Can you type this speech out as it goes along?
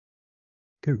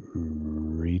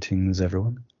Greetings,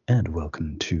 everyone, and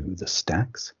welcome to the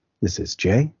Stacks. This is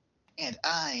Jay. And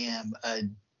I am a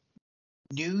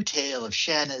new tale of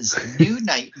Shanna's new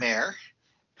nightmare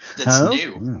that's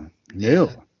new. New. Yeah.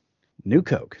 New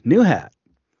Coke. New hat.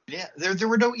 Yeah, there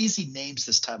were no easy names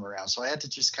this time around, so I had to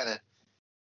just kind of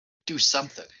do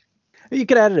something. You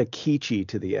could add a Kichi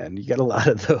to the end. You got a lot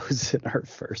of those in our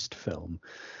first film.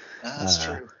 That's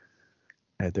true.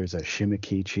 There's a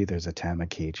Shimikichi, there's a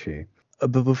Tamakichi.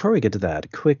 But before we get to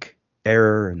that, quick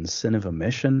error and sin of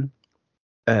omission.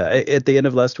 At the end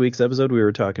of last week's episode, we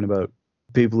were talking about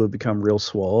people who become real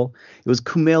swole. It was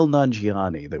Kumail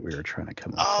Nanjiani that we were trying to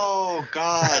come up with. Oh,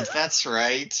 God, that's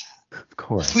right. Of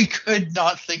course. We could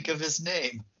not think of his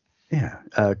name. Yeah.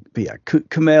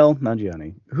 Kumail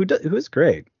Nanjiani, who is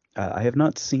great. I have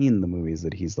not seen the movies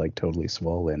that he's like totally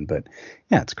swole in, but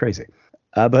yeah, it's crazy.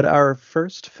 But our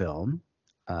first film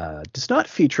does not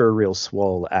feature a real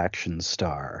swole action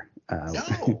star.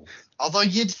 No, although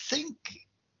you'd think,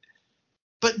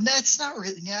 but that's not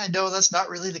really. Yeah, no, that's not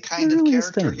really the kind of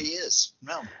character he is.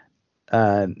 No.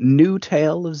 New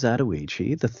Tale of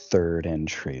Zatoichi, the third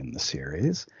entry in the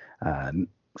series, from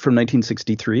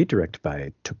 1963, directed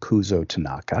by Tokuzo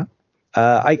Tanaka.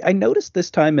 I noticed this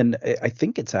time, and I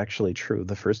think it's actually true,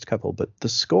 the first couple, but the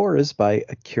score is by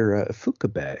Akira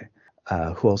Ifukube,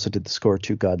 who also did the score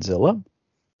to Godzilla.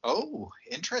 Oh,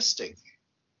 interesting.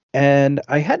 And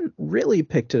I hadn't really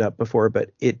picked it up before,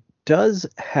 but it does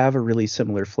have a really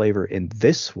similar flavor in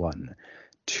this one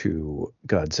to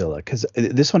Godzilla, because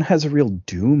this one has a real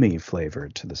doomy flavor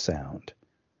to the sound.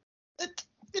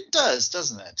 It does,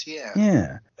 doesn't it? Yeah.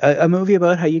 Yeah. A movie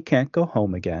about how you can't go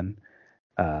home again.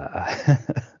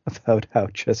 About how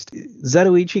just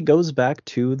Zatoichi goes back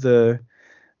to the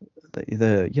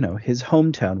his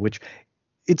hometown, which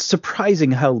it's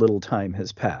surprising how little time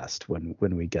has passed when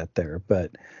we get there,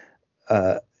 but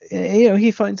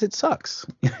he finds it sucks.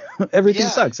 Everything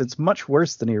sucks. It's much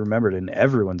worse than he remembered, and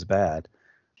everyone's bad.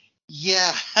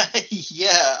 Yeah. Yeah,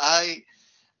 I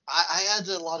had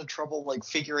a lot of trouble like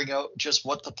figuring out just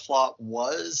what the plot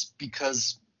was,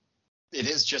 because it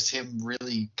is just him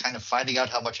really kind of finding out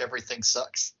how much everything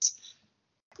sucks.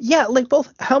 Yeah, like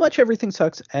both how much everything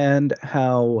sucks and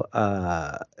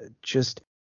how just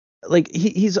like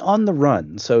he's on the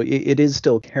run. So it is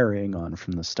still carrying on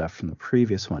from the stuff from the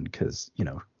previous one, because,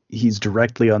 he's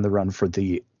directly on the run for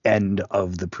the end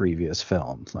of the previous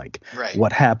film. Like, right.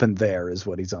 What happened there is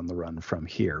what he's on the run from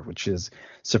here, which is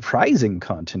surprising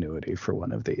continuity for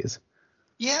one of these.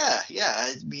 Yeah.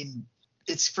 I mean,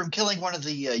 it's from killing one of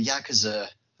the Yakuza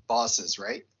bosses,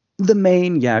 right? The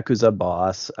main Yakuza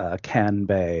boss,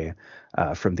 Kanbei,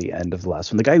 from the end of the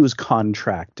last one. The guy who was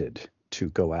contracted to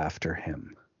go after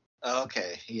him.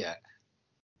 Okay, yeah.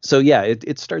 So, yeah,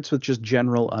 it starts with just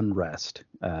general unrest.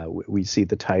 We see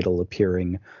the title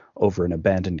appearing over an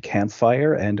abandoned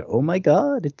campfire, and oh my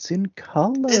God, it's in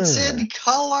color. It's in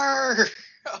color!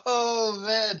 Oh,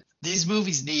 man. These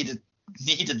movies needed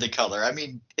the color. I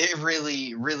mean, it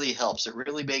really, really helps. It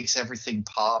really makes everything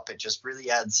pop. It just really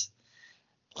adds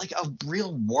like a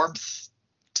real warmth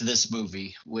to this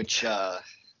movie, which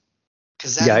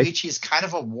because Zatoichi is kind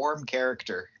of a warm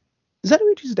character.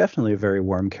 Zatoichi is definitely a very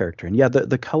warm character, and yeah,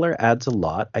 the color adds a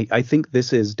lot. I think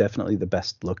this is definitely the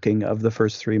best looking of the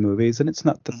first three movies, and it's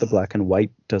not that the black and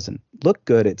white doesn't look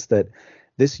good, it's that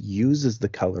this uses the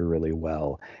color really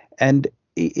well, and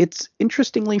it's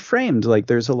interestingly framed. Like,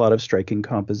 there's a lot of striking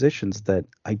compositions that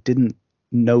I didn't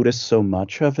notice so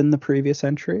much of in the previous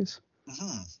entries.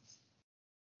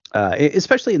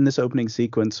 Especially in this opening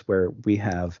sequence where we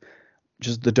have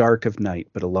just the dark of night,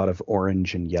 but a lot of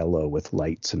orange and yellow with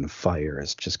lights and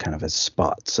fires, just kind of as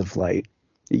spots of light.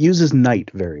 It uses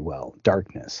night very well,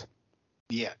 darkness.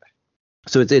 Yeah.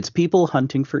 So it's people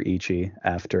hunting for Ichi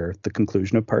after the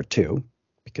conclusion of part 2,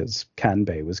 because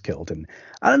Kanbei was killed. And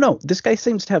I don't know, this guy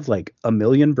seems to have like a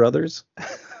million brothers.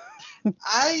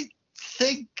 I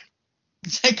think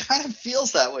it kind of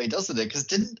feels that way, doesn't it? Because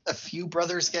didn't a few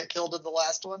brothers get killed in the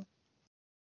last one?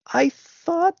 I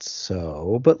thought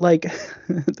so, but like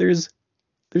there's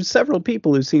several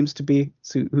people who seem to be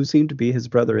his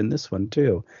brother in this one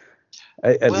too.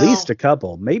 At least a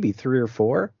couple, maybe 3 or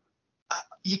 4.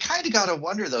 You kind of got to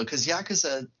wonder though, because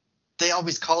Yakuza, they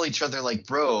always call each other like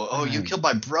bro. Oh, you killed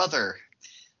my brother.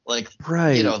 Like,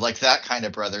 right. Like that kind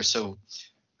of brother. So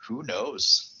who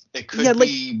knows? It could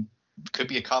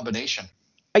be a combination.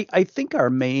 I think our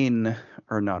main,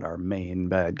 or not our main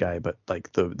bad guy, but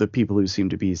like the people who seem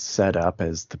to be set up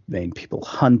as the main people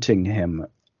hunting him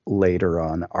later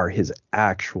on are his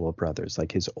actual brothers,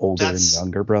 like his older and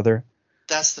younger brother.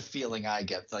 That's the feeling I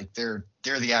get. Like they're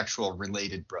the actual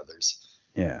related brothers.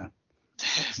 Yeah.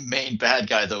 main bad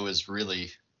guy though is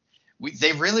really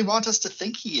they really want us to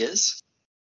think he is.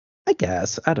 I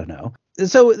guess. I don't know.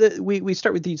 So we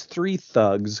start with these three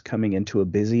thugs coming into a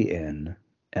busy inn,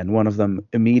 and one of them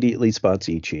immediately spots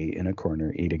Ichi in a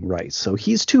corner eating rice. So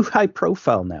he's too high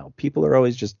profile now. People are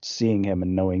always just seeing him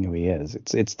and knowing who he is.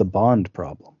 It's the Bond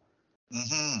problem.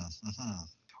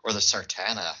 Or the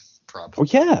Sartana Oh problem.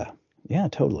 yeah, yeah,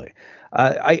 totally.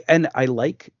 I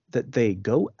like that they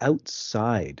go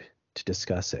outside to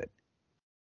discuss it,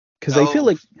 because I feel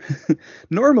Oh, like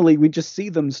normally we just see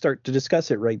them start to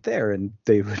discuss it right there and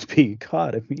they would be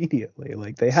caught immediately.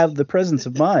 Like they have the presence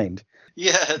of mind.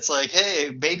 yeah, it's like,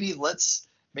 hey, maybe let's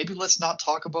not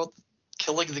talk about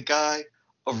killing the guy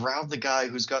around the guy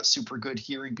who's got super good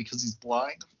hearing because he's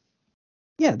blind.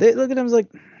 Yeah, they look at him like,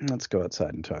 let's go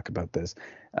outside and talk about this.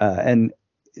 And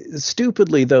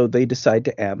stupidly though, they decide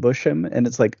to ambush him, and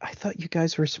it's like, I thought you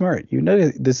guys were smart. You know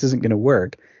this isn't going to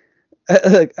work.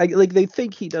 Like they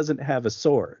think he doesn't have a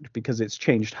sword because it's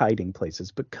changed hiding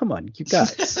places. But come on, you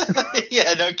guys.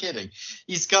 Yeah, no kidding.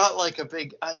 He's got like a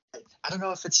big I don't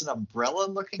know if it's an umbrella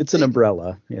looking It's an thing.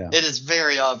 umbrella. Yeah. It is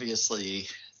very obviously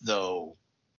though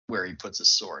where he puts his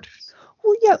sword.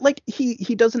 Well, yeah, like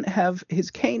he doesn't have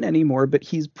his cane anymore, but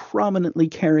he's prominently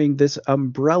carrying this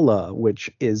umbrella, which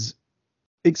is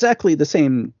exactly the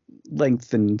same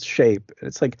length and shape.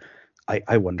 It's like,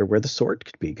 I wonder where the sword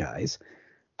could be, guys.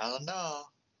 I don't know.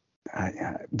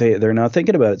 They're not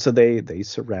thinking about it, so they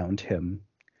surround him.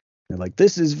 They're like,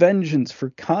 "This is vengeance for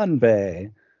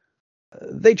Kanbei."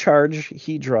 They charge.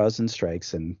 He draws and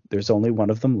strikes, and there's only one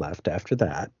of them left after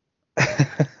that.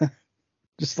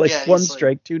 Just like Yeah, one he's like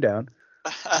strike, two down.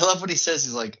 I love what he says.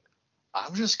 He's like,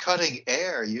 I'm just cutting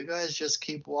air. You guys just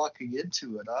keep walking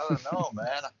into it. I don't know,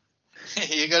 man.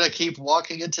 You're gonna keep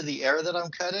walking into the air that I'm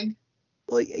cutting?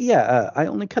 Well, yeah, I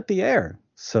only cut the air.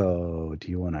 So, do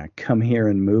you want to come here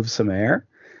and move some air?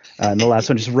 And the last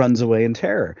one just runs away in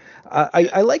terror.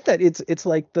 I like that. It's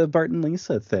like the Bart and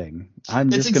Lisa thing. I'm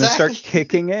It's just gonna start exactly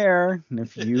kicking air, and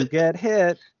if you get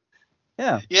hit,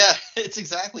 yeah. yeah, it's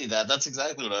exactly that. That's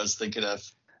exactly what I was thinking of.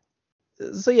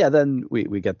 So yeah, then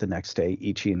we get the next day,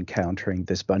 Ichi encountering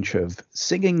this bunch of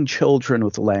singing children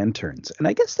with lanterns, and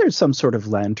I guess there's some sort of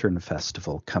lantern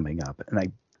festival coming up, and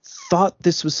I thought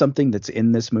this was something that's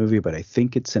in this movie, but I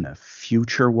think it's in a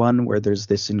future one where there's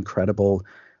this incredible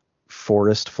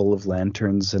forest full of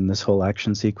lanterns and this whole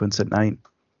action sequence at night.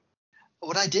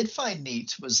 What I did find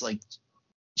neat was like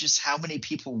just how many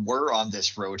people were on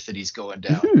this road that he's going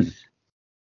down. Mm-hmm.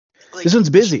 Like This one's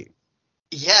busy.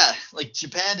 yeah, like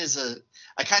Japan is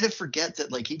I kind of forget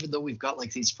that like even though we've got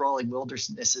like these sprawling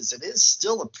wildernesses, it is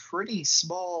still a pretty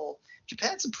small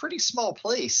Japan's a pretty small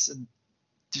place and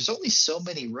there's only so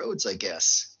many roads, I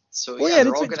guess. So Well, yeah, yeah,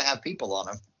 they're all gonna have people on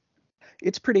them.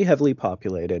 it's pretty heavily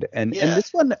populated, and Yeah.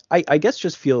 this one I guess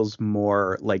just feels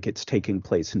more like it's taking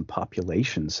place in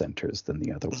population centers than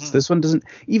the other ones. Mm-hmm. This one doesn't,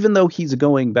 even though he's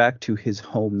going back to his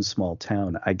home small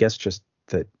town. I guess just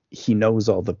that he knows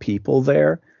all the people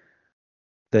there,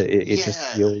 that it just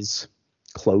Yeah. feels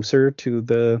closer to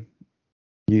the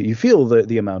you feel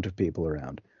the amount of people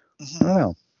around. I Mm-hmm. don't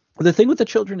know. The thing with the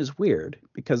children is weird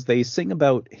because they sing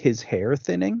about his hair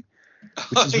thinning,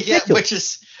 which is Yeah, ridiculous. which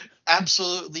is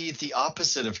absolutely the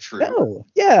opposite of true. No,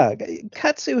 yeah,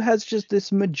 Katsu has just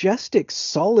this majestic,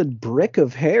 solid brick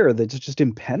of hair that's just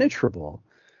impenetrable.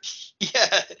 Yeah.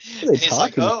 What are they And he's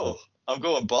like, talking about? oh, I'm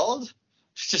going bald?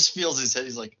 Just feels his head.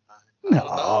 He's like, I don't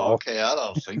know. No, Okay, I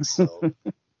don't think so.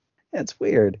 that's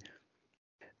weird.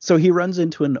 So he runs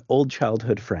into an old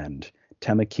childhood friend,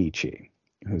 Tamakichi,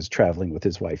 who's traveling with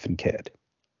his wife and kid.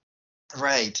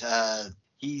 Right.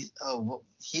 He's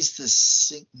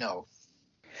the no.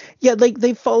 Yeah, like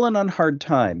they've fallen on hard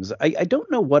times. I don't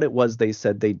know what it was they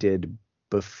said they did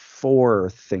before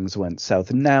things went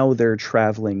south. Now they're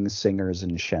traveling singers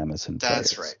and shamisen players.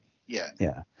 That's right. Yeah.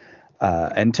 Yeah.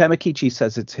 And Tamakichi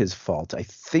says it's his fault. I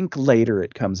think later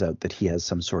it comes out that he has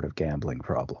some sort of gambling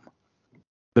problem,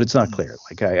 but it's not clear.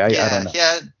 Like I don't know.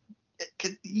 Yeah.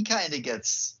 He kind of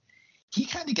gets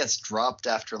dropped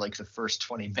after like the first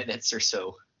 20 minutes or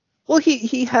so. Well,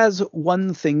 he has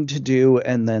one thing to do,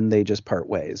 and then they just part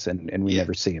ways, and we Yeah.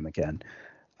 never see him again.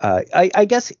 I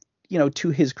guess, to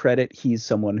his credit, he's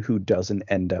someone who doesn't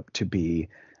end up to be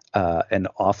an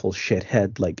awful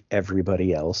shithead like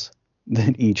everybody else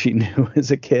that Ichi knew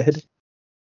as a kid.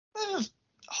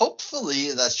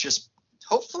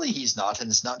 Hopefully he's not, and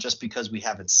it's not just because we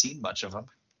haven't seen much of him.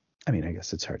 I mean, I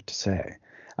guess it's hard to say,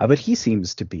 but he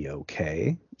seems to be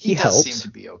okay. He does helps. seem to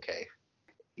be okay.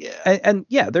 Yeah. And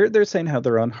yeah, they're saying how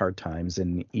they're on hard times,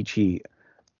 and Ichi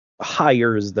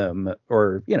hires them,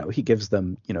 or he gives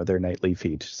them their nightly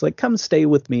fee. Just like, come stay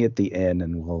with me at the inn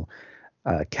and we'll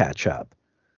catch up.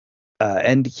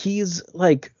 And he's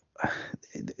like,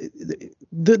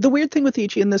 the weird thing with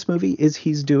Ichi in this movie is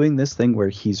he's doing this thing where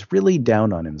he's really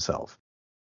down on himself.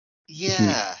 He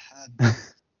Yeah,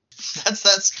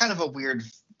 that's kind of a weird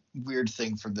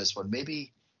thing from this one.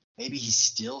 Maybe he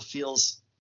still feels.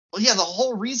 Well, yeah, the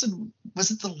whole reason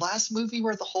was it the last movie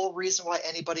where the whole reason why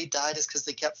anybody died is because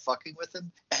they kept fucking with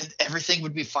him, and everything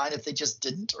would be fine if they just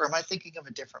didn't. Or am I thinking of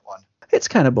a different one? It's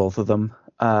kind of both of them.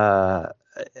 I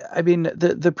mean,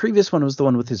 the previous one was the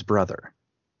one with his brother,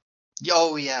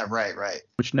 Oh yeah, right.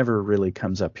 which never really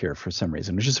comes up here for some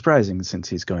reason, which is surprising since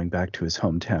he's going back to his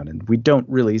hometown, and we don't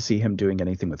really see him doing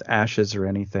anything with ashes or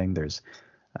anything. There's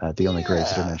the only graves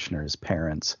that are Yeah, mentioned are his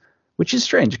parents, which is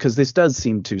strange because this does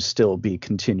seem to still be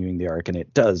continuing the arc, and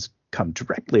it does come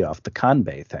directly off the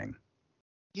Kanbei thing.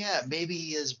 yeah. Maybe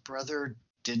his brother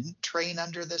didn't train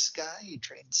under this guy. He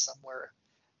trained somewhere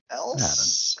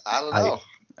else. I don't I know.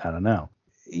 I don't know.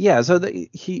 Yeah, so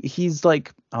he's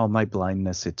like, oh, my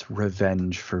blindness, it's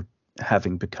revenge for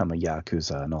having become a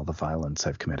yakuza and all the violence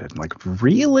I've committed. I'm like,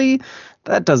 really?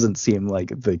 That doesn't seem like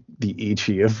the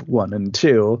Ichi of 1 and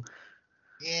 2.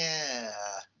 Yeah.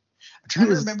 I'm He trying to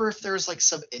was, remember if there was like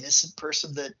some innocent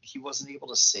person that he wasn't able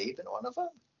to save in one of them.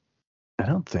 I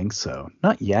don't think so,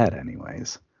 not yet,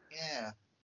 anyways. Yeah.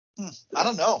 I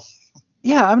don't know.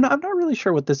 Yeah, I'm not really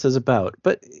sure what this is about,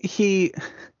 but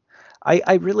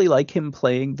I really like him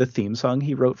playing the theme song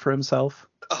he wrote for himself.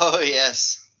 Oh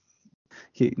yes.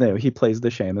 He plays the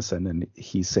shamisen and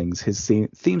he sings his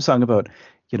theme song about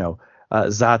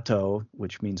Zato,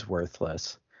 which means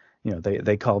worthless.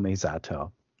 They call me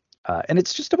Zato, and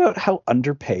it's just about how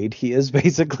underpaid he is,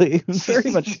 basically.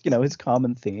 Very much his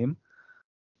common theme.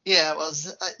 Yeah. Well,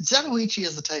 Zatoichi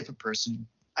is the type of person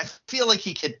I feel like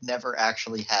he could never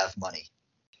actually have money.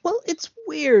 Well, it's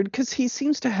weird because he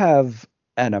seems to have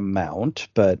an amount,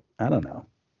 but I don't know.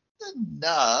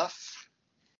 Enough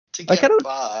to Like, I get don't.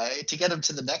 by, to get him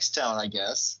to the next town, I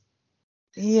guess.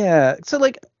 Yeah, so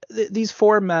like these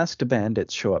four masked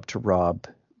bandits show up to rob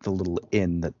the little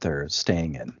inn that they're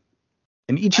staying in,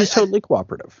 and I, Ichi's I totally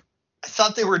cooperative. I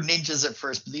thought they were ninjas at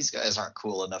first, but these guys aren't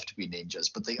cool enough to be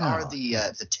ninjas. But they are No,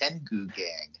 the Tengu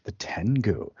gang. the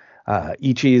Tengu.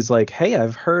 Ichi is like, hey,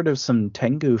 I've heard of some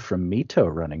Tengu from Mito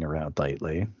running around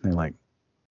lately. They're like,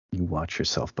 you watch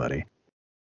yourself, buddy.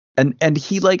 And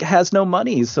he like has no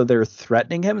money, so they're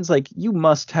threatening him. It's like, you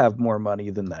must have more money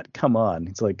than that. Come on.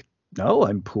 He's like, no,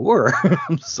 I'm poor.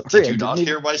 I'm Did sorry. I you didn't not even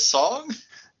hear my song?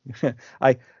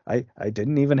 I I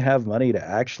didn't even have money to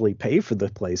actually pay for the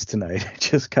place tonight. I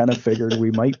just kind of figured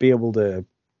we might be able to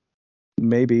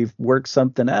maybe work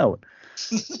something out.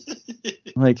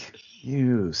 Like,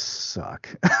 you suck.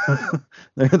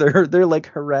 They're like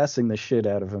harassing the shit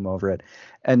out of him over it.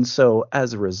 And so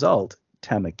as a result,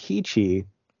 Tamakichi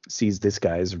sees this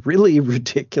guy's really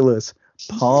ridiculous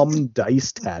palm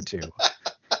dice tattoo.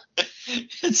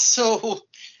 It's so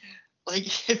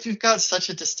like if you've got such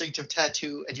a distinctive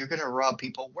tattoo and you're gonna rob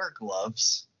people, wear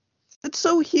gloves. It's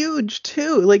so huge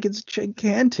too. Like, it's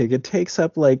gigantic. It takes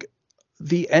up like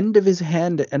the end of his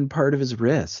hand and part of his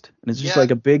wrist. And it's just Yeah,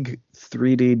 like a big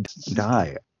 3D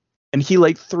die. And he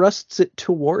like thrusts it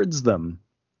towards them,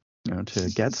 to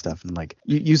get stuff. And like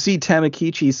you see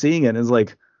Tamakichi seeing it and is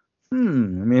like, I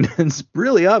mean, it's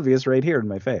really obvious right here in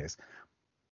my face.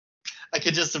 I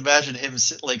could just imagine him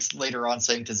like later on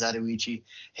saying to Zatoichi,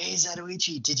 "Hey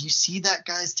Zatoichi, did you see that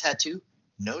guy's tattoo?"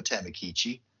 "No,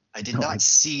 Tamakichi, I did No, not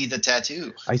see the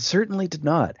tattoo." I certainly did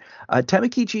not.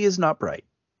 Tamakichi is not bright.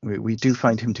 We do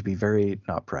find him to be very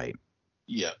not bright.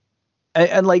 Yeah.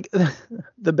 And like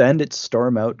the bandits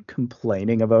storm out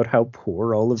complaining about how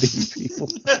poor all of these people.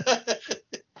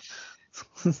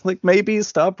 It's like, maybe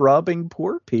stop robbing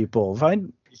poor people.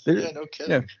 Find there, Yeah, no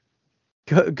kidding.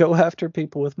 go after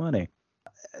people with money.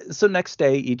 So next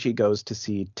day, Ichi goes to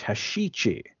see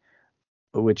Tashichi,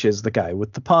 which is the guy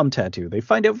with the palm tattoo. They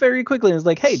find out very quickly, and it's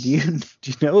like, hey, do you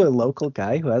know a local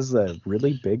guy who has a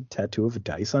really big tattoo of a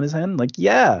dice on his hand? Like,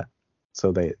 yeah.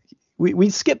 So we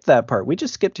skipped that part. We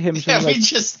just skipped him. Yeah, Like, we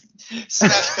just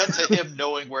smash cut to him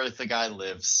knowing where the guy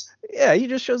lives. yeah, he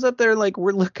just shows up there like,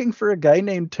 we're looking for a guy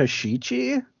named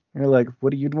Tashichi. You're like,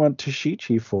 what do you want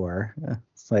Tashichi for?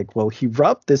 It's like, well, he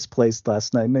robbed this place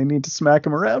last night and I need to smack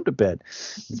him around a bit,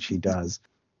 which he does.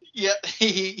 Yeah,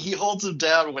 he holds him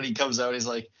down when he comes out. He's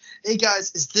like, "Hey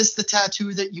guys, is this the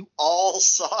tattoo that you all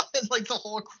saw?" And like the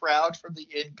whole crowd from the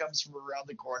inn comes from around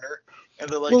the corner, and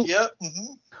they're like, Well, "Yep." Yeah,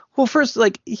 mm-hmm. well, first,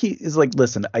 like, he is like,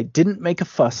 listen, I didn't make a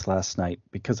fuss last night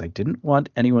because I didn't want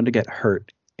anyone to get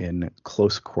hurt in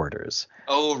close quarters.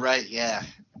 Oh, right, yeah.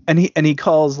 And he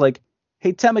calls like,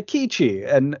 "Hey,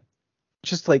 Tamakichi," and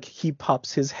just like he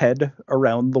pops his head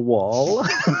around the wall,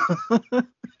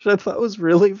 which I thought was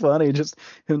really funny. Just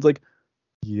him like,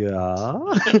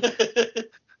 yeah,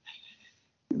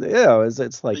 yeah.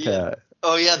 It's like Yeah.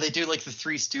 Oh, yeah, they do like the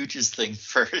Three Stooges thing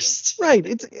first. right.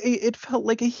 It felt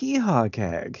like a hee-haw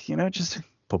gag, just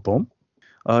boom.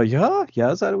 Yeah,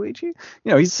 Zatoichi.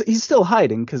 He's still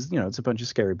hiding because it's a bunch of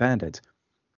scary bandits.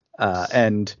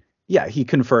 And yeah, he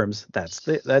confirms that's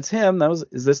him.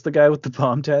 Is this the guy with the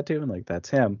bomb tattoo? And like that's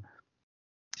him.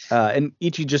 And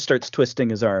Ichi just starts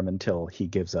twisting his arm until he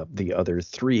gives up the other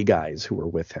three guys who were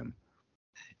with him.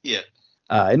 Yeah.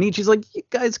 And Ichi's like, "You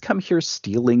guys come here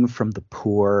stealing from the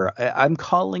poor. I'm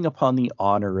calling upon the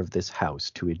honor of this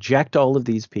house to eject all of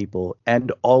these people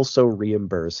and also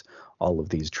reimburse all of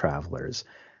these travelers."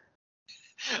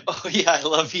 Oh, yeah, I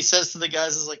love he says to the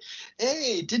guys, is like,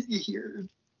 hey, did you hear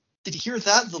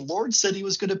that? The Lord said he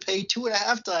was going to pay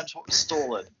 2.5 times what was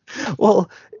stolen. Well,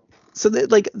 so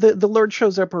the Lord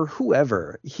shows up, or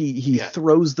whoever, he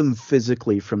throws them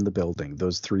physically from the building,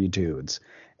 those three dudes.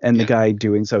 And the guy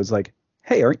doing so is like,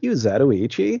 "Hey, aren't you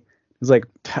Zatoichi?" He's like,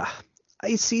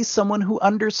 "I see someone who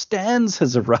understands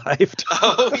has arrived."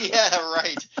 Oh, yeah,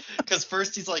 right. Because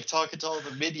first he's like talking to all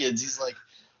the minions. He's like,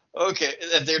 okay,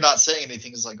 and they're not saying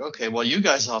anything. He's like, okay, well, you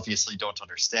guys obviously don't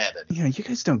understand it. Yeah, you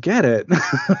guys don't get it.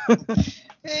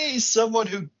 Hey, someone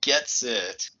who gets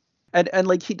it. And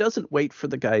like he doesn't wait for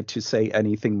the guy to say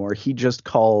anything more. He just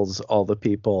calls all the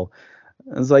people.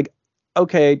 It's like,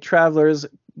 "Okay, travelers,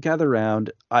 gather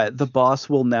around. The boss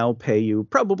will now pay you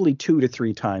probably 2 to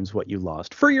 3 times what you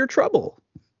lost for your trouble.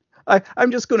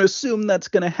 I'm just going to assume that's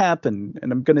going to happen,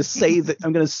 and I'm going to say that.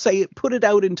 I'm going to say it, put it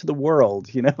out into the world,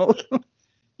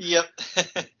 Yep.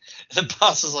 The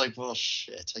boss is like, well,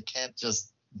 shit, I can't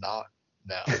just not.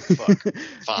 No, fuck.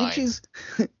 Fine.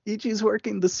 Ichi's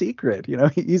working the secret,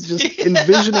 He's just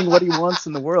envisioning what he wants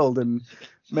in the world and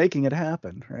making it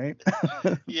happen, right?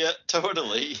 Yeah,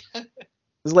 totally.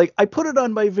 It's like, I put it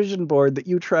on my vision board that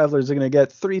you travelers are going to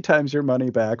get 3 times your money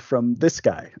back from this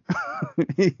guy.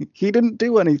 He didn't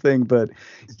do anything, but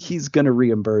he's going to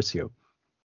reimburse you.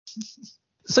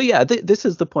 So yeah, this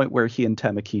is the point where he and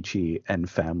Tamakichi and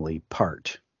family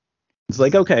part. It's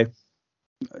like, okay,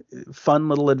 fun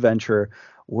little adventure.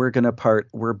 We're going to part.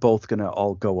 We're both going to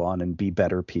all go on and be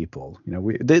better people.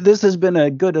 This has been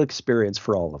a good experience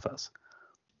for all of us.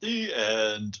 The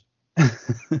end.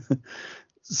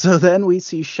 So then we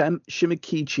see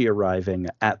Shimikichi arriving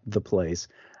at the place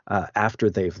after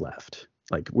they've left,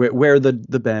 like where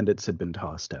the bandits had been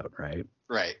tossed out, right?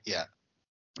 Right, yeah.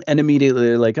 And immediately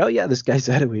they're like, "Oh yeah, this guy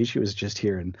Zatoichi was just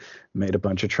here and made a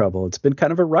bunch of trouble. It's been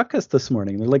kind of a ruckus this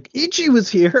morning." They're like, "Ichi was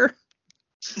here.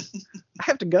 I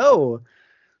have to go."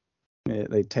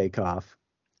 They take off.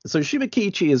 So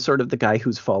Shimikichi is sort of the guy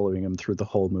who's following him through the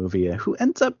whole movie, who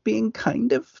ends up being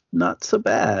kind of not so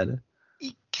bad.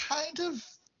 He kind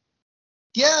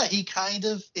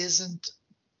of isn't.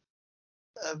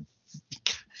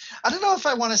 I don't know if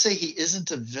I want to say he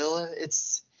isn't a villain.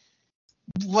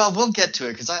 Well, we'll get to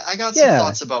it because I got some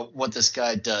thoughts about what this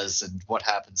guy does and what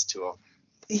happens to him.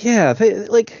 Yeah,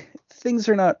 things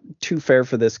are not too fair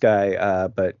for this guy,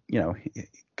 but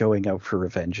going out for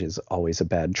revenge is always a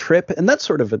bad trip, and that's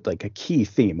sort of a key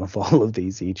theme of all of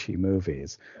these Ichi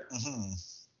movies. Mm-hmm.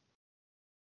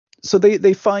 So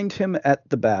they find him at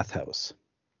the bathhouse.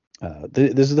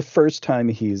 This is the first time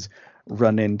he's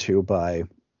run into by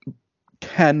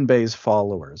Kanbei's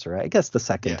followers, or I guess the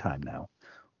second time now.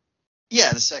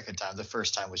 Yeah, the second time. The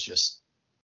first time was just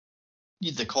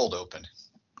the cold open.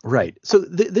 Right. So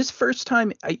this first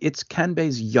time, it's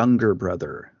Kanbei's younger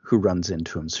brother who runs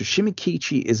into him. So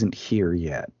Shimikichi isn't here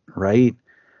yet, right?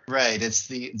 Right. It's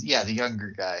the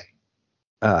younger guy.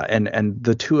 And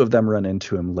the two of them run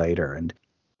into him later, and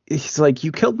he's like,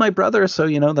 "You killed my brother, so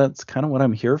that's kind of what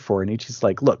I'm here for." And Ichi's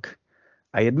like, "Look,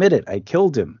 I admit it, I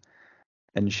killed him."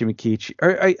 And Shimikichi,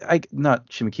 or not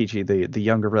Shimikichi, the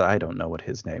younger brother, I don't know what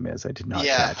his name is. I did not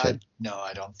catch it. No,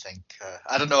 I don't think.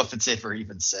 I don't know if it's ever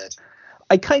even said.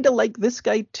 I kind of like this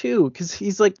guy too, because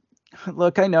he's like,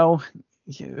 "Look, I know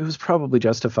it was probably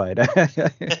justified."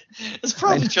 It's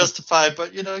probably justified,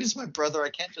 but he's my brother. I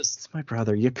can't just. It's my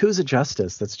brother. Yakuza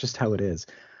justice. That's just how it is.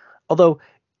 Although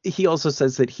he also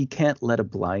says that he can't let a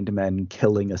blind man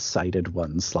killing a sighted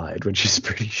one slide, which is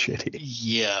pretty shitty.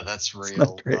 Yeah, that's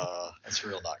real. That's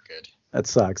real not good. That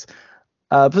sucks.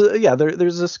 But yeah,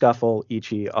 there's a scuffle.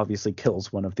 Ichi obviously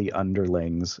kills one of the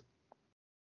underlings.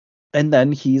 And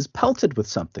then he's pelted with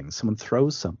something. Someone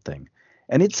throws something.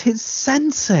 And it's his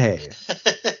sensei.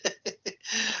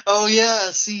 Oh,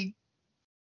 yeah. See,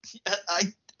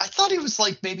 I thought he was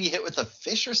like maybe hit with a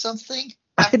fish or something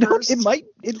I at don't. first.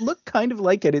 It looked kind of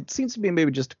like it. It seems to be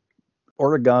maybe just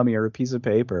origami or a piece of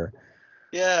paper.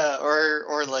 Yeah,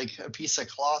 or like a piece of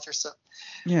cloth or something.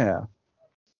 Yeah.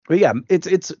 But yeah,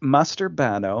 it's Master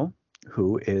Bano,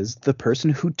 who is the person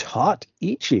who taught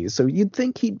Ichi. So you'd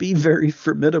think he'd be very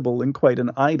formidable and quite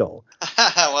an idol.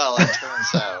 Well, it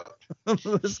turns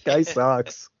out. This guy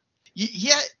sucks.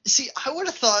 Yeah, see, I would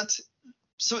have thought.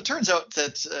 So it turns out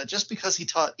that just because he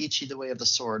taught Ichi the way of the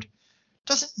sword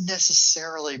doesn't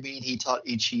necessarily mean he taught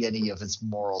Ichi any of his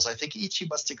morals. I think Ichi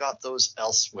must have got those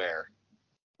elsewhere.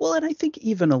 Well, and I think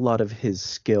even a lot of his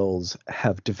skills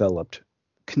have developed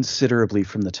considerably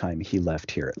from the time he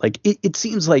left here. Like it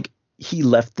seems like he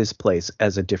left this place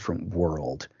as a different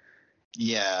world.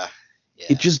 Yeah,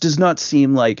 It yeah. just does not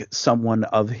seem like someone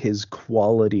of his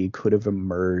quality could have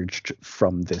emerged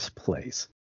from this place.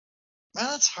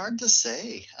 Well, it's hard to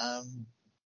say.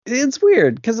 It's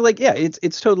weird because, like, yeah,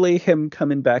 it's totally him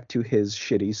coming back to his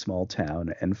shitty small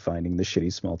town and finding the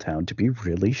shitty small town to be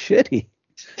really shitty.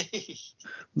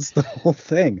 It's the whole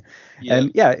thing. Yeah.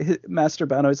 And yeah, Master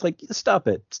Bano is like, stop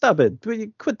it,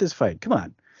 quit this fight. Come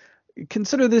on,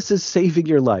 consider this as saving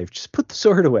your life. Just put the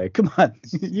sword away. Come on,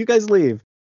 you guys leave.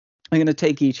 I'm gonna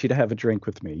take Ichi to have a drink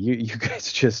with me. You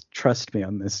guys just trust me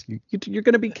on this. You're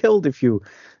gonna be killed if you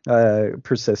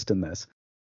persist in this.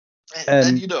 And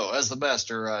And you know, as the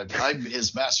master, I'm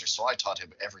his master, so I taught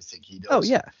him everything he oh knows.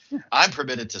 yeah, I'm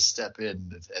permitted to step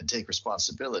in and take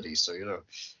responsibility. So, you know,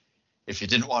 if you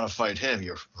didn't want to fight him,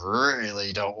 you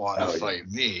really don't want to oh yeah, fight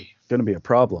me. gonna be a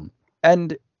problem.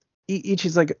 And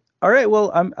Ichi's like, all right,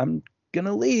 well, I'm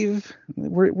gonna leave.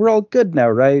 We're all good now,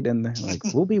 right? And they're like,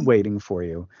 we'll be waiting for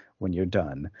you when you're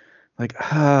done. Like,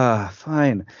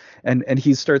 fine. And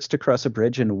he starts to cross a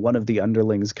bridge, and one of the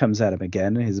underlings comes at him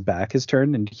again, and his back is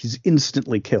turned, and he's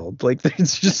instantly killed. Like,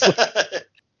 it's just like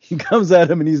he comes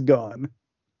at him and he's gone.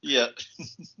 Yeah.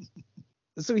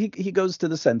 So he goes to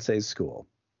the sensei's school,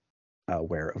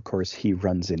 where of course he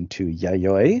runs into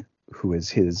Yayoi, who is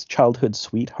his childhood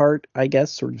sweetheart, I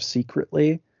guess, sort of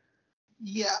secretly.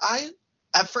 Yeah, I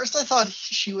at first I thought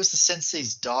she was the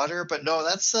sensei's daughter, but no,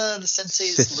 that's the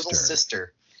sensei's little Sister.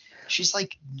 sister. She's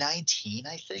like 19,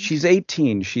 I think. She's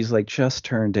 18. She's like just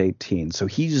turned 18. So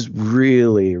he's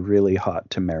really, really hot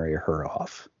to marry her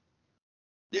off.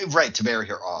 Right, to marry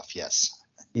her off, yes.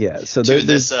 Yeah. So To there's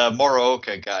this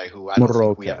Morooka guy who I don't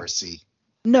think we Moroka. ever see.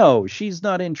 No, she's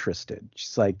not interested.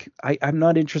 She's like, I'm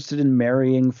not interested in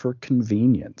marrying for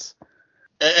convenience.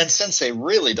 And Sensei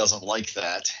really doesn't like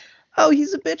that. Oh,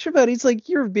 he's a bitch about it. He's like,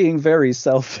 you're being very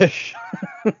selfish.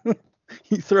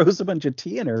 He throws a bunch of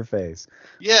tea in her face.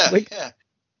 Yeah, Like, yeah.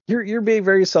 you're being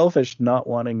very selfish, not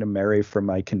wanting to marry for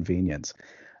my convenience.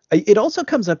 It also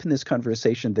comes up in this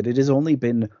conversation that it has only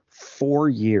been 4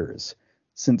 years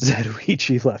since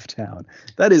Zatoichi left town.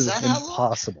 That Is is that how long?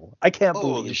 impossible. I can't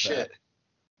Holy believe shit. that.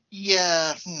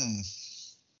 Yeah.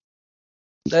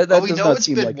 That Well, we does know not it's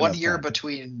seem been like one enough year time.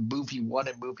 between movie one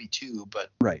and movie two, but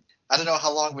Right. I don't know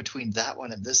how long between that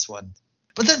one and this one.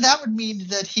 But then that would mean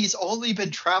that he's only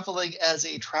been traveling as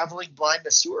a traveling blind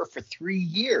masseur for 3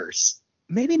 years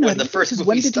Maybe when not the even, first because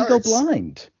when movie did he go starts.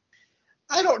 blind?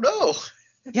 I don't know.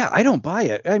 Yeah, I don't buy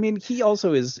it. I mean, he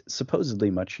also is supposedly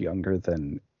much younger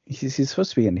than he's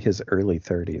supposed to be in his early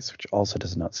 30s, which also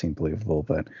does not seem believable,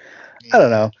 but I don't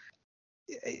Yeah. know.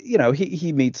 You know,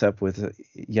 he meets up with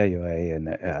Yayoi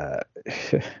and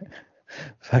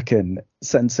fucking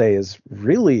Sensei is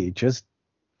really just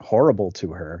horrible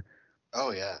to her.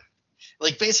 Oh yeah.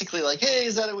 Like basically like, hey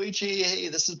Zatoichi, hey,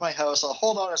 this is my house. I'll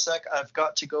hold on a sec. I've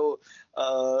got to go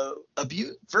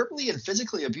verbally and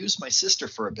physically abuse my sister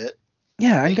for a bit.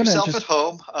 Yeah, I'm Make gonna yourself at just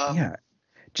home. yeah.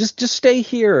 Just stay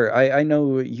here. I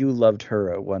know you loved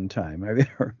her at one time. I mean,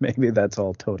 or maybe that's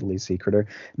all totally secret. Or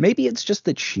maybe it's just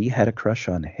that she had a crush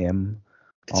on him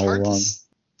It's all hard to. along.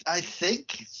 I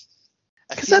think.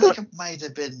 I Because I feel like don't. it might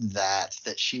have been that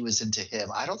she was into him.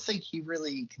 I don't think he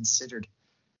really considered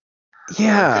her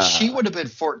because she Yeah. would have been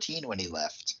 14 when he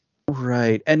left.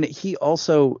 Right. And he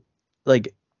also,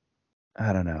 like,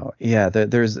 I don't know. Yeah.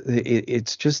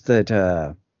 It's just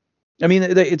that. I mean,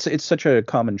 it's such a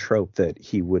common trope that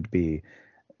he would be,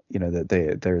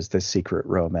 that there's this secret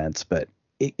romance, but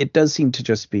it does seem to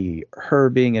just be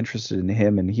her being interested in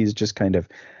him, and he's just kind of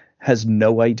has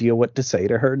no idea what to say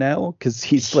to her now because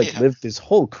he's like Yeah, lived this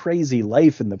whole crazy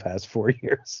life in the past 4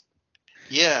 years.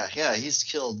 yeah. He's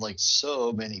killed like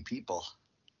so many people.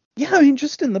 Yeah, I mean,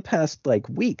 just in the past like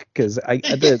week, because the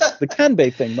Yeah.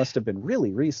 Kanbei thing must have been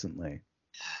really recently.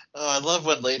 Oh, I love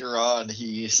when later on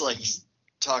he's like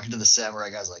talking to the samurai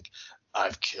guys like,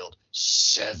 I've killed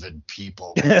 7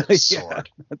 people with this Yeah, sword.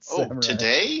 that's Oh, samurai.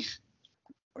 today?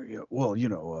 Yeah, well,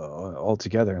 all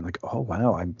together, and like, oh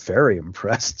wow, I'm very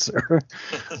impressed, sir.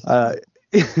 Uh,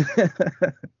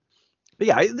 but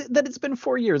yeah, that it's been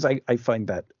 4 years, I find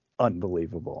that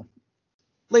unbelievable.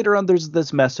 Later on, there's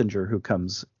this messenger who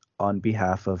comes on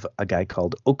behalf of a guy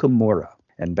called Okamura,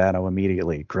 and Bano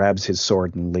immediately grabs his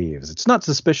sword and leaves. It's not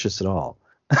suspicious at all.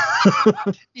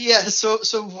 Yeah, so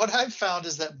what I've found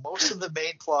is that most of the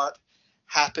main plot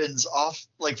happens off,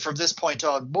 like from this point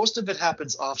on, most of it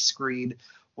happens off screen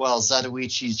while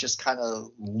Zatoichi's just kind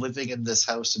of living in this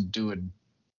house and doing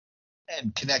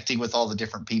and connecting with all the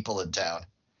different people in town.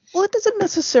 Well, it doesn't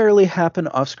necessarily happen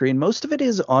off screen. Most of it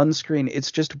is on screen.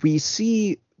 It's just we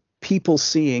see people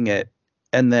seeing it,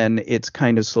 and then it's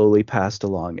kind of slowly passed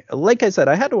along. Like I said,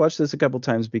 I had to watch this a couple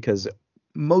times because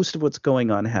most of what's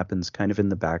going on happens kind of in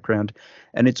the background,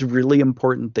 and it's really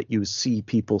important that you see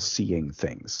people seeing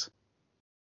things.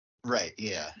 Right,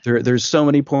 yeah. There's so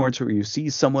many points where you see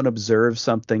someone observe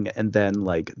something and then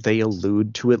like they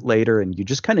allude to it later, and you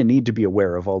just kind of need to be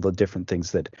aware of all the different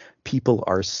things that people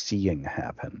are seeing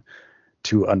happen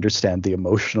to understand the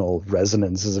emotional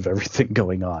resonances of everything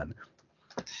going on.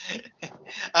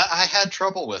 I had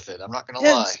trouble with it, I'm not gonna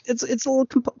Yeah, lie. it's a little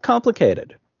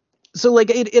complicated. So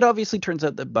like it obviously turns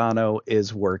out that Bano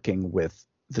is working with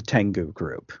the Tengu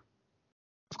group,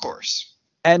 Of course.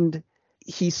 and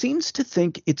he seems to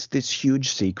think it's this huge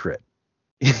secret.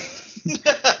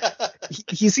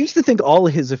 He seems to think all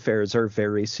his affairs are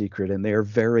very secret, and they are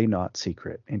very not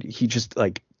secret, and he just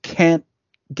like can't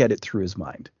get it through his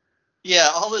mind. Yeah,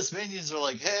 all his minions are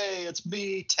like, hey, it's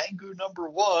me, Tengu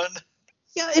 #1.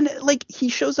 Yeah, and like he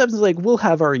shows up and is like, "We'll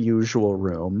have our usual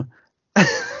room."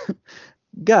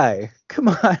 Guy, come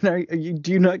on,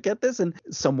 do you not get this? And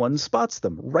someone spots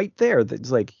them right there. That's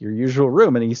like your usual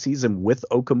room, and he sees him with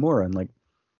Okamura, and like,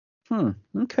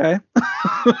 okay.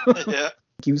 Yeah.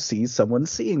 You see someone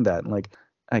seeing that, and like,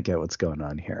 I get what's going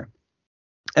on here.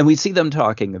 And we see them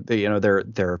talking,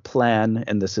 their plan,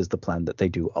 and this is the plan that they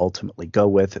do ultimately go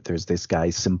with. There's this guy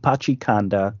Simpachi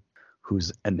Kanda,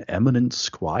 who's an eminent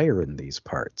squire in these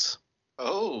parts.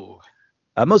 Oh.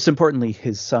 Most importantly,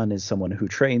 his son is someone who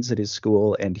trains at his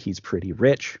school, and he's pretty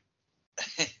rich.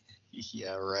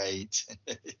 Yeah, right.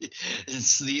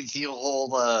 It's the whole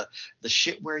the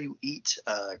shit where you eat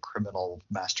criminal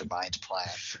mastermind plan.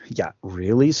 Yeah,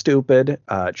 really stupid.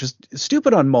 Just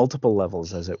stupid on multiple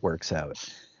levels as it works out.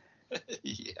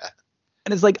 Yeah.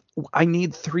 And it's like, I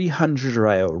need 300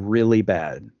 ryo really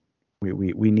bad.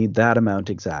 We need that amount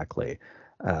exactly,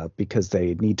 because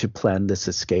they need to plan this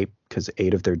escape because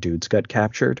 8 of their dudes got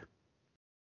captured.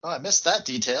 Oh, I missed that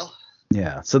detail.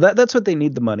 Yeah, so that's what they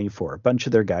need the money for. A bunch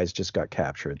of their guys just got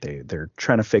captured. They're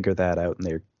trying to figure that out,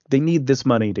 and they need this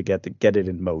money to get it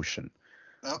in motion.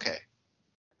 Okay.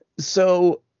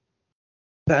 So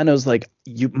Bano's like,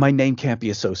 my name can't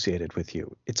be associated with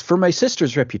you. It's for my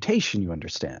sister's reputation, you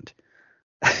understand.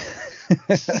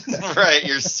 Right,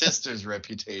 your sister's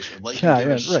reputation. Like Yeah, you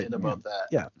give a yeah, right. shit about that.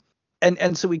 Yeah.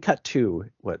 And so we cut to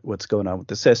what's going on with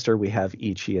the sister. We have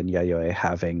Ichi and Yayoi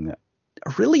having a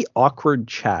really awkward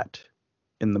chat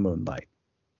in the moonlight.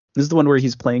 This is the one where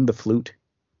he's playing the flute.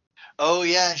 Oh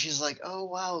yeah, she's like, "Oh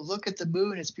wow, look at the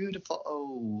moon, it's beautiful."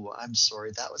 Oh, I'm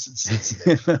sorry, that was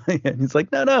insensitive. And he's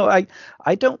like, no,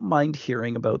 I don't mind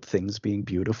hearing about things being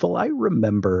beautiful. I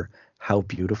remember how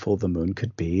beautiful the moon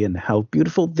could be and how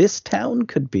beautiful this town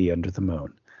could be under the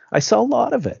moon. I saw a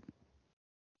lot of it.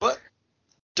 But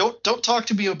don't talk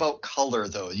to me about color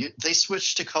though. They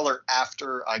switched to color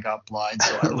after I got blind,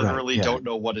 so I Right, literally yeah. don't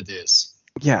know what it is.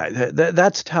 Yeah,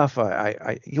 that's tough.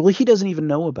 Well, he doesn't even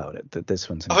know about it, that this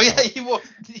one's in Oh yeah, color. he won't.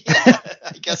 Yeah,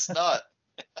 I guess not.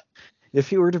 If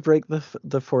he were to break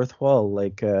the fourth wall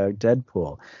like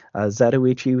Deadpool,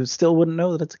 Zatoichi still wouldn't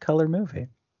know that it's a color movie.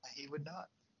 He would not.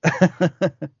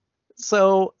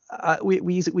 So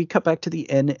we cut back to the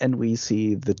inn and we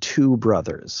see the 2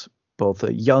 brothers, both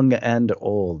young and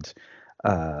old,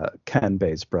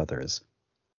 Kanbei's brothers.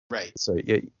 Right. So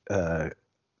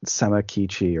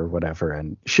Samakichi or whatever,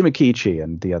 and Shimikichi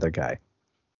and the other guy.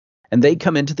 And they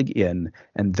come into the inn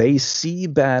and they see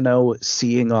Bano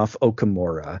seeing off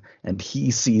Okamura, and he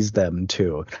sees them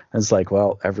too. And it's like,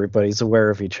 well, everybody's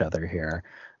aware of each other here.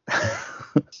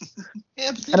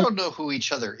 Yeah, but they And don't know who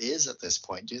each other is at this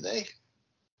point, do they?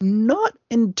 not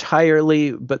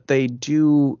entirely, but they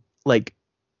do like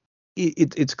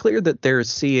it's clear that they're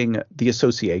seeing the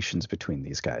associations between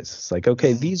these guys. It's like,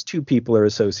 okay, these 2 people are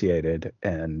associated,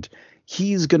 and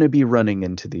he's going to be running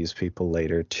into these people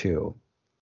later too.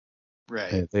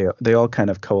 Right. They all kind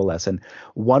of coalesce, and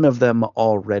one of them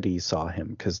already saw him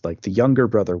because like the younger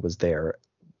brother was there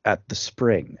at the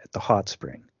spring, at the hot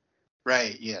spring.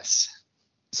 Right. Yes.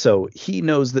 So he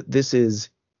knows that this is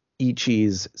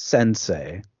Ichi's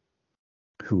sensei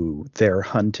who they're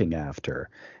hunting after.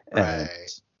 And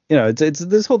Right. it's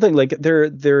this whole thing like they're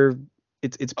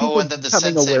it's Oh, people and then the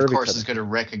becoming sensei, aware of of each course, is other. going to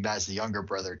recognize the younger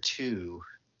brother too.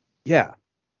 Yeah, Okay.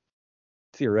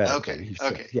 theoretically he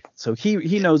should. Okay. Yeah. So he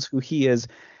Yeah. knows who he is,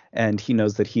 and he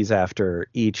knows that he's after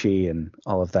Ichi and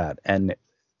all of that. And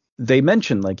they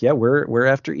mention like, yeah, we're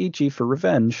after Ichi for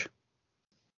revenge.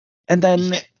 And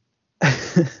then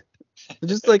Yeah.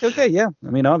 just like, okay, yeah. I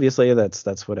mean, obviously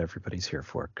that's what everybody's here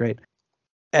for. Great.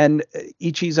 And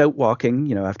Ichi's out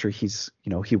walking, after he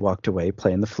walked away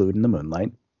playing the flute in the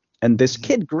moonlight. And this Mhm.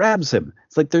 kid grabs him.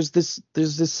 It's like there's this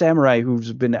samurai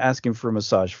who's been asking for a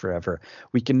massage forever.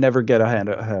 We can never get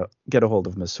a hold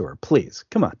of Masur. Please,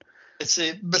 come on. It's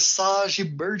a massage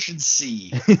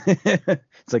emergency.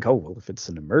 It's like, oh well, if it's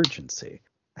an emergency.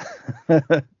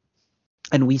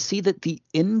 And we see that the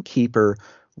innkeeper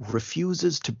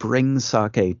refuses to bring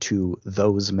sake to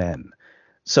those men.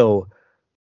 So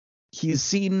he's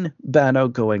seen Bano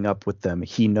going up with them.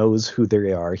 He knows who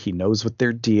they are. He knows what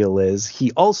their deal is.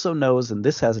 He also knows, and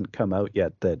this hasn't come out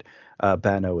yet, that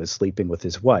Bano is sleeping with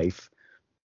his wife.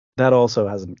 That also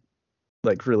hasn't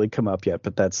like really come up yet,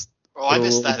 but that's Oh, a I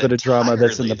missed little that bit of drama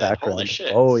that's in entirely. the Then holy background.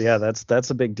 shit. Oh yeah, that's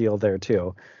a big deal there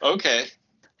too. Okay.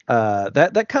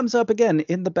 That comes up again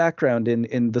in the background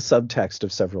in the subtext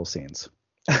of several scenes.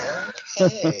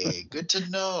 Okay. Good to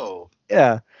know.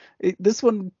 Yeah, this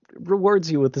one rewards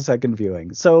you with the second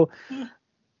viewing. So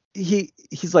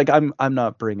he's like, I'm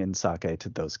not bringing sake to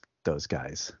those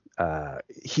guys.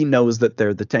 He knows that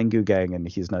they're the Tengu gang, and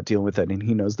he's not dealing with it. And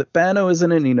he knows that Bano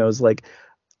isn't, and he knows like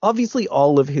obviously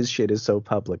all of his shit is so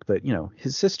public, but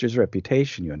his sister's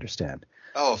reputation, you understand.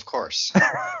 Oh, of course.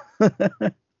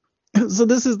 So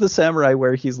this is the samurai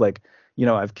where he's like,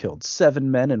 I've killed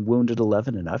 7 men and wounded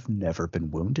 11, and I've never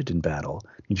been wounded in battle.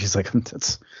 And she's like,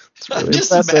 that's I'm really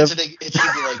just impressive. imagining it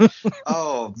should be like,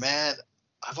 oh man,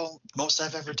 most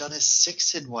I've ever done is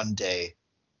 6 in one day.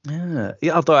 Yeah.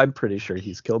 Although I'm pretty sure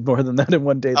he's killed more than that in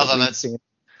one day that Although we've that's seen.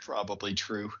 probably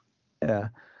true. Yeah.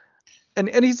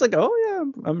 And he's like, oh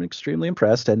yeah, I'm extremely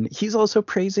impressed. And he's also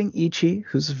praising Ichi,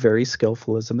 who's very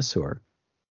skillful as a masseur,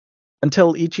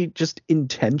 until Ichi just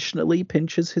intentionally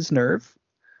pinches his nerve.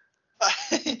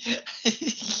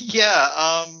 Yeah.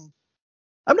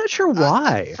 I'm not sure At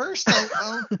why. first,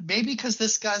 maybe because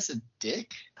this guy's a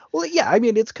dick. Well, yeah, I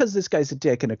mean, it's because this guy's a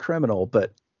dick and a criminal,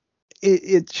 but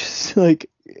it's just like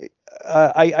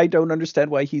I don't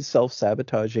understand why he's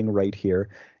self-sabotaging right here,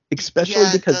 especially Yeah,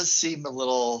 it because does seem a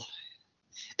little.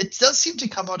 It does seem to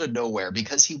come out of nowhere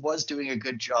because he was doing a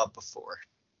good job before.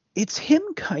 it's him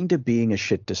kind of being a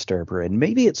shit disturber, and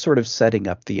maybe it's sort of setting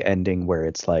up the ending where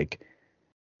it's like,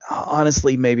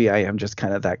 honestly, maybe I am just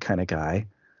kind of that kind of guy.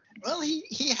 Well,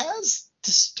 he has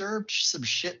disturbed some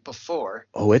shit before.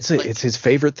 Oh, it's Like his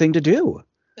favorite thing to do.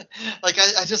 like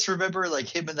I just remember like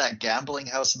him in that gambling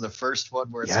house in the first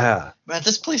one where it's like, Yeah. man,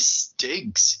 this place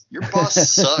stinks. Your boss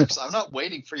sucks. I'm not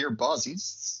waiting for your boss. He's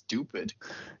stupid.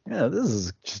 Yeah, this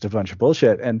is just a bunch of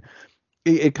bullshit. And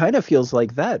it kind of feels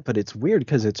like that, but it's weird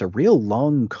because it's a real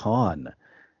long con.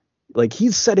 Like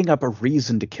he's setting up a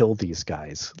reason to kill these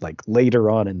guys, like later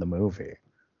on in the movie.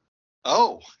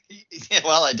 Oh, yeah,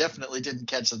 well, I definitely didn't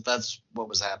catch that. That's what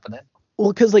was happening.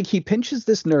 Well, because like he pinches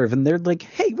this nerve and they're like,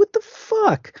 hey, what the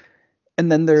fuck?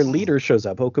 And then their leader shows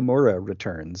up, Okamura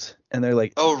returns, and they're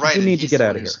like, Oh, right, you and need to he's get the out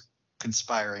one of here who's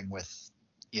conspiring with.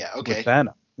 Yeah, with okay.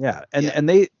 Vanna. Yeah. And Yeah.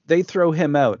 and they throw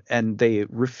him out and they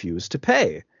refuse to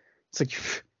pay. It's like,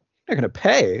 you're not gonna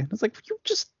pay. And it's like, you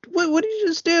just what did you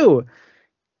just do?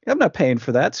 I'm not paying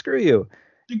for that. Screw you.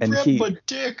 You And grabbed he my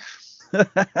dick.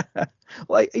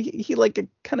 well, he like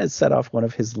kind of set off one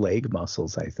of his leg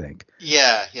muscles, I think.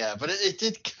 Yeah, yeah, but it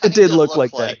did It kind did of look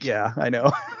like that. like. Yeah, I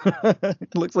know.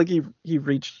 It looks like he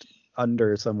reached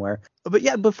under somewhere. But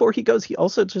yeah, before he goes, he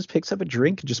also just picks up a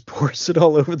drink and just pours it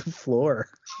all over the floor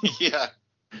Yeah.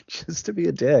 just to be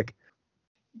a dick.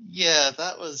 Yeah,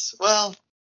 that was well.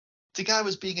 The guy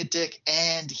was being a dick,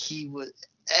 and he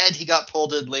got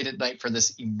pulled in late at night for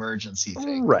this emergency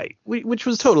thing. Right. Which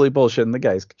was totally bullshit, and the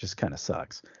guy just kind of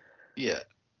sucks. Yeah.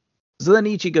 So then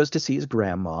Ichi goes to see his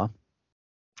grandma.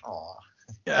 Aw.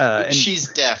 And She's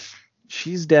deaf.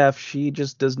 she's deaf. She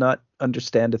just does not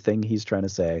understand a thing he's trying to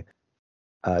say.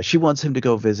 She wants him to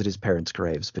go visit his parents'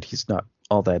 graves, but he's not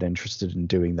all that interested in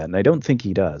doing that, and I don't think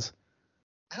he does.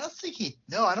 I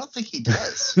don't think he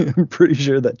does. I'm pretty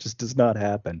sure that just does not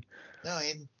happen.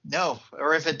 No.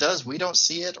 Or if it does, we don't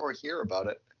see it or hear about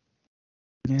it.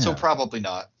 So Yeah, probably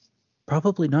not.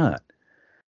 probably not.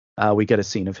 We get a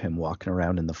scene of him walking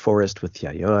around in the forest with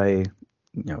Yayoi,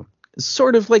 you know,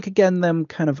 sort of like, again, them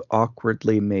kind of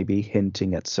awkwardly maybe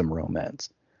hinting at some romance.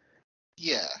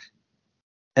 Yeah.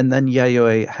 And then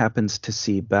Yayoi happens to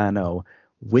see Bano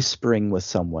whispering with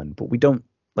someone, but we don't,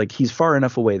 like, he's far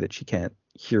enough away that she can't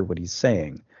hear what he's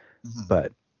saying. Hmm.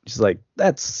 But she's like,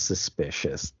 that's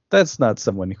suspicious. That's not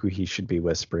someone who he should be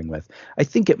whispering with. I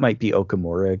think it might be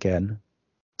Okamura again.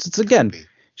 It's Could again, be.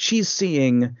 she's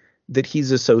seeing that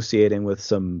he's associating with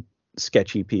some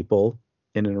sketchy people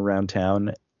in and around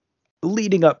town,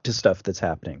 leading up to stuff that's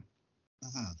happening.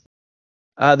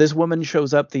 Hmm. This woman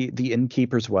shows up, the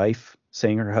innkeeper's wife,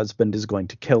 saying her husband is going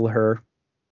to kill her.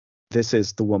 This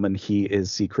is the woman he is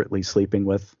secretly sleeping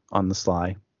with on the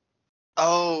sly.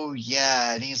 Oh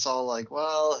yeah, and he's all like,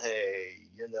 "Well, hey,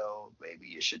 maybe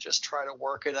you should just try to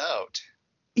work it out."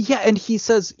 Yeah, and he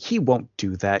says he won't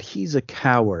do that. He's a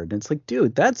coward. And it's like,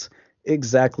 dude, that's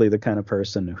exactly the kind of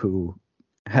person who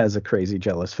has a crazy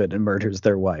jealous fit and murders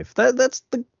their wife. That's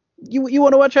the you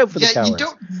want to watch out for the Yeah, you cowards.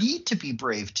 don't need to be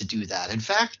brave to do that. In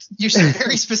fact, you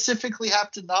very specifically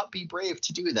have to not be brave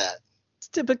to do that. It's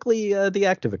typically the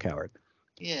act of a coward.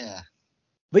 Yeah.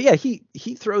 But yeah, he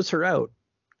throws her out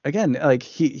again. Like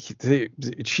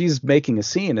she's making a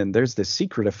scene, and there's this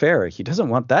secret affair. He doesn't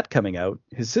want that coming out.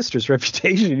 His sister's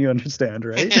reputation, you understand,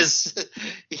 right? Is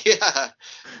yeah.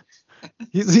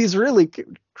 He's really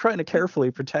trying to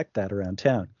carefully protect that around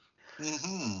town.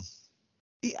 Hmm.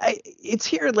 It's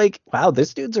here like, wow,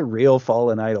 this dude's a real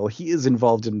fallen idol. He is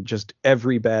involved in just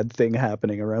every bad thing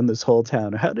happening around this whole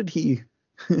town. How did he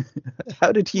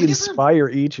how did he We never. inspire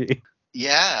Ichi?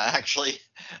 Yeah, actually,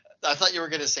 I thought you were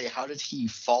gonna say, how did he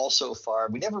fall so far?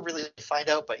 We never really find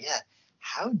out, but yeah,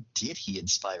 how did he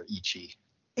inspire Ichi?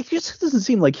 It just doesn't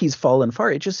seem like he's fallen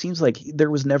far. It just seems like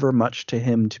there was never much to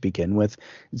him to begin with.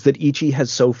 It's that Ichi has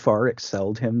so far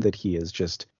excelled him that he is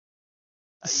just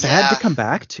sad to Yeah, come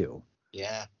back to.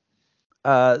 yeah.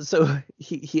 So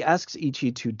he asks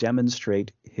Ichi to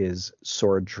demonstrate his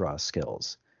sword draw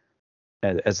skills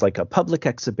as like a public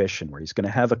exhibition where he's going to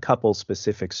have a couple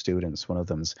specific students. One of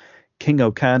them's King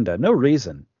Okanda. No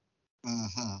reason.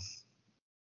 Hmm.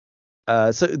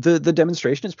 So the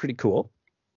demonstration is pretty cool.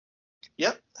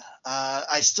 Yep.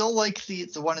 I still like the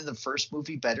one in the first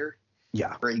movie better.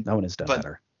 Yeah, Very, that one is done but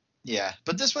better. yeah,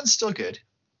 but this one's still good.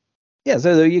 Yeah,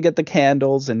 so you get the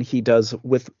candles, and he does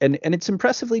with, and it's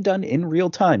impressively done in real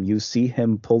time. You see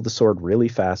him pull the sword really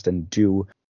fast and do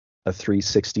a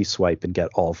 360 swipe and get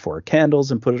all four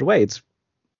candles and put it away. It's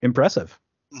impressive.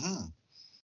 Hmm.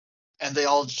 And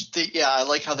yeah, I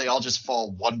like how they all just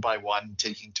fall one by one,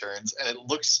 taking turns, and it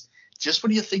looks just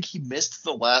when you think he missed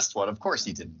the last one. Of course,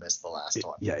 he didn't miss the last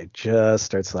one. Yeah, it just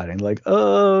starts sliding like,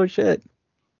 oh shit.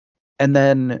 And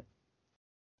then,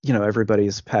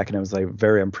 everybody's packing. I was like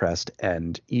very impressed,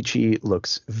 and Ichi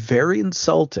looks very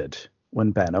insulted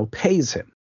when Bano pays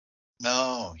him.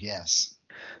 No, yes.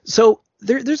 So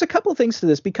there's a couple things to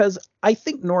this because I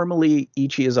think normally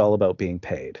Ichi is all about being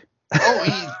paid. Oh,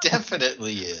 he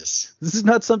definitely is. This is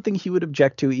not something he would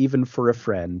object to even for a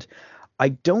friend. I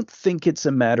don't think it's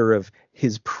a matter of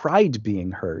his pride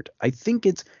being hurt. I think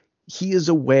he is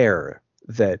aware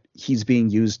that he's being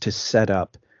used to set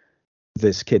up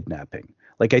this kidnapping.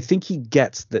 Like, I think he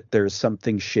gets that there's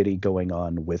something shitty going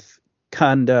on with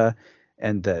Kanda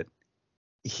and that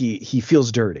he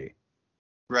feels dirty.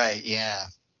 Right, yeah.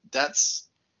 That's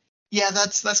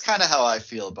that's kind of how I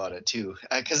feel about it too.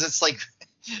 Because it's like,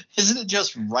 isn't it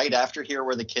just right after here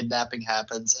where the kidnapping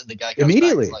happens and the guy comes back and is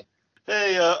Immediately. like,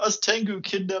 "Hey, us Tengu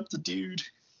kidnapped the dude."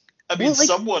 I mean, Well, like,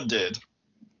 someone did.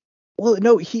 well,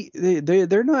 no,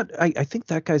 they're not. I think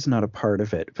that guy's not a part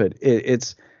of it, but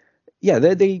it's yeah.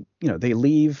 They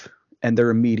leave and they're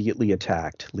immediately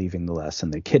attacked, leaving the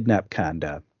lesson. They kidnap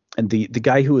Kanda, and the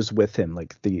guy who was with him,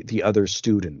 like the other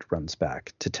student, runs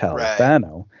back to tell Right.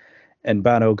 Bano, and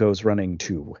Bano goes running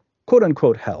to quote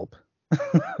unquote help.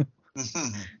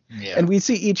 Yeah. And we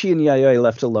see Ichi and Yayoi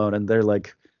left alone, and they're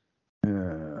like,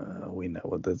 we know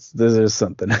what this is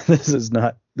something. This is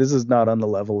not on the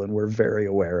level, and we're very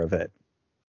aware of it.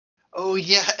 Oh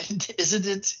yeah, and isn't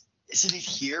it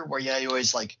here where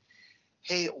Yayoi's like,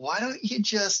 "Hey, why don't you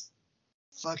just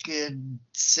fucking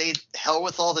say hell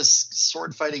with all this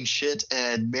sword fighting shit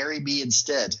and marry me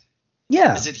instead?"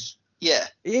 Yeah, Is it? Yeah,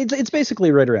 it's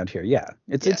basically right around here. Yeah,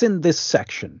 yeah. it's in this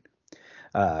section.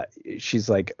 Uh, she's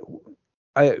like,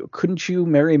 I couldn't you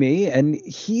marry me? And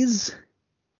he's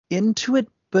into it,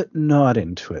 but not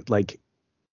into it. Like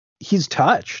he's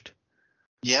touched.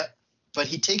 Yeah, but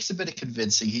he takes a bit of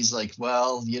convincing. He's like,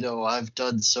 well, I've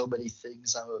done so many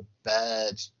things.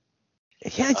 Yeah,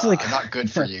 it's like I'm not good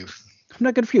for you. I'm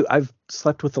not good for you. I've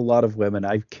slept with a lot of women.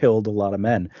 I've killed a lot of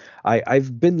men.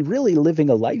 I've been really living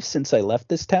a life since I left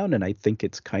this town, and I think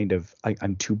it's kind of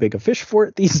I'm too big a fish for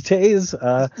it these days.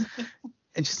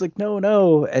 And she's like, no,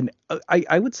 no. And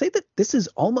I would say that this is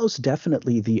almost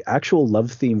definitely the actual love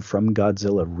theme from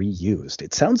Godzilla reused.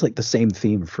 It sounds like the same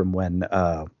theme from when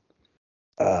the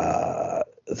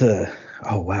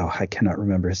oh wow, I cannot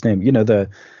remember his name.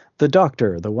 The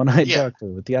doctor, the one-eyed Yeah, doctor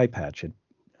with the eye patch.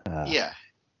 Uh, yeah.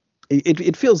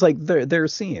 it feels like their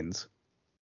scenes.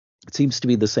 It seems to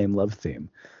be the same love theme,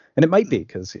 and it might be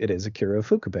because it is Akira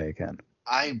Ifukube again.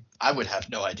 I would have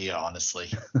no idea, honestly.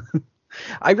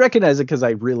 I recognize it because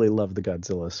I really love the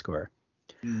Godzilla score.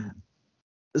 Mm.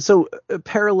 So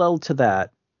parallel to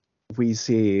that, we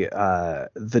see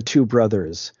the two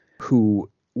brothers who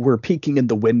were peeking in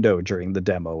the window during the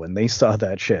demo, and they saw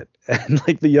that shit. And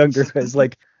like the younger guy's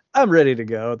like, I'm ready to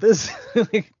go. This,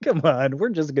 like, come on, we're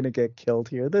just gonna get killed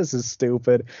here. This is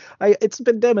stupid. It's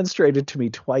been demonstrated to me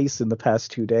twice in the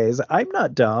past 2 days. I'm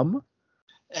not dumb.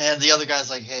 And the other guy's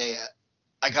like, hey,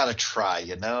 I gotta try,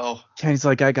 And he's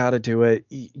like, I gotta do it.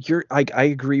 I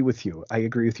agree with you. I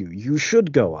agree with you. You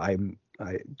should go. I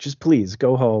just please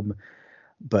go home.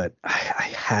 But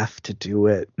I have to do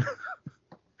it.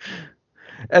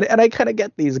 And I kind of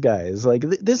get these guys. Like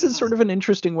this is sort of an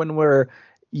interesting one where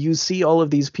you see all of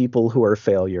these people who are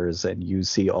failures, and you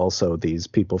see also these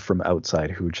people from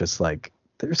outside who just like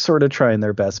they're sort of trying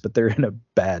their best, but they're in a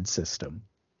bad system.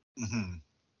 Mm-hmm.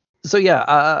 So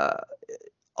yeah,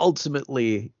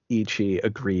 ultimately Ichi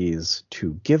agrees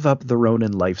to give up the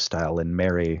Ronin lifestyle and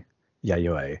marry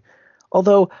Yayoi.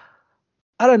 Although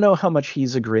I don't know how much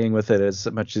he's agreeing with it as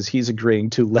much as he's agreeing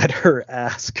to let her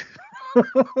ask.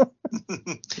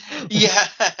 Yeah,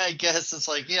 I guess it's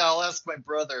like, yeah, I'll ask my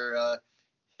brother.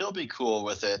 He'll be cool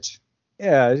with it.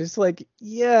 Yeah, just like,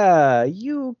 yeah,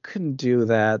 you can do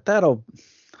that. That'll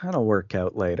work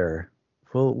out later.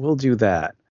 We'll do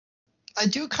that. I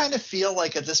do kind of feel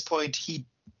like at this point he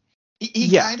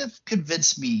Yeah, kind of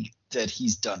convinced me that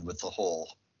he's done with the whole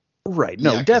right.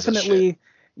 No, Yakuza shit. definitely.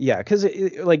 Yeah, because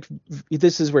like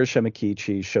this is where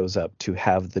Shimikichi shows up to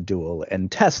have the duel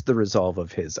and test the resolve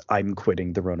of his I'm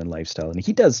quitting the Ronin lifestyle, and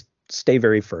he does stay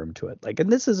very firm to it. Like, and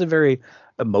this is a very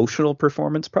emotional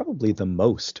performance, probably the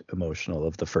most emotional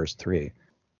of the first three.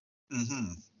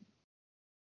 Mm-hmm.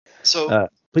 So,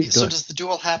 Please go so ahead. does the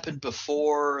duel happen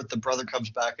before the brother comes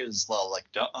back and is like,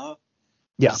 or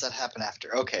Yeah, does that happen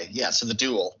after? Okay, yeah. So the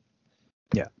duel.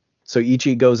 yeah. So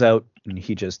Ichi goes out and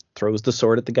he just throws the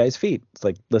sword at the guy's feet. It's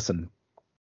like, listen,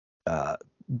 uh,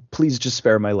 please just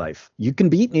spare my life. You can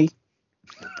beat me.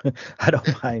 I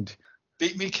don't mind.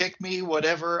 Beat me, kick me,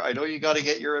 whatever. I know you got to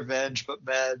get your revenge, but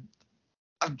man,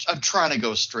 I'm trying to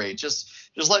go straight. Just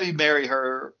let me marry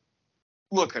her.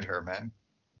 Look at her, man.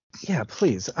 Yeah,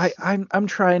 please. I'm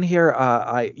trying here.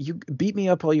 You beat me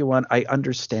up all you want. I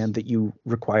understand that you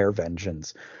require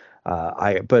vengeance.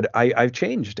 I've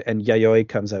changed. And Yayoi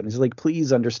comes out and is like,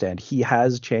 please understand, he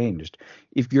has changed.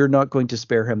 If you're not going to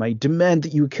spare him, I demand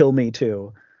that you kill me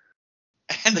too.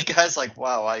 And the guy's like,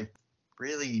 wow, I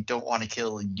really don't want to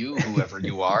kill you, whoever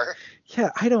you are.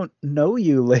 Yeah, I don't know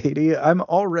you, lady. I'm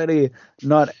already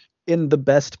not in the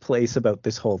best place about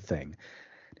this whole thing.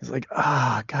 He's like,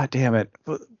 god damn it.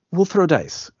 We'll throw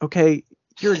dice. Okay,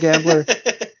 you're a gambler.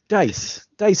 Dice.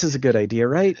 Dice is a good idea,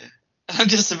 right? I'm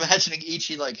just imagining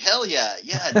Ichi like, hell yeah,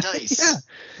 yeah, Yeah. dice.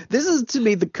 This is to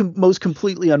me the most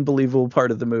completely unbelievable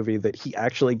part of the movie, that he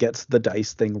actually gets the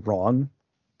dice thing wrong.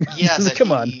 Yeah, that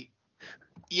Come on.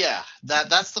 yeah,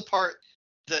 that's the part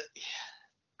that,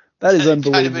 That is that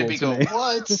kind of made unbelievable me to go, me.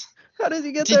 what? How did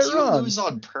he get Did that you wrong? lose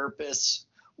on purpose?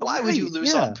 Why would you Right,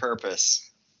 lose on yeah. purpose?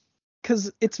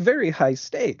 Because it's very high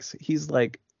stakes. He's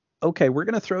like, okay, we're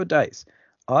going to throw dice.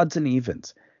 Odds and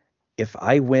evens. If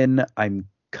I win, I'm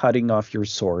cutting off your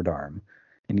sword arm.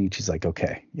 And Ichi's like,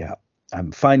 okay, yeah,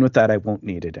 I'm fine with that. I won't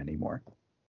need it anymore.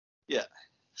 Yeah.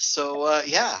 So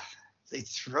yeah, they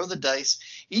throw the dice.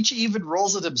 Ichi even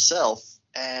rolls it himself,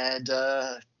 and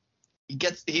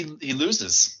he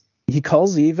loses. He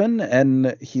calls even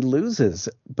and he loses,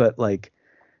 but like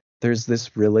there's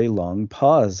this really long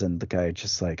pause, and the guy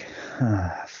just like,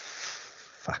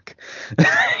 fuck.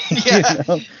 you Yeah,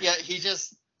 know, yeah. He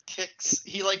just kicks.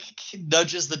 He like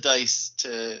nudges the dice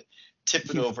to tip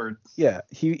it he over. yeah,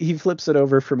 he flips it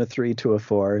over from a 3 to a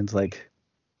 4 and's like,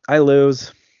 I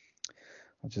lose.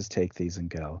 I'll just take these and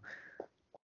go.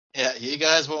 Yeah, you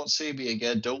guys won't see me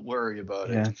again. Don't worry about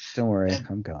it. Yeah, don't worry, And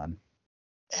I'm gone.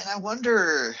 And I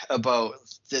wonder about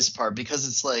this part because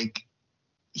it's like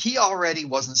he already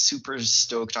wasn't super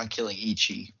stoked on killing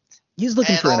Ichi, He's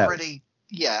looking and for an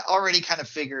out. already kind of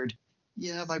figured,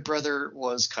 yeah, my brother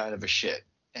was kind of a shit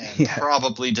and Yeah.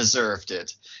 probably deserved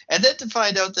it. And then to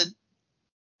find out that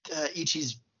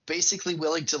Ichi's basically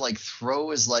willing to like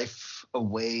throw his life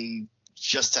away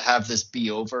just to have this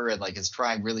be over, and like is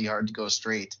trying really hard to go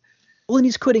straight. Well, and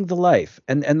he's quitting the life,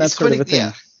 and He's that's sort of quitting. a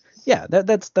Yeah. thing. Yeah,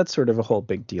 that's sort of a whole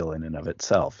big deal in and of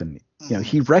itself. And he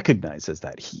Mm-hmm. recognizes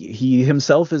that he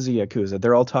himself is a yakuza.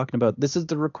 They're all talking about this is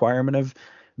the requirement of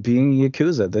being a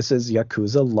yakuza. This is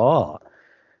yakuza law.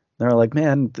 They're like,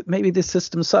 man, maybe this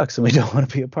system sucks, and we don't want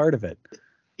to be a part of it.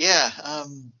 Yeah.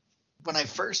 When at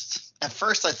first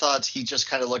I thought he just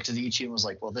kind of looked at Ichi and was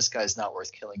like, well, this guy's not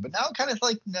worth killing. But now I'm kind of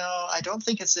like, no, I don't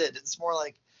think it's it. It's more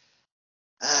like,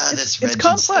 this It's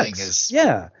vengeance thing complex. is,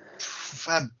 Yeah.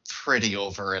 I'm pretty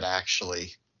over it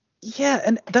actually. Yeah,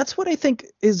 and that's what I think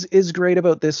is great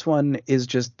about this one is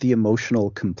just the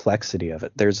emotional complexity of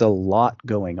it. There's a lot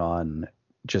going on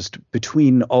just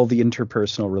between all the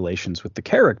interpersonal relations with the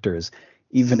characters,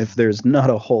 even if there's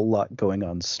not a whole lot going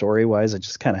on story-wise. It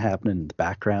just kind of happening in the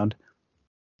background.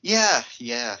 Yeah,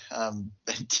 yeah. And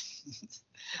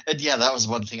yeah, that was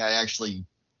one thing I actually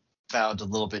found a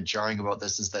little bit jarring about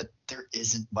this is that there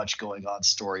isn't much going on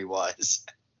story wise.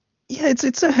 Yeah,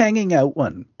 it's a hanging out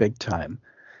one, big time.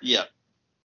 Yeah.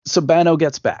 So Bano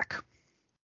gets back,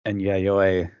 and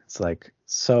Yayoi is like,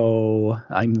 so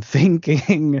I'm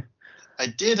thinking. I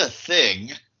did a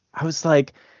thing. I was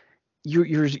like,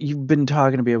 you've been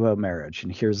talking to me about marriage,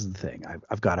 and here's the thing.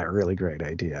 I've got a really great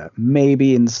idea.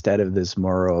 Maybe instead of this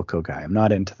Morocco guy, I'm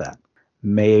not into that.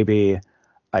 Maybe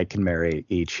I can marry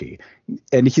Ichi.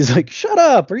 And he's like, shut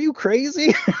up. Are you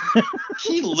crazy?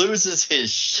 He loses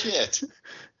his shit.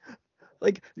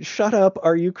 Like, shut up.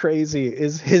 Are you crazy?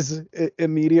 Is his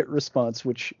immediate response,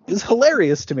 which is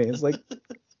hilarious to me. It's like,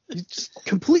 he's just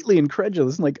completely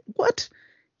incredulous. And like, what?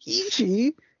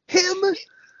 Ichi? Him?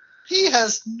 He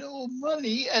has no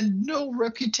money and no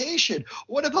reputation.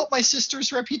 What about my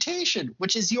sister's reputation,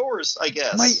 which is yours, I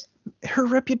guess? Her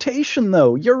reputation,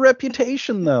 though. Your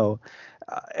reputation, though.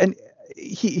 And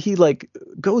he like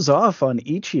goes off on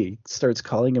Ichi, starts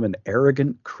calling him an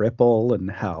arrogant cripple, and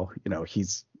how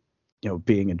he's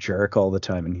being a jerk all the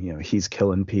time, and he's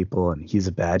killing people, and he's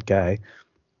a bad guy.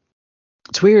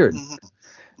 It's weird,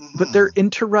 but they're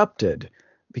interrupted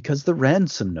because the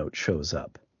ransom note shows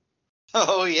up.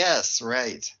 Oh yes,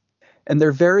 right. And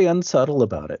they're very unsubtle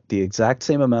about it. The exact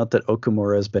same amount that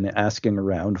Okamura has been asking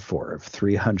around for, of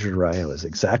 300 ryo, is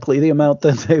exactly the amount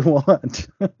that they want.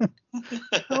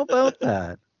 How about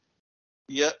that?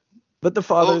 Yep. But the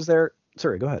father's there.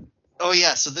 Sorry, go ahead. Oh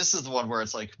yeah, so this is the one where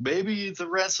it's like maybe the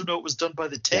ransom note was done by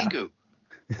the Tengu.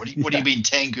 Yeah. What do you mean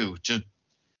Tengu?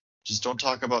 Just don't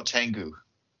talk about Tengu.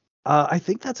 I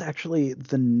think that's actually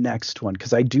the next one,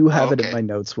 because I do have it in my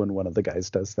notes when one of the guys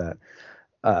does that.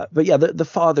 But yeah, the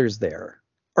father's there.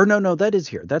 Or no, that is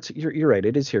here. You're right.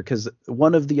 It is here, because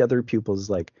one of the other pupils is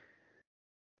like,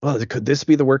 well, could this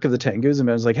be the work of the Tengus? And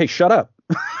I was like, hey, shut up.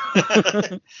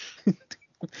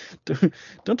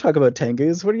 Don't talk about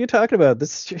Tengus. What are you talking about?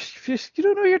 This you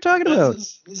don't know what you're talking about.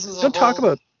 Don't talk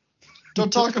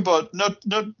about no.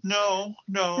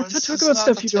 Don't talk about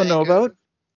stuff you don't know about.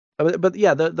 But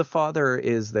yeah, the father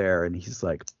is there, and he's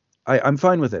like, I'm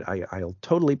fine with it. I'll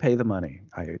totally pay the money.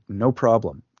 No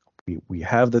problem. We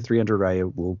have the 300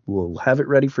 raya. We'll have it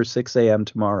ready for 6 a.m.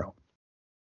 tomorrow.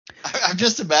 I'm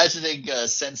just imagining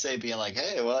Sensei being like,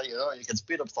 hey, well, you can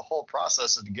speed up the whole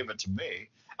process and give it to me.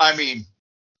 I mean,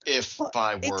 if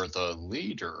I were the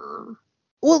leader.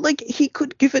 Well, like, he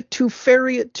could give it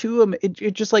ferry it to him.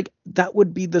 It just like, that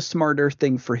would be the smarter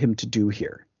thing for him to do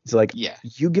here. He's like, yeah,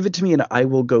 you give it to me and I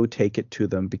will go take it to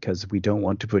them because we don't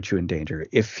want to put you in danger.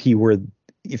 If he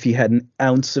had an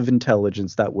ounce of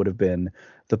intelligence, that would have been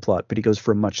the plot. But he goes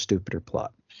for a much stupider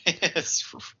plot.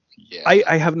 Yeah.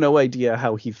 I have no idea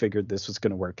how he figured this was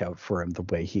going to work out for him the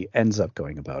way he ends up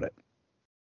going about it.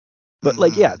 But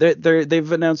like, yeah,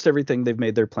 they've announced everything. They've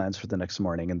made their plans for the next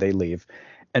morning, and they leave.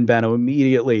 And Bano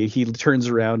immediately, he turns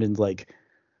around and like,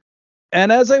 and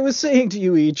as I was saying to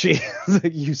you, Ichi,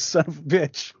 you son of a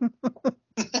bitch.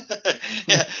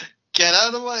 Yeah, get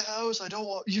out of my house. I don't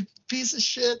want you, piece of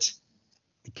shit.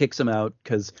 He kicks him out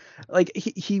because like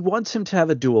he wants him to have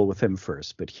a duel with him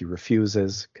first, but he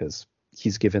refuses because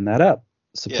he's given that up,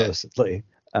 supposedly.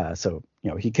 Yeah. So,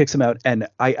 he kicks him out. And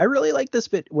I really like this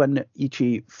bit when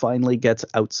Ichi finally gets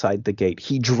outside the gate.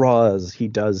 He does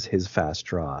his fast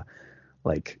draw,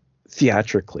 like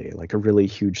theatrically, like a really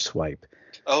huge swipe.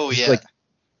 Oh, He's yeah. Like,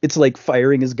 It's like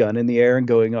firing his gun in the air and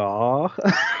going, "Aw,"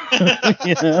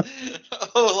 you know,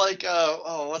 Oh, like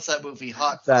what's that movie?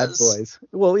 Hot Bad Fuzz. Boys.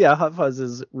 Well, yeah, Hot Fuzz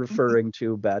is referring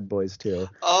to Bad Boys too.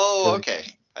 Oh, So, okay.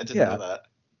 I didn't know yeah,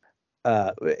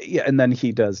 that. yeah, and then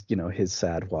he does, his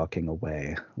sad walking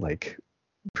away, like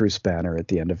Bruce Banner at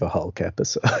the end of a Hulk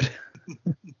episode.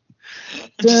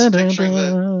 Just Dun, dun, picturing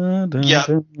dun, dun, yeah,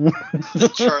 dun.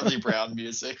 the Charlie Brown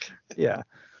music. Yeah.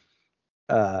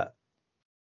 Uh,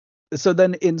 so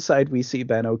then inside we see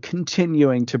Bano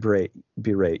continuing to berate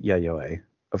Yayoi,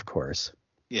 of course.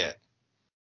 Yeah.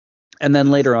 And then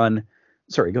later on,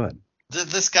 sorry, go ahead.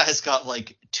 This guy's got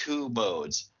like two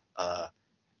modes.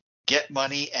 Get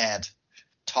money and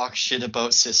talk shit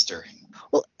about sister.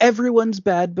 Well, everyone's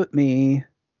bad but me.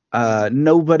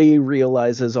 Nobody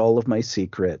realizes all of my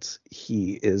secrets.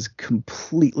 He is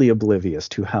completely oblivious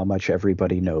to how much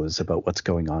everybody knows about what's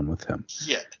going on with him.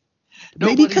 Yeah.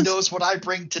 Maybe Nobody knows what I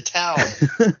bring to town.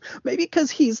 maybe because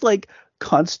he's like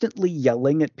constantly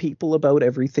yelling at people about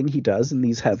everything he does, and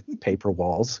these have paper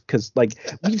walls. Because like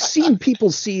we've seen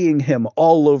people seeing him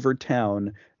all over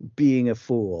town being a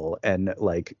fool and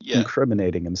like Yeah.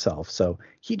 incriminating himself. So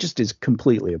he just is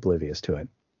completely oblivious to it.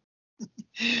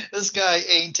 This guy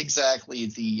ain't exactly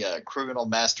the criminal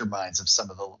masterminds of some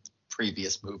of the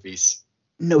previous movies.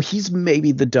 No, he's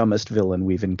maybe the dumbest villain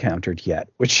we've encountered yet,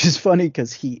 which is funny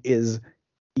because he is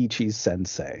Ichi's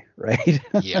sensei, right?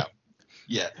 Yeah.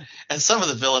 Yeah. And some of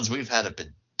the villains we've had have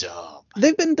been dumb.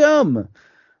 They've been dumb.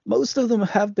 Most of them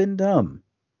have been dumb.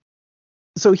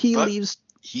 So he But leaves.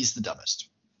 he's the dumbest.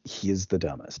 He is the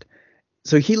dumbest.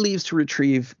 So he leaves to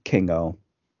retrieve Kingo,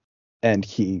 and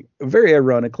he very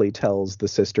ironically tells the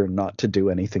sister not to do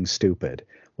anything stupid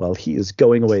while he is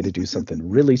going away to do something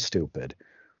really stupid.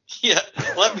 Yeah.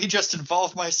 Let me just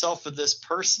involve myself in this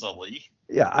personally.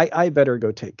 Yeah, I better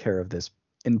go take care of this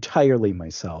entirely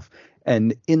myself,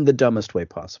 and in the dumbest way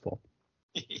possible.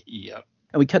 Yeah.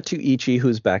 And we cut to Ichi,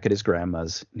 who's back at his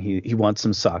grandma's. He wants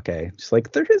some sake. She's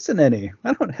like, there isn't any.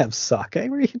 I don't have sake.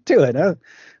 What are you doing? I'm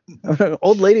an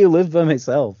old lady who lives by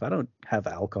myself. I don't have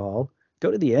alcohol.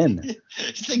 Go to the inn.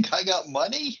 You think I got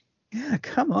money? Yeah,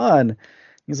 come on.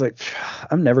 He's like,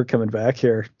 I'm never coming back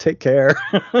here. Take care.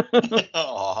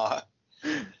 Aw.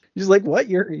 She's like, what?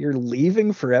 You're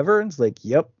leaving forever? And it's like,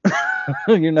 yep.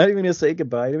 You're not even gonna say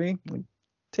goodbye to me? Like,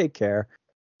 take care.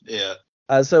 Yeah.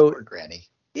 So Poor Granny.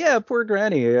 yeah, poor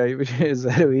Granny.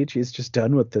 Zatoichi's just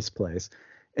done with this place.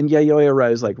 And Yayoi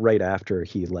arrives like right after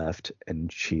he left,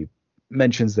 and she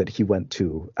mentions that he went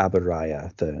to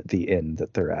Abaraya, the inn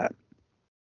that they're at,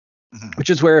 which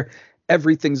is where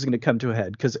everything's going to come to a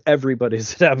head because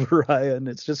everybody's at Abaraya, and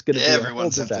it's just going to be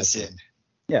Everyone's a at this inn.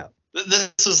 Yeah.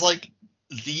 This is like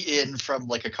the inn from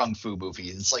like a kung fu movie.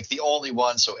 It's like the only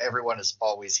one, so everyone is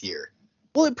always here.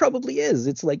 Well, it probably is.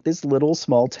 It's like this little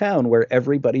small town where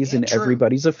everybody's in true.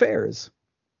 everybody's affairs.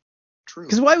 True.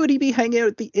 Because why would he be hanging out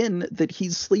at the inn that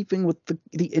he's sleeping with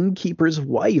the innkeeper's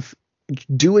wife,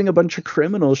 doing a bunch of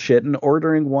criminal shit and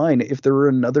ordering wine if there were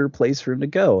another place for him to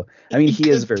go? I mean, he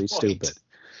is very stupid.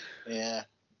 Yeah.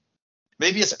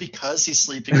 Maybe it's because he's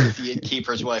sleeping with the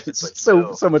innkeeper's wife. It's like,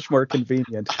 so much more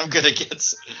convenient. I'm going to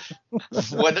get,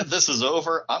 when this is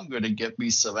over, I'm going to get me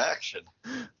some action.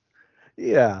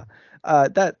 Yeah.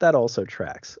 That also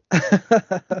tracks.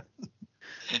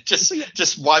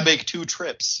 just why make two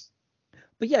trips?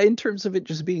 But yeah, in terms of it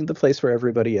just being the place where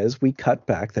everybody is, we cut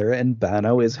back there and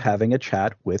Bano is having a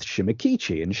chat with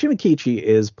Shimikichi, and Shimikichi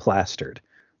is plastered.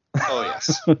 Oh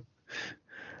yes.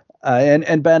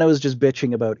 And Bano is just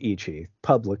bitching about Ichi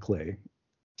publicly,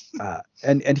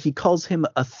 and he calls him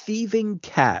a thieving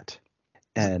cat,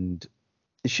 and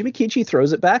Shimikichi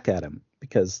throws it back at him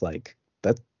because like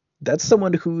that's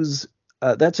someone who's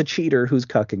that's a cheater who's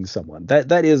cucking someone.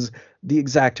 That is the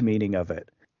exact meaning of it.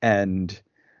 And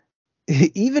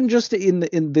even just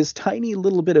in this tiny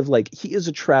little bit of like, he is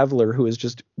a traveler who is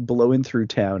just blowing through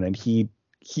town, and he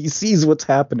sees what's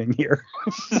happening here.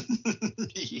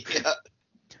 Yeah.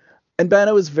 And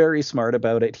Bano is very smart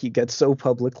about it. He gets so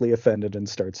publicly offended and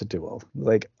starts a duel.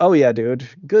 Like, oh yeah, dude,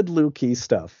 good Lukey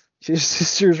stuff. Your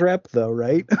sister's rep though,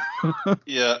 right?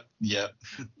 Yeah.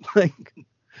 Like,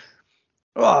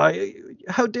 oh,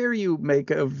 how dare you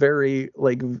make a very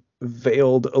like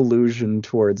veiled allusion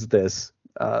towards this?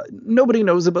 Nobody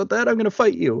knows about that. I'm gonna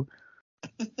fight you.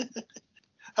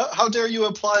 How dare you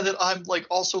imply that I'm like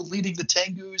also leading the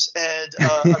Tengus and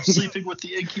I'm sleeping with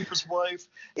the innkeeper's wife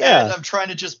and I'm trying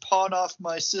to just pawn off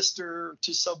my sister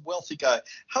to some wealthy guy?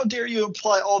 How dare you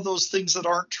imply all those things that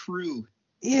aren't true?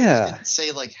 Yeah. I didn't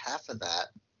say like half of that.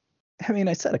 I mean,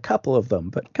 I said a couple of them,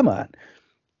 but come on.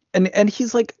 And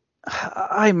he's like,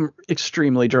 I'm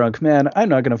extremely drunk, man. I'm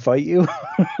not going to fight you.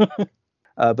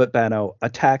 But Bano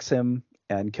attacks him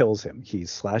and kills him. He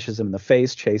slashes him in the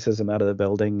face, chases him out of the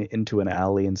building into an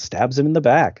alley, and stabs him in the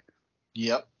back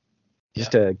Yep.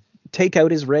 just Yep. to take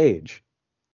out his rage.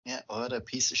 Yeah. What a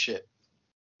piece of shit.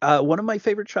 One of my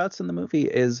favorite shots in the movie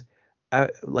is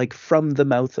like from the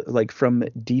mouth, like from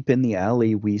deep in the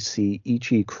alley, we see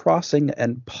Ichi crossing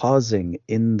and pausing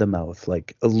in the mouth,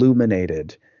 like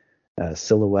illuminated,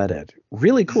 silhouetted.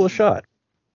 Really cool shot.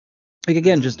 Like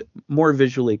again, just more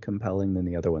visually compelling than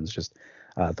the other ones. Just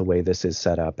the way this is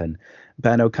set up. And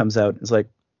Bano comes out and is like,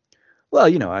 "Well,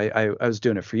 I was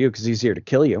doing it for you because it's easier to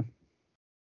kill you."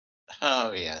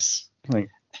 Oh yes. Like,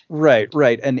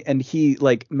 right, and he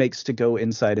like makes to go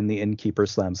inside, and the innkeeper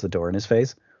slams the door in his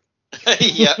face.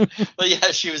 Yeah. Well,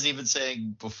 yeah. She was even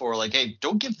saying before, like, "Hey,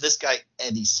 don't give this guy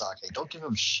any sake. Don't give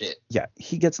him shit." Yeah,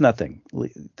 he gets nothing.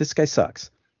 This guy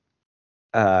sucks.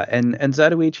 And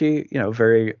Zatoichi,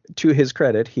 very to his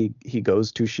credit, he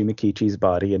goes to Shimikichi's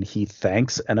body and he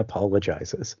thanks and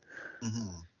apologizes. Mm-hmm.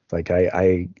 Like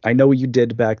I know what you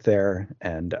did back there,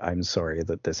 and I'm sorry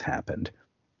that this happened.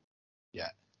 Yeah.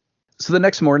 So the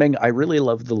next morning, I really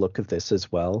love the look of this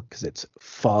as well because it's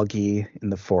foggy in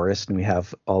the forest, and we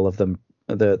have all of them,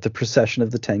 the procession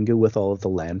of the Tengu with all of the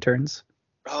lanterns.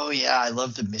 Oh yeah, I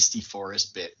love the misty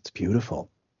forest bit. It's beautiful.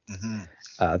 Mm-hmm.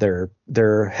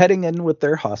 They're heading in with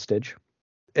their hostage,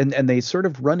 and they sort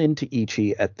of run into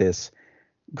Ichi at this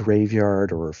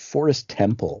graveyard or forest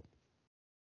temple.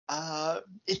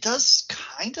 It does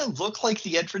kind of look like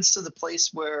the entrance to the place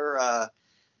where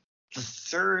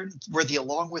where the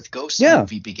Along with Ghosts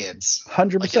movie begins.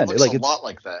 100%. Like it looks a lot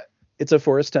like that. It's a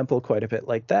forest temple quite a bit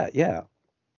like that, yeah.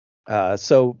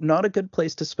 So not a good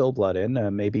place to spill blood in.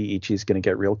 Maybe Ichi's going to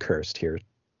get real cursed here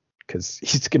because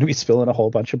he's going to be spilling a whole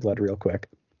bunch of blood real quick.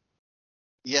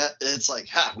 Yeah, it's like,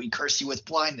 we curse you with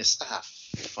blindness.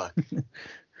 Fuck.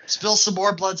 Spill some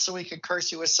more blood so we can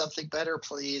curse you with something better,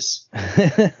 please.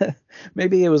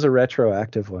 Maybe it was a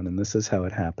retroactive one, and this is how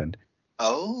it happened.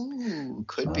 Oh,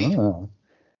 could be.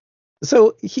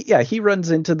 So he runs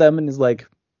into them and is like,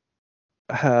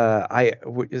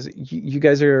 you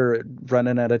guys are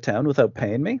running out of town without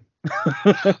paying me?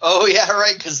 Oh yeah,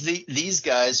 right. Because these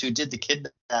guys who did the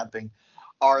kidnapping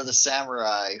are the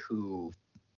samurai who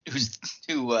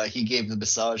he gave the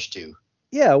massage to.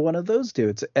 Yeah, one of those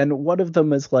dudes, and one of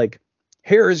them is like,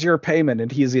 "Here's your payment,"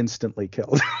 and he's instantly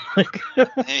killed.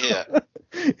 Yeah.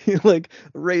 He like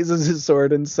raises his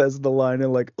sword and says the line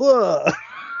and like, ugh.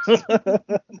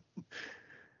 They're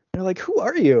like, "Who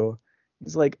are you?"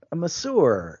 He's like, "A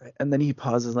masseur," and then he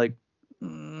pauses like,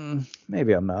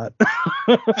 maybe I'm not.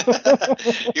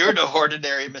 You're no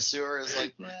ordinary masseur. Is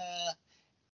like,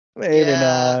 maybe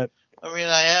not. I mean,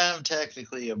 I am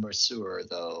technically a masseur,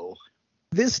 though.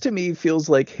 This to me feels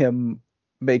like him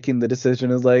making the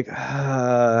decision is like,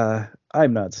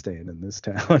 I'm not staying in this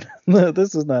town.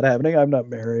 This is not happening. I'm not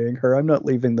marrying her. I'm not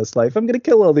leaving this life. I'm going to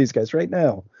kill all these guys right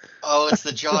now. Oh, it's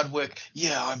the John Wick,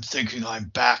 yeah, I'm thinking I'm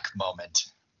back moment.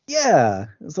 Yeah.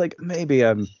 It's like, maybe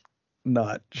I'm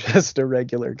not just a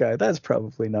regular guy. That's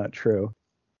probably not true.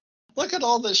 Look at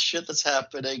all this shit that's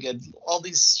happening and all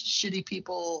these shitty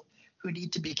people who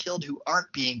need to be killed who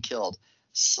aren't being killed.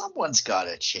 Someone's got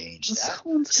to change that.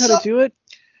 Someone's got to do it.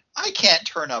 I can't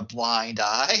turn a blind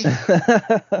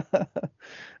eye.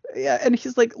 Yeah, and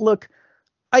he's like, look,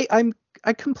 I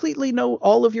completely know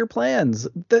all of your plans.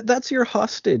 That's your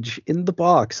hostage in the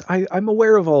box. I'm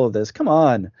aware of all of this. Come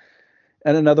on.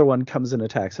 And another one comes and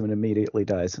attacks him and immediately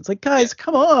dies. It's like, guys,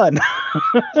 come on.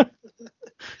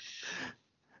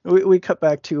 We cut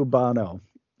back to Bano,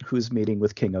 who's meeting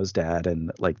with Kingo's dad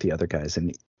and like the other guys,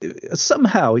 and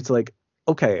somehow he's like,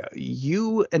 okay,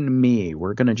 you and me,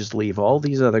 we're gonna just leave all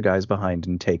these other guys behind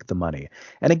and take the money.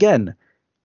 And again,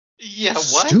 yeah,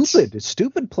 what?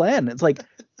 Stupid plan. It's like,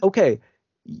 okay,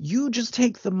 you just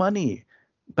take the money,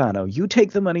 Bano. You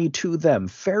take the money to them,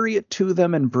 ferry it to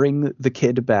them, and bring the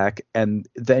kid back, and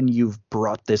then you've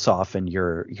brought this off, and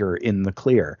you're in the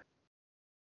clear.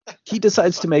 He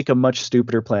decides to make a much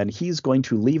stupider plan. He's going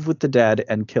to leave with the dad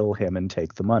and kill him and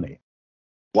take the money.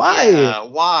 Why? Yeah,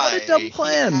 why? What a dumb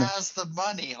plan. He has the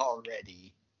money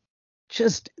already.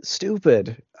 Just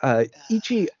stupid.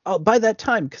 Ichi, by that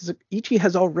time, because Ichi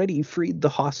has already freed the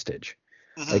hostage.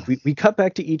 Mm-hmm. Like we cut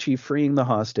back to Ichi freeing the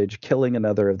hostage, killing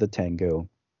another of the Tengu.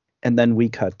 And then we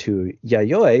cut to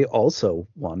Yayoi also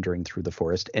wandering through the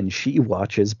forest, and she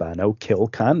watches Bano kill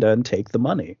Kanda and take the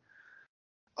money.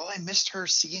 Oh, I missed her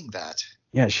seeing that.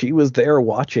 Yeah, she was there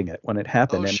watching it when it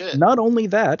happened. And shit. Not only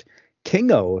that,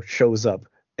 Kingo shows up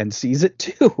and sees it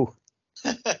too.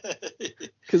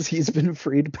 because he's been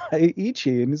freed by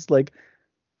Ichi, and he's like,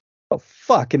 oh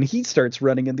fuck, and he starts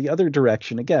running in the other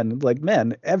direction again. Like,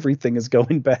 man, everything is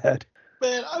going bad.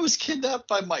 Man, I was kidnapped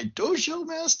by my dojo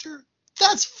master?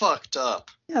 That's fucked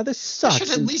up. Yeah, this I should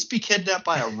sucks. at And least be kidnapped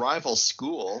by a rival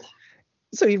school.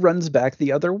 so he runs back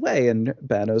the other way, and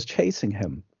Bano's chasing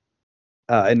him.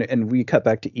 And we cut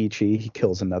back to Ichi. He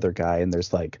kills another guy, and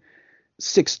there's like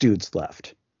 6 dudes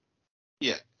left.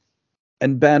 Yeah.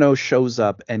 And Bano shows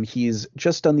up, and he's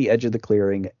just on the edge of the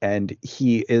clearing, and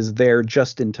he is there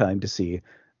just in time to see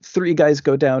 3 guys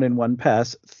go down in one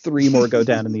pass, 3 more go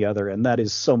down in the other, and that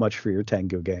is so much for your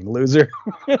Tengu gang, loser.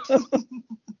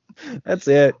 That's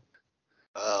it.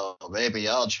 Oh, maybe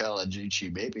I'll challenge Ichi.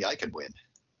 Maybe I could win.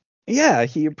 Yeah,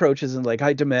 he approaches and like,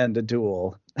 I demand a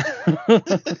duel.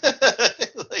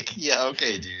 Like, yeah,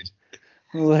 okay, dude.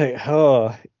 Like,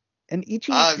 oh. And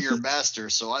Ichi, I'm your master,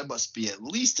 so I must be at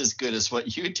least as good as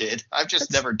what you did. I've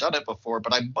just never done it before,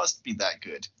 but I must be that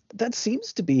good. that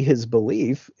seems to be his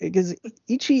belief, because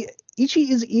Ichi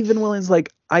is even willing.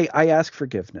 Like, I ask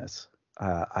forgiveness.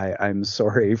 I'm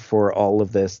sorry for all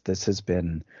of this. This has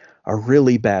been a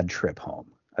really bad trip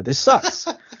home. This sucks.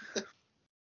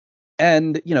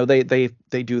 And they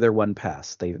do their one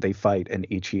pass. They fight, and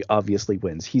Ichi obviously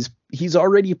wins. He's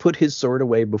already put his sword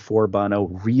away before Bano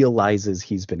realizes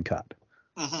he's been cut.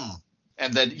 Mm-hmm.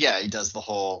 And then, yeah, he does the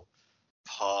whole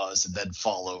pause and then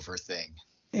fall over thing.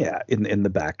 Yeah, in the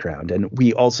background. And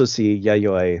we also see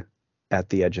Yayoi at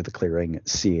the edge of the clearing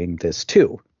seeing this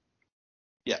too.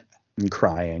 Yeah. And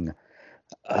crying.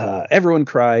 Everyone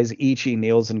cries. Ichi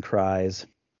kneels and cries.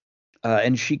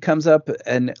 And she comes up,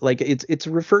 and like it's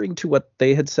referring to what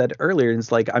they had said earlier. And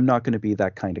it's like, I'm not going to be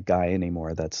that kind of guy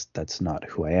anymore. That's not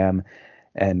who I am.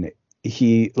 And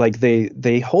he, like,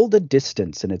 they hold a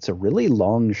distance, and it's a really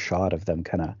long shot of them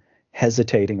kind of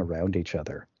hesitating around each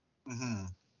other. Mm-hmm.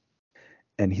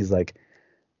 And he's like,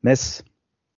 Miss,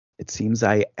 it seems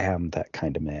I am that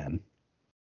kind of man.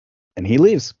 And he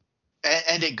leaves.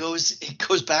 And it goes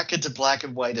back into black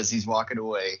and white as he's walking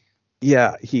away.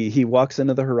 Yeah, he walks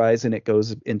into the horizon. It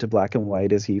goes into black and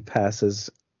white as he passes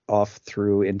off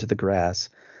through into the grass.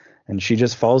 And she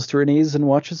just falls to her knees and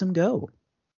watches him go.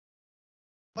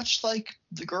 Much like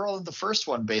the girl in the first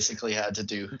one basically had to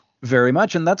do. Very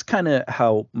much. And that's kind of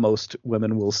how most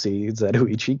women will see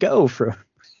Zatoichi go from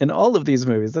in all of these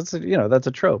movies. That's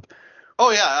a trope. Oh,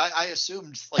 yeah, I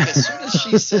assumed, like, as soon as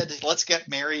she said, let's get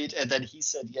married, and then he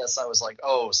said yes, I was like,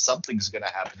 oh, something's going to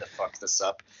happen to fuck this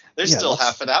up. There's still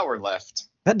half an hour left.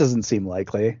 That doesn't seem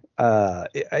likely.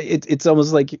 It's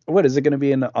almost like, what, is it going to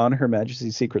be an On Her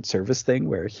Majesty's Secret Service thing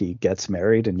where he gets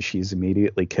married and she's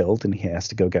immediately killed and he has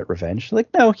to go get revenge?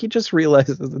 Like, no, he just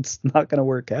realizes it's not going to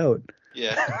work out.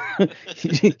 Yeah.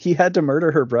 he had to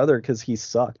murder her brother because he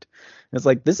sucked. It's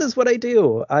like, this is what I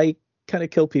do. I kind of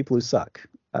kill people who suck.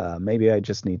 Maybe I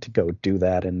just need to go do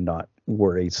that and not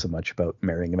worry so much about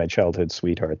marrying my childhood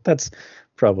sweetheart. That's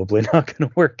probably not going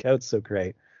to work out so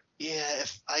great. Yeah,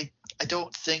 if I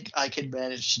don't think I can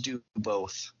manage to do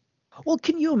both. Well,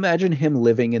 can you imagine him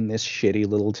living in this shitty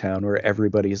little town where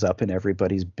everybody's up in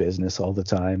everybody's business all the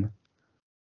time?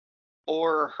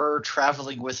 Or her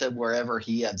traveling with him wherever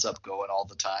he ends up going all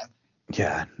the time.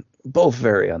 Yeah, both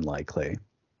very unlikely.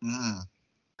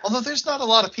 Although there's not a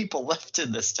lot of people left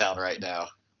in this town right now.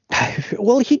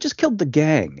 Well, he just killed the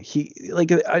gang.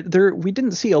 We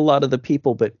didn't see a lot of the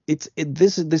people, but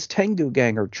this Tengu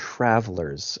gang are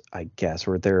travelers, I guess,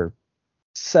 or they're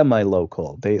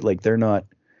semi-local. They're not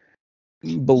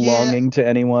belonging to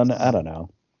anyone. I don't know,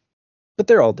 but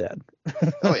they're all dead.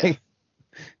 Oh yeah.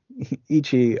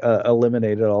 Ichi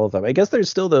eliminated all of them. I guess there's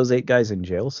still those 8 guys in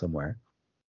jail somewhere.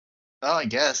 Oh, I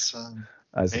guess.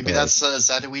 Maybe that's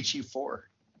Zatoichi 4.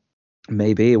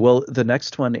 Maybe. Well, the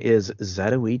next one is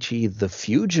Zatoichi the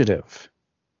Fugitive.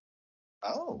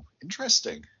 Oh,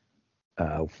 interesting.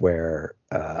 Where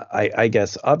I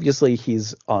guess obviously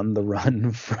he's on the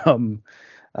run from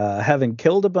having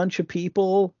killed a bunch of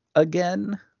people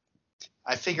again.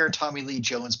 I figure Tommy Lee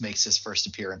Jones makes his first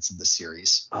appearance in the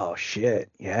series. Oh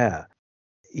shit, yeah.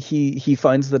 He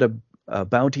finds that a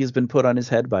bounty has been put on his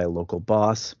head by a local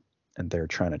boss, and they're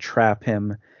trying to trap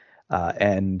him.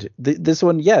 And this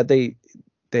one, yeah,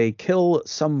 they kill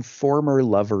some former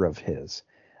lover of his,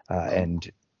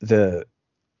 and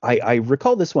I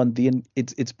recall this one.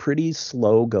 It's pretty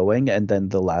slow going, and then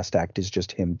the last act is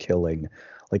just him killing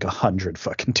like 100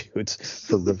 fucking dudes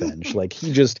for revenge. Like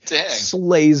he just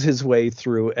slays his way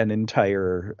through an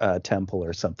entire temple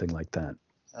or something like that.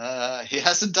 He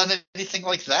hasn't done anything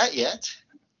like that yet.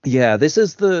 Yeah, this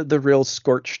is the real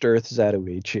scorched earth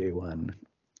Zatoichi one.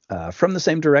 From the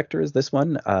same director as this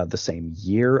one, the same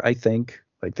year, I think.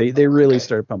 Like they Oh, really okay.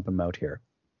 start pumping them out here.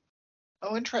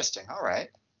 Oh, interesting. All right.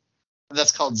 And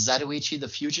that's called Zatoichi the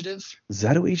Fugitive.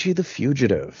 Zatoichi the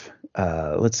Fugitive.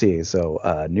 Let's see.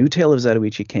 So, New Tale of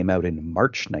Zatoichi came out in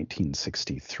March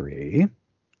 1963,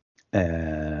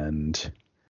 and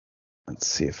let's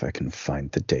see if I can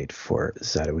find the date for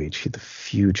Zatoichi the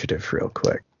Fugitive real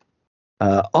quick.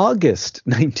 August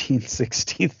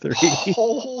 1963.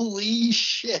 Holy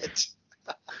shit!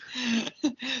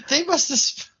 they must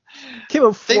have Came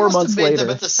out they four must have months made them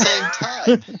later. at the same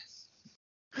time.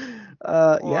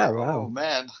 Yeah, Or oh wow.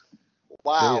 man, They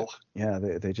wow. yeah,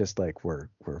 they just like were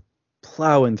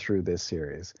plowing through this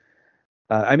series.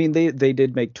 I mean, they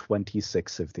did make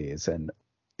 26 of these, and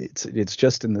it's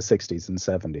just in the 60s and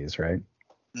 70s, right?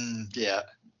 Yeah.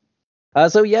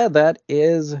 So yeah, that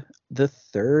is the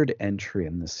third entry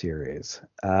in the series.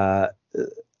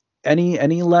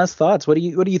 Any last thoughts? What do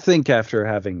you think after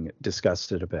having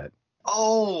discussed it a bit?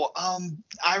 Oh,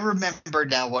 I remember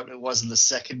now what it was in the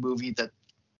second movie that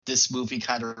this movie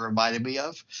kind of reminded me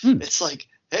of. Hmm. It's like,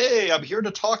 hey, I'm here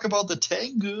to talk about the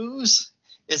Tengus.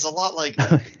 It's a lot like,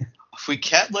 we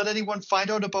can't let anyone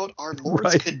find out about our Lord's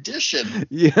Right. condition.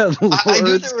 Yeah, the I knew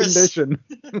Lord's there was condition.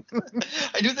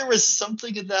 I knew there was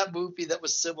something in that movie that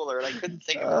was similar, and I couldn't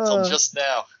think of it till Uh, just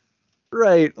now.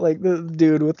 right, like the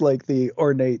dude with like the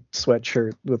ornate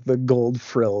sweatshirt with the gold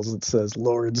frills that says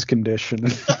Lord's condition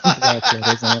in black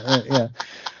letters on it. Right, yeah.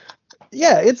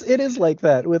 Yeah, it is like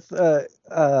that with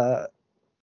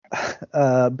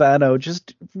Bano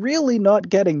just really not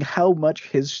getting how much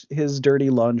his dirty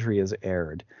laundry is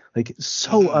aired. Like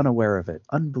so hmm unaware of it,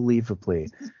 unbelievably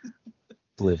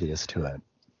oblivious to it.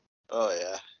 Oh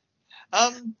yeah.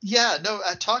 Yeah, no,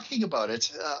 talking about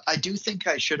it, I do think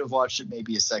I should have watched it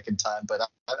maybe a second time, but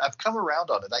I've come around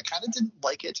on it. I kind of didn't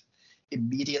like it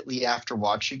immediately after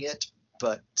watching it,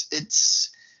 but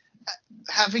it's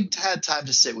having had time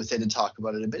to sit with it and talk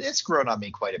about it a bit, it's grown on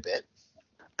me quite a bit.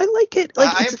 I like it.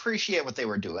 Like I it's appreciate what they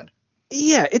were doing.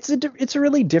 yeah, it's a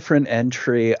really different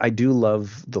entry. I do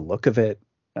love the look of it.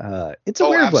 It's a Oh,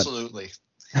 weird one. absolutely.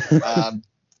 Um,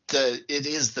 it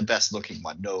is the best looking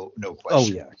one, no Oh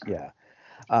question. yeah,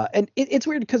 yeah. And it's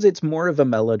weird because it's more of a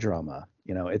melodrama.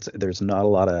 It's there's not a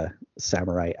lot of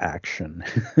samurai action.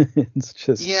 It's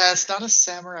just Yeah, it's not a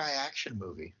samurai action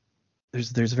movie.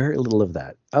 there's very little of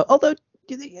that. Although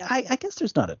I guess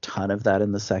there's not a ton of that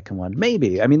in the second one.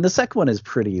 Maybe. I mean, the second one is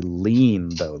pretty lean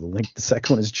though. Like the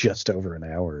second one is just over an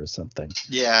hour or something.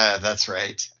 Yeah, that's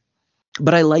right.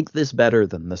 But I like this better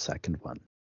than the second one.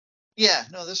 Yeah,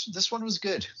 no, this one was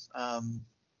good.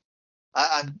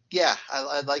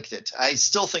 I liked it. I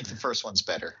still think the first one's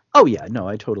better. Oh yeah, no,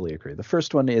 I totally agree. The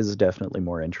first one is definitely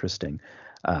more interesting.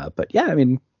 But yeah, I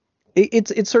mean,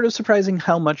 it's sort of surprising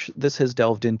how much this has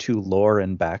delved into lore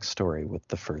and backstory with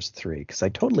the first three, because I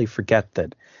totally forget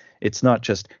that it's not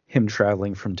just him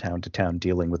traveling from town to town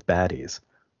dealing with baddies.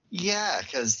 Yeah,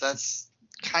 because that's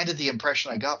kind of the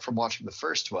impression I got from watching the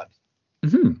first one.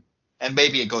 Hmm. And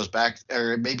maybe it goes back,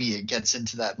 or maybe it gets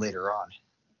into that later on.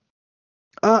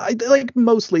 I like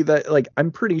mostly that. Like,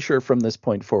 I'm pretty sure from this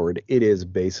point forward, it is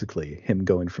basically him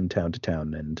going from town to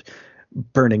town and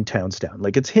burning towns down.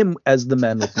 Like, it's him as the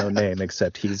man with no name,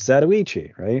 except he's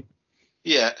Zatoichi, right?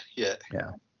 Yeah, yeah,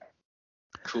 Yeah.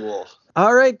 cool.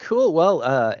 All right, cool. Well,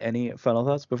 any final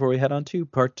thoughts before we head on to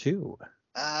part two?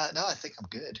 No, I think I'm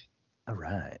good. All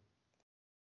right.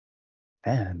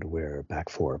 And we're back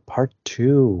for part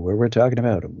two, where we're talking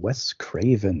about Wes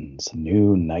Craven's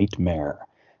New Nightmare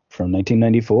from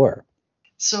 1994.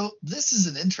 So this is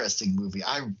an interesting movie.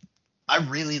 I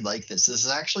really like this. This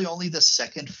is actually only the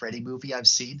second Freddy movie I've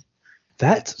seen.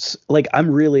 That's like, I'm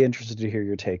really interested to hear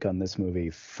your take on this movie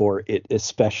for it,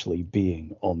 especially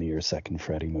being only your second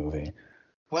Freddy movie.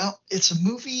 Well, it's a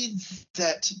movie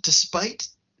that, despite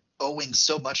owing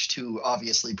so much to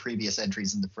obviously previous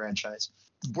entries in the franchise,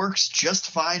 works just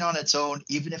fine on its own,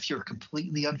 even if you're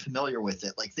completely unfamiliar with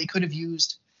it. Like they could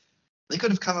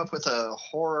have come up with a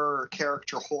horror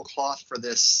character whole cloth for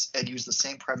this and used the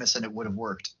same premise and it would have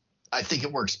worked. I think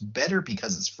it works better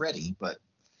because it's Freddy, but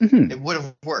Mhm. it would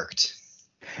have worked.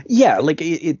 Yeah, like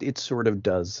it sort of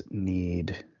does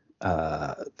need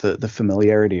the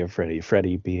familiarity of Freddy.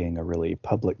 Freddy being a really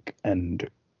public and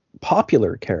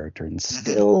popular character, and hmm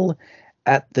still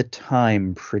at the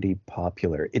time pretty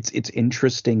popular. It's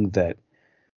interesting that,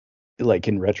 like,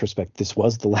 in retrospect, this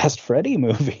was the last Freddy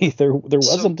movie. There So,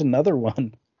 wasn't another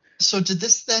one. so did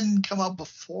this then come out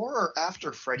before or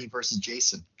after Freddy versus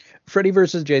Jason? Freddy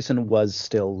versus Jason was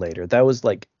still later. That was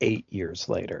like 8 years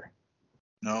later.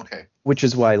 Okay. which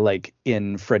is why, like,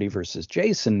 in Freddy versus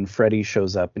Jason, Freddy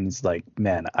shows up and he's like,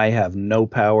 man, I have no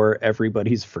power.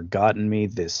 Everybody's forgotten me.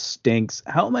 This stinks.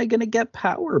 How am I going to get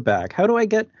power back? How do I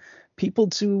get people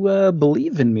to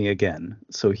believe in me again?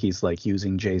 So he's like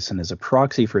using Jason as a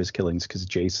proxy for his killings because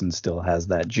Jason still has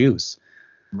that juice.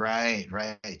 Right,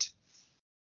 right.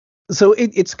 So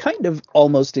it's kind of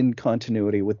almost in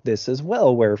continuity with this as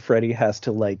well, where Freddy has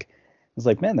to like, it's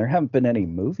like, man, there haven't been any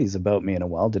movies about me in a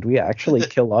while. Did we actually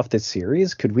kill off this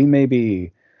series? Could we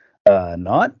maybe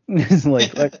not?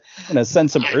 Like, gonna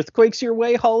send some I, earthquakes your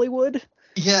way, Hollywood?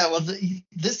 yeah, well,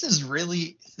 this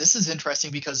is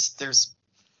interesting because there's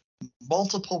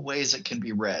multiple ways it can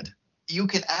be read. You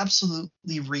can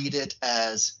absolutely read it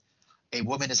as a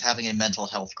woman is having a mental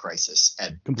health crisis,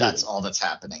 and that's Completely. all that's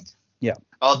happening. Yeah,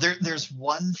 Oh, there's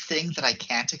one thing that I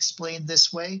can't explain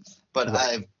this way, but right.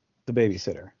 I've The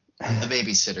babysitter. the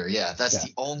babysitter. Yeah, that's Yeah,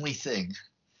 the only thing.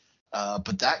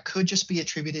 But that could just be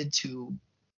attributed to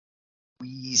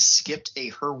we skipped a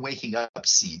her waking up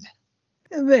scene.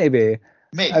 maybe. I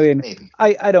Maybe, mean, maybe.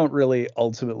 I don't really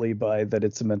ultimately buy that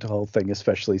it's a mental health thing,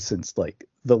 especially since like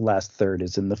the last third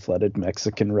is in the flooded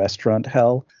Mexican restaurant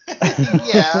hell.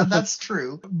 Yeah, that's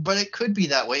true, but it could be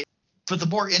that way. But the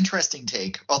more interesting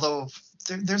take, although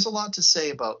there's a lot to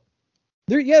say about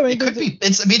There, yeah, I mean, it, could be.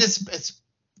 It's. I mean, it's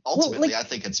well, ultimately. like, I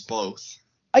think it's both.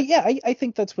 I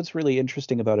think that's what's really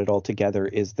interesting about it altogether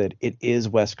is that it is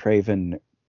Wes Craven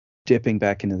dipping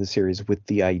back into the series with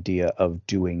the idea of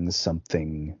doing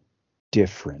something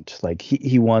different. Like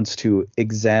he wants to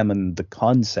examine the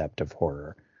concept of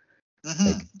horror.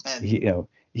 Like And he,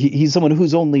 he's someone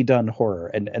who's only done horror,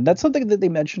 and that's something that they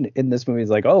mentioned in this movie. Is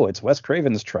like, oh, it's Wes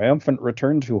Craven's triumphant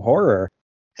return to horror.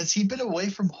 has he been away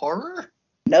from horror?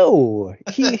 No,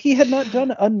 he had not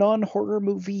done a non-horror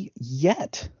movie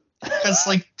yet. Because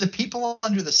like the people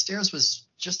under the stairs was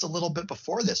just a little bit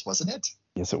before this, wasn't it?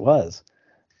 Yes, it was.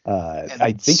 I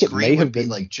And think it may Scream have would be been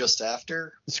like just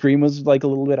after. Scream was like a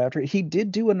little bit after. He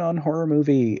did do a non-horror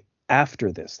movie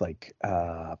after this, like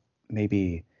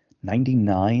maybe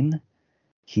 99.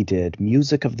 He did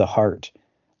Music of the Heart,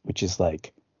 which is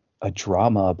like a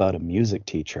drama about a music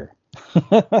teacher.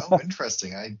 Oh,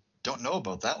 interesting. I don't know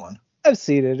about that one. I've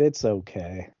seen it. It's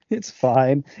okay. It's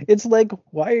fine. It's like,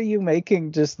 why are you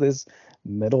making just this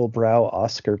middle-brow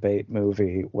Oscar bait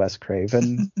movie, Wes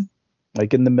Craven?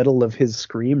 Like in the middle of his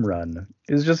Scream run.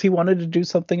 It was just he wanted to do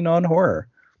something non-horror.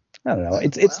 I don't know.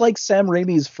 It's Well. like Sam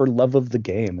Raimi's For Love of the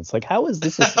Game. It's like, how is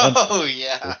this a Sam? Oh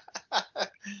yeah.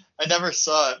 I never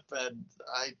saw it, but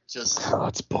Oh,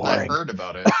 it's I boring. heard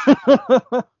about it.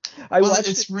 I Well, watched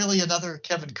it. it's really another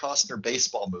Kevin Costner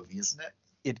baseball movie, isn't it?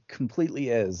 It completely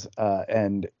is,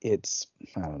 and it's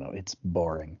I don't know. It's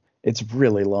boring. It's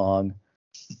really long.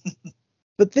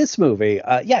 But this movie,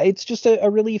 yeah, it's just a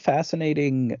really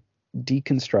fascinating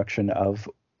deconstruction of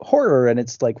horror, and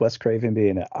it's like Wes Craven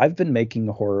being, I've been making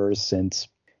horror since,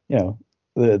 you know,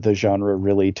 the genre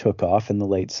really took off in the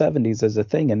late 70s as a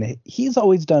thing, and he's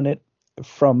always done it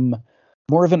from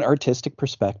more of an artistic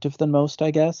perspective than most,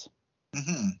 I guess.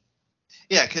 Hmm.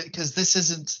 Yeah, because this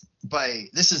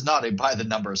is not a by the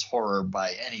numbers horror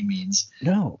by any means.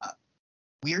 No.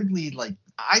 Weirdly, like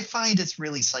I find it's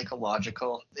really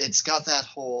psychological. It's got that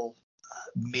whole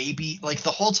maybe like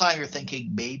the whole time you're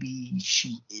thinking maybe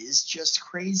she is just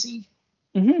crazy.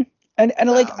 Hmm. And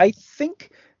like I Um,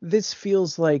 think this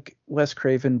feels like Wes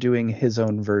Craven doing his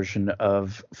own version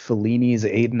of Fellini's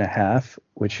Eight and a Half,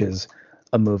 which is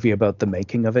a movie about the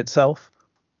making of itself.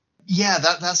 yeah,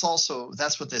 that's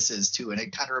what this is too, and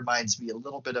it kind of reminds me a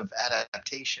little bit of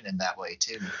adaptation in that way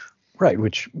too. Right,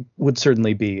 which would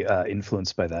certainly be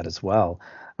influenced by that as well.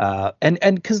 And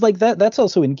because like that's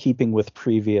also in keeping with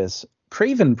previous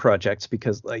Craven projects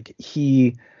because like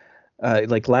he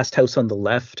like Last House on the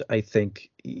Left, I think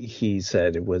he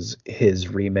said it was his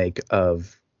remake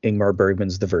of Ingmar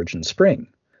Bergman's The Virgin Spring.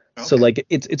 So Okay. like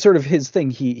it's sort of his thing.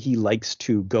 He likes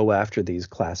to go after these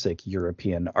classic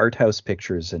European art house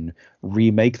pictures and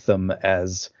remake them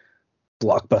as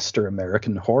blockbuster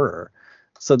American horror.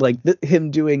 So like him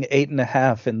doing Eight and a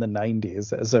Half in the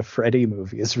 90s as a Freddy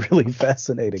movie is really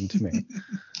fascinating to me.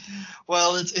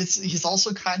 Well, it's he's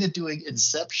also kind of doing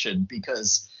Inception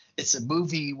because it's a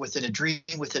movie within a dream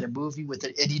within a movie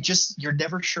within, and you're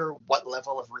never sure what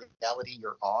level of reality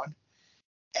you're on.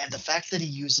 And the fact that he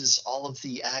uses all of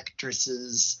the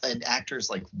actresses and actors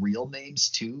like real names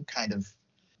too, kind of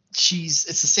it's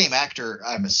the same actor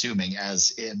I'm assuming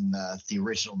as in the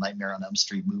original Nightmare on Elm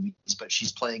Street movies, but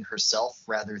she's playing herself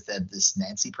rather than this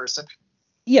Nancy person.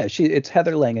 Yeah, it's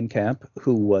Heather Langenkamp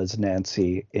who was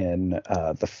Nancy in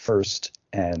the first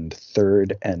and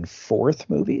third and fourth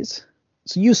movies.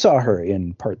 So you saw her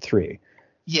in part 3.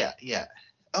 Yeah, yeah.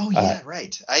 Oh Uh, yeah,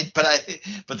 right.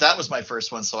 But that was my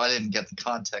first one, so I didn't get the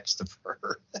context of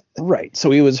her. right.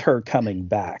 So it was her coming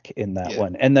back in that Yeah.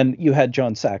 one. And then you had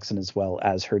John Saxon as well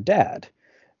as her dad.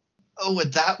 Oh,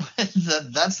 and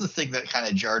that's the thing that kind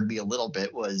of jarred me a little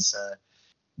bit was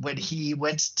when he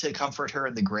went to comfort her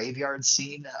in the graveyard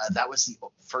scene. That was the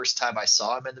first time I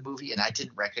saw him in the movie, and I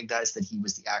didn't recognize that he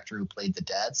was the actor who played the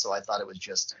dad. So I thought it was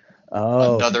just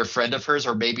Oh, another friend of hers,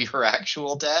 or maybe her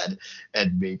actual dad,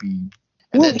 and maybe.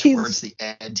 And well, then towards the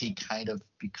end, he kind of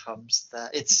becomes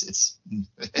that. It's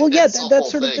well, yeah, it's a that's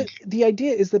whole sort of thing. the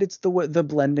idea is that it's the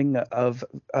blending of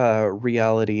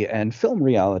reality and film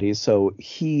reality. So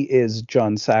he is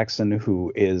John Saxon,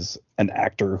 who is an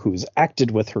actor who's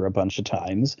acted with her a bunch of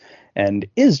times, and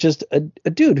is just a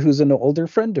dude who's an older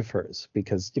friend of hers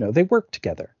because they work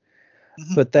together.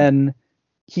 But then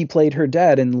he played her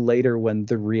dad, and later when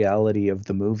the reality of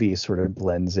the movie sort of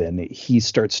blends in, he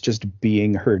starts just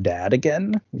being her dad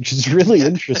again, which is really Yeah.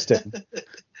 interesting.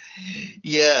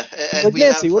 Yeah, He's and like, we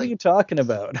Nancy, have what are like you talking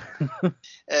about?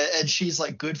 and she's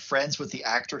like good friends with the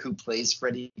actor who plays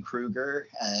Freddy Krueger,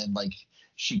 and like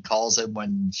she calls him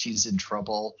when she's in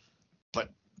trouble, but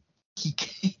he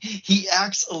he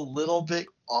acts a little bit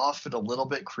off and a little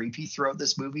bit creepy throughout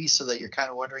this movie, so that you're kind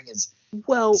of wondering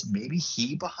Well, is maybe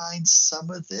he behind some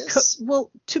of this?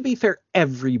 well, to be fair,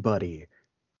 everybody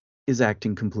is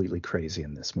acting completely crazy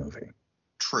in this movie.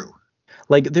 True.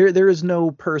 Like there is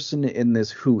no person in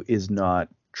this who is not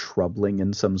troubling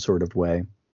in some sort of way.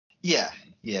 Yeah,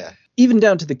 yeah. Even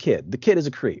down to the kid. The kid is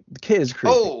a creep. The kid is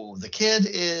creepy. Oh, the kid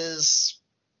is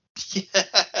yeah.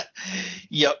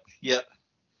 Yep, yep.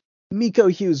 Miko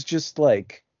Hughes just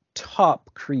like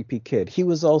top creepy kid. He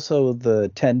was also the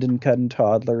tendon cutting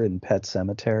toddler in Pet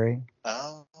Cemetery.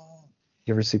 Oh,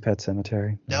 You ever see Pet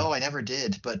Cemetery? No. no, I never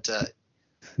did, but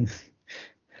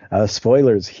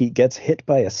Spoilers, he gets hit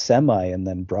by a semi and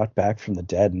then brought back from the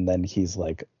dead, and then he's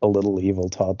like a little evil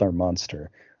toddler monster,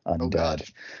 oh god.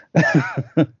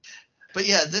 undead. But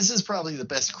yeah, this is probably the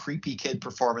best creepy kid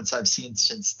performance I've seen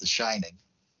since The Shining.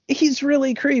 He's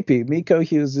really creepy. Miko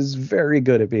Hughes is very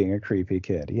good at being a creepy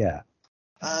kid. Yeah.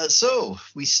 So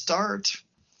we start.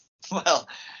 Well,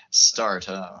 start.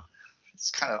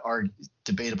 It's kind of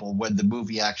debatable when the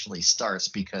movie actually starts,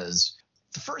 because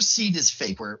the first scene is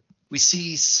fake, where we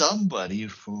see somebody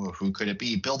who could it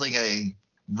be building a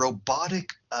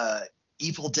robotic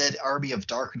Evil Dead Army of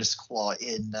Darkness claw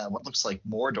in what looks like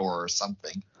Mordor or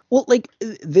something. Well, like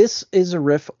this is a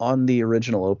riff on the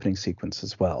original opening sequence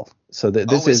as well. So this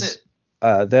Oh, is is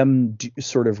it? them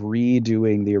sort of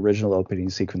redoing the original opening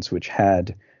sequence, which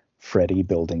had Freddy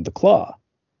building the claw.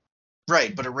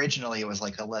 Right, but originally it was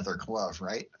like a leather glove,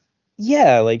 right?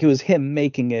 Yeah, like it was him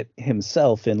making it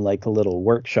himself in like a little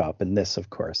workshop, and this, of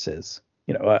course, is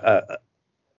a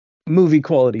movie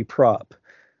quality prop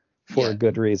for Yeah. a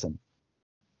good reason.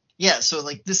 Yeah, so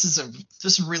like this is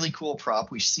a really cool prop.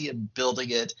 We see him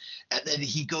building it, and then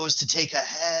he goes to take a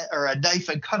head or a knife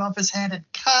and cut off his hand and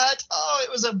cut. Oh,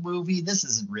 it was a movie. This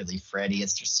isn't really Freddy.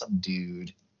 It's just some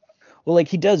dude. Well, like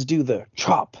he does do the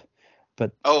chop,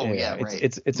 but Oh yeah, right.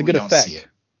 it's a We good don't see effect. it.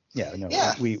 Yeah, no,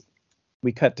 Yeah.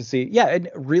 we cut to see. Yeah,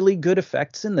 and really good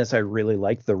effects in this. I really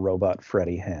like the robot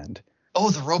Freddy hand.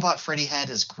 Oh, the robot Freddy hand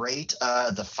is great.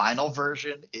 The final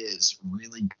version is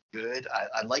really good.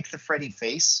 I like the Freddy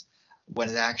face when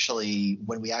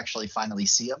we actually finally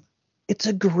see him. It's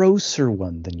a grosser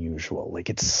one than usual. Like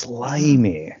it's Mhm.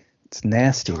 slimy. It's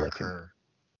nasty looking. Darker,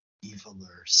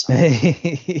 eviler,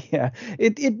 something. Yeah,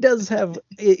 it does have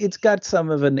it's got some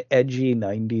of an edgy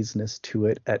 90s-ness to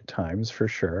it at times for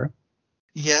sure.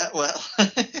 Yeah, well,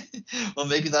 well,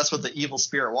 maybe that's what the evil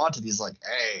spirit wanted. He's like,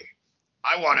 hey,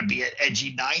 I want to be an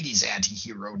edgy '90s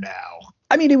anti-hero now.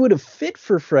 I mean, it would have fit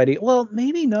for Freddy. Well,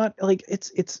 maybe not. Like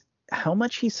it's how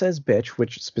much he says bitch,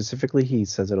 which specifically he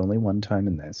says it only one time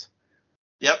in this.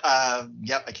 Yep,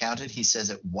 yep, I counted. He says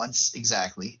it once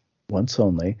exactly. Once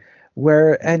only.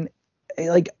 Where and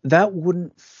like that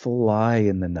wouldn't fly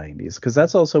in the 90s because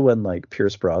that's also when like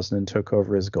Pierce Brosnan took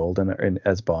over as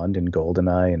as Bond in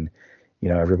GoldenEye, and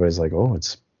everybody's like, oh,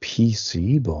 it's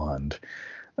PC Bond.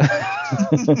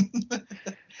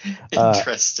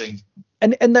 Interesting.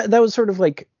 And that was sort of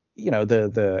like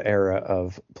the era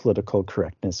of political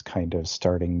correctness kind of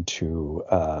starting to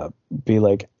be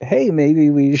like, hey, maybe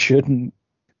we shouldn't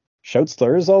shout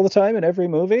slurs all the time in every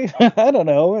movie. I don't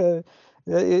know.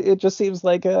 It just seems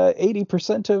like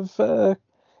 80%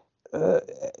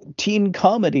 of teen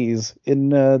comedies in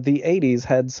the 80s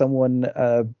had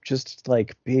someone just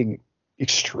like being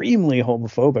extremely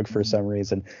homophobic for some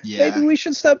reason. Maybe Yeah. we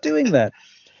should stop doing that.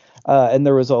 And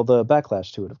there was all the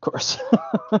backlash to it, of course,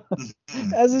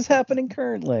 Mhm. as is happening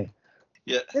currently.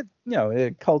 Yeah,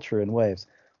 Culture in waves.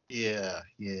 yeah.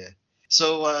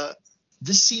 So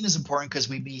this scene is important because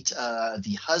we meet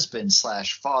the husband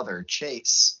slash father,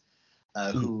 Chase,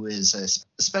 Mm. who is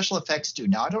a special effects dude.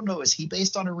 Now I don't know, is he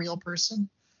based on a real person,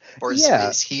 or Yeah,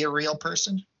 is he a real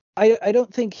person? I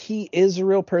don't think he is a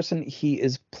real person. He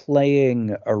is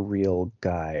playing a real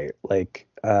guy. Like,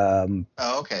 Oh,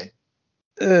 okay.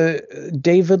 uh,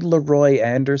 David Leroy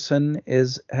Anderson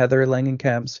is Heather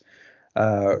Langenkamp's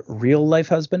real life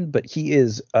husband, but he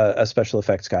is a special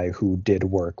effects guy who did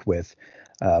work with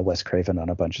Wes Craven on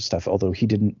a bunch of stuff, although he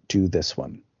didn't do this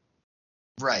one.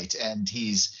 Right, and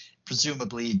he's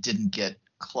presumably didn't get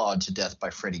clawed to death by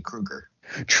Freddy Krueger.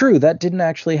 True, that didn't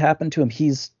actually happen to him.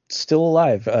 He's still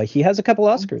alive. He has a couple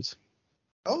Oh, Oscars.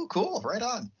 oh, cool. Right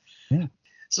on. Yeah.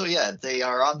 So yeah, they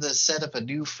are on the set of a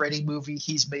new Freddy movie.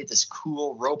 He's made this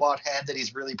cool robot hand that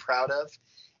he's really proud of,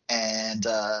 and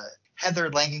Heather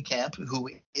Langenkamp, who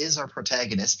is our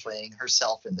protagonist, playing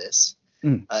herself in this,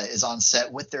 Mm. is on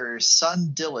set with their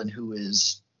son Dylan, who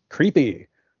is Creepy.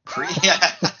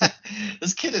 yeah,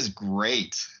 this kid is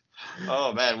great.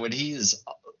 Oh man, when he's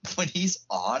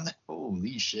on,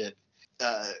 holy shit.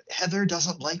 Heather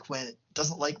doesn't like when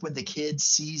the kid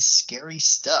sees scary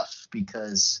stuff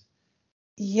because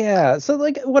Yeah. So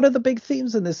like one of the big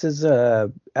themes in this is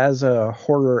as a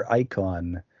horror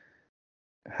icon,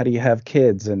 how do you have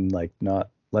kids and like not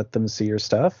let them see your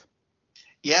stuff?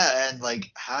 yeah, and like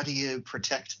how do you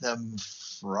protect them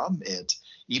from it?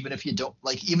 Even if you don't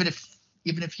like even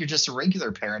if you're just a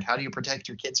regular parent, how do you protect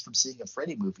your kids from seeing a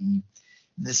Freddy movie?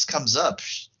 This comes up.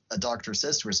 A doctor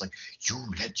says to her, "It's like you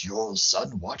let your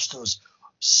son watch those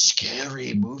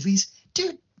scary movies,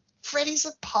 dude. Freddy's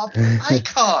a pop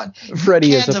icon. You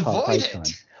Freddy is can't a pop avoid it." icon.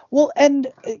 Well, and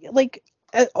like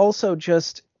also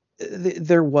just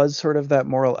there was sort of that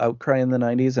moral outcry in the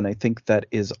 90s, and I think that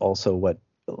is also what,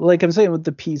 like I'm saying with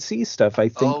the PC stuff, I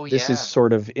think Oh this is yeah,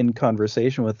 sort of in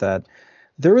conversation with that.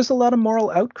 There was a lot of moral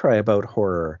outcry about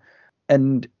horror,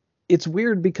 and it's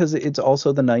weird because it's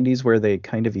also the 90s where they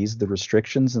kind of eased the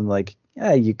restrictions and like,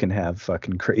 yeah, you can have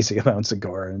fucking crazy amounts of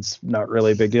gore and it's not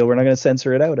really a big deal. We're not going to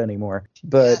censor it out anymore. yeah.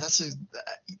 But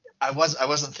I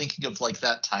wasn't thinking of like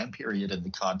that time period in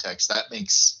the context. That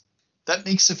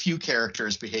makes a few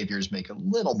characters' behaviors make a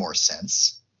little more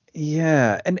sense.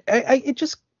 yeah, and it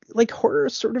just like horror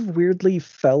sort of weirdly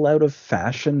fell out of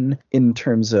fashion in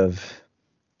terms of,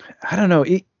 I don't know,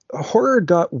 horror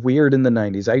got weird in the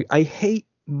 90s. I hate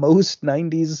most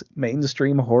 90s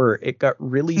mainstream horror. It got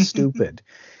really stupid.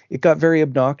 It got very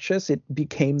obnoxious. It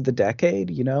became the decade,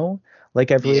 you know?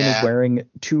 Like everyone was Yeah, wearing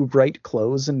too bright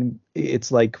clothes and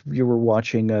it's like you were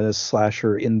watching a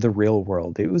slasher in the real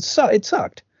world. It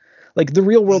sucked. Like the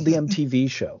real world, the MTV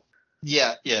show.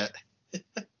 yeah.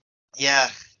 Yeah,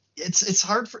 it's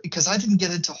hard for because I didn't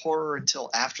get into horror until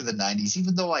after the 90s,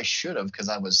 even though I should have because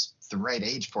I was the right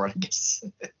age for it. I guess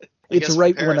I It's guess my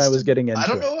right when I parents was didn't. getting I into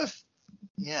don't it. know if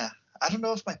yeah, I don't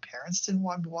know if my parents didn't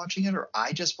want me watching it or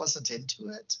I just wasn't into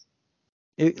it.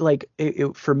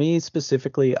 For me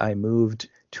specifically, I moved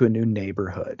to a new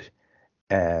neighborhood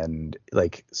and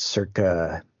like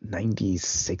circa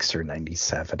 96 or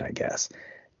 97, I guess.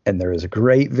 And there was a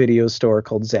great video store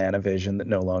called Xanavision that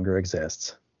no longer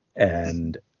exists.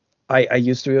 And I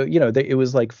used to, it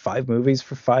was like 5 movies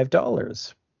for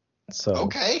 $5. So,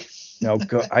 Okay.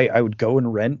 I would go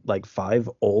and rent like 5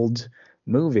 old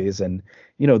movies. And,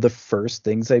 the first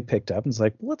things I picked up and was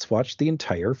like, well, let's watch the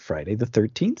entire Friday the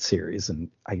 13th series. And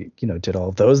I, did all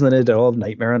of those. And then I did all of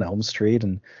Nightmare on Elm Street.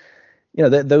 And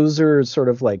those are sort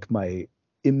of like my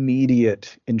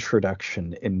immediate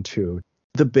introduction into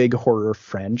the big horror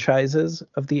franchises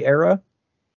of the era.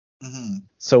 Hmm.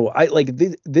 So I like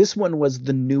this one was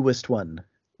the newest one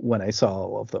when I saw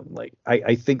all of them. Like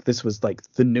I think this was like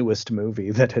the newest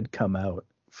movie that had come out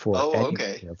for Oh, any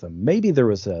okay. of them. Maybe there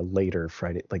was a later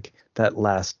Friday, like that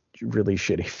last really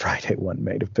shitty Friday one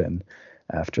might have been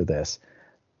after this.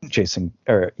 Jason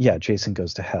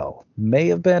Goes to Hell may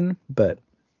have been, but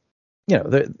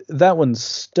that one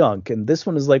stunk, and this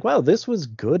one is like, wow, this was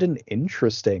good and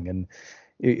interesting, and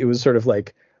it was sort of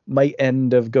like my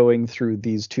end of going through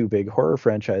these two big horror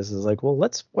franchises. Like, well,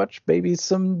 let's watch maybe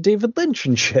some David Lynch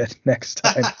and shit next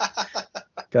time.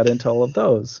 Got into all of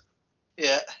those.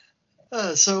 Yeah.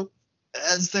 So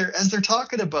as they're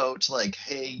talking about like,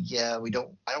 hey, yeah, I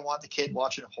don't want the kid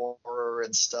watching horror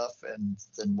and stuff, and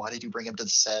then why did you bring him to the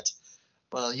set?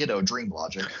 Well, dream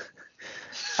logic.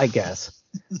 I guess.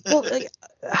 Well, like,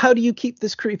 how do you keep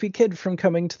this creepy kid from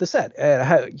coming to the set?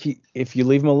 If you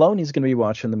leave him alone, he's going to be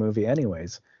watching the movie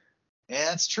anyways.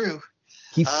 Yeah, it's true.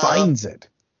 He Um, finds it.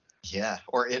 yeah,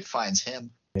 or it finds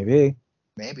him. Maybe.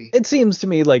 Maybe. It seems to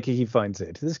me like he finds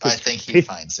it. This I kid's think he creepy.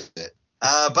 finds it.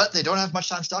 But they don't have much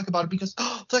time to talk about it because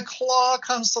the claw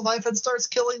comes to life and starts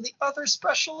killing the other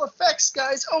special effects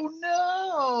guys. Oh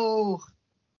no!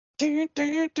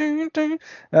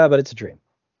 But it's a dream.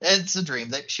 It's a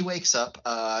dream. She wakes up.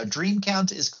 Dream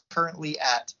count is currently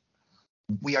at.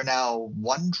 We are now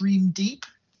one dream deep.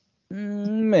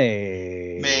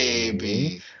 Maybe.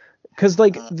 Maybe. Because,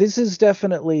 like, Uh, this is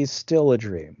definitely still a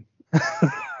dream.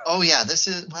 oh yeah, this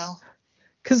is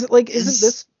Because, like,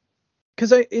 is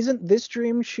isn't this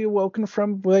dream she awoken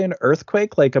from by an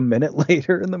earthquake, like, a minute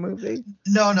later in the movie?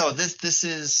 no. This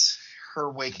is her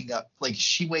waking up. Like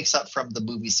she wakes up from the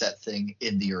movie set thing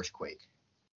in the earthquake.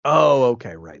 Oh,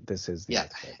 okay, right. This is the Yeah,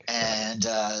 earthquake.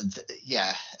 and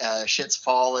shit's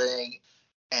falling,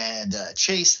 and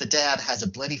Chase, the dad, has a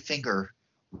bloody finger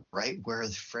right where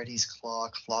Freddy's claw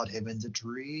clawed him in the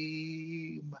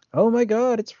dream. Oh my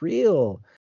God, it's real.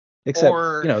 Except,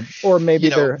 Or, or maybe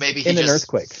they're maybe he in an just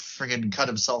earthquake. friggin' cut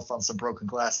himself on some broken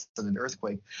glass in an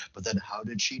earthquake. But then, how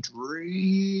did she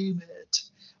dream it?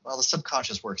 Well, the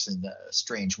subconscious works in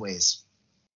strange ways.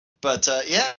 But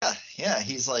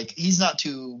he's not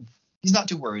too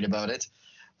worried about it.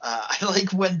 I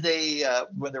like when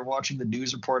they're watching the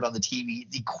news report on the TV,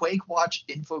 the Quake Watch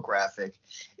infographic.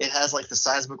 It has like the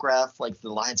seismograph, like the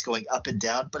lines going up and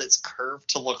down, but it's curved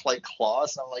to look like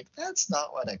claws. And I'm like, that's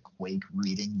not what a Quake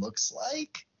reading looks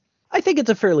like. I think it's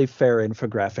a fairly fair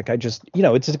infographic. I just,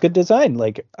 it's a good design.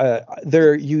 Like,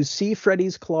 there you see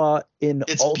Freddy's claw in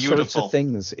It's all sorts of beautiful.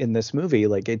 things in this movie.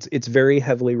 Like, it's very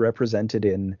heavily represented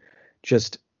in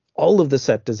just all of the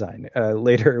set design.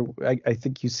 Later, I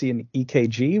think you see an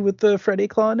EKG with the Freddy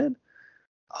claw in it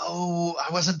Oh,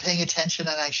 I wasn't paying attention,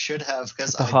 and I should have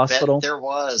because at the I bet hospital. there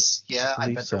was. I Yeah, I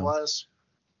believe bet there so. was.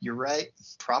 You're right,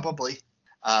 probably.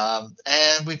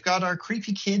 And we've got our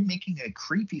creepy kid making a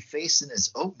creepy face in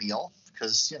his oatmeal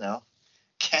because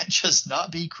can't just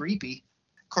not be creepy.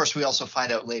 Of course, we also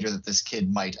find out later that this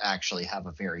kid might actually have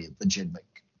a very legitimate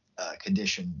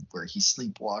condition where he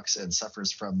sleepwalks and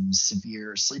suffers from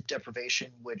severe sleep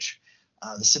deprivation, which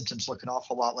the symptoms look an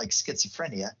awful lot like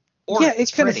schizophrenia. Yeah, Or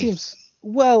it's it kind of Freddy. seems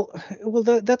well,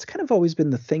 that's kind of always been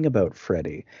the thing about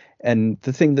Freddy, and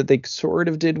the thing that they sort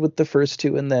of did with the first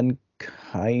two and then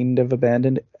kind of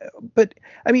abandoned. But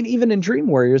I mean, even in Dream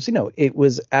Warriors, it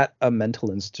was at a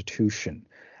mental institution.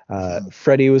 Mm-hmm.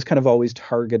 Freddy was kind of always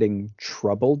targeting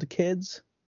troubled kids,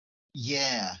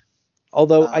 Yeah.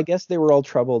 although I Uh, guess they were all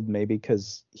troubled maybe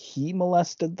because he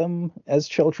molested them as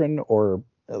children, or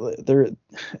there.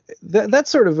 That's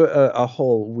sort of a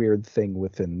whole weird thing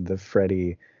within the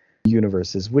Freddy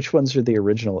universe is which ones are the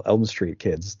original Elm Street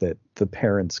kids that the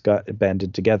parents got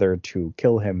banded together to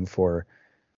kill him for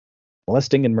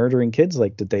molesting and murdering kids?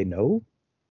 Like, did they know?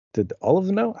 Did all of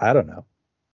them know? I don't know.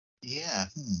 yeah.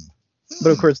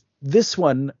 But of course, this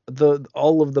one, the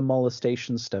all of the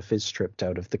molestation stuff is stripped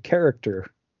out of the character,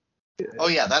 Oh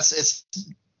yeah, that's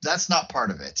not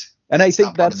part of it. and I That's think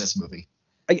not part of that's this movie.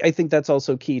 I think that's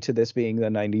also key to this being the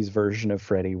 '90s version of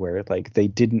Freddy, where like they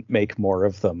didn't make more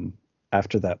of them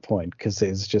after that point because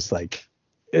it's just like,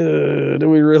 do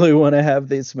we really want to have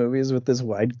these movies with this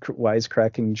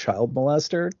wisecracking child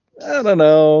molester? I don't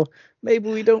know.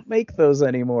 Maybe we don't make those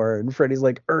anymore. And Freddy's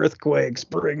like, earthquakes,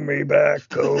 bring me back,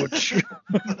 coach.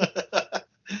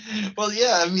 Well,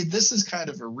 yeah, I mean, this is kind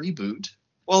of a reboot.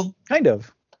 Well, Kind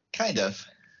of. kind of.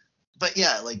 But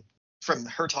yeah, like from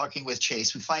her talking with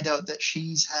Chase, we find out that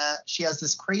she has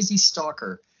this crazy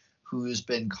stalker who's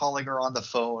been calling her on the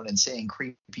phone and saying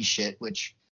creepy shit,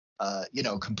 which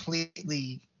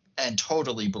completely and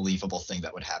totally believable thing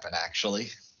that would happen actually.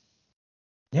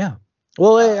 Yeah.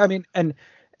 Well, I Uh, mean,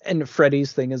 and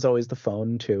Freddy's thing is always the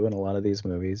phone too. In a lot of these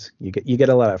movies, you get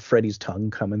a lot of Freddy's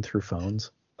tongue coming through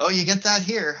phones. oh, you get that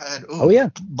here. And Oh ooh, yeah.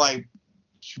 my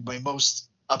most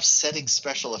upsetting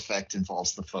special effect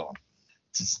involves the phone.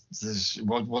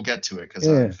 We'll get to it because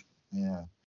Yeah. yeah.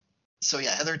 So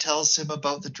yeah, Heather tells him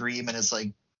about the dream and is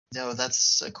like, no,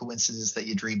 that's a coincidence that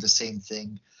you dreamed the same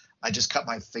thing. I just cut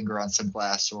my finger on some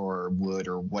glass or wood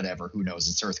or whatever. Who knows?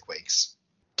 It's earthquakes.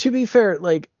 To be fair,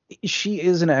 like she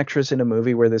is an actress in a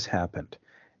movie where this happened.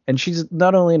 And she's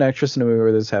not only an actress in a movie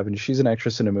where this happened, she's an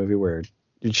actress in a movie where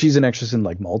she's an actress in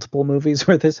like multiple movies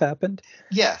where this happened.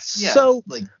 Yeah, yeah. So,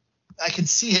 Like I could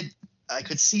see it. I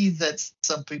could see that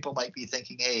some people might be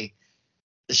thinking, hey,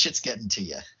 the shit's getting to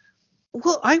you.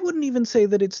 well, I wouldn't even say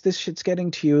that it's this shit's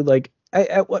getting to you. Like,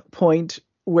 at what point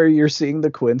where you're seeing the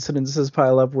coincidences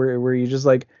pile up where you just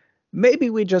like, maybe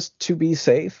we just, to be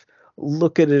safe,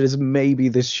 look at it as maybe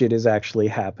this shit is actually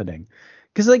happening.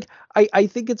 Because like I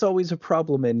think it's always a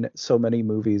problem in so many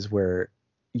movies where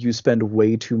you spend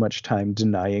way too much time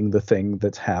denying the thing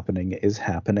that's happening is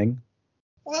happening.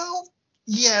 Well,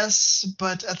 yes,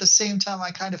 but at the same time,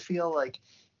 I kind of feel like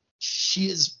she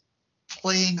is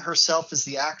playing herself as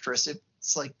the actress.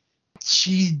 It's like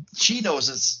she knows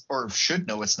it's, or should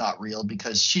know it's not real,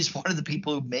 because she's one of the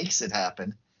people who makes it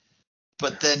happen.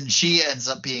 But then she ends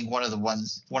up being one of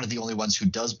the only ones who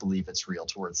does believe it's real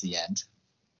towards the end.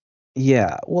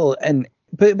 Yeah, well, and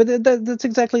that's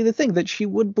exactly the thing, that she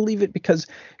would believe it because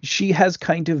she has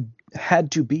kind of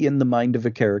had to be in the mind of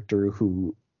a character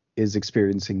who is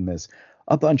experiencing this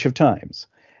a bunch of times.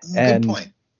 Good And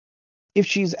point. if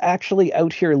she's actually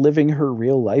out here living her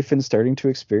real life and starting to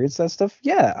experience that stuff,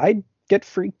 yeah, I'd get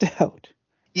freaked out.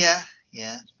 Yeah,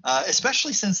 yeah.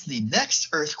 Especially since the next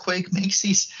earthquake makes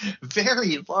these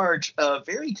very large,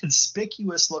 very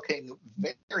conspicuous looking,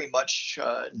 very much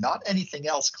not anything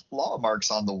else claw marks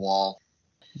on the wall.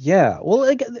 Yeah, well,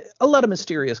 like a lot of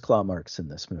mysterious claw marks in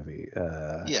this movie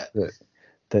Yeah,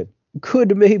 that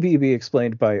could maybe be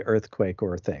explained by earthquake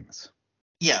or things.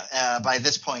 yeah. By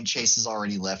this point, Chase has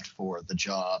already left for the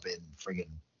job in friggin'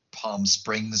 Palm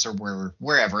Springs or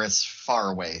wherever it's far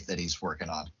away that he's working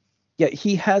on. Yeah,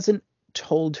 he hasn't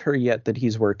told her yet that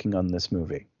he's working on this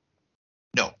movie.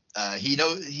 No, he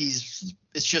knows he's.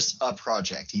 It's just a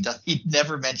project. He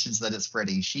never mentions that it's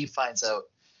Freddy. She finds out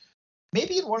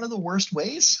maybe in one of the worst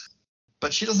ways,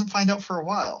 but she doesn't find out for a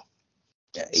while.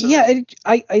 Yeah, So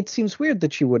it seems weird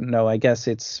that she wouldn't know. I guess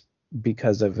it's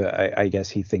because of I guess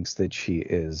he thinks that she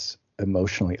is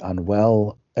emotionally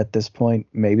unwell at this point.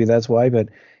 Maybe that's why, but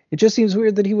it just seems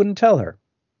weird that he wouldn't tell her.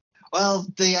 well,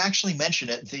 they actually mention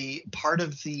it. The part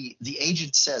of the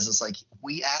agent says is like,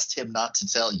 we asked him not to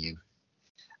tell you.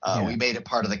 Yeah. We made it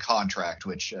part of the contract,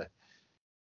 which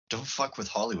don't fuck with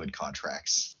Hollywood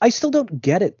contracts. I still don't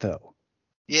get it though.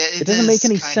 Yeah, It it doesn't make is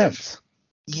any kind of. sense.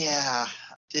 Yeah,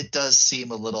 it does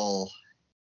seem a little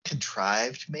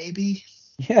contrived, maybe.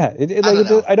 Yeah, I don't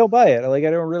know. I don't buy it. Like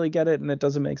I don't really get it, and it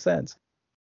doesn't make sense.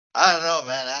 I don't know,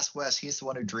 man. Ask Wes. He's the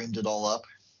one who dreamed it all up.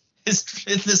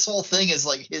 This whole thing is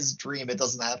like his dream. It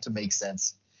doesn't have to make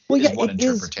sense. Well, Is yeah, one it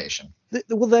is. interpretation.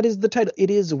 Well, that is the title. It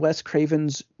is Wes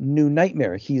Craven's new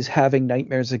nightmare. He's having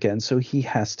nightmares again, so he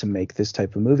has to make this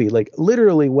type of movie. Like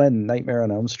literally, when Nightmare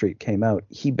on Elm Street came out,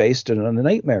 he based it on a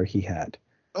nightmare he had,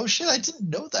 Oh shit! I didn't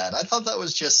know that. I thought that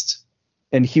was just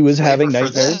and he was flavor having for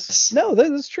nightmares. this. No,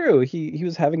 that is true. He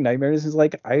was having nightmares. He's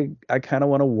like, I kind of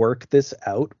want to work this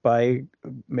out by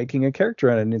making a character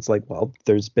in it. And it's like, well,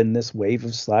 there's been this wave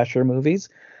of slasher movies.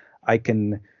 I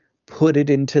can put it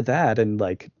into that and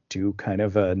like do kind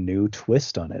of a new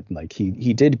twist on it. And like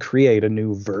he did create a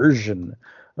new version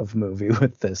of movie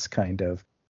with this kind of.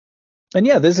 And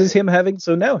yeah, this is Okay. him having,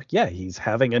 so now, yeah, he's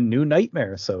having a new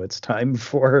nightmare. So it's time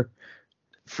for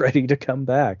Freddy to come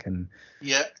back and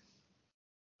Yeah.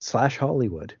 slash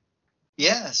Hollywood.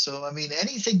 Yeah. So I mean,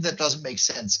 anything that doesn't make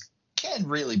sense can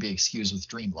really be excused with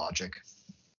dream logic.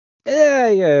 Yeah,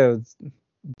 yeah,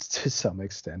 to some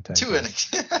extent, I To an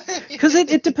guess. Because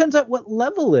it depends on what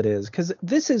level it is. Because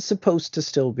this is supposed to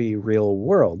still be real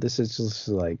world. This is just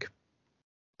like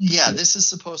yeah, this is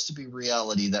supposed to be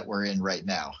reality that we're in right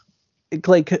now.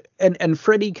 like and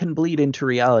Freddy can bleed into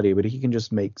reality, but he can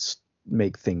just make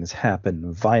things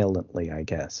happen violently, I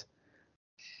guess.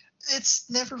 It's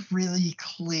never really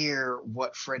clear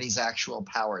what Freddy's actual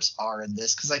powers are in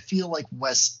this because I feel like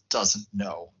Wes doesn't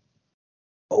know.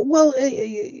 Well,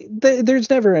 there's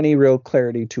never any real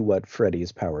clarity to what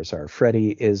Freddy's powers are. Freddy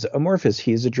is amorphous.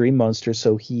 He's a dream monster,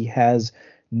 so he has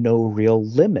no real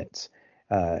limits.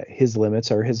 His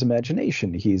limits are his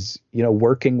imagination. He's,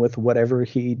 working with whatever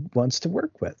he wants to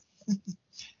work with.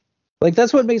 Like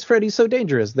that's what makes Freddy so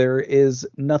dangerous. There is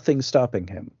nothing stopping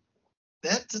him.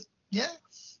 That yeah,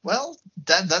 well,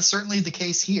 that's certainly the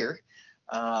case here.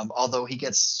 Although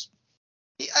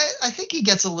I think he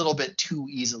gets a little bit too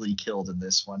easily killed in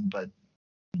this one, but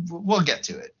we'll get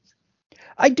to it.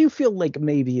 I do feel like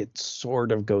maybe it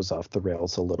sort of goes off the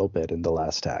rails a little bit in the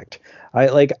last act.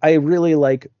 I really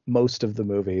like most of the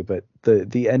movie, but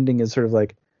the ending is sort of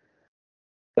like,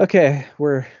 okay,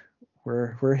 we're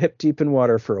hip deep in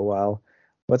water for a while.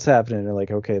 What's happening? And they're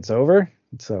like, okay, it's over.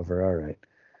 It's over. All right.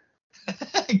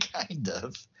 Kind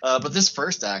of. But this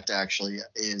first act actually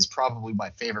is probably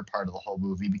my favorite part of the whole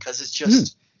movie because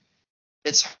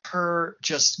it's her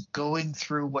just going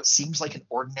through what seems like an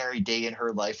ordinary day in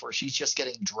her life where she's just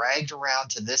getting dragged around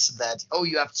to this and that. Oh,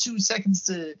 you have 2 seconds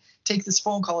to take this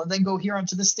phone call and then go here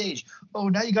onto the stage. Oh,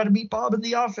 now you got to meet Bob in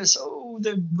the office. Oh,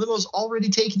 the limo's already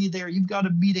taken you there. You've got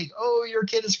a meeting. Oh, your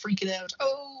kid is freaking out.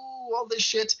 Oh, do all this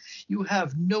shit. You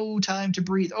have no time to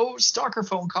breathe. Oh, stalker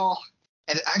phone call.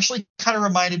 And it actually kind of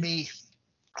reminded me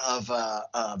of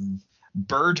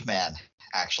Birdman,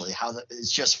 actually, how it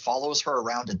just follows her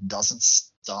around and doesn't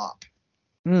stop.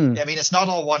 Hmm. I mean, it's not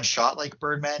all one shot like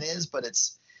Birdman is, but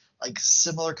it's like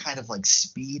similar kind of like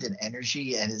speed and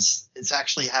energy, and it's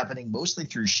actually happening mostly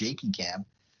through shaky cam.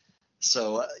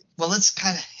 So, well, let's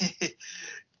kind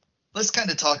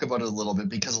of talk about it a little bit,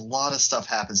 because a lot of stuff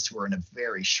happens to her in a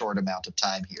very short amount of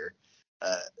time here.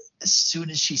 Uh, as soon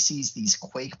as she sees these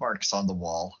quake marks on the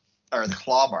wall, or the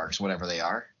claw marks, whatever they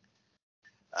are,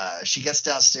 she gets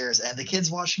downstairs, and the kid's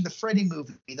watching the Freddy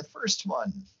movie, the first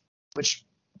one, which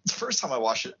the first time I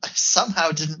watched it, I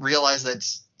somehow didn't realize that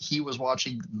he was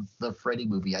watching the Freddy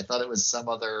movie. I thought it was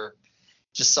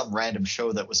just some random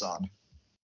show that was on.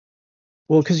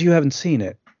 Well, because you haven't seen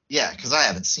it. Yeah, because I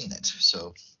haven't seen it.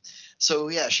 So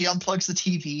yeah, she unplugs the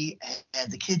TV,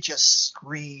 and the kid just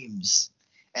screams.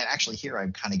 And actually, here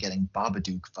I'm kind of getting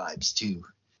Babadook vibes too.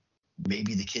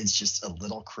 Maybe the kid's just a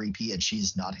little creepy, and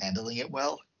she's not handling it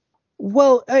well.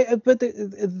 Well, but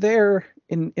there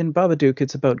in Babadook,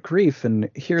 it's about grief, and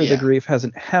here the Yeah, grief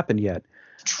hasn't happened yet.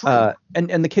 true.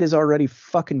 And the kid is already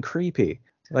fucking creepy.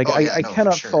 Like Oh yeah, I no, for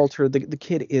cannot sure. fault her. The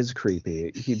kid is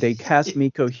creepy. They cast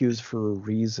Miko Hughes for a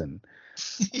reason.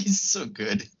 He's so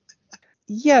good.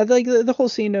 Yeah, like the whole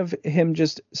scene of him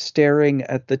just staring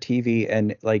at the TV,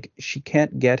 and like she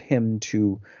can't get him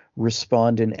to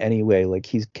respond in any way. Like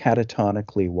he's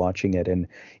catatonically watching it, and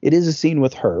it is a scene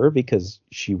with her because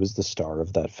she was the star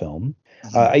of that film.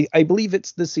 Mhm. I believe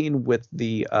it's the scene with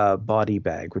the body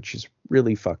bag, which is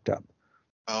really fucked up.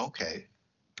 Oh, okay.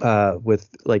 With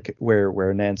like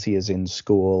where Nancy is in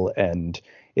school, and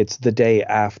it's the day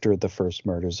after the first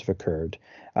murders have occurred,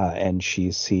 and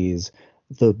she sees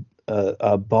the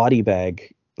a body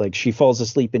bag. Like she falls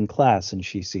asleep in class, and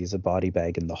she sees a body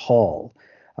bag in the hall,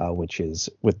 which is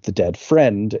with the dead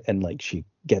friend, and like she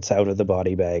gets out of the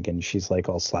body bag, and she's like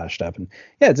all slashed up, and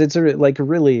yeah, it's like a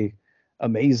really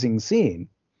amazing scene.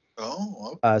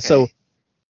 Oh, So okay.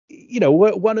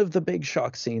 one of the big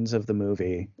shock scenes of the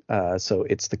movie. So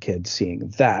it's the kid seeing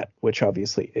that, which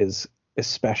obviously is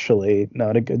especially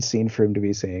not a good scene for him to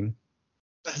be seeing.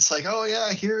 It's like, oh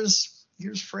yeah, here's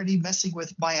Freddy messing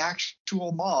with my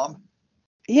actual mom.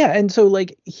 Yeah, and so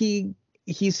like he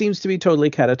seems to be totally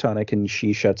catatonic, and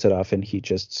she shuts it off, and he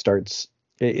just starts.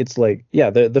 It's like yeah,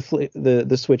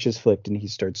 the switch is flicked, and he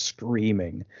starts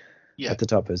screaming Yeah. at the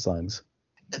top of his lungs.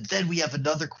 And then we have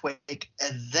another quake,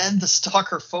 and then the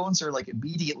stalker phones her like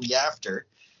immediately after.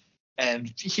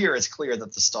 And here it's clear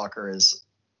that the stalker is,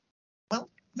 well,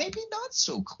 maybe not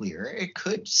so clear. It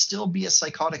could still be a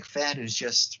psychotic fan who's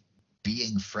just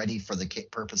being Freddy for the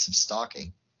purpose of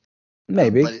stalking.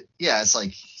 Maybe. Yeah, it's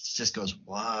like it just goes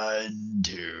 1,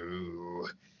 2,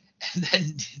 and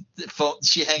then the phone.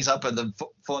 She hangs up, and the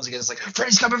phone's again. It's like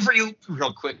Freddy's coming for you,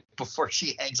 real quick before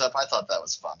she hangs up. I thought that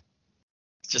was fun.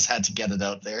 Just had to get it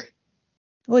out there.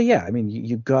 Well, yeah. I mean,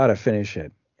 you gotta finish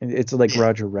it. It's like Yeah,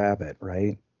 Roger Rabbit,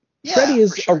 right? yeah, Freddy for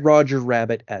is a sure. Roger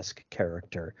Rabbit-esque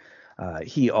character.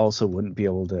 He also wouldn't be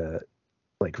able to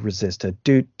like resist a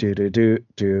doot doot doot doot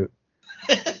doot.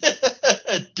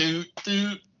 Doot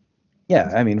doot.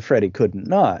 Yeah, I mean Freddy couldn't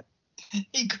not.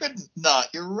 He couldn't not.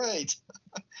 You're right.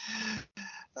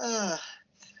 Uh,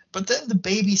 but then the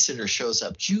babysitter shows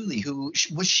up, Julie, who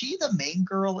was she the main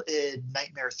girl in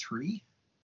Nightmare 3?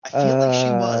 I feel like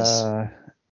she was,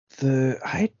 Uh,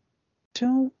 I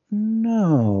don't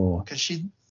know. because she.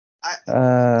 I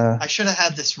Uh, I should have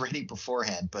had this ready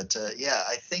beforehand, but yeah,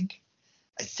 I think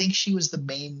she was the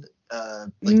main,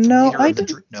 like the no, leader of the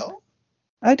dream. No.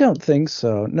 I don't think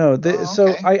so. No, Oh, so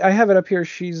okay. I have it up here.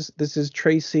 This is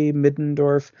Tracy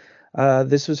Middendorf.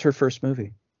 This was her first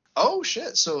movie. Oh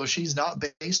shit! So she's not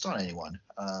based on anyone.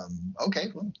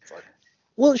 Okay. Well, fuck.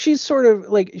 Well, she's sort of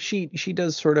like she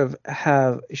does sort of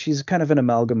have she's kind of an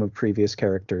amalgam of previous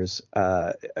characters.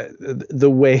 The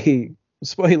way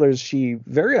spoilers, she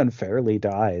very unfairly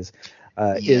dies.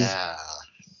 Is Yeah.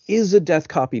 is a death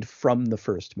copied from the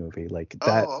first movie, like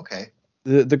that. Oh, okay.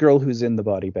 The girl who's in the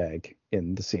body bag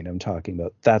in the scene I'm talking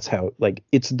about. That's how like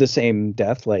it's the same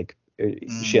death. Like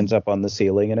she ends Mm, up on the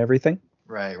ceiling and everything.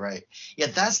 right, right. Yeah,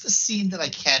 that's the scene that I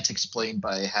can't explain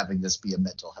by having this be a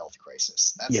mental health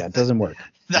crisis. Yeah, it doesn't work.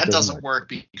 It That doesn't doesn't work. work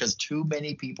because too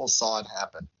many people saw it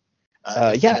happen.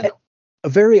 If Yeah, and a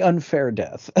very unfair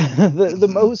death. The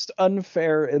mhm. most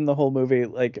unfair in the whole movie.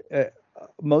 Like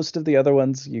most of the other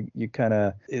ones, you kind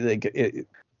of like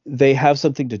they have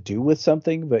something to do with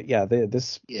something, but yeah,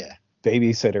 this Yeah,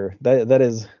 babysitter that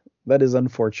is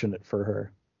unfortunate for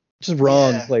her. Just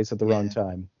wrong yeah, place at the wrong yeah.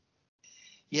 time.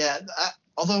 Yeah.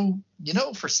 Although,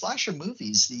 for slasher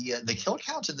movies, the kill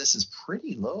count in this is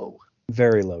pretty low.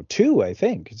 Very low. 2, I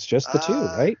think. It's just the 2,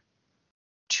 Uh, right?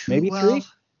 two. Maybe Well, 3?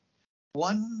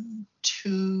 1,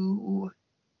 2.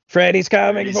 Freddy's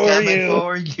coming Freddy's for coming you.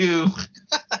 for you.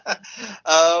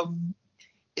 um,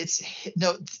 it's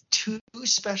no 2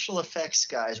 special effects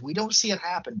guys. We don't see it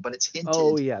happen, but it's Oh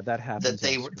hinted yeah, that that happens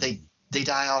they off they screen. they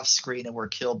die off screen and were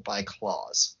killed by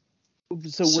claws.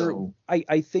 So So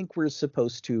I think we're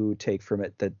supposed to take from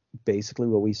it that basically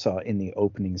what we saw in the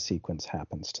opening sequence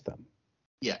happens to them.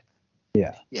 yeah,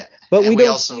 Yeah. yeah, But and we we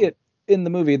don't see also it in the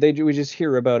movie. We just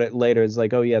hear about it later. It's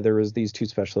like, oh yeah, there was these 2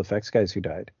 special effects guys who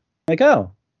died. Like,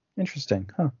 oh, interesting.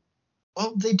 Huh.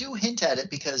 well they do hint at it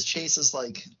because Chase is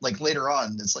like later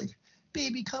on it's like,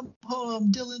 baby come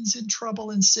home, Dylan's in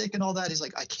trouble and sick and all that. He's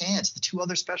like, I can't. The 2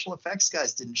 other special effects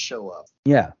guys didn't show up.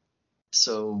 Yeah.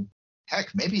 So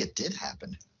heck, maybe it did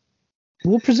happen.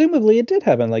 Well, presumably it did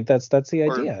happen. Like that's the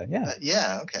Or idea. Yeah.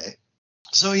 yeah, okay.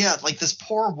 So yeah, like this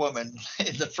poor woman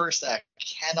in the first act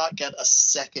cannot get a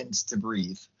second to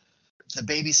breathe. The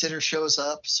babysitter shows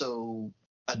up, so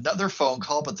another phone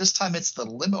call, but this time it's the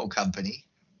limo company.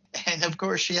 And of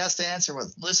course she has to answer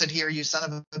with, listen here, you son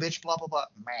of a bitch, blah blah blah.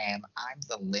 Ma'am, I'm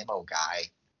the limo guy.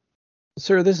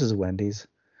 Sir, this is Wendy's.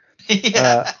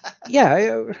 Yeah.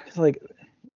 Yeah, like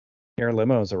your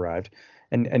limo has arrived.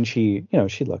 And she,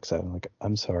 she looks at him like,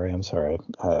 I'm sorry.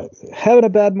 Having a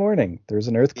bad morning. There's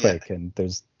an Yeah. earthquake and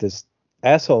there's this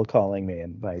asshole calling me,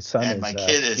 and my son And is my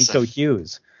kid is Nico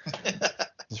Hughes.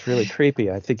 It's really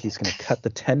creepy. I think he's gonna cut the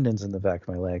tendons in the back of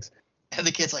my legs. and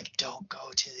the kid's like, don't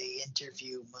go to the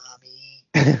interview,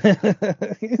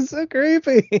 mommy. He's so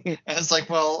creepy. And it's like,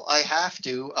 well, I have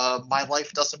to. My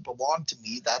life doesn't belong to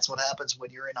me. That's what happens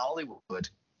when you're in Hollywood.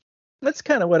 That's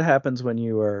kind of what happens when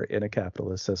you are in a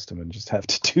capitalist system and just have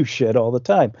to do shit all the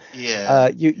time. Yeah.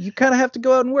 You kind of have to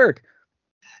go out and work.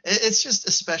 It's just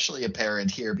especially apparent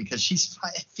here because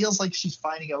it feels like she's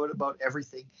finding out about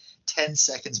everything 10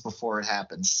 seconds before it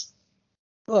happens.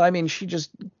 Well, I mean, she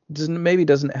just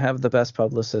doesn't have the best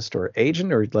publicist or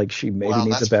agent, or like she maybe Well,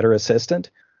 needs a that's better assistant.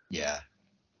 yeah.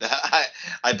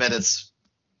 I bet it's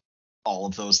all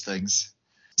of those things.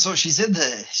 So she's in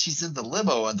the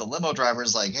limo, and the limo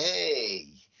driver's like, "Hey,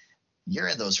 you're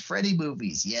in those Freddy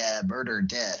movies, yeah? Murder,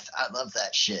 death. I love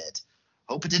that shit.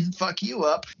 Hope it didn't fuck you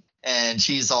up." And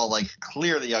she's all like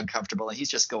clearly uncomfortable, and he's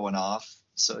just going off.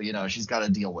 So she's got to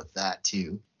deal with that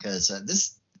too, because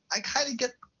this I kind of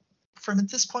get from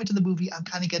at this point in the movie, I'm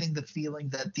kind of getting the feeling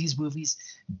that these movies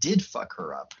did fuck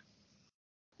her up.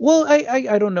 Well,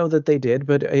 I don't know that they did,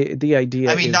 but the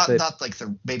idea I mean, is that, not like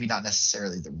maybe not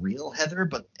necessarily the real Heather,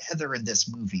 but Heather in this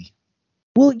movie.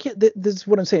 well, yeah, this is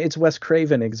what I'm saying. It's Wes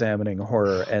Craven examining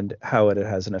horror and how it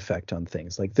has an effect on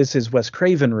things. Like this is Wes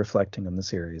Craven reflecting on the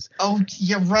series. Oh,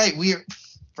 yeah, right.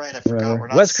 Right. I forgot. Remember? We're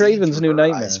not Wes seeing Craven's through New her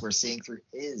Nightmare. eyes. We're seeing through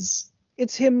his.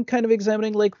 It's him kind of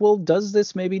examining, like, well, does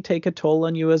this maybe take a toll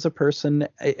on you as a person,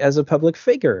 as a public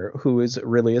figure who is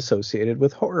really associated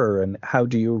with horror, and how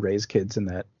do you raise kids in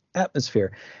that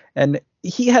atmosphere? And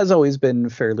he has always been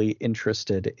fairly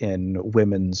interested in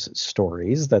women's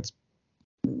stories. That's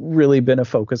really been a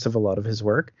focus of a lot of his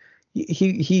work.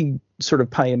 He sort of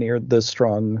pioneered the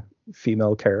strong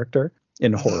female character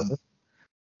in horror,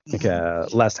 like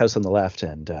Last House on the Left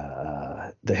and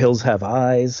The Hills Have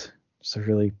Eyes. It's a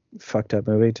really fucked up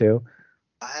movie too.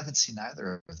 I haven't seen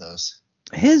either of those.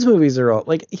 His movies are all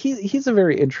like he's a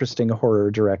very interesting horror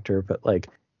director, but like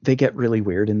they get really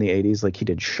weird in the 80s. Like he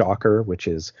did Shocker, which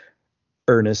is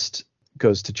Ernest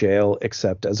goes to jail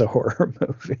except as a horror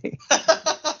movie.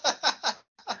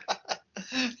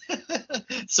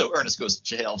 So Ernest goes to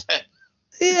jail.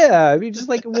 Yeah, I mean, just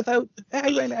like without,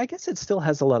 I guess it still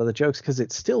has a lot of the jokes because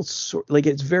it's still like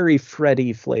it's very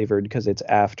Freddy flavored because it's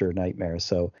after Nightmare,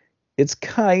 so it's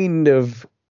kind of,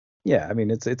 yeah. I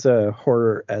mean, it's a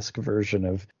horror-esque version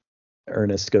of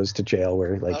Ernest Goes to Jail,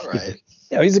 where like, All right.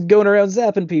 he's going around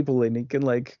zapping people and he can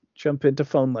like jump into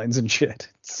phone lines and shit.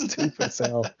 It's stupid as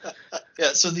hell.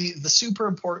 Yeah. So the super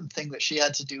important thing that she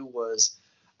had to do was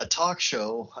a talk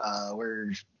show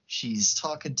where she's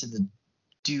talking to the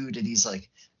dude and he's like,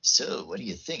 so what do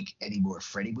you think? Any more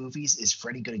Freddy movies? Is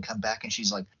Freddy going to come back? And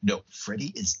she's like, no,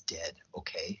 Freddy is dead.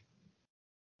 Okay.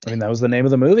 I mean, that was the name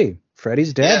of the movie.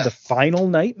 Freddy's Dead, Yeah. The Final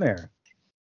Nightmare.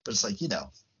 But it's like,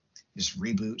 just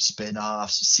reboot,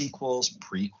 spin-offs, sequels,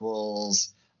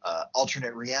 prequels,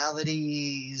 alternate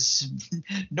realities.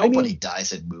 Nobody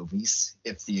dies in movies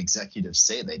if the executives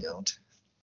say they don't.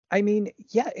 I mean,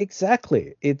 yeah,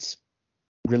 exactly. It's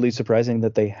really surprising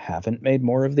that they haven't made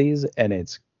more of these, and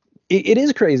it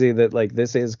is crazy that like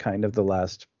this is kind of the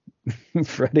last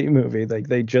Freddy movie. Like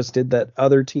they just did that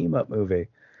other team up movie.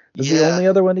 This is the Yeah, only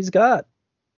other one he's got.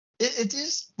 it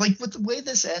is like with the way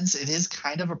this ends, it is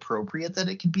kind of appropriate that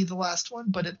it can be the last one,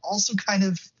 but it also kind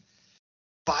of,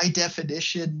 by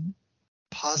definition,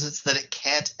 posits that it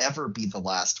can't ever be the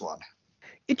last one.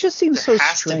 It just seems There so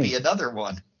has to be strange. another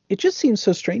one. It just seems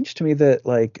so strange to me that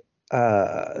like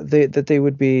they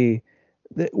would be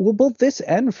well, both this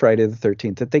and Friday the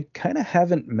 13th, that they kind of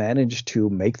haven't managed to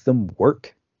make them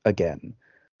work again.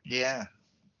 Yeah.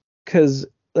 Because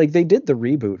like they did the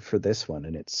reboot for this one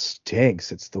and it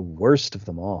stinks. It's the worst of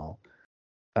them all.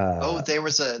 Oh, Uh, there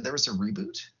was a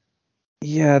reboot.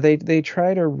 yeah, they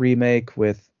tried a remake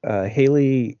with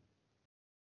Haley.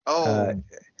 Uh, Oh,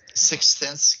 Sixth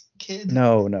Sense kid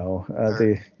no, or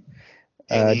the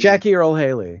Haley. Jackie Earl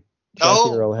Haley, Jackie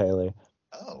Oh, Earl Haley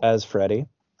oh, as Freddy,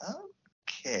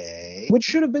 okay. which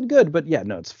should have been good, but yeah,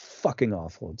 no, it's fucking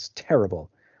awful. It's terrible,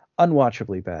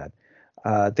 unwatchably bad.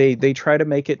 They try to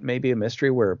make it maybe a mystery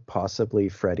where possibly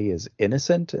Freddy is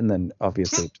innocent, and then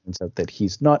obviously it turns out that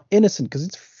he's not innocent because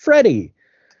it's Freddy.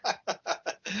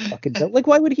 Fucking dumb. Like,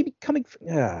 why would he be coming?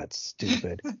 It's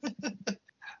stupid.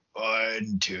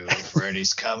 1, 2,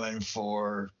 Freddy's coming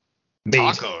for Meat.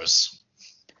 tacos.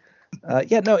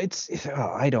 Yeah, no,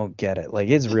 oh, I don't get it. Like,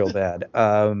 it's real bad.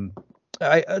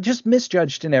 I just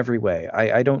misjudged in every way.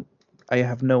 I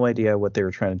have no idea what they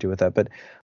were trying to do with that, but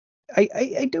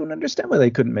I don't understand why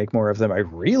they couldn't make more of them. I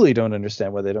really don't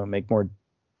understand why they don't make more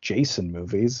Jason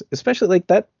movies, especially like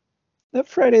that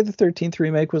Friday the 13th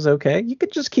remake was okay. You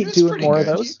could just keep It's doing pretty more of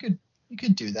good. those. You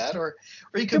could do that, or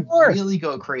you Do could more. really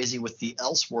go crazy with the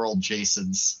Elseworld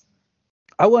Jasons.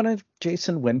 I want a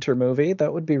Jason Winter movie.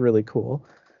 That would be really cool.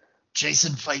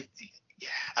 Jason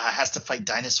has to fight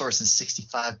dinosaurs in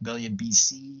 65 million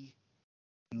BC.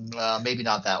 Maybe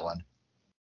not that one.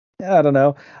 I don't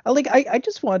know. I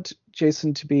just want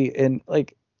Jason to be in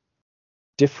like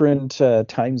different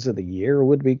times of the year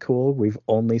would be cool. We've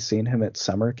only seen him at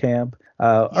summer camp.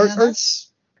 Yeah, Or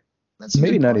that's a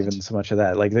maybe good not even point. so much of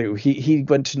that. Like he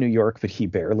went to New York, but he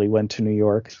barely went to New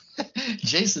York.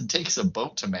 Jason takes a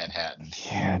boat to Manhattan.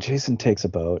 Yeah, Jason takes a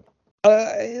boat.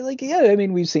 Yeah, I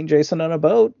mean we've seen Jason on a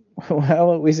boat. How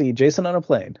about we see Jason on a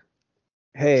plane?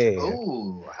 Hey,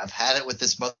 Oh, I've had it with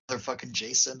this motherfucking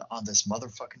Jason on this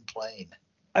motherfucking plane.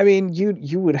 I mean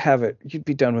you would have it. You'd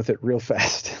be done with it real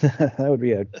fast. That would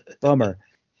be a bummer.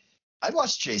 I'd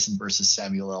watch Jason versus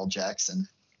Samuel L. Jackson.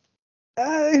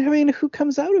 I mean, who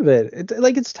comes out of it?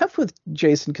 It's tough with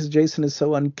Jason because Jason is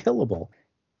so unkillable.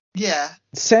 Yeah.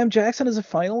 Sam Jackson is a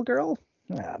final girl?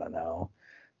 I don't know.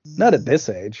 Not at Mm, this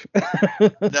age.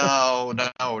 no,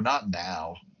 no, not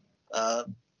now. Uh,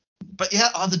 but yeah,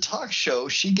 on the talk show,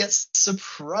 she gets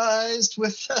surprised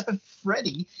with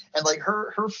Freddie, and like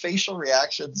her facial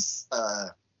reactions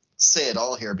say it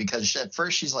all here. Because at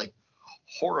first she's like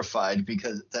horrified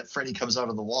because that Freddie comes out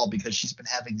of the wall because she's been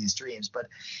having these dreams, but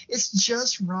it's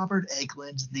just Robert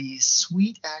Englund, the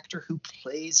sweet actor who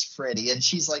plays Freddie, and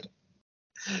she's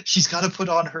got to put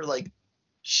on her like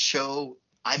show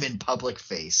I'm in public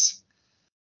face,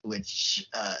 which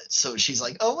so she's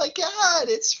like, oh my god,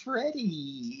 it's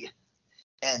Freddy.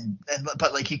 And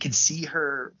but like you can see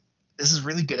her, this is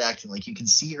really good acting, like you can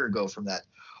see her go from that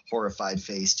horrified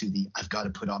face to the I've got to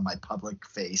put on my public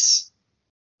face.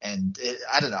 And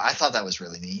I don't know, I thought that was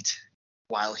really neat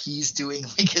while he's doing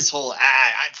like his whole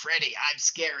I'm Freddy, I'm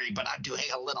scary, but I'm doing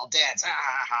a little dance,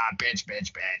 bitch,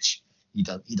 bitch, bitch.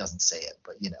 He doesn't say it,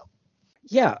 but you know.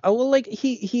 Yeah, well, like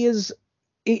he is.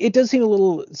 It does seem a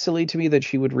little silly to me that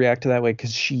she would react to that way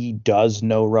because she does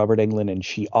know Robert Englund and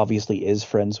she obviously is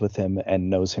friends with him and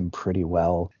knows him pretty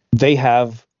well. They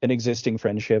have an existing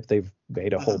friendship. They've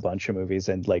made a whole Mhm. bunch of movies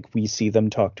and like we see them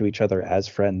talk to each other as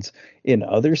friends in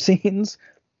other scenes.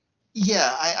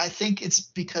 Yeah, I think it's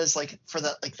because like for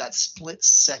that split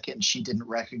second she didn't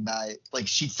recognize, like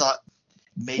she thought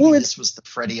maybe Well, it's this was the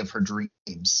Freddy of her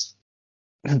dreams.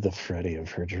 the Freddy of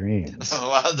her dreams. Oh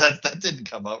wow, that didn't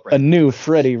come out A right there, new but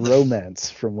Freddy the romance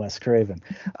from Wes Craven.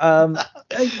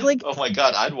 Like oh my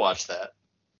god, I'd watch that.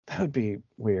 that would be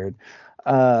weird.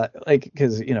 Like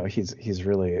because he's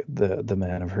really the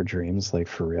man of her dreams, like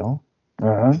for real.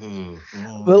 Uh-huh. Ooh,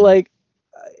 But ooh. like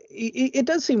it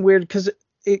does seem weird because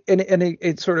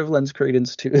it sort of lends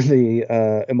credence to the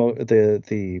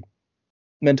the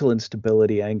mental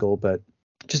instability angle, but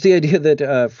just the idea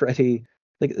that Freddie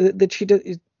like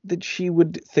that she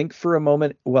would think for a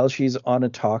moment while she's on a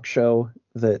talk show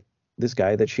that this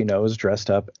guy that she knows dressed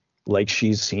up like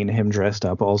she's seen him dressed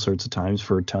up all sorts of times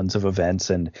for tons of events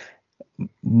and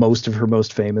most of her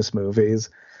most famous movies.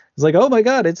 It's like, oh my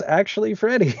god, it's actually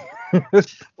Freddie.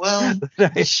 Well,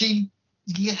 I- she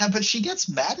Yeah, but she gets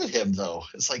mad at him though.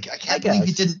 It's like, I I can't believe you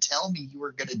guess. didn't tell me you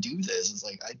were gonna do this. It's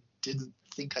like, I didn't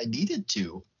think I needed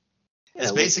to. Yeah,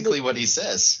 Is basically what he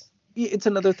says. it's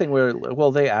another thing where,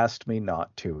 well, they asked me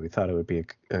not to. We thought it would be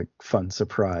a fun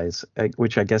surprise,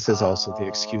 which I guess is also the Oh,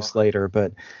 excuse later,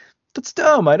 but that's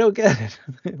dumb. I don't get it.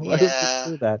 Why would you yeah.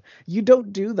 do that? You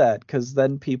don't do that because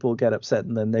then people get upset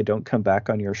and then they don't come back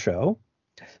on your show.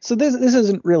 So this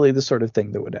isn't really the sort of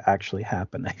thing that would actually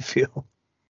happen, I feel.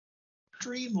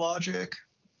 Dream logic.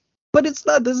 But it's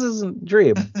not. This isn't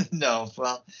Dream, No,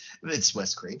 well, it's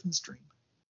Wes Craven's dream.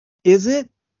 is it?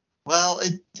 Well, I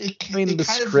mean, it the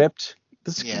kind of, script,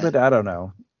 yeah, but I don't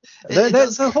know. it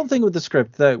does. The whole thing with the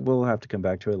script that we'll have to come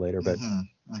back to it later. But Hmm.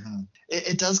 Hmm.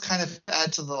 It does kind of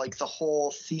add to the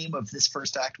whole theme of this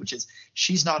first act, which is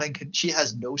she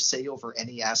has no say over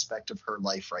any aspect of her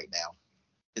life right now.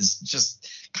 Is just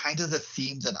kind of the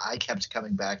theme that I kept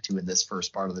coming back to in this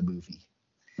first part of the movie.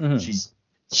 mhm. She's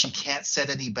she can't set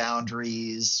any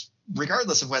boundaries,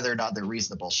 regardless of whether or not they're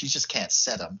reasonable. She just can't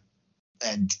set them,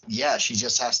 and yeah, she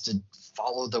just has to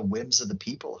follow the whims of the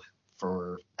people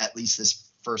for at least this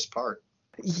first part.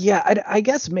 Yeah, I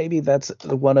guess maybe that's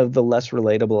one of the less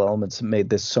relatable elements that made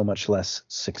this so much less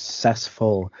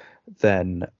successful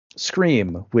than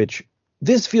Scream, which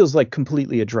this feels like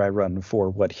completely a dry run for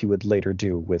what he would later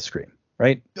do with Scream,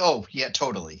 right? Oh yeah,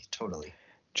 totally, totally.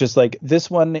 Just like this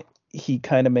one, he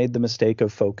kind of made the mistake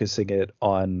of focusing it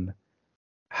on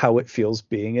how it feels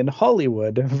being in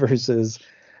Hollywood versus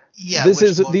Yeah, which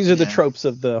these are the yeah. tropes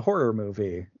of the horror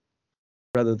movie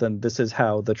rather than this is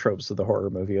how the tropes of the horror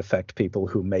movie affect people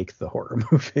who make the horror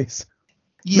movies.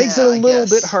 Makes it Yeah, a I little bit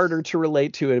guess. harder to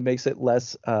relate to. It makes it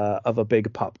less of a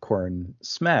big popcorn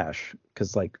smash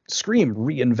because like Scream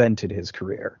reinvented his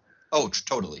career. Oh,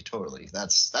 totally, totally.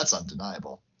 That's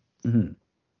undeniable. Mhm.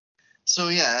 So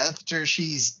yeah, after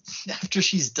she's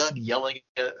done yelling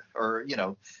or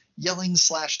yelling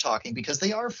slash talking because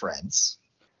they are friends.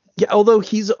 Yeah, although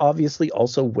he's obviously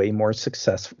also way more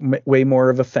way more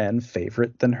of a fan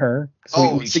favorite than her. So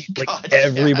Oh we see like God, yeah.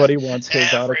 everybody wants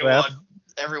his autograph.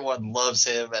 Everyone loves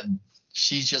him, and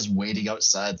she's just waiting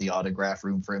outside the autograph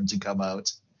room for him to come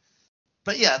out.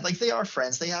 But yeah, like they are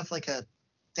friends. They have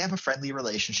a friendly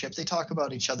relationship. They talk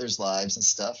about each other's lives and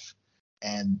stuff.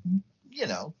 And you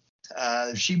know,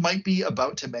 she might be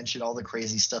about to mention all the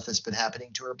crazy stuff that's been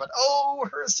happening to her, but oh,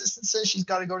 her assistant says she's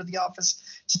got to go to the office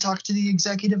to talk to the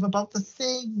executive about the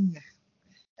thing.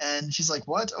 And she's like,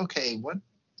 "What? Okay, what?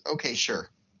 Okay, sure.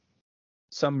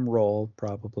 Some role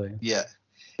probably. Yeah,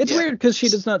 It's yeah." weird because she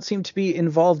does not seem to be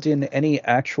involved in any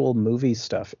actual movie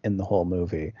stuff in the whole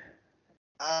movie.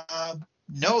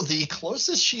 No, the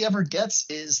closest she ever gets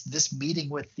is this meeting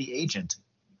with the agent.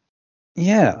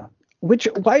 Yeah. Which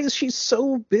why is she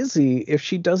so busy if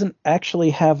she doesn't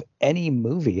actually have any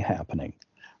movie happening?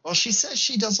 Well, she says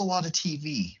she does a lot of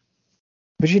TV.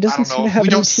 But she I doesn't don't seem know to if have we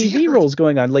any don't see TV her. roles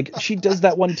going on. Like she does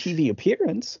that one TV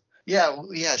appearance. Yeah,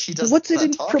 yeah, she does What's it that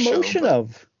in talk show, promotion but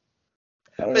of?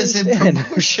 I don't is in understand.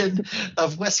 promotion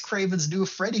of Wes Craven's new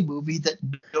Freddy movie that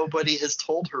nobody has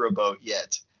told her about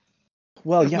yet.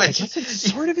 Well, yeah, I Which guess it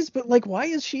sort of is, but like, why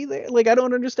is she there? Like, I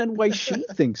don't understand why she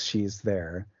thinks she's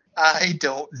there. I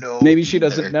don't know Maybe she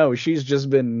doesn't either. know. She's just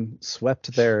been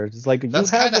swept there. It's like you That's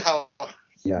have kind of it. how,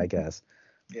 Yeah, I guess.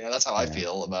 yeah, that's how I Yeah,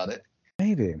 feel about it.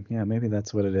 maybe. Yeah, maybe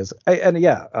that's what it is. And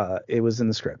yeah, it was in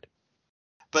the script.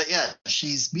 But yeah,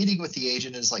 she's meeting with the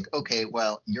agent and is like, okay,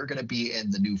 well, you're gonna be in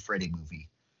the new Freddy movie.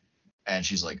 And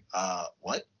she's like,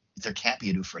 what? There can't be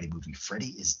a new Freddy movie. Freddy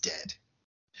is dead.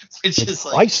 Which Like, is I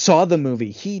like, saw the movie.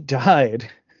 He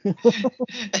died.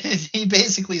 he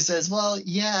basically says, well,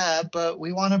 yeah, but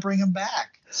we want to bring him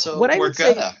back. So What I we're would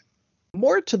say, gonna.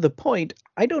 more to the point,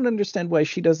 I don't understand why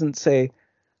she doesn't say,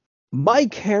 my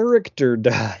character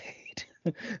died.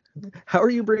 How are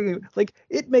you bringing, like,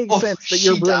 it makes Oh, sense that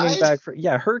you're she bringing died? back,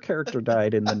 yeah, her character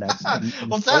died in the next, in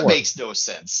Well, that four. makes no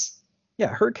sense. Yeah,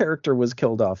 her character was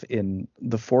killed off in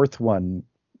the fourth one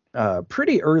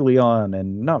pretty early on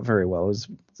and not very well.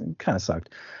 It kind of sucked.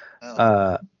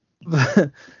 Oh. Uh,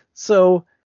 so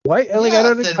why like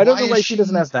Yeah, then I don't why know is why she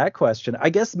doesn't she. ask that question. I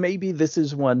guess maybe this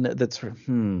is one that's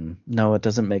no, it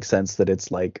doesn't make sense that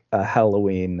it's like a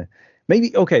Halloween.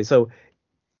 Maybe okay, so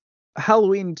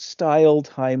Halloween style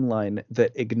timeline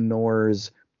that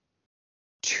ignores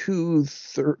two,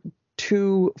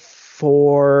 two,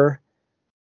 4,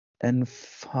 and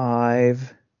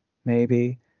 5,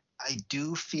 maybe. I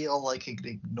do feel like it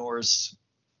ignores.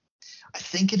 I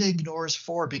think it ignores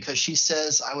 4 because she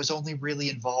says I was only really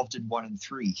involved in 1 and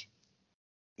 3.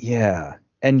 Yeah.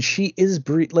 And she is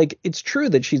like it's true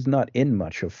that she's not in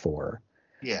much of 4,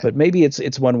 Yeah. but maybe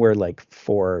it's one where like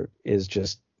 4 is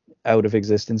just out of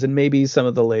existence, and maybe some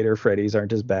of the later Freddy's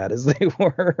aren't as bad as they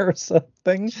were or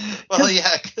something. Well,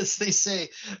 yeah, because they say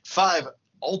 5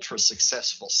 ultra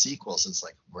successful sequels. It's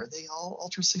like, were they all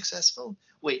ultra successful?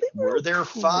 Wait, were there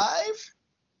 5?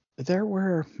 There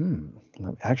were,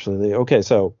 actually, okay,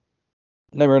 so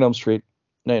Nightmare on Elm Street,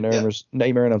 Yeah,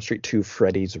 Nightmare on Elm Street 2,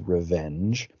 Freddy's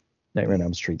Revenge, Nightmare on mm,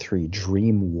 Elm Street 3,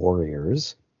 Dream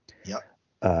Warriors, yeah,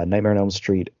 Nightmare on Elm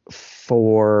Street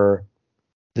 4,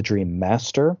 The Dream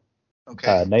Master,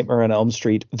 okay, Nightmare on Elm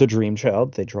Street, The Dream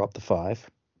Child. They dropped the 5.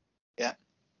 yeah.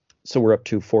 So we're up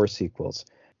to 4 sequels.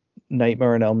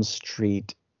 Nightmare on Elm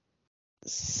Street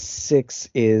 6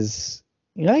 is,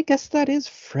 I guess that is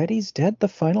Freddy's Dead, The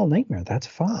Final Nightmare. That's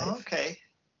 5. Okay.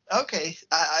 Okay.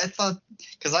 I thought,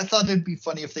 because I thought it'd be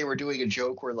funny if they were doing a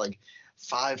joke where like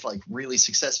 5 like really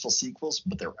successful sequels,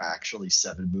 but there were actually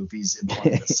 7 movies,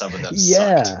 implying that some of them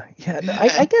sucked. Yeah. No, I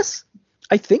And guess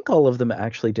I think all of them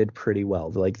actually did pretty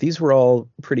well. Like these were all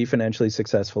pretty financially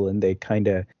successful, and they kind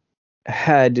of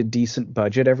had a decent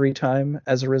budget every time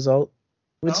as a result.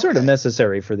 It's sort of okay.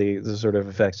 necessary for the sort of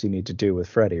effects you need to do with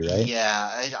Freddy, right?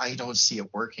 Yeah, I don't see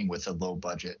it working with a low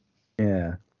budget.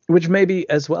 Yeah. Which maybe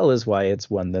as well as why it's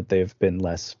one that they've been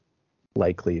less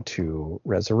likely to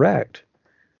resurrect.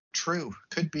 True,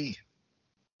 could be.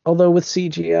 Although with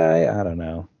CGI, I don't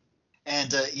know.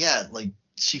 And yeah, like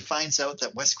she finds out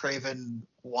that Wes Craven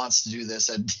wants to do this,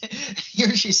 and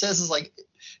here she says is like,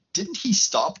 didn't he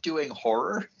stop doing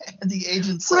horror? And the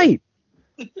agent's like, Right.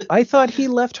 I thought he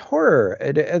left horror.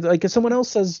 Like if someone else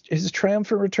says his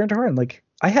triumphant return to horror, and like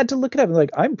I had to look it up. And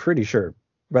like I'm pretty sure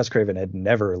Wes Craven had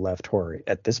never left horror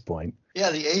at this point.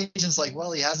 yeah, the agent's like,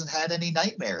 well, he hasn't had any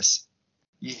nightmares.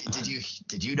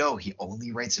 Did you know he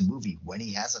only writes a movie when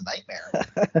he has a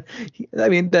nightmare? I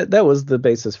mean that was the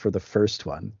basis for the first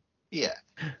one. Yeah,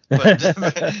 but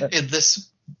in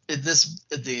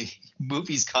the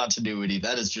movie's continuity,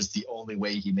 that is just the only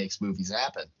way he makes movies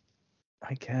happen.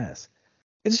 I guess.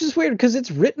 It's just weird because it's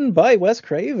written by Wes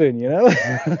Craven, you know?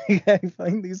 Like, I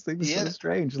find these things so Yeah.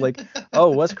 strange. Like,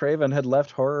 oh, Wes Craven had left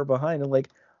horror behind. And like,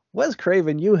 Wes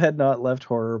Craven, you had not left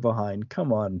horror behind.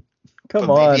 Come on. Come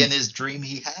But maybe on. in his dream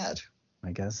he had.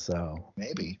 I guess so.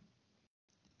 Maybe.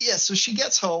 Yeah, so she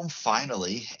gets home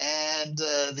finally, and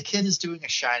the kid is doing a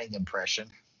Shining impression.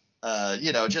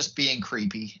 Just being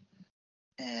creepy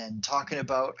and talking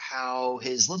about how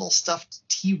his little stuffed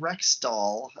T-Rex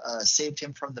doll saved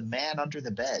him from the man under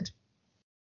the bed.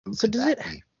 Who So could does that it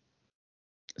be?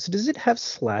 so does it have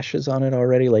slashes on it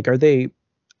already? Like are they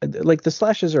like the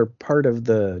slashes are part of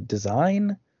the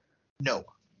design? No.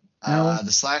 No.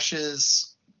 The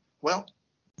slashes, well,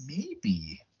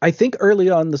 maybe. I think early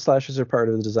on the slashes are part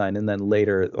of the design, and then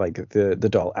later like the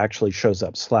doll actually shows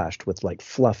up slashed with like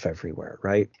fluff everywhere,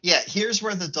 right? Yeah, here's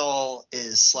where the doll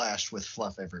is slashed with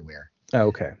fluff everywhere. Oh,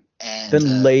 okay. And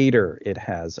Then later it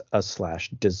has a slash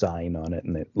design on it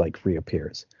and it like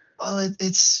reappears. well,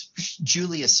 it's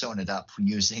Julia sewn it up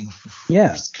using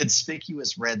Yeah.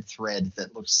 conspicuous red thread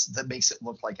that makes it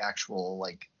look like actual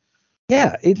like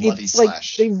Yeah. bloody It like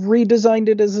slash. they redesigned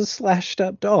it as a slashed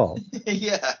up doll.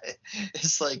 Yeah,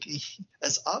 it's like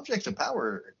as object of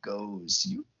power goes,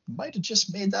 you might have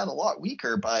just made that a lot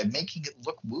weaker by making it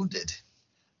look wounded.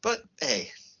 But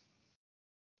hey,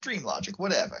 dream logic,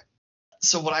 whatever.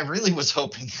 So what I really was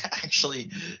hoping, actually,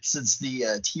 since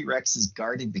the T-Rex is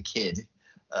guarding the kid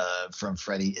from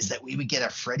Freddy, is that we would get a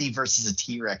Freddy versus a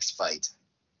T-Rex fight.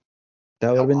 That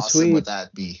would How have been awesome would sweet.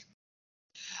 that be?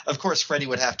 Of course, Freddy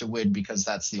would have to win because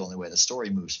that's the only way the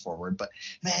story moves forward. But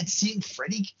man, seeing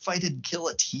Freddy fight and kill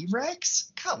a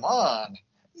T-Rex? Come on.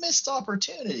 Missed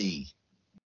opportunity.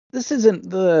 This isn't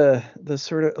the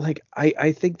sort of like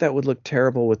I think that would look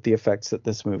terrible with the effects that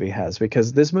this movie has,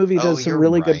 because this movie Oh, does you're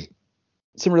right.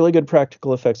 some really good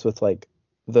practical effects with like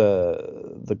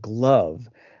the glove,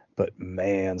 but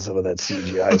man, some of that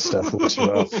CGI stuff looks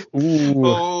rough. Ooh,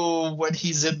 Oh, when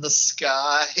he's in the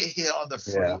sky on the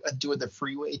yeah. doing the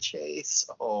freeway chase.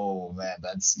 Oh man,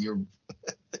 that's your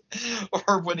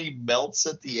or when he melts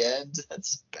at the end.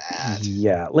 That's bad.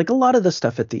 Yeah, like a lot of the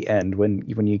stuff at the end when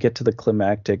you get to the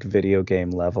climactic video game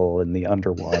level and the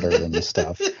underwater and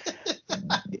stuff.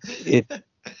 It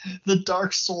The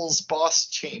Dark Souls boss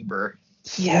chamber.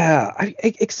 yeah,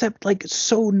 except like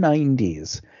so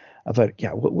 90s. But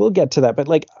yeah, we'll get to that. But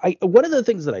like I one of the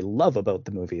things that I love about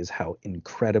the movie is how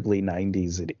incredibly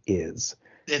 90s it is.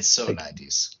 It's so Like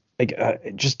 90s.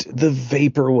 just the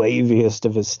vapor waviest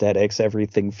of aesthetics.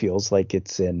 Everything feels like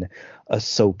it's in a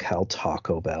SoCal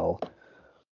Taco Bell.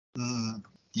 Mm,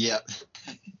 yeah.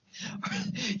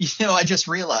 I just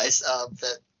realized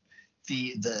that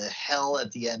the hell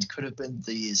at the end could have been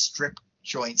the strip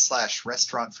joint slash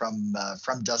restaurant from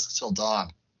Dusk Till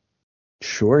Dawn.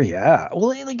 Sure, yeah.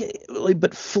 Well,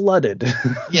 but flooded.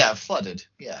 Yeah, flooded.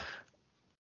 Yeah.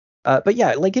 But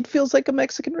yeah, like it feels like a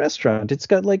Mexican restaurant. It's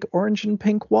got like orange and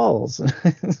pink walls.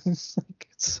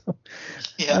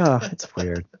 Yeah. It's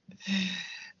weird.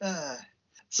 Uh,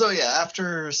 so yeah,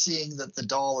 after seeing that the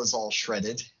doll is all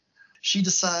shredded, she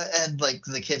decides, and like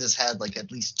the kid has had like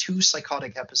at least 2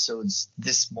 psychotic episodes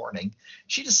this morning.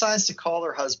 She decides to call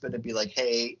her husband and be like,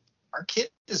 "Hey, our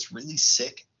kid is really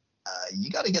sick.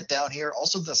 You got to get down here.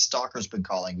 Also, the stalker's been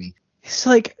calling me." He's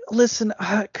like, listen,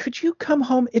 could you come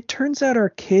home? It turns out our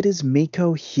kid is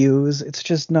Miko Hughes. It's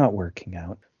just not working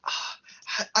out.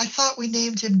 I thought we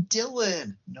named him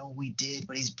Dylan. No, we did,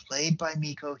 but he's played by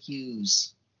Miko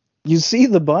Hughes. You see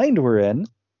the bind we're in.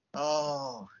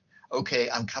 Oh,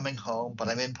 okay. I'm coming home, but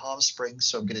I'm in Palm Springs,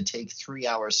 so I'm going to take 3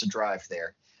 hours to drive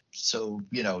there. So,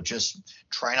 just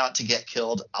try not to get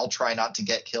killed. I'll try not to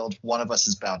get killed. One of us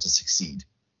is bound to succeed.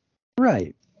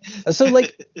 Right. So,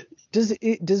 like, does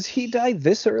he die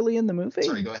this early in the movie?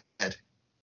 Sorry, go ahead.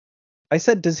 I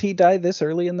said, does he die this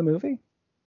early in the movie?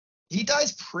 He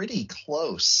dies pretty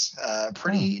close,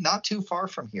 not too far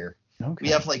from here. Okay. We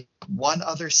have like one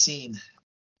other scene,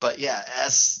 but yeah,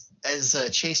 as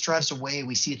Chase drives away,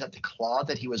 we see that the claw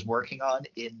that he was working on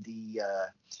in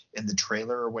the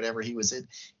trailer or whatever he was in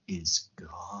is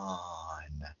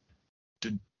gone.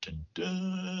 Dun, dun,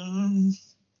 dun.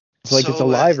 It's like it's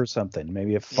alive or something.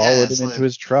 Maybe it followed him into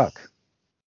his truck.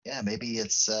 Yeah, maybe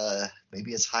it's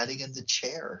hiding in the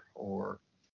chair, or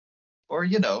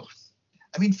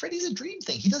I mean, Freddy's a dream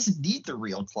thing. He doesn't need the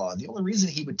real claw. The only reason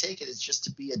he would take it is just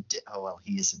to be a dick. Oh, well,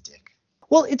 he is a dick.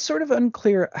 Well, it's sort of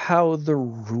unclear how the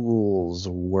rules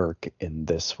work in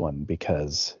this one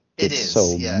because it's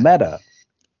so meta.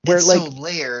 Where it's so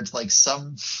layered, like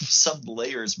some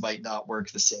layers might not work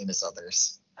the same as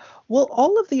others. Well,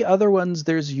 all of the other ones,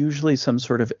 there's usually some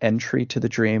sort of entry to the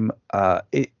dream.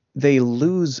 They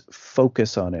lose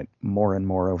focus on it more and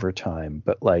more over time.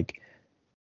 But like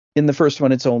in the first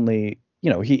one, it's only,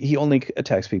 he only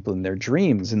attacks people in their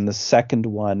dreams. In the second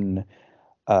one,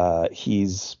 the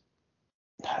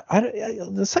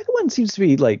second one seems to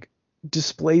be like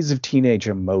displays of teenage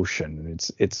emotion.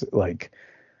 It's like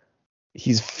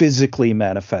he's physically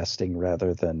manifesting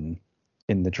rather than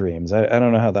in the dreams. I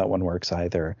don't know how that one works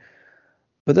either.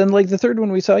 But then like the third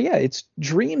one we saw, yeah, it's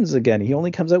dreams again. He only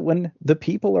comes out when the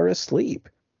people are asleep.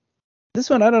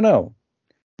 This one, I don't know.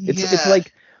 It's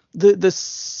like the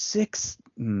sixth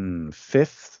one.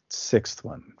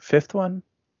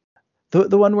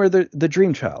 The one where the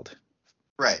dream child.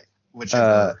 Right.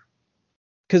 Whichever.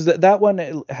 Because that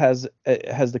one has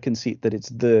the conceit that it's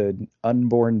the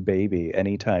unborn baby.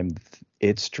 Anytime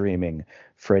it's dreaming,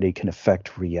 Freddy can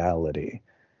affect reality.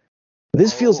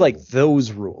 This feels like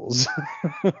those rules.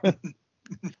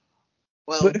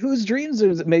 Well, but whose dreams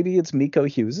is it? Maybe it's Miko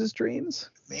Hughes's dreams?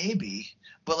 Maybe.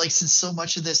 But like since so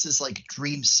much of this is like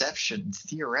dreamception,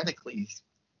 theoretically,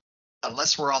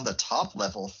 unless we're on the top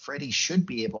level, Freddy should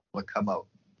be able to come out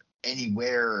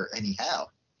anywhere, anyhow.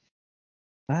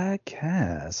 I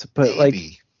guess. But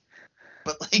maybe.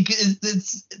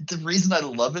 It's the reason I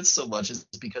love it so much is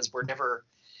because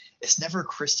it's never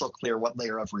crystal clear what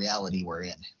layer of reality we're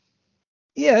in.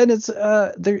 Yeah, and it's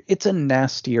a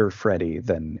nastier Freddy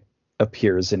than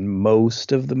appears in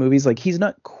most of the movies. Like he's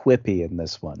not quippy in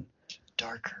this one.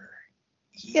 Darker.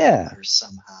 Yeah.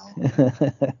 Somehow.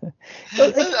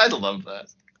 Like, I love that.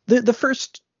 The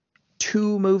first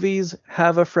 2 movies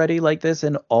have a Freddy like this,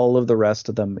 and all of the rest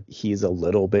of them he's a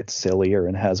little bit sillier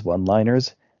and has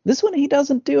one-liners. This one he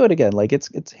doesn't do it again. Like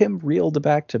it's him reeled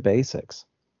back to basics.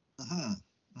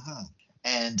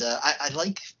 And I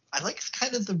like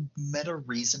kind of the meta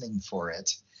reasoning for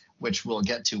it, which we'll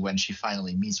get to when she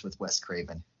finally meets with Wes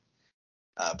Craven.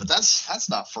 But that's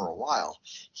not for a while.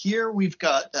 Here we've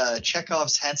got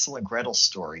Chekhov's Hansel and Gretel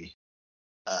story.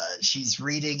 She's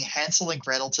reading Hansel and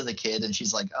Gretel to the kid, and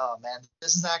she's like, "Oh man,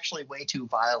 this is actually way too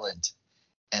violent."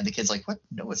 And the kid's like, "What?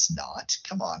 No, it's not.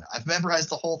 Come on, I've memorized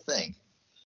the whole thing."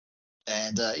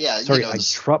 And sorry, I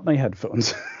dropped my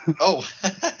headphones. Oh.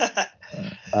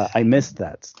 I missed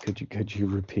that. Could you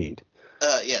repeat?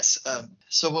 Yes.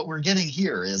 So what we're getting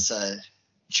here is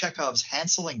Chekhov's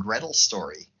Hansel and Gretel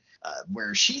story,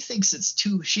 where she thinks it's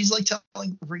too. She's like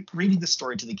reading the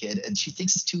story to the kid, and she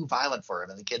thinks it's too violent for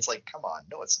him, and the kid's like, "Come on,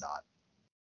 no, it's not."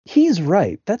 He's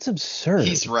right. That's absurd.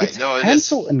 He's right. It's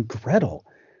Hansel and Gretel.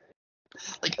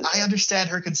 Like I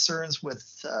understand her concerns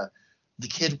with the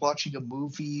kid watching a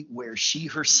movie where she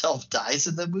herself dies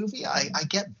in the movie. I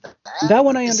get that. That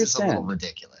one I understand. This is a little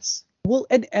ridiculous. Well,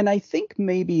 and I think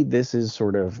maybe this is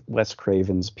sort of Wes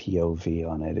Craven's POV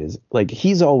on it, is like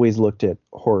he's always looked at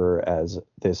horror as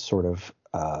this sort of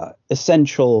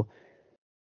essential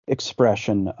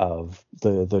expression of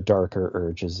the darker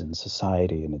urges in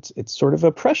society, and it's sort of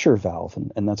a pressure valve,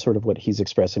 and that's sort of what he's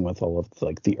expressing with all of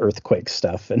like the earthquake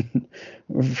stuff and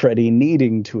Freddy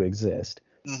needing to exist.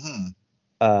 Hmm.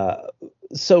 Uh,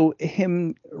 so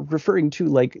him referring to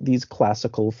like these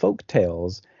classical folk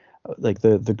tales, like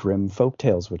the grim folk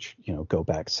tales, which go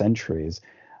back centuries,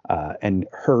 and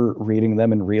her reading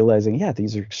them and realizing, yeah,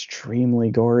 these are extremely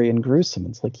gory and gruesome.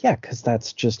 It's like, yeah, because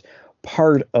that's just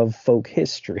part of folk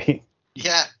history.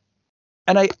 Yeah.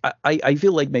 And I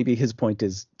feel like maybe his point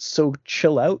is, so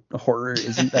chill out. Horror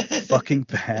isn't that fucking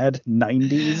bad.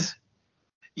 90s.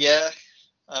 Yeah.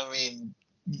 I mean,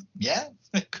 yeah,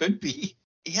 it could be.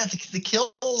 Yeah, the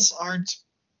kills aren't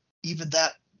even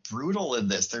that brutal in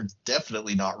this. They're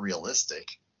definitely not realistic.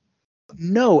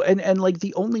 No, and like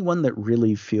the only one that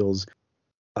really feels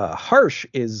harsh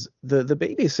is the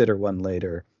babysitter one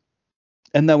later,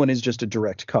 and that one is just a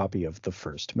direct copy of the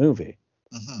first movie.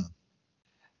 Hmm.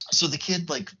 So the kid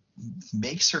like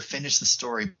makes her finish the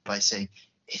story by saying,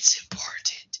 "It's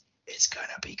important. It's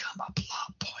gonna become a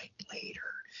plot point later.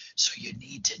 So you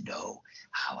need to know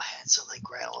how Hansel and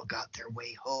Gretel got their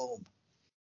way home,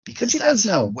 But because she does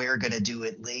that's how know. we're gonna do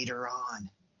it later on."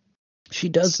 She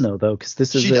does know though, because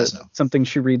this is She does know. something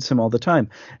she reads him all the time,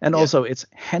 and Yeah, also it's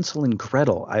Hansel and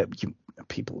Gretel.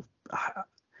 People.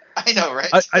 I know, right?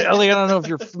 I don't know if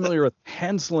you're familiar with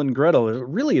Hansel and Gretel, a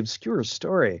really obscure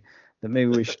story that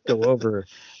maybe we should go over.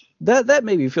 That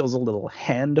maybe feels a little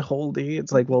hand-holdy.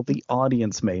 It's like, well, the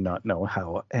audience may not know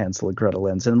how Hansel and Gretel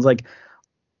ends, and it's like,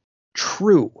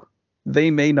 true,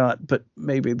 they may not, but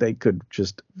maybe they could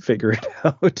just figure it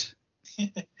out.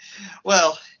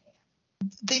 Well,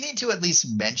 they need to at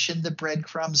least mention the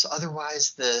breadcrumbs.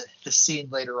 Otherwise, the scene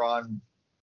later on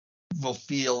will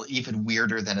feel even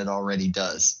weirder than it already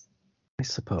does. I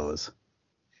suppose.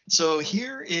 So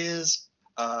here is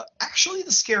actually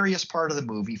the scariest part of the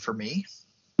movie for me,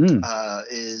 Mm,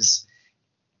 is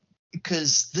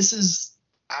because this is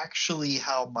actually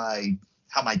how my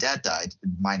dad died,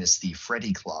 minus the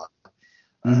Freddy claw.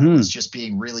 Was hmm just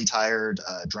being really tired,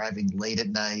 driving late at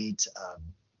night,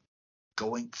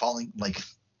 falling like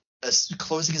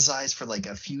closing his eyes for like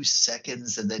a few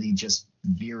seconds, and then he just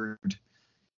veered.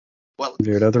 Well,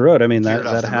 Veered off the road. I mean, veered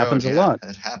off that the road. happens a Yeah, lot.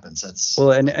 it happens. That's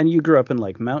Well, and you grew up in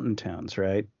like mountain towns,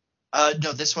 right?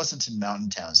 no, this wasn't in mountain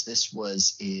towns. This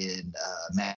was in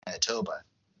Manitoba.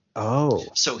 Oh,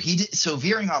 So he did. So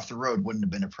veering off the road wouldn't have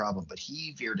been a problem, but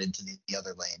he veered into the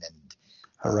other lane and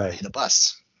all right. hit a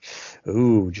bus.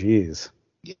 Ooh, geez.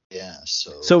 Yeah.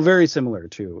 So So very similar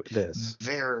to this.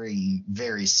 very,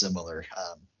 very similar.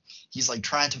 He's like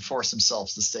trying to force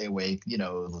himself to stay awake.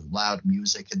 Loud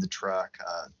music in the truck,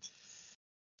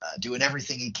 doing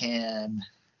everything he can.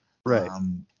 Right.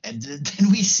 And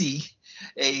then we see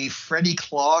a Freddy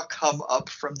claw come up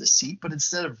from the seat, but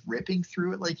instead of ripping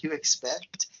through it like you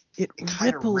expect, It it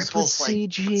kind of ripples with ripples like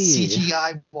CG.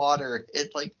 CGI water.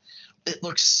 It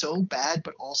looks so bad,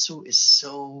 but also is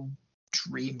so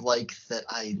dreamlike that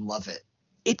I love it.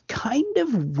 It kind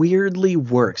of weirdly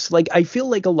works. Like I feel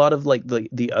like a lot of like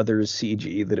the other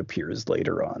CG that appears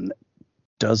later on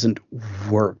doesn't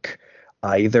work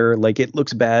either. Like it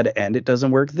looks bad and it doesn't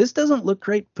work. This doesn't look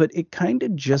great, but it kind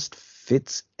of just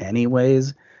fits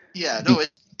anyways. Yeah, no, Be-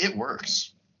 it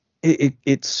works.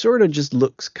 it sort of just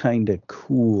looks kind of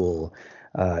cool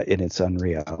in its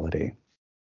unreality.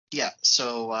 Yeah,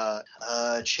 so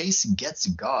Chase gets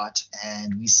got,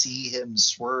 and we see him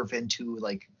swerve into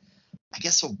like I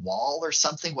guess a wall or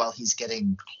something while he's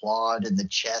getting clawed in the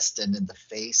chest and in the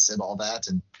face and all that,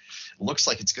 and it looks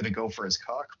like it's going to go for his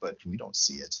cock, but we don't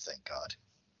see it, thank God.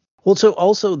 Well, so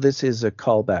also this is a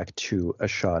callback to a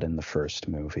shot in the first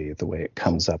movie, the way it Oh,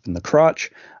 comes up in the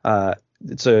crotch.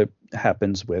 It's a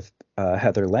happens with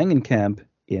Heather Langenkamp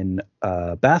in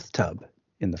a bathtub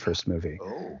in the first movie,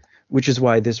 oh, which is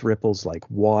why this ripples like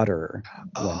water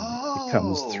when it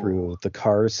comes oh, through the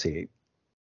car seat,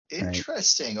 right?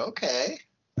 interesting. Okay,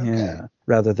 okay. Yeah,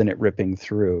 rather than it ripping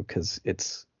through, because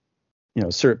it's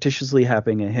surreptitiously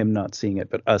happening and him not seeing it,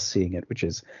 but us seeing it, which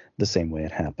is the same way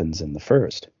it happens in the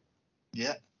first.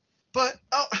 Yeah. But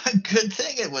good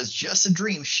thing it was just a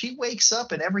dream. She wakes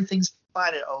up and everything's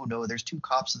fine. And oh no, there's two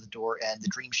cops at the door, and the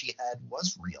dream she had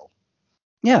was real.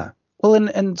 Yeah. Well,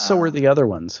 and so were Uh, the other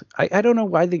ones. I don't know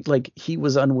why he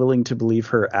was unwilling to believe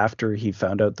her after he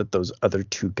found out that those other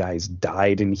two guys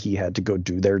died and he had to go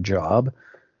do their job.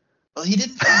 well, he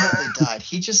didn't find out they died.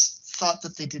 He just thought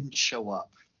that they didn't show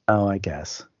up. Oh, I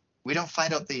guess. We don't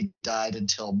find out they died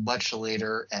until much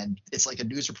later, and it's like a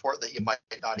news report that you might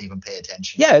not even pay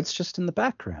attention Yeah, to. it's just in the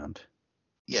background.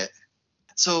 Yeah.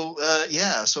 So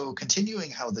so continuing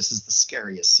how this is the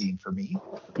scariest scene for me.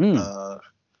 Mm.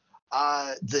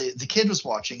 Uh, the kid was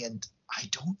watching, and I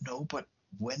don't know, but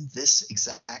when this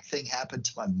exact thing happened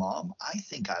to my mom, I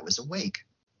think I was awake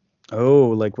Oh,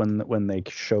 like when they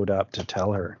showed up to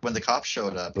tell her. when the cops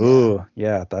showed up. Yeah, Oh,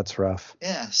 yeah, that's rough.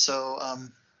 yeah. So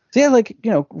So yeah, like,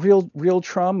 real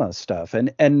trauma stuff,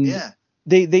 and yeah,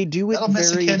 they do it that'll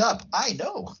mess a kid very. up. I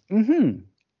know. Hmm.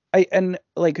 And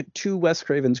like, to Wes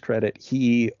Craven's credit,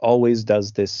 he always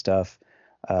does this stuff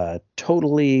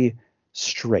totally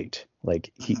straight.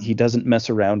 Like, he Mhm. doesn't mess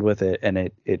around with it, and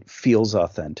it feels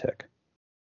authentic.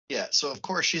 Yeah. So of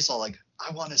course she's all like,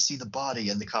 "I want to see the body,"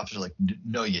 and the cops are like,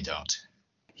 "No, you don't."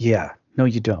 Yeah, no,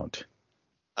 you don't.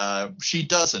 She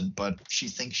doesn't, but she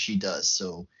thinks she does.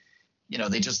 So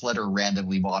they just let her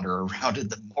randomly wander around in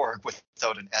the morgue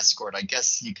without an escort. I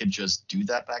guess you could just do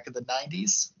that back in the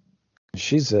 90s.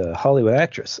 She's a Hollywood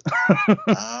actress.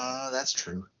 That's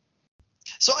true.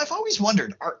 So I've always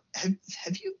wondered,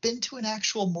 have you been to an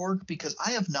actual morgue? Because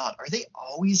I have not. Are they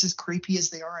always as creepy as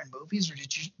they are in movies, or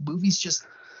did movies just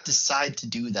decide to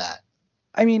do that?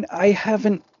 I mean, I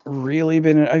haven't really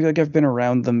been. I've been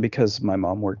around them because my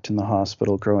mom worked in the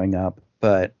hospital growing up,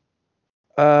 but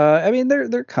I mean,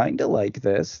 they're kind of like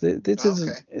this. This is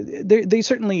Okay. they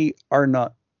certainly are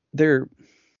not. They're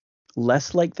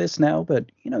less like this now, but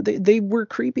they were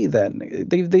creepy then.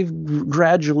 They've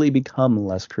gradually become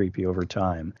less creepy over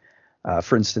time.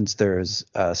 For instance, there's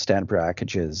Stan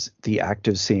Brackage's The Act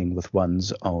of Seeing with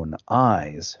One's Own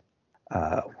Eyes,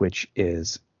 which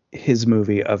is his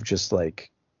movie of just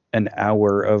like an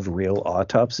hour of real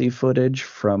autopsy footage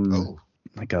from Oh.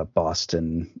 like a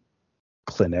Boston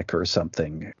clinic or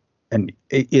something. And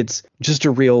it's just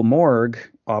a real morgue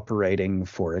operating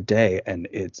for a day. And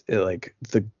like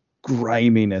the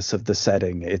griminess of the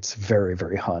setting. It's very,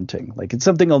 very haunting. Like, it's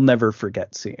something I'll never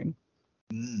forget seeing.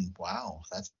 Wow.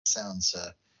 That sounds.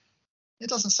 It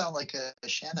doesn't sound like a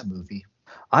Shanna movie.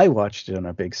 I watched it on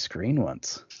a big screen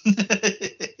once.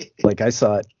 Like, I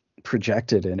saw it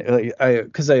projected, and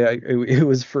it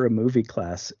was for a movie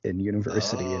class in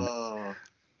university, and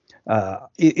Oh.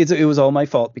 it was all my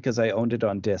fault because I owned it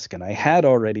on disc and I had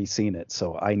already seen it,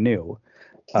 so I knew.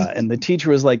 And the teacher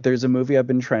was like, "There's a movie I've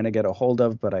been trying to get a hold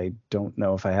of, but I don't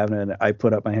know if I have it." And I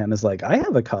put up my hand, as like, "I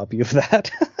have a copy of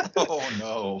that." Oh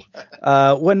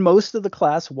no. When most of the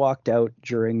class walked out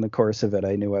during the course of it,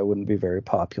 I knew I wouldn't be very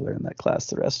popular in that class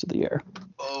the rest of the year.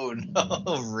 Oh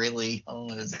no. Really?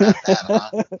 Oh, is that bad,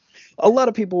 huh? A lot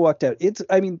of people walked out.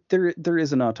 I mean, there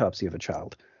is an autopsy of a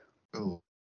child. Oh.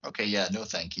 Okay. Yeah. No,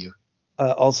 thank you.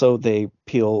 Also, they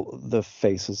peel the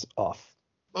faces off.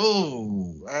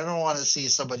 Oh, I don't want to see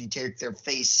somebody take their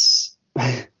face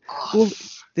Well,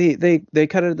 off. they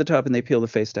cut it at the top and they peel the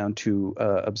face down to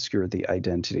obscure the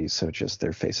identity, so just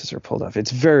their faces are pulled off.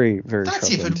 It's very, very That's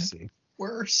troubling even to see.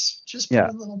 worse. Just put Yeah,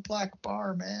 a little black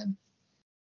bar, man.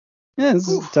 yeah, this is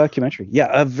Whew. a documentary. Yeah,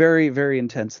 a very, very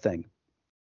intense thing.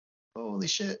 Holy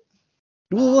shit.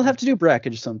 We'll have to do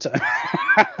brackage sometime.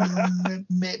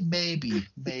 Maybe.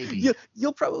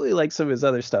 You'll probably like some of his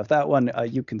other stuff. That one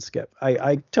you can skip.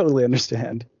 I totally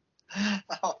understand.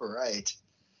 All right.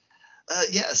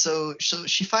 Yeah. So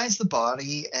she finds the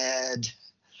body, and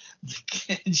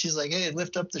she's like, "Hey,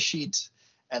 lift up the sheet."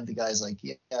 And the guy's like,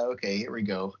 "Yeah, okay, here we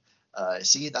go.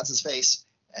 See, that's his face."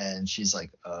 And she's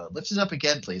like, "Lift it up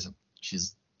again, please."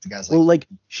 The guy's Well, like,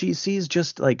 like, she sees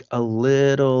just like a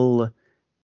little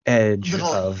edge little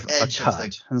of a edge of the,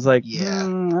 cut. I was like, yeah. I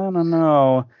don't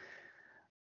know.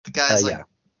 The guy's like, Yeah.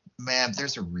 "Ma'am,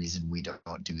 there's a reason we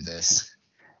don't do this."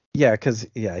 Yeah, because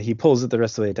he pulls it the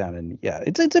rest of the way down, and yeah,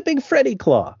 it's a big Freddy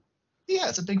claw. Yeah,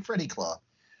 it's a big Freddy claw.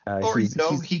 Or He's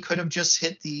he could have just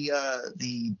hit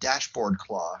the dashboard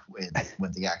claw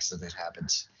when the accident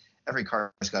happens. Every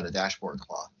car's got a dashboard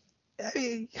claw.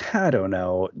 I don't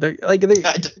know. They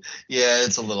Yeah,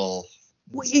 it's a little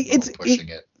pushing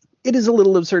it. it is a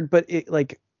little absurd, but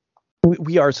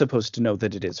we are supposed to know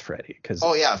that it is Freddy, because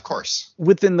Oh yeah, of course.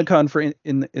 within the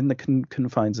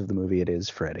confines of the movie, it is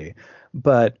Freddy.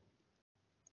 But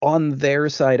on their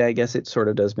side, I guess it sort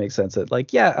of does make sense that,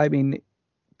 like, yeah, I mean,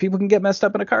 people can get messed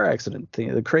up in a car accident.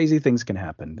 The crazy things can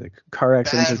happen. The car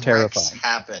accidents are Bad wrecks terrifying.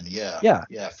 happen. Yeah, Yeah,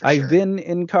 yeah, for I've sure. been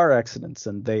in car accidents,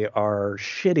 and they are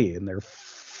shitty and they're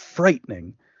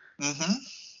frightening. Mm-hmm.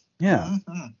 Yeah.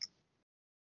 Mm-hmm.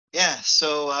 Yeah.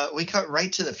 So we cut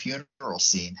right to the funeral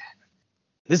scene.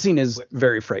 This scene is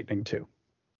very frightening too.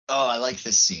 Oh, I like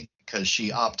this scene because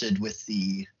she opted with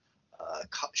the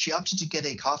she opted to get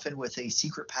a coffin with a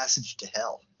secret passage to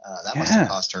hell. That must have Yeah.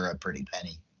 cost her a pretty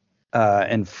penny.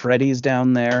 And Freddy's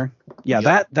down there. Yeah,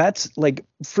 Yep. that's like,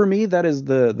 for me, that is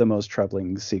the most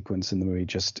troubling sequence in the movie.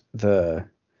 Just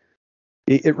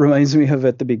it reminds me of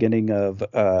at the beginning of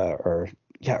or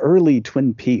yeah, early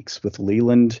Twin Peaks with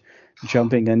Leland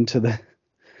jumping into the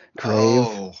grave,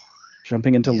 Oh,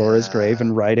 jumping into Laura's grave yeah.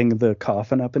 and riding the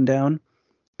coffin up and down.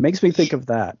 Makes me think Yeah, of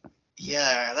that.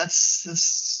 yeah, that's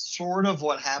sort of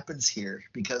what happens here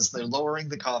because they're lowering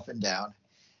the coffin down.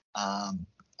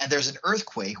 And there's an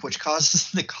earthquake which causes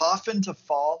the coffin to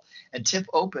fall and tip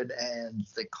open, and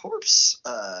the corpse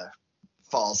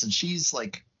falls, and she's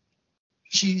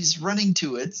running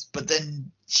to it, but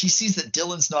then she sees that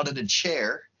Dylan's not in a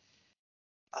chair.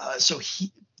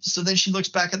 So then she looks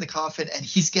back at the coffin, and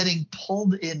he's getting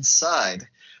pulled inside.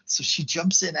 So she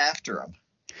jumps in after him.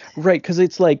 Right, because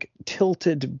it's like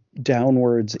tilted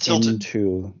downwards Tilted.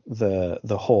 into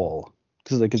the hole,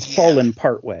 because like it's Yeah. fallen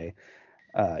part way.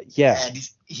 Yeah, And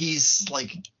he's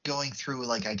like going through,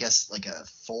 like, I guess like a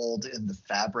fold in the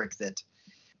fabric that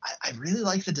I really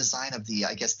like the design of the,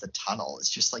 I guess, the tunnel. It's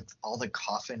just like all the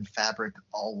coffin fabric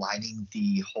all lining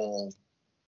the whole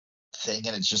thing,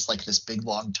 and it's just like this big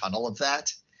long tunnel of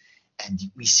that. And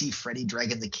we see Freddy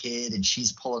dragging the kid, and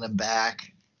she's pulling him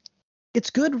back.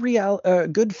 it's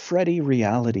good Freddy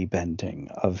reality bending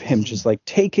of him Mm, just like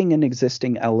taking an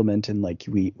existing element, and like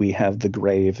we have the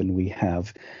grave, and we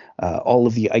have all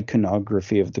of the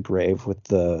iconography of the grave with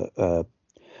the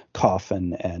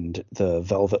coffin and the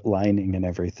velvet lining and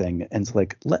everything, and it's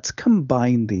like, let's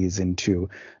combine these into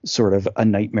sort of a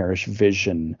nightmarish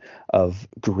vision of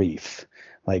grief.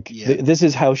 Like yeah. this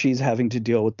is how she's having to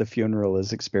deal with the funeral,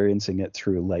 is experiencing it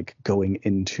through like going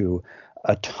into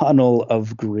a tunnel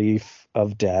of grief,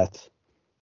 of death.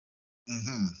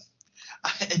 Hmm.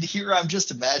 And here I'm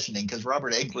just imagining, because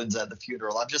Robert Englund's at the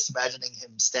funeral, I'm just imagining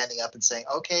him standing up and saying,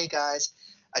 "Okay, guys,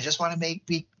 I just want to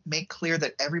make clear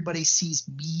that everybody sees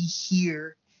me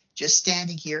here, just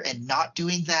standing here and not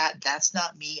doing that. That's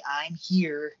not me. I'm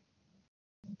here."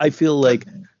 I feel But like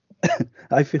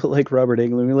I feel like Robert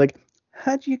Englund would be like,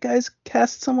 how'd you guys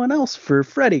cast someone else for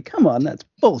Freddy? Come on, that's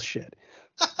bullshit.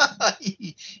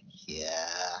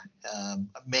 yeah,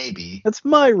 maybe. That's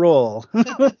my role.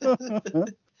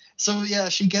 So yeah,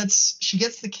 she gets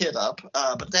the kid up,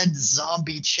 but then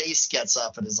Zombie Chase gets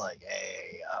up and is like,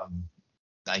 "Hey,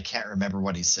 I can't remember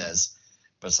what he says,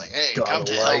 but it's like, hey, Got a come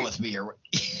to hell light. with me," or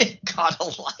got a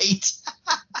light.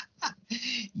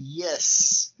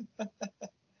 Yes.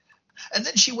 And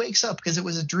then she wakes up because it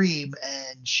was a dream,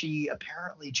 and she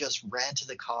apparently just ran to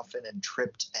the coffin and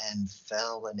tripped and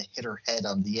fell and hit her head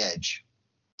on the edge.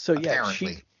 So yeah, she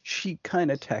Apparently. she kind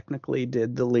of technically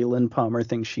did the Leland Palmer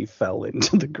thing. She fell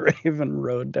into the grave and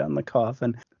rode down the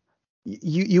coffin.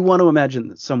 You want to imagine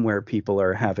that somewhere people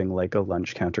are having like a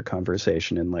lunch counter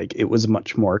conversation, and like it was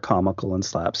much more comical and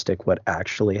slapstick what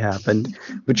actually happened,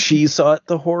 but she saw it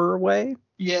the horror way.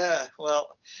 Yeah.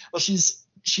 Well, she's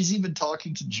even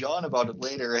talking to John about it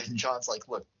later, and John's like,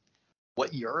 "Look,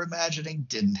 what you're imagining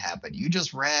didn't happen. You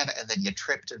just ran, and then you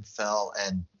tripped and fell,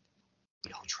 and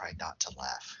we all tried not to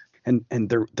laugh." And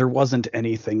there wasn't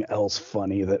anything else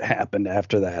funny that happened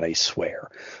after that, I swear.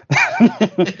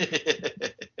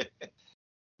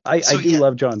 I So do yeah,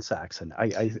 love John Saxon.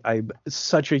 I'm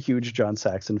such a huge John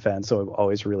Saxon fan, so I'm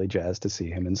always really jazzed to see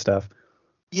him and stuff.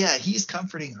 yeah, he's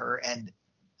comforting her, and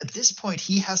at this point,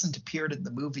 he hasn't appeared in the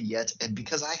movie yet. And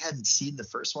because I hadn't seen the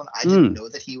first one, I didn't Mm, know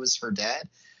that he was her dad.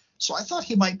 So I thought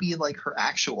he might be like her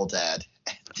actual dad.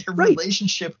 And their right.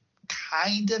 relationship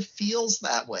kind of feels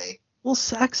that way. Well,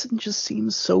 Saxon just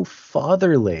seems so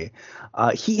fatherly.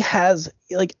 He has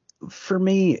like, for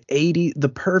me, 80 the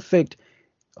perfect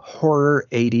horror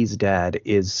 80s dad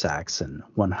is Saxon,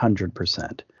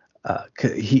 100%.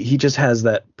 He just has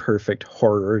that perfect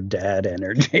horror dad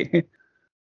energy.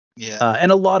 Yeah.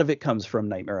 And a lot of it comes from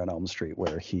Nightmare on Elm Street,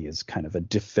 where he is kind of a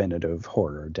definitive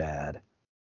horror dad.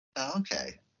 Oh,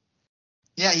 okay.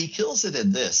 Yeah, he kills it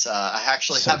in this. So good. I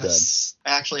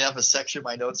actually have a section in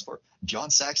my notes for John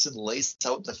Saxon lays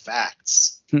out the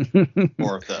facts,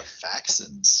 or the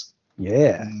Faxons.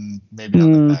 Yeah. Maybe not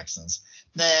the Mm. Faxons.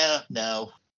 Nah,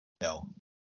 no, no.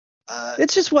 Uh,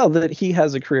 It's just, well, that he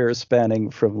has a career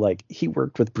spanning from like, he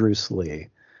worked with Bruce Lee,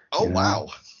 oh you know. wow,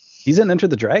 He's in Enter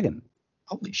the Dragon.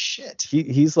 holy shit.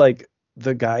 He's like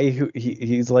the guy who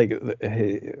he's like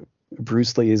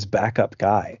Bruce Lee's backup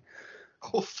guy.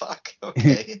 Oh fuck.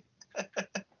 Okay.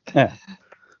 Yeah.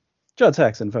 John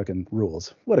Saxon fucking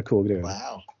rules. What a cool dude.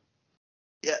 Wow.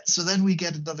 Yeah. So then we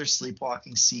get another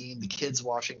sleepwalking scene. The kid's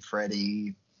watching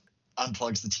Freddy,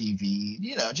 unplugs the TV.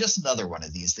 Just another one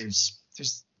of these. There's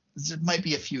there might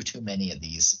be a few too many of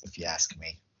these, if you ask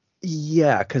me.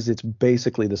 Yeah, because it's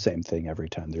basically the same thing every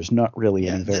time. There's not really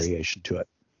Yeah, any variation to it.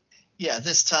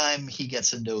 this time he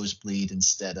gets a nosebleed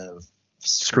instead of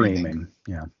screaming. Screaming,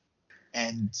 yeah.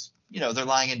 And they're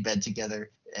lying in bed together,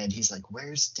 and he's like,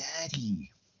 "Where's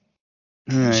Daddy?"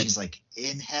 All And right. she's like,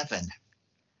 "In heaven."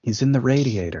 He's in the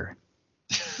radiator.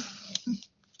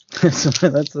 So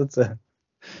that's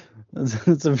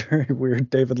a very weird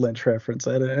David Lynch reference.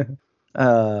 I don't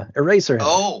Eraserhead.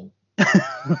 Oh,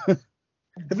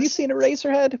 Have you seen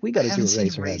Eraserhead? We I got to do haven't seen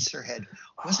Eraserhead. Eraserhead.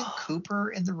 Wasn't Cooper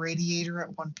in the radiator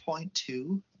at one point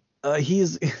too?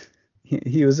 He's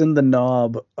he was in the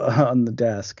knob on the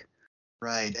desk.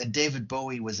 Right, and David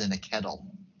Bowie was in a kettle.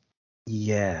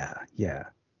 Yeah, yeah.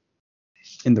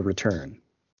 In the return.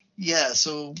 Yeah,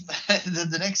 so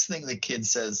the next thing the kid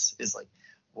says is like,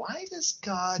 "Why does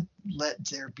God let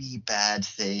there be bad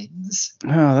things?"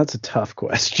 Oh, that's a tough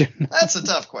question. That's a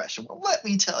tough question. Well, let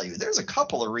me tell you, there's a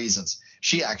couple of reasons.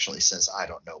 She actually says, "I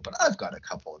don't know, but I've got a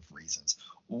couple of reasons."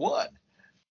 One,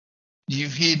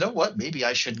 you know what? Maybe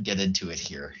I shouldn't get into it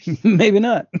here. Maybe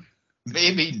not.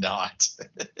 Maybe not.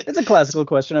 It's a classical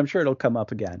question. I'm sure it'll come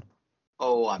up again.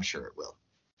 Oh, I'm sure it will.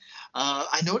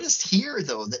 I noticed here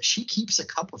though that she keeps a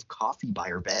cup of coffee by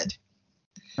her bed,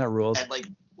 That rules. and like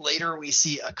later we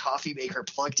see a coffee maker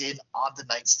plugged in on the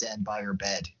nightstand by her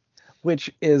bed.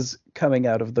 Which is coming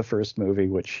out of the first movie,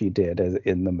 which she did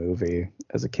in the movie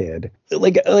as a kid.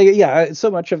 Like, yeah,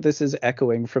 so much of this is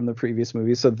echoing from the previous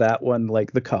movie. So that one,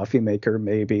 like the coffee maker,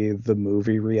 maybe the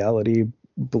movie reality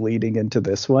bleeding into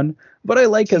this one. But I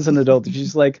like as an adult that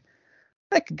she's like,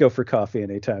 I could go for coffee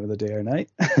any time of the day or night.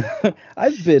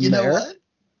 I've been You know there. what?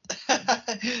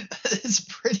 it's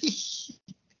pretty.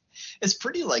 It's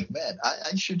pretty like, man,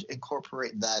 I should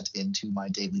incorporate that into my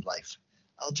daily life.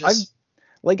 I'll I've just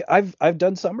I've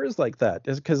done summers like that,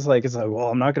 just because like it's like, well,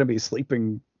 I'm not going to be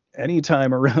sleeping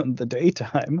anytime around the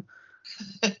daytime.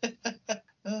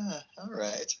 all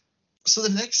right. So the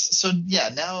next, so yeah,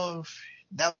 now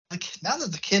that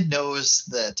the kid knows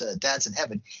that Dad's in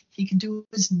heaven, he can do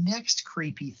his next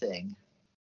creepy thing.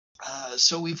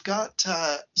 So we've got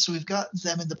them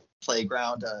in the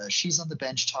playground. She's on the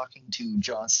bench talking to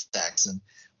John Saxon,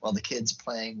 while the kid's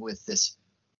playing with this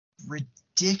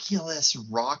ridiculous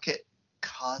rocket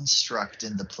construct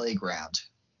in the playground.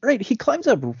 Right, he climbs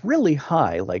up really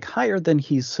high, like higher than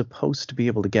he's supposed to be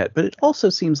able to get, but it also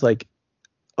seems like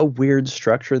a weird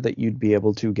structure that you'd be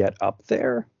able to get up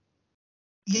there.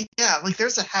 Yeah, like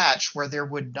there's a hatch where there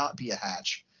would not be a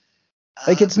hatch.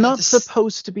 Like it's But at not this,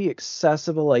 supposed to be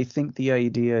accessible. I think the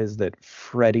idea is that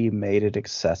Freddy made it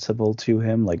accessible to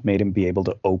him, like made him be able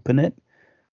to open it.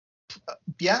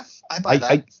 yeah, I buy I I,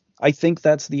 that. I think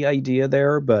that's the idea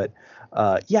there, but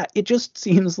yeah, it just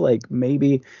seems like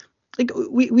maybe like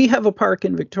we have a park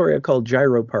in Victoria called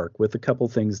Gyro Park with a couple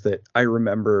things that I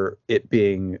remember it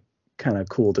being kind of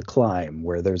cool to climb,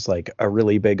 where there's like a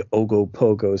really big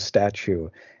Ogopogo statue,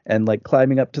 and like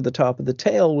climbing up to the top of the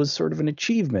tail was sort of an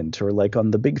achievement, or like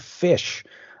on the big fish.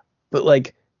 But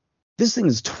like this thing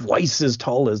is twice as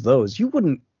tall as those. You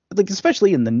wouldn't like,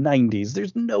 especially in the 90s,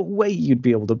 there's no way you'd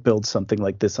be able to build something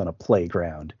like this on a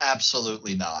playground.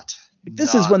 Absolutely not. This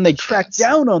is Not when a they cracked chance.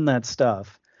 down on that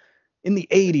stuff. In the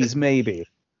 80s, maybe.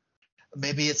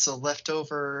 Maybe it's a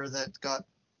leftover that got,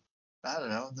 I don't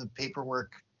know, the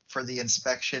paperwork for the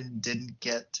inspection didn't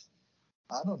get,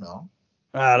 I don't know.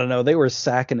 I don't know. They were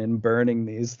sacking and burning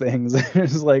these things.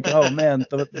 It's like, oh man,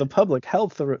 the public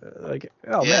health, like,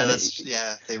 oh Yeah,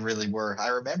 man, they really were. I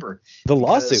remember the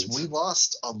because we lawsuits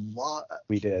lost a lot.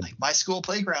 we did. Like my school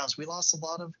playgrounds, we lost a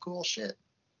lot of cool shit.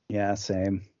 Yeah,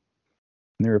 same.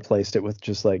 And they replaced it with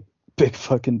just like big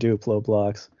fucking Duplo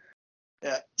blocks.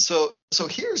 Yeah. So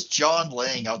here's John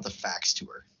laying out the facts to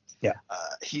her. Yeah.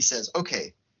 He says,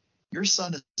 "Okay, your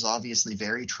son is obviously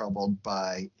very troubled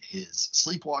by his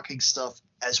sleepwalking stuff,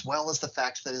 as well as the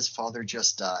fact that his father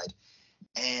just died.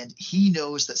 And he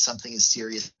knows that something is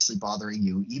seriously bothering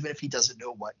you, even if he doesn't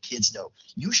know what kids know.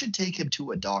 You should take him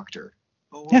to a doctor."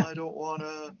 Oh, well, Yeah. I don't want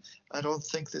to. I don't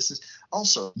think this is.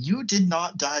 Also, you did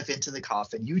not dive into the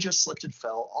coffin. You just slipped and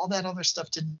fell. All that other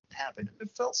stuff didn't happen. It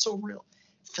felt so real.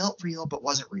 It felt real, but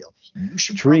wasn't real. You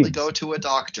should probably Dreams. go to a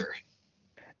doctor.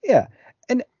 Yeah.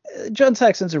 And John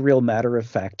Saxon's a real matter of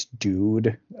fact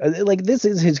dude. Like this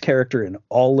is his character in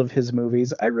all of his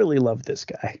movies. I really love this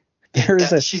guy.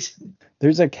 There's Yeah, a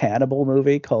there's a cannibal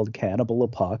movie called Cannibal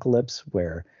Apocalypse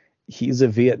where he's a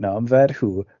Vietnam vet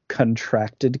who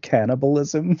contracted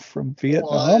cannibalism from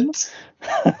Vietnam. What?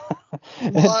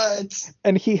 and, What?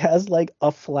 and he has like a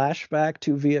flashback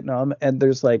to Vietnam, and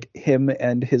there's like him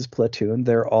and his platoon.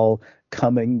 They're all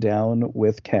coming down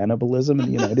with cannibalism in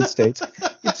the United States.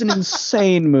 It's an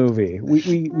insane movie.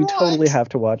 We totally What? have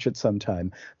to watch it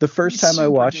sometime. The first time I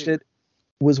Super watched duper. it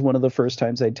was one of the first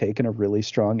times I'd taken a really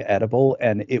strong edible,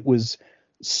 and it was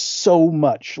so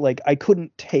much like I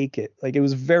couldn't take it. Like it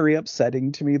was very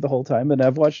upsetting to me the whole time, and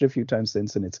I've watched it a few times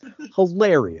since, and it's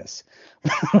hilarious.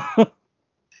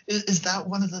 Is that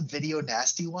one of the Video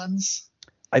Nasty ones?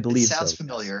 I It believe sounds so. Yes.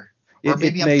 familiar. Or It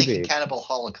maybe I'm may thinking be. Cannibal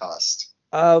Holocaust.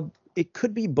 Uh, it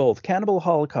could be both. Cannibal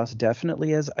Holocaust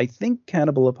definitely is. I think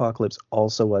Cannibal Apocalypse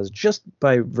also was, just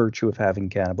by virtue of having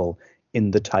cannibal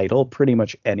in the title. Pretty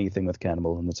much anything with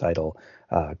cannibal in the title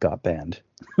got banned.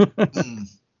 Mm.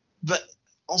 But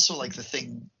also, like, the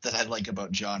thing that I like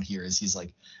about John here is he's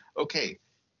like, okay,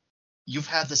 you've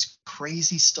had this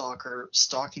crazy stalker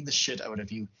stalking the shit out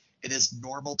of you. It is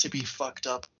normal to be fucked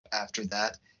up after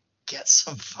that. Get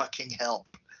some fucking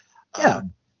help. Yeah,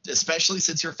 Especially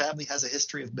since your family has a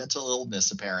history of mental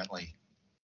illness, apparently.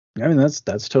 I mean that's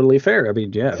totally fair. I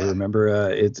mean, yeah, I Yeah. remember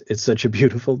it's such a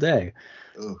beautiful day.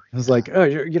 Oh, It was yeah. like, oh,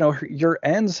 your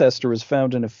ancestor was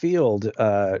found in a field,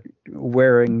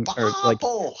 wearing, or like,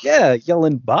 Bobble! yeah,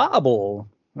 yelling "Bobble,"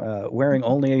 wearing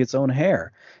only its own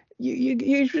hair.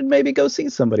 You should maybe go see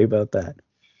somebody about that.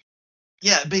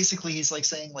 Yeah, basically, he's like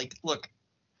saying, like, look,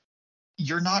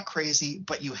 you're not crazy,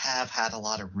 but you have had a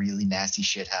lot of really nasty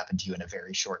shit happen to you in a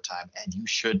very short time, and you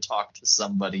should talk to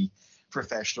somebody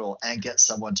professional and get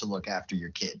someone to look after your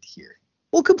kid here.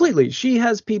 Well, completely. She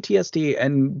has PTSD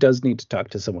and does need to talk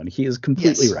to someone. He is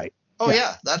completely Yes. right. Oh Yeah,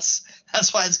 yeah, that's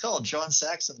why it's called John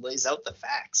Saxon lays out the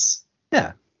facts.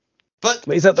 yeah. But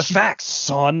Lays out the she facts,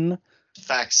 son.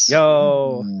 facts.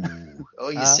 Yo. Ooh. Oh,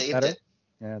 you saved Better. it.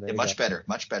 Yeah, there Yeah, you go. much better,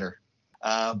 much better.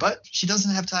 But she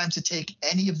doesn't have time to take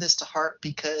any of this to heart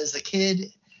because the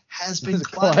kid has been He's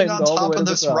climbing climbed on all the top way to of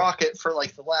the this top. rocket for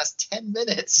like the last 10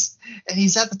 minutes. And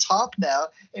he's at the top now,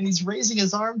 and he's raising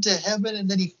his arm to heaven, and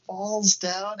then he falls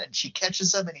down, and she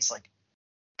catches him, and he's like,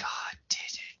 God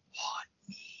didn't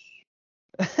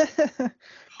want me.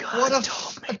 What God a,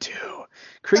 told me to.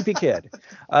 Creepy kid.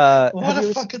 what Have a you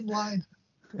ever fucking line.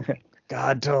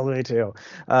 God told me to.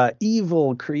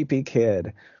 Evil, creepy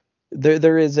kid.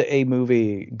 There is a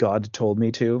movie, God Told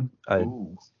Me To,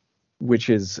 Ooh. which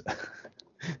is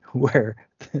where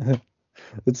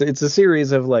it's a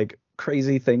series of like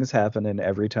crazy things happen, and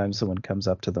every time someone comes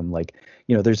up to them, like,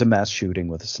 there's a mass shooting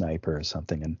with a sniper or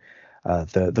something, and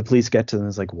the police get to them and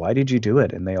is like, why did you do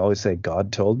it? And they always say,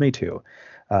 God told me to.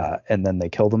 And then they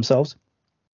kill themselves.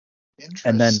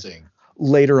 And then Interesting.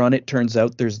 later on, it turns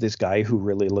out there's this guy who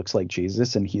really looks like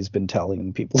Jesus, and he's been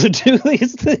telling people to do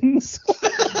these things.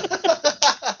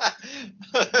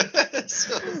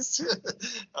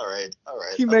 All right, all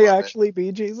right. He I may love it. actually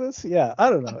be Jesus. Yeah, I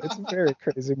don't know. It's a very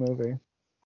crazy movie.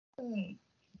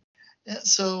 Yeah,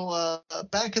 so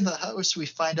back in the house, we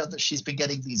find out that she's been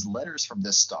getting these letters from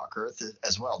this stalker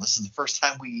as well. This is the first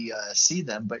time we see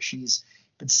them, but she's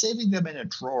been saving them in a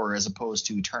drawer as opposed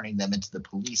to turning them into the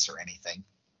police or anything.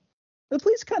 The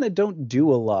police kind of don't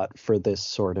do a lot for this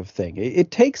sort of thing.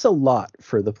 It takes a lot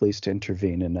for the police to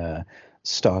intervene in a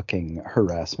stalking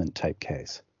harassment type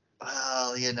case.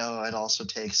 Well, it also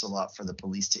takes a lot for the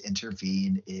police to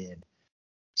intervene in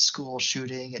school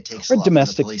shooting. It takes a Or lot for the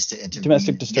domestic police to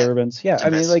domestic intervene. Yeah, disturbance. Yeah, I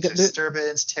mean, domestic like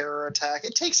disturbance, terror attack.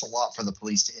 It takes a lot for the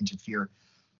police to interfere.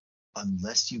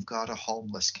 Unless you've got a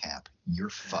homeless camp, you're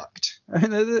fucked. I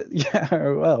mean, yeah.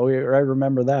 Well, I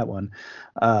remember that one.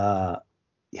 Uh,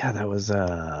 yeah, that was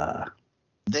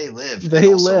They live, and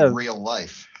They also Live. real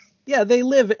life. Yeah, They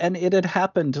Live, and it had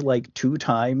happened like two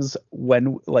times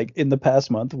when, like, in the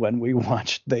past month when we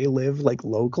watched They Live, like,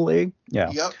 locally.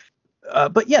 Yeah.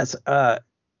 Yep. But yes,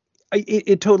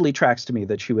 it totally tracks to me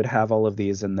that she would have all of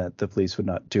these and that the police would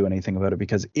not do anything about it,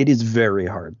 because it is very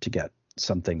hard to get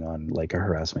something on like a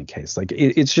harassment case. Like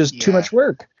it's just too Yeah. much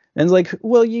work. And it's like,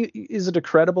 well, is it a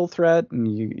credible threat?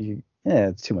 And yeah,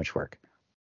 it's too much work.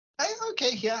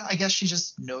 Okay. Yeah. I guess she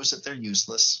just knows that they're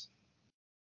useless.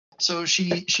 So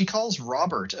she calls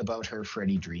Robert about her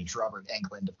Freddy dreams. Robert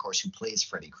Englund, of course, who plays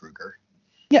Freddy Krueger.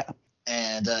 Yeah.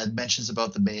 And mentions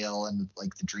about the mail and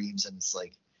like the dreams, and it's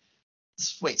like,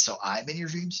 wait, so I'm in your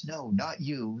dreams? No, not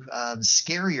you.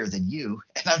 Scarier than you.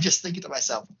 And I'm just thinking to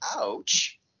myself,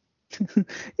 ouch.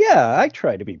 Yeah, I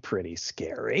try to be pretty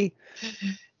scary.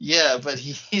 Yeah, but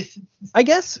he I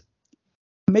guess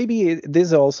maybe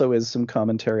this also is some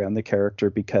commentary on the character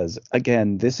because,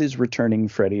 again, this is returning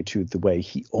Freddy to the way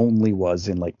he only was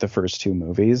in like the first two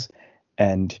movies,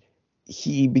 and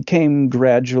he became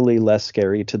gradually less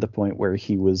scary to the point where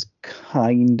he was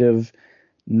kind of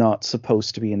not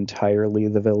supposed to be entirely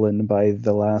the villain by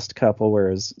the last couple,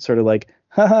 whereas sort of like,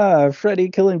 haha, Freddy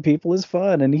killing people is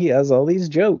fun and he has all these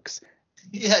jokes.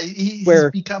 Yeah, he's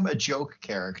Where become a joke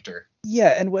character.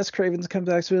 yeah, and Wes Craven's come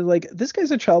back to it like, this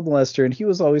guy's a child molester and he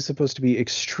was always supposed to be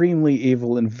extremely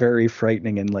evil and very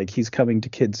frightening, and like he's coming to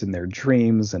kids in their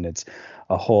dreams, and it's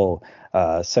a whole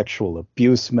sexual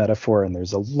abuse metaphor, and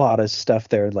there's a lot of stuff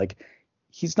there. Like,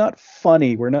 he's not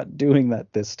funny. We're not doing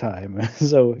that this time.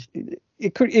 So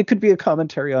it could be a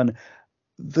commentary on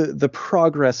the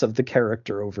progress of the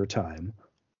character over time.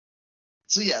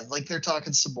 So yeah, like they're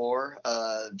talking some more.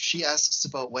 She asks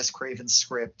about Wes Craven's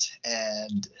script,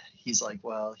 and he's like,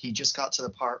 "Well, he just got to the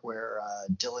part where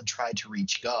Dylan tried to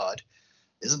reach God.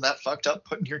 Isn't that fucked up?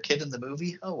 Putting your kid in the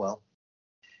movie? Oh well."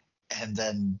 And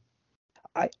then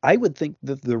I would think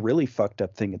that the really fucked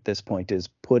up thing at this point is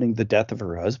putting the death of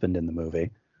her husband in the movie.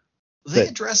 they That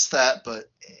address that, but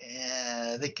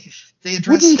they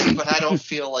address it, but I don't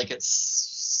feel like it's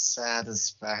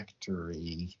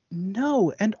satisfactory.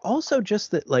 no, and also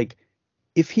just that, like,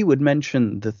 if he would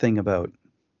mention the thing about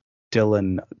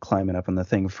Dylan climbing up on the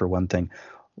thing for one thing,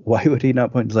 why would he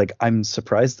not point like, I'm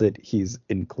surprised that he's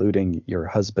including your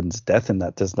husband's death in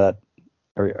that? Does that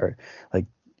or like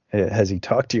has he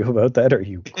talked to you about that? Are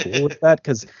you cool with that?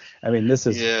 Because I mean, this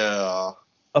is Yeah.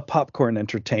 a popcorn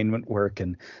entertainment work,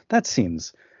 and that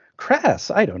seems crass.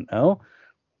 I don't know.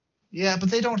 Yeah, but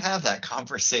they don't have that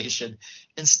conversation.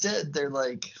 Instead, they're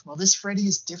like, well, this Freddy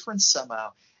is different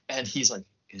somehow. And he's like,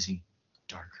 is he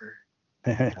darker,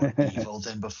 more evil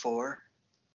than before?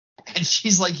 And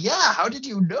she's like, yeah, how did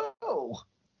you know?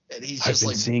 And he's I've just been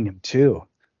like, seeing him too.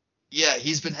 yeah,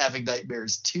 he's been having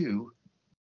nightmares too.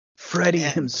 Freddy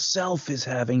And himself is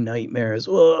having nightmares.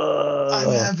 I'm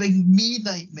Whoa. having me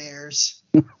nightmares.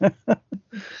 That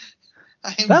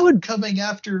I'm would coming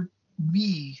after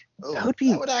me. that Oh, would that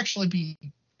be would actually be.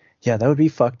 yeah, that would be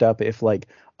fucked up if like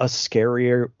a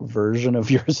scarier version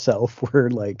of yourself were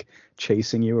like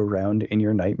chasing you around in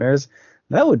your nightmares.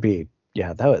 That would be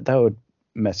yeah, that would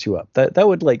mess you up. That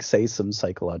would like say some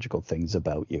psychological things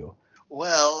about you.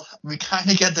 Well, we kind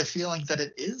of get the feeling that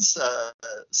it is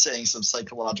saying some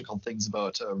psychological things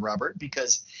about Robert,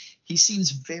 because he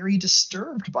seems very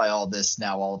disturbed by all this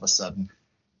now all of a sudden.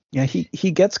 Yeah,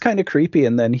 he gets kind of creepy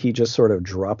and then he just sort of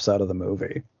drops out of the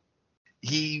movie.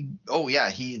 Oh yeah,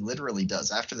 he literally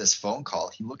does. After this phone call,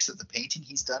 he looks at the painting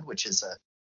he's done, which is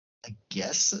I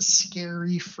guess a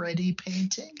scary Freddy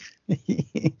painting.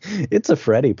 It's a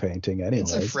Freddy painting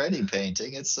It's a anyways. Freddy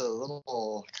painting. It's a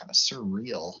little kind of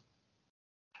surreal.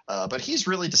 But he's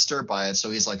really disturbed by it,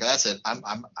 so he's like, "That's it.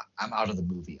 I'm out of the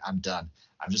movie. I'm done.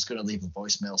 I'm just going to leave a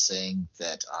voicemail saying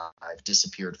that I've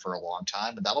disappeared for a long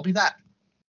time, and that'll be that."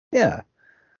 Yeah.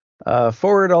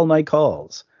 Forward all my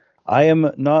calls. I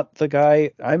am not the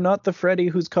guy. I'm not the Freddy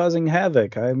who's causing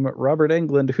havoc. I'm Robert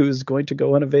Englund who's going to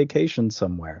go on a vacation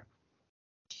somewhere.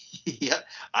 Yeah,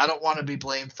 I don't want to be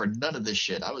blamed for none of this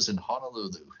shit. I was in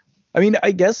Honolulu. I mean,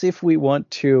 I guess if we want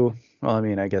to, well, I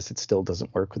mean, I guess it still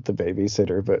doesn't work with the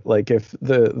babysitter, but like if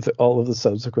the all of the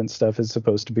subsequent stuff is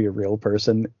supposed to be a real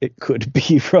person, it could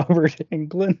be Robert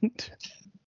Englund.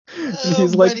 And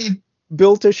he's When like he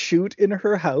built a chute in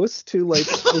her house to like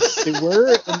the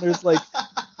sewer, and there's like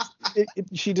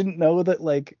she didn't know that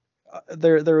like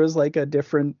there was like a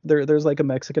different there's like a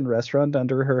Mexican restaurant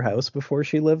under her house before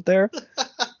she lived there.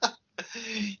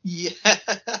 yeah.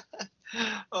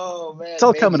 Oh It's man,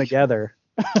 all coming maybe. together.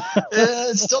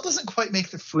 It still doesn't quite make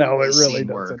the No, freeway it really scene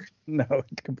doesn't. work. No,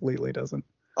 it completely doesn't.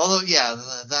 Although, yeah,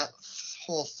 that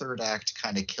whole third act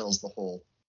kind of kills the whole.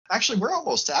 Actually, we're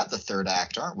almost at the third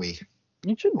act, aren't we?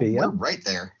 It should be, We're yeah. right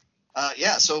there.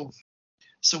 Yeah. So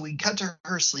we cut to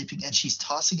her sleeping, and she's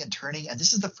tossing and turning, and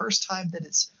this is the first time that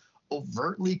it's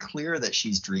overtly clear that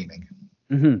she's dreaming.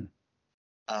 Mm-hmm.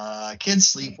 Kid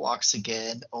sleepwalks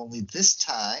again, only this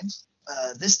time.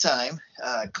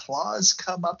 Claws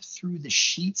come up through the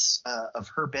sheets of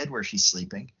her bed where she's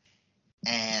sleeping,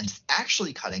 and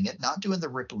actually cutting it, not doing the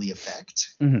Ripley effect.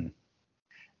 Mm-hmm.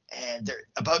 And they're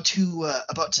about to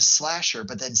slash her,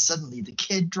 but then suddenly the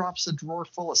kid drops a drawer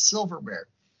full of silverware.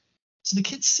 So the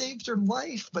kid saved her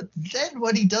life, but then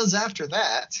what he does after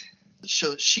that?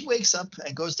 So she wakes up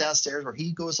and goes downstairs where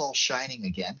he goes all shining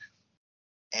again.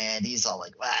 And he's all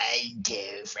like, 1, 2,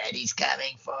 Freddy's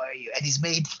coming for you. And he's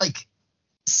made like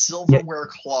silverware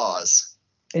claws.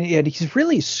 And yet he's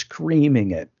really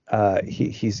screaming it.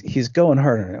 he's going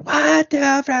harder. What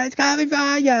the friend's coming for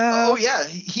Oh you? yeah,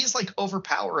 he's like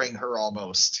overpowering her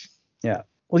almost. Yeah.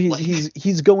 Well, he's Like he's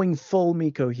he's going full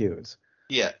Miko Hughes.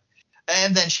 yeah.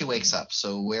 And then she wakes up.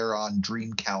 So we're on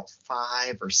dream count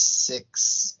 5 or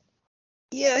 6.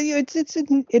 Yeah, yeah,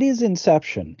 it is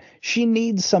Inception. She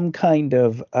needs some kind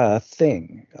of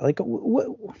thing. Like what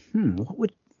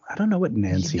would I don't know what You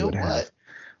Nancy know would what? have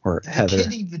or The kid Heather.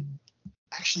 even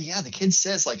actually, yeah, the kid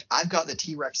says like, "I've got the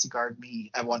T-Rex to guard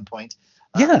me." At one point,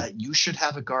 Yeah, you should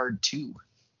have a guard too.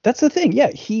 that's the thing.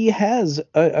 Yeah, he has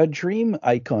a dream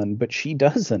icon, but she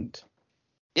doesn't.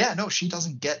 Yeah, no, she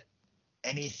doesn't get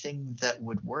anything that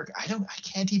would work. I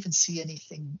can't even see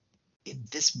anything in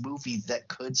this movie that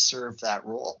could serve that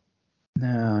role.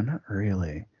 No, not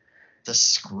really. The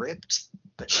script,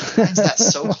 but she finds that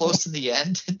so close in the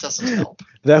end, it doesn't help.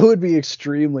 That would be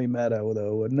extremely meta,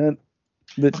 though, wouldn't it?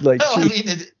 That like Well, I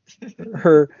mean,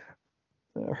 her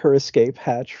her escape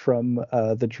hatch from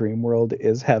the dream world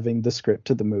is having the script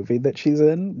to the movie that she's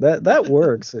in. That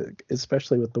works,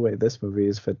 especially with the way this movie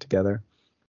is fit together.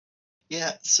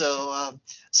 yeah. So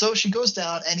she goes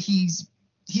down, and he's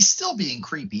still being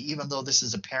creepy, even though this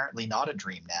is apparently not a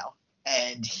dream now.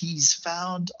 And he's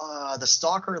found the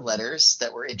stalker letters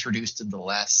that were introduced in the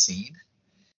last scene,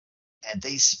 and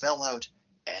they spell out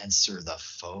 "answer the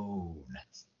phone."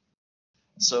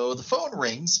 So the phone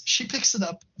rings. She picks it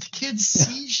up. The kid's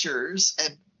seizures,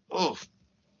 and oh,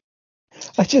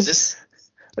 I just this.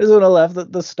 I just want to laugh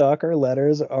that the stalker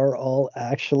letters are all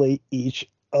actually each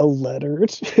a letter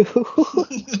too.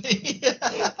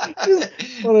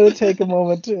 Just wanted to take a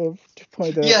moment to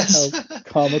point out Yes, how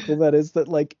comical that is, that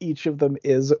like each of them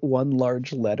is one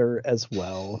large letter as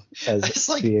well as it's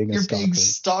like being a you're being stalker.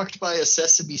 stalked by a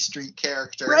Sesame Street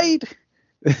character. Right.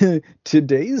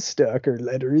 Today's stalker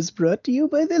letter is brought to you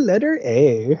by the letter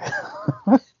A.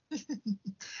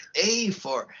 A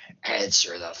for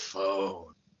answer the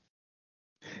phone.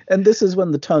 And this is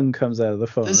when the tongue comes out of the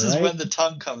phone, This is right? when the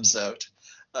tongue comes out.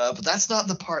 But that's not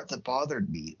the part that bothered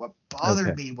me. What Okay.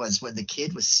 bothered me was when the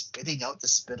kid was spitting out the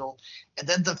spittle, and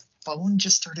then the phone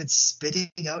just started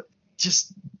spitting out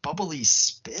just bubbly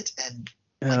spit. And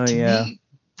like Oh to yeah. me,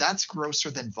 that's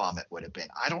grosser than vomit would have been.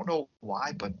 I don't know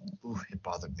why, but ooh, it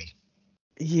bothered me.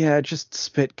 Yeah, just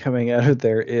spit coming out of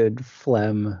their id,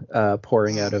 phlegm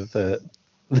pouring out Mm, of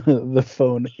the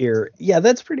phone ear. Yeah,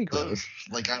 that's pretty ugh, gross.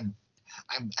 like I'm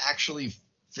actually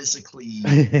physically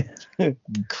Yeah,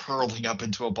 curling up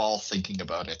into a ball thinking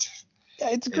about it.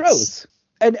 it's It's gross.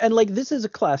 And like this is a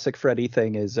classic Freddy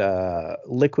thing, is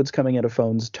liquids coming out of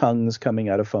phones, tongues coming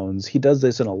out of phones. He does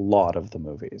this in a lot of the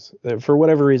movies. For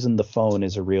whatever reason, the phone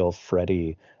is a real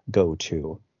Freddy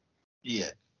go-to.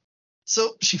 yeah.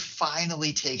 So she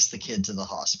finally takes the kid to the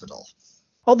hospital.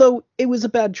 Although it was a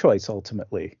bad choice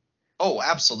ultimately. Oh,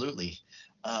 absolutely.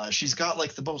 She's got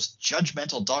like the most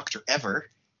judgmental doctor ever.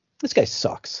 This guy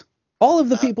sucks. All of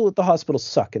the Uh, people at the hospital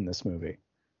suck in this movie.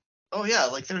 oh yeah,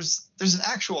 like there's an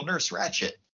actual Nurse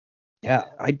Ratchet. Yeah,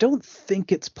 I don't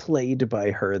think it's played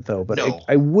by her though, but No.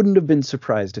 I wouldn't have been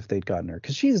surprised if they'd gotten her,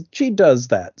 because she does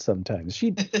that sometimes.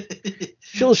 She'll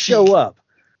she show up.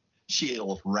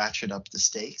 she'll ratchet up the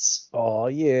stakes. Oh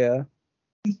yeah.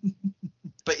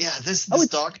 But yeah, this Oh, this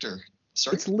doctor.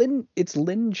 Sorry. it's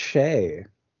Lynn Shay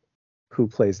who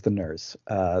plays the nurse.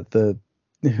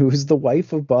 Who's the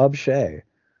wife of Bob Shay,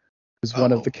 who's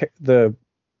one of Oh,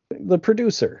 the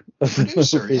producer the of the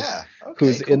producer. movie, Yeah. Okay.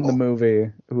 who's in the Cool.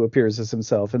 movie, who appears as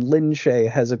himself. And Lynn Shay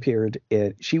has appeared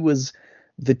in. She was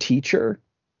the teacher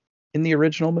in the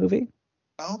original movie.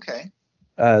 Okay.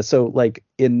 So like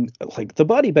in like the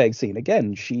body bag scene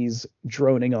again, she's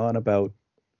droning on about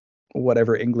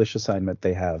whatever English assignment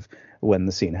they have when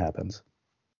the scene happens.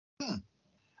 Hmm.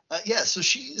 Yeah. So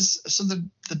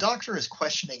the doctor is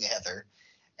questioning Heather,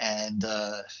 and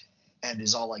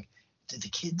is all like, did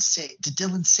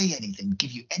Dylan say anything,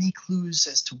 give you any clues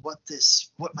as to what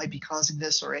might be causing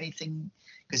this or anything?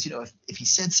 Because if he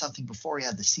said something before he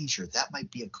had the seizure, that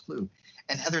might be a clue.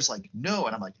 And Heather's like, no.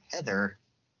 And I'm like, Heather,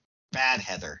 bad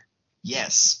Heather.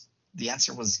 Yes. The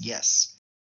answer was yes.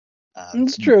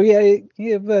 It's true, yeah,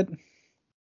 yeah, but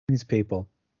these people.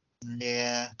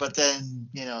 Yeah. But then,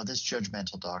 this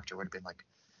judgmental doctor would have been like,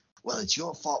 well, it's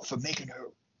your fault for making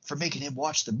him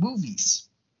watch the movies.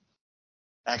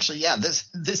 Actually, yeah, this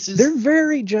They're is.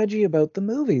 very judgy about the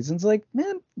movies. And it's like,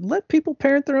 man, let people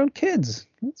parent their own kids.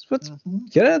 That's what's Mhm.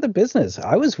 Get out of the business.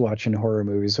 I was watching horror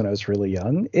movies when I was really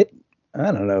young. I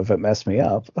don't know if it messed me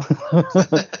up.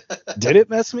 Did it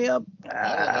mess me up?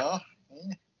 I don't Ah. know.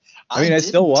 I I mean, I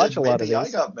still didn't, watch and a lot of maybe I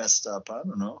these. got messed up. I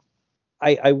don't know.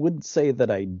 I would say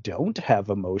that I don't have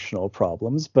emotional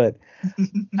problems, but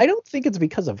I don't think it's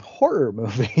because of horror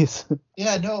movies.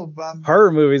 Yeah, no,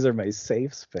 Horror movies are my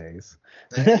safe space.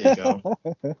 there you go.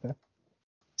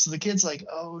 So the kid's like,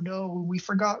 "Oh no, we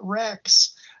forgot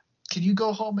Rex. Can you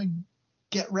go home and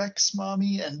get Rex,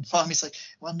 mommy?" And mommy's like,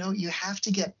 "Well, no, you have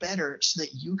to get better so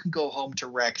that you can go home to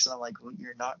Rex." And I'm like, "Well,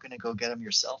 you're not going to go get him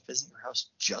yourself? Isn't your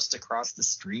house just across the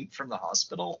street from the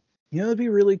hospital?" You know, it'd be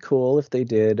really cool if they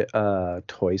did a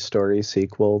Toy Story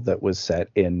sequel that was set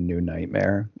in New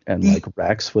Nightmare, and like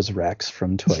Rex was Rex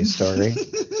from Toy Story.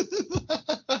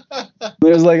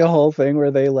 There's like a whole thing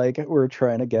where they like were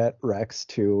trying to get Rex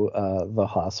to the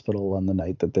hospital on the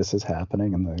night that this is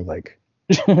happening, and they like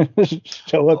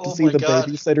show up to Oh see my the god.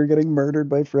 babysitter getting murdered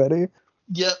by Freddy.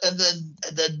 Yeah, and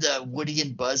then Woody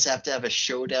and Buzz have to have a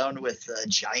showdown with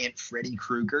giant Freddy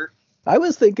Krueger. I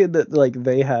was thinking that like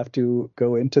they have to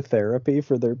go into therapy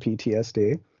for their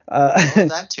PTSD. Oh,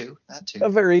 that too. That too. A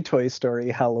very Toy Story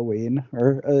Halloween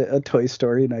or a Toy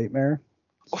Story nightmare.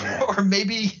 Yeah. Or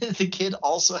maybe the kid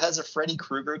also has a Freddy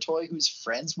Krueger toy who's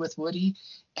friends with Woody,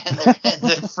 and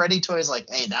the Freddy toy is like,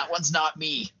 "Hey, that one's not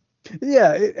me."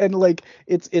 Yeah, and like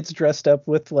it's dressed up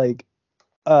with like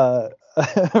uh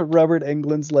Robert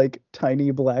Englund's like tiny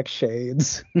black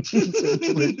shades.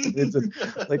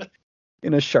 It's like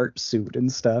in a sharp suit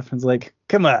and stuff. It's like,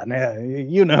 come on, yeah,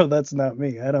 you know that's not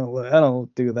me. I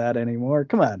don't do that anymore.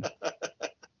 Come on.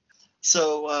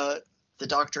 So the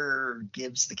doctor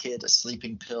gives the kid a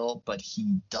sleeping pill, but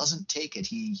he doesn't take it.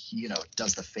 He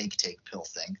does the fake take pill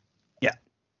thing. Yeah.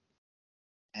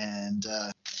 And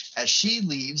as she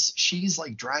leaves, she's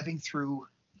like driving through.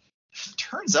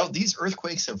 Turns out these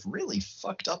earthquakes have really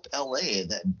fucked up LA,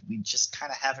 that we just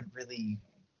kind of haven't really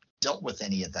dealt with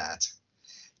any of that.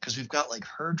 Because we've got like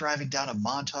her driving down a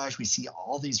montage. We see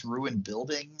all these ruined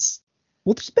buildings.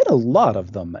 Well, there's been a lot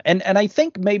of them, and I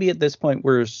think maybe at this point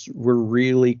we're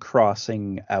really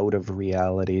crossing out of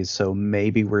reality. So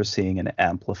maybe we're seeing an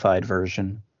amplified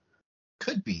version.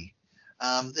 Could be.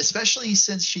 Especially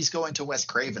since she's going to Wes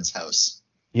Craven's house.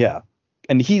 Yeah,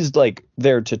 and he's like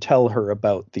there to tell her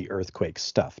about the earthquake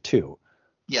stuff too.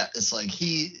 Yeah, it's like,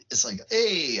 hey,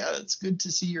 it's good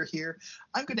to see you're here.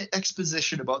 I'm going to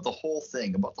exposition about the whole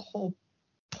thing, about the whole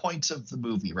point of the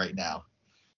movie right now.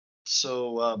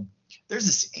 So there's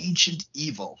this ancient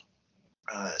evil,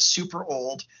 super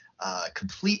old,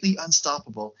 completely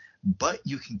unstoppable, but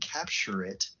you can capture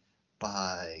it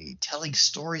by telling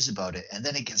stories about it, and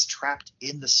then it gets trapped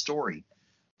in the story.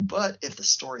 But if the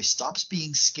story stops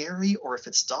being scary, or if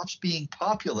it stops being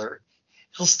popular,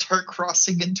 he'll start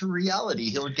crossing into reality.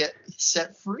 He'll get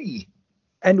set free.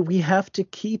 And we have to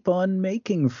keep on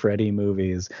making Freddy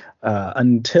movies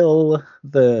until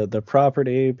the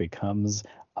property becomes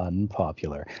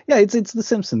unpopular. Yeah, it's the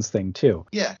Simpsons thing too.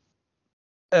 Yeah.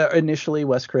 Initially,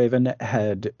 Wes Craven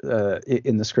had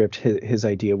in the script his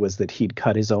idea was that he'd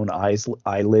cut his own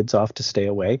eyelids off to stay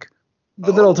awake,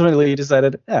 but then ultimately he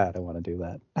decided, I don't want to do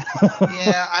that.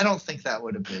 Yeah, I don't think that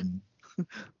would have been.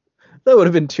 That would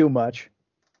have been too much.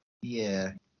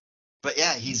 Yeah. But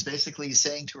yeah, he's basically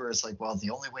saying to her, it's like, well,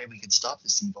 the only way we can stop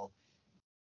this evil,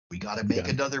 we got to make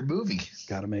another movie.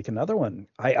 Got to make another one.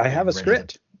 I have a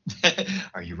script.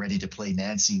 Are you ready to play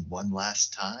Nancy one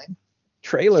last time?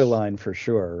 Trailer line for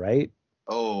sure, right?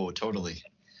 Oh, totally.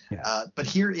 Yeah. But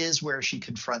here is where she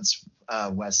confronts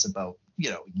Wes about,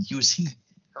 using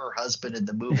her husband in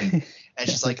the movie. And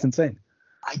she's like, it's insane.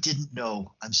 I didn't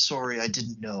know. I'm sorry, I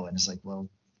didn't know. And it's like, well,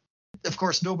 of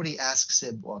course, nobody asks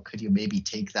him, well, could you maybe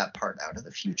take that part out of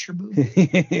the future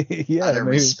movie? Yeah, out of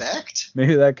respect?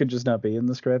 Maybe that could just not be in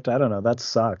the script. I don't know. That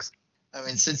sucks. I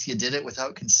mean, since you did it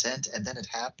without consent and then it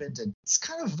happened, and it's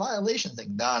kind of a violation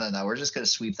thing. No. We're just going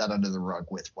to sweep that under the rug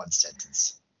with one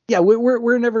sentence. Yeah,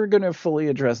 we're never going to fully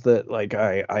address that. Like,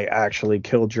 I actually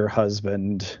killed your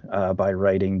husband by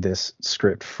writing this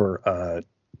script for a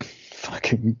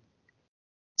fucking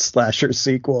slasher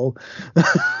sequel.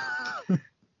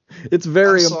 It's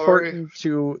very important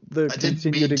to the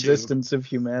continued existence of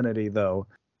humanity, though.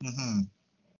 Mm-hmm.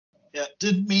 Yeah,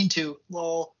 didn't mean to.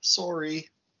 Lol, sorry.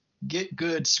 Get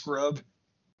good, scrub.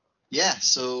 Yeah,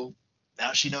 so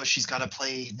now she knows she's got to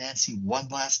play Nancy one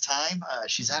last time.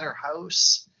 She's at her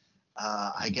house.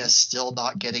 I guess still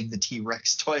not getting the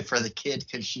T-Rex toy for the kid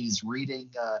because she's reading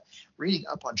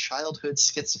up on childhood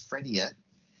schizophrenia.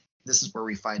 This is where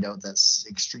we find out that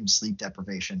extreme sleep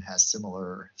deprivation has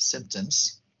similar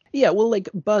symptoms. Yeah, well, like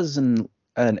Buzz and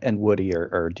Woody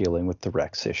are dealing with the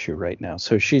Rex issue right now,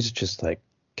 so she's just like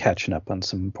catching up on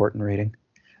some important reading.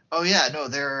 Oh yeah, no,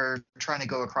 they're trying to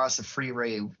go across the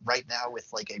freeway right now with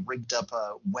like a rigged up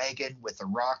wagon with a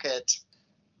rocket.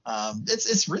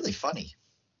 It's really funny.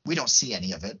 We don't see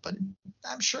any of it, but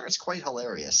I'm sure it's quite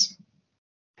hilarious.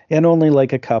 And only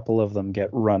like a couple of them get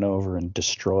run over and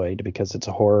destroyed because it's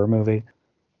a horror movie.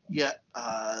 Yeah,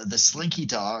 the Slinky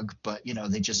Dog, but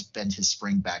they just bend his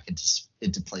spring back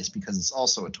into place because it's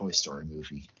also a Toy Story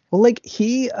movie. Well, like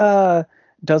he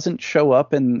doesn't show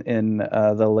up in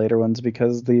the later ones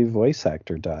because the voice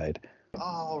actor died.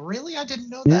 Oh, really? I didn't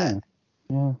know Yeah, that.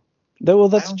 yeah. Well, I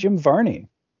that's don't. Jim Varney.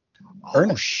 Oh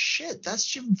Ernest. shit, that's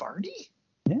Jim Varney.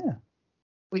 Yeah.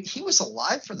 Wait, he was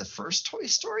alive for the first Toy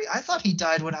Story? I thought he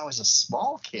died when I was a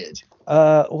small kid.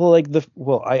 I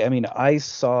mean, I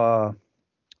saw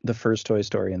the first Toy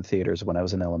Story in theaters when I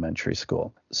was in elementary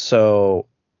school. So,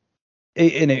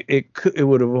 it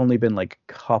would have only been like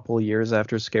a couple years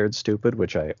after Scared Stupid,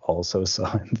 which I also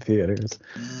saw in theaters.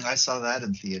 I saw that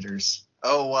in theaters.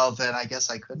 Oh well, then I guess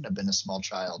I couldn't have been a small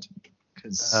child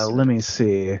because Let me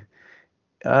see.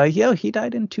 Yeah, he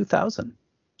died in 2000.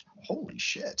 holy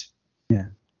shit. Yeah.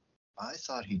 I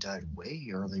thought he died way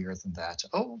earlier than that.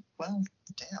 Oh, well,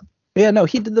 damn. Yeah, no,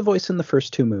 he did the voice in the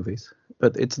first two movies,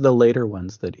 but it's the later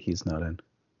ones that he's not in.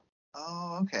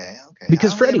 Oh, okay, okay.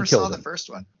 Because I only Freddy ever saw killed the him. first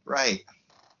one. Right.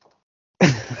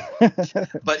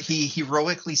 But he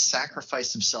heroically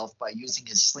sacrificed himself by using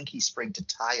his slinky spring to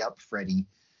tie up Freddy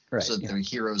Right. so that Yeah. the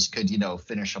heroes could,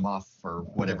 finish him off or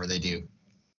whatever they do.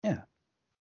 Yeah.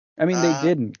 I mean, they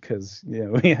didn't because,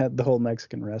 we had the whole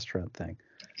Mexican restaurant thing.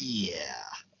 Yeah.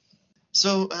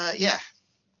 So,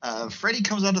 Freddy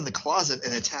comes out of the closet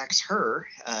and attacks her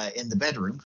in the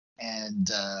bedroom and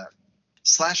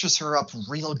slashes her up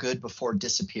real good before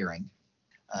disappearing.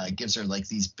 Gives her like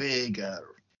these big,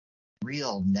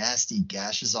 real nasty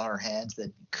gashes on her hand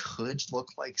that could look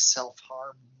like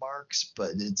self-harm marks,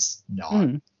 but it's not.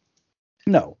 Mm.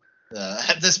 No.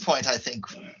 At this point, I think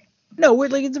No,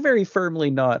 it's very firmly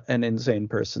not an insane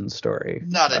person story.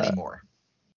 not anymore.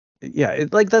 Yeah,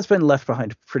 that's been left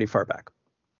behind pretty far back.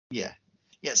 Yeah.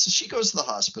 Yeah, so she goes to the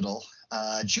hospital.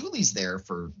 Julie's there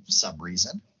for some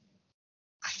reason.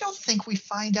 I don't think we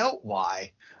find out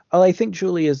why. Well, I think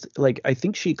Julie is I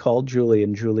think she called Julie,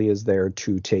 and Julie is there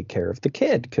to take care of the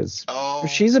kid because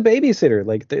she's a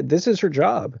babysitter. This is her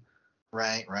job.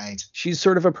 Right, right. She's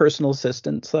sort of a personal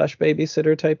assistant /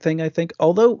 babysitter type thing, I think.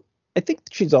 Although I think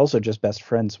she's also just best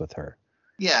friends with her.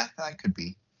 Yeah, that could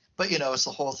be. But it's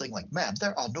the whole thing like, ma'am,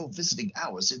 there are no visiting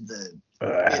hours in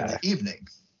the evening.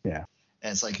 Yeah.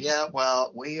 And it's like, yeah,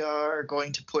 well, we are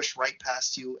going to push right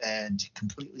past you and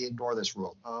completely ignore this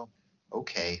rule. Oh,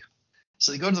 okay.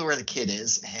 So they go to where the kid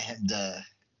is, and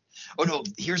oh no,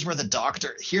 here's where the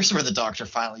doctor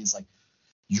finally is like,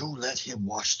 you let him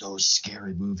watch those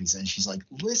scary movies. And she's like,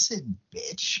 listen,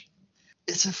 bitch,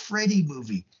 it's a Freddy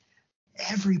movie.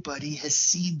 Everybody has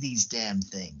seen these damn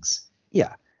things.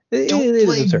 Yeah. Don't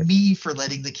blame me for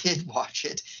letting the kid watch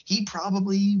it. He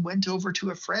probably went over to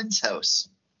a friend's house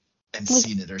and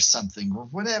seen it or something or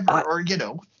whatever. Or,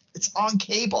 it's on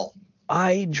cable.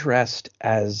 I dressed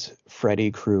as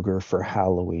Freddy Krueger for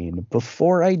Halloween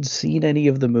before I'd seen any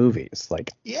of the movies.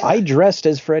 I dressed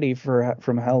as Freddy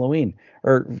from Halloween,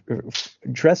 or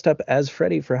dressed up as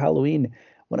Freddy for Halloween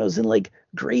when I was in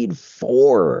grade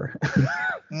 4.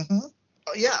 Mm-hmm.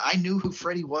 Oh, yeah, I knew who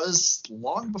Freddy was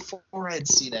long before I had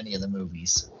seen any of the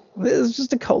movies. It was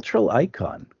just a cultural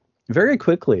icon very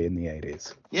quickly in the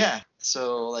 80s. Yeah,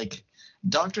 so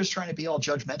doctor's trying to be all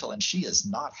judgmental, and she is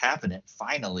not having it,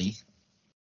 finally.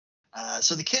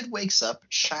 So the kid wakes up,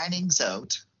 shining's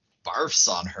out, barfs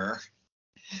on her,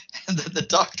 and then the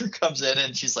doctor comes in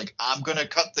and she's like, I'm going to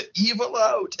cut the evil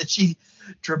out. And she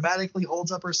dramatically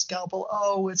holds up her scalpel.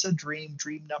 Oh, it's a dream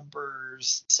number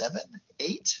 7,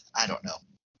 8? I don't know.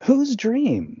 Whose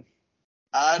dream?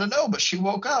 I don't know, but she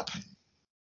woke up.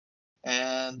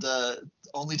 And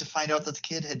only to find out that the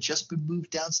kid had just been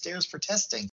moved downstairs for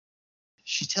testing.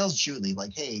 She tells Julie,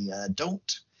 hey, don't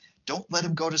let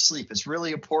him go to sleep. It's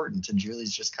really important. And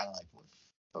Julie's just kind of like,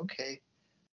 okay.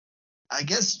 I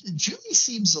guess Julie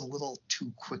seems a little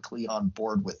too quickly on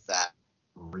board with that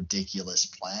ridiculous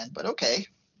plan, but okay.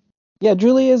 Yeah,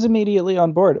 Julie is immediately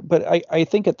on board. But I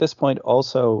think at this point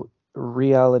also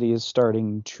reality is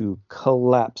starting to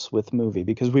collapse with movie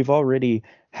because we've already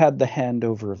had the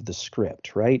handover of the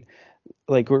script, right?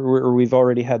 We've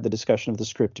already had the discussion of the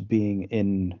script being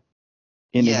in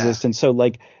existence. So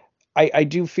I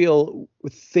do feel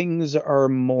things are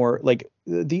more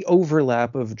the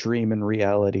overlap of dream and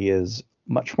reality is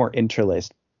much more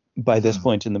interlaced by this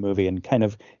point in the movie and kind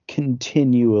of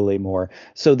continually more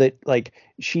so that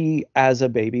she as a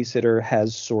babysitter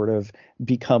has sort of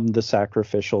become the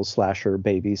sacrificial slasher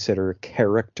babysitter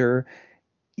character,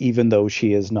 even though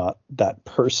she is not that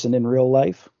person in real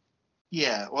life.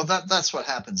 Yeah, well, that's what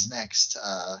happens next.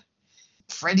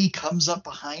 Freddy comes up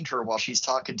behind her while she's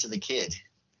talking to the kid,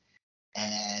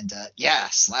 and yeah,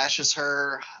 slashes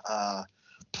her,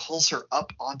 pulls her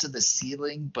up onto the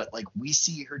ceiling, but like we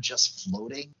see her just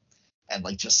floating and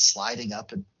like just sliding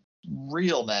up, and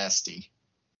real nasty.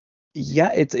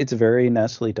 Yeah, it's very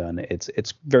nicely done. It's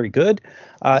very good,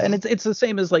 and Hmm. it's the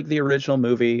same as like the original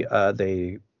movie.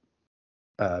 They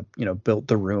built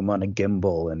the room on a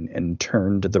gimbal and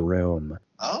turned the room.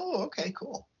 Oh, okay,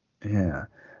 cool. Yeah,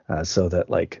 so that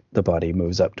like the body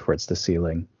moves up towards the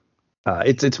ceiling.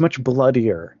 It's much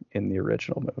bloodier in the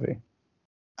original movie.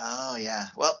 Oh, yeah.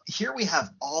 Well, here we have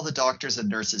all the doctors and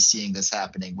nurses seeing this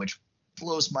happening, which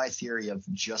blows my theory of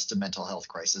just a mental health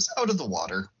crisis out of the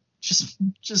water.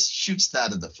 Just shoots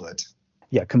that in the foot.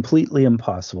 Yeah, completely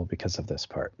impossible because of this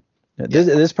part. Yeah,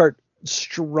 This part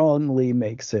strongly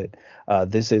makes it.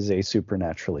 This is a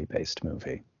supernaturally based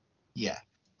movie. yeah.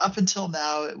 Up until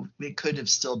now, it could have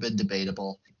still been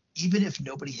debatable. Even if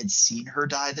nobody had seen her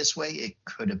die this way, it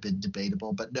could have been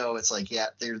debatable. But no, it's like, yeah,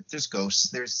 there's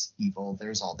ghosts, there's evil,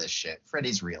 there's all this shit.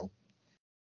 Freddy's real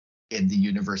in the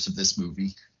universe of this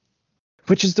movie.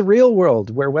 Which is the real world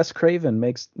where Wes Craven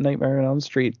makes Nightmare on Elm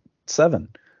Street 7,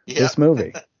 Yeah, this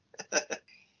movie,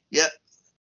 yeah,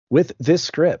 with this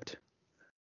script.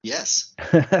 yes.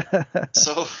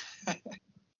 So,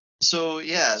 so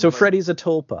yeah, So like, Freddy's a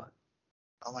tulpa.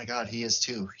 oh my God, he is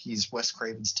too. He's Wes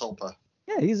Craven's Tulpa.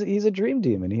 Yeah, he's a dream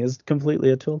demon. He is completely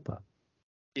a tulpa.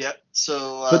 Yeah.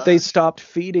 So, But they stopped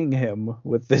feeding him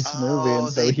with this movie, and oh,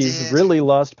 so they he's did. really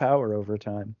lost power over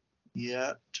time.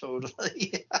 Yeah,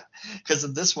 totally. Yeah. Because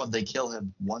in this one, they kill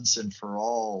him once and for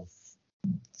all,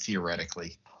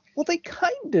 theoretically. Well, they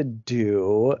kind of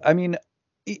do. I mean,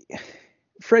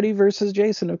 Freddy versus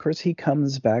Jason, of course, he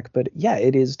comes back, but yeah,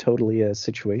 it is totally a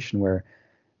situation where,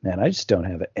 man, I just don't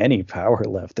have any power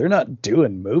left. They're not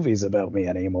doing movies about me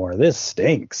anymore. This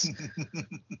stinks.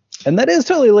 And that is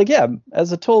totally like, yeah,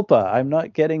 as a tulpa, I'm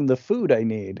not getting the food I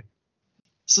need.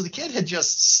 So the kid had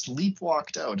just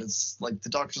sleepwalked out. It's like the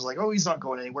doctor's like, "Oh, he's not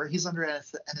going anywhere. He's under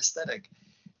anesthetic."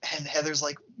 And Heather's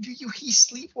like, he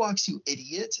sleepwalks, you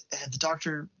idiot." And the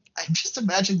doctor, I'm just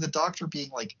imagining the doctor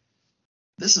being like,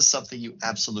 "This is something you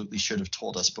absolutely should have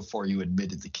told us before you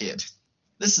admitted the kid.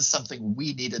 This is something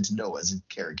we needed to know as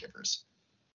caregivers."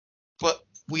 But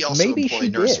we also Maybe employ she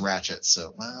Nurse did. Ratchet,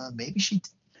 so maybe she.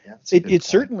 Yeah, that's a It good it point.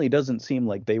 certainly doesn't seem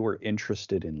like they were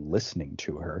interested in listening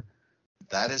to her.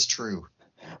 That is true.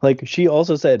 Like she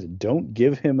also said, don't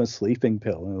give him a sleeping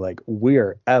pill. And like,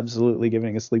 we're absolutely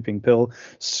giving a sleeping pill.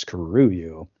 Screw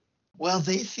you. Well,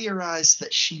 they theorized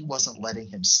that she wasn't letting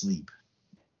him sleep.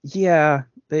 Yeah,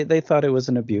 they thought it was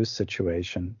an abuse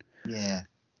situation. Yeah.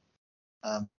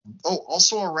 Um, oh,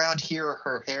 also around here,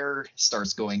 her hair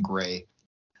starts going gray,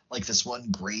 like this one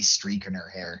gray streak in her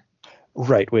hair.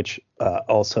 Right, which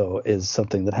also is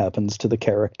something that happens to the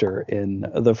character in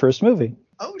the first movie.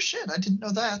 Oh shit! I didn't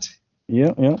know that.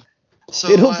 Yeah, yeah. So,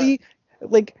 It'll be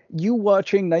like you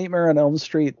watching Nightmare on Elm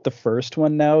Street, the first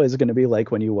one now, is going to be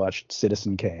like when you watched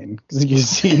Citizen Kane. Because you've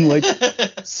seen like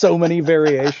so many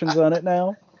variations on it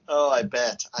now. oh, I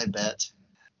bet, I bet.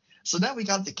 So now we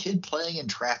got the kid playing in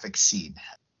traffic scene.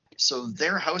 So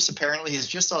their house apparently is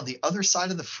just on the other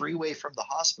side of the freeway from the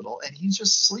hospital, and he's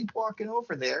just sleepwalking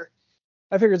over there.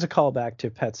 I figure it's a callback to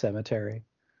Pet Cemetery,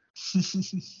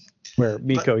 where But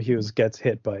Miko Hughes gets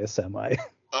hit by a semi.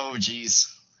 oh,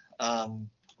 geez.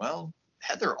 Well,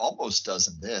 Heather almost does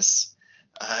in this.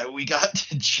 We got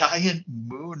Giant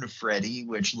Moon Freddy,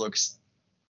 which looks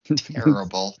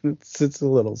terrible. It's a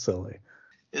little silly.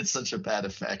 It's such a bad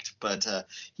effect, but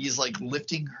he's like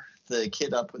lifting the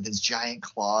kid up with his giant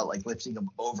claw, like lifting him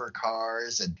over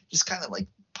cars and just kind of like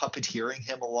puppeteering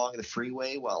him along the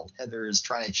freeway while Heather is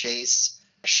trying to chase.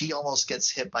 She almost gets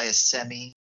hit by a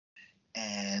semi,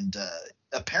 and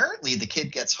apparently the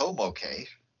kid gets home okay.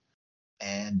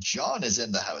 And John is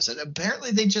in the house, and apparently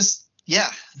they just,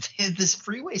 yeah, this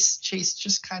freeway chase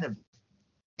just kind of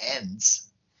ends.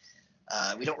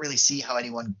 We don't really see how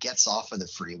anyone gets off of the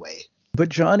freeway. But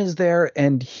John is there,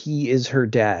 and he is her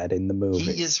dad in the movie.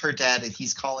 He is her dad, and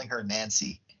he's calling her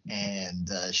Nancy. And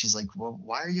she's like, "Well,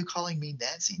 why are you calling me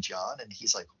Nancy, John?" And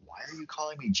he's like, "Why are you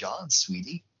calling me John,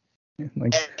 sweetie?"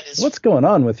 Like, And it's, what's going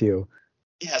on with you?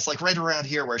 yeah, it's like right around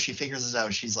here where she figures it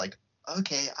out. She's like,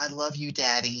 "Okay, I love you,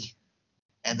 daddy."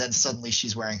 And then suddenly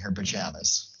she's wearing her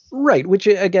pajamas. Right, which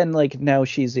again, like now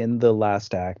she's in the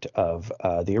last act of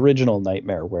the original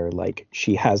Nightmare, where like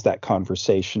she has that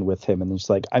conversation with him, and it's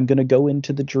like, I'm gonna go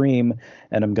into the dream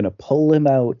and I'm gonna pull him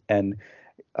out, and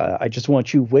I just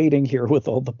want you waiting here with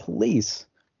all the police.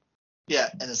 Yeah,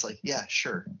 and it's like, yeah,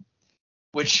 sure.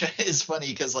 which is funny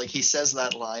because like he says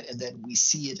that line and then we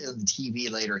see it in the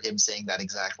TV later, him saying that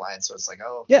exact line. So it's like,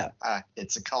 oh, Yeah,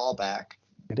 it's a callback.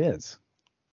 it is.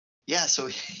 Yeah, so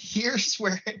here's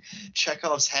where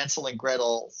Chekhov's Hansel and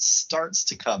Gretel starts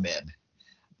to come in,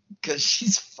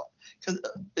 because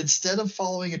instead of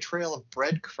following a trail of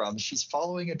breadcrumbs, she's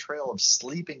following a trail of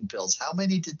sleeping pills. How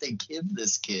many did they give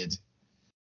this kid?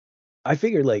 I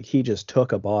figured like he just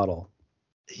took a bottle.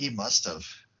 He must have.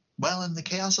 Well, in the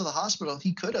chaos of the hospital,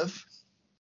 he could have.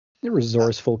 The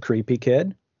resourceful, creepy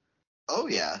kid. Oh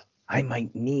yeah. I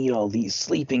might need all these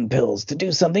sleeping pills to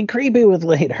do something creepy with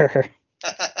later.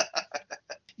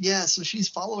 Yeah, so she's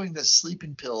following the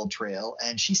sleeping pill trail,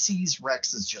 and she sees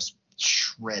Rex is just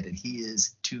shredded. He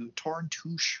is torn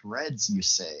to shreds, you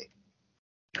say.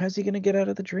 How's he going to get out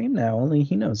of the dream now? Only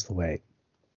he knows the way.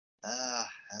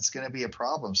 That's going to be a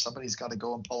problem. Somebody's got to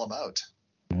go and pull him out.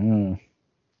 Mm.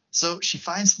 So she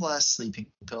finds the last sleeping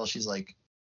pill. She's like,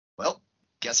 well,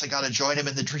 guess I got to join him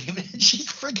in the dream. And she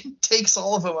freaking takes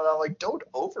all of them. And I'm like, don't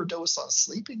overdose on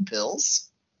sleeping pills.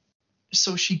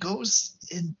 So she goes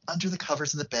in under the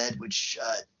covers of the bed, which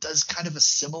does kind of a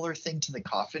similar thing to the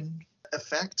coffin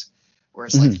effect, where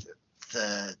it's like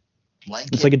the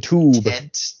blanket, it's like a tube,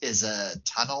 tent is a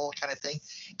tunnel kind of thing,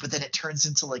 but then it turns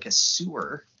into like a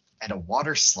sewer and a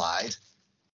water slide,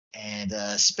 and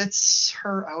spits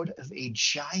her out of a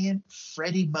giant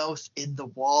Freddy mouth in the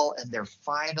wall, and they're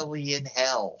finally in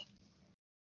hell.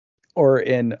 Or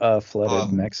in a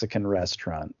flooded Mexican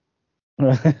restaurant.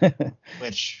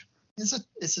 Which is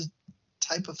a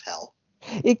type of hell.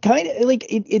 It kind of like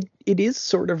it is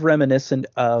sort of reminiscent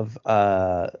of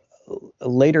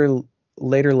later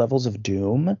levels of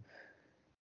Doom.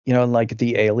 You know, like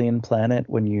the alien planet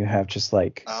when you have just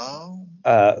like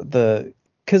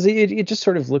because it just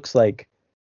sort of looks like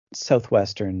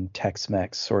southwestern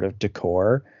Tex-Mex sort of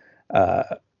decor.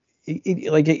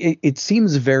 It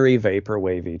seems very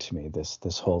vaporwavy to me.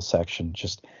 This whole section,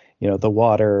 just the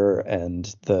water and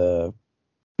the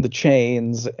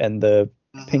chains and the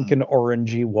pink and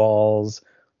orangey walls.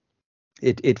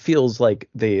 It feels like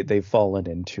they've fallen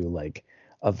into like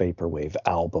a vaporwave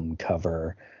album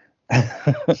cover.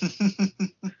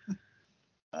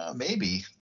 Maybe.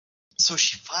 So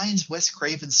she finds Wes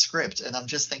Craven's script, and I'm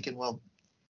just thinking, well,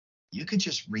 you could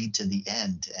just read to the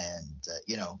end and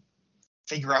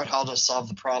figure out how to solve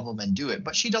the problem and do it.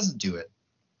 But she doesn't do it.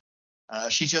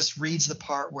 She just reads the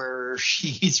part where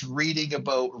she's reading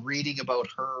about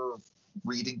her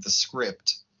reading the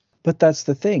script. But that's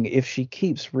the thing. If she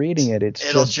keeps reading it,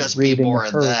 it'll just reading be more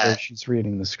her of that. Where she's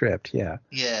reading the script. Yeah.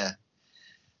 Yeah.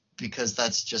 Because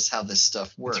that's just how this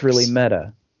stuff works. It's really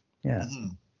meta. Yeah.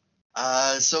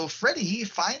 Mm-hmm. So Freddy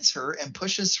finds her and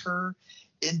pushes her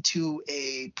into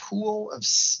a pool of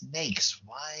snakes.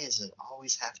 Why does it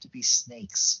always have to be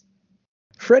snakes?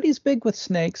 Freddy's big with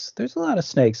snakes. There's a lot of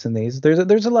snakes in these.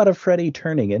 There's a lot of Freddy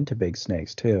turning into big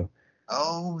snakes too.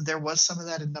 Oh, there was some of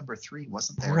that in number 3,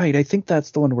 wasn't there? Right. I think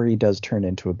that's the one where he does turn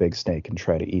into a big snake and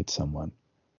try to eat someone.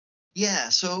 Yeah,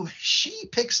 so she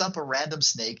picks up a random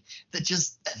snake that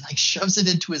just like shoves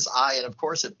it into his eye, and of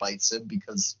course it bites him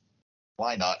because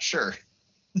why not? Sure.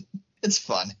 It's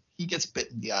fun. He gets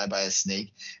bitten in the eye by a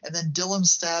snake, and then Dillon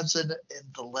stabs him in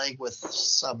the leg with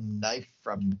some knife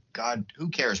from God, who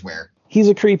cares where. He's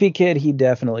a creepy kid. He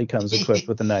definitely comes equipped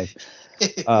with a knife.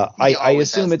 I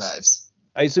assume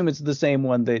it's the same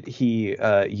one that he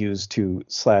used to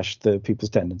slash the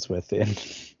people's tendons with in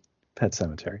Pet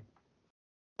Sematary.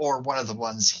 Or one of the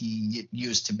ones he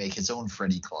used to make his own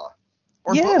Freddy Claw.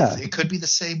 Or both. It could be the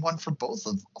same one for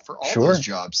for all those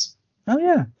jobs. Oh,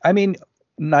 yeah. I mean,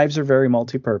 knives are very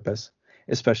multi-purpose,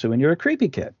 especially when you're a creepy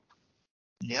kid.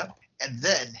 Yep. And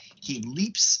then he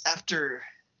leaps after...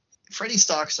 Freddy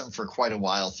stalks him for quite a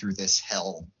while through this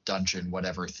hell dungeon,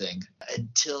 whatever thing,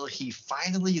 until he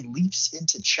finally leaps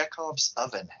into Chekhov's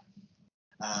oven.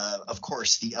 Of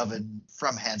course, the oven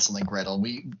from Hansel and Gretel.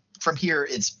 From here,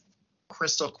 it's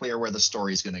crystal clear where the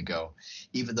story's going to go,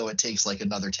 even though it takes like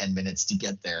another 10 minutes to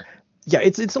get there. Yeah,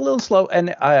 it's a little slow,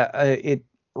 and it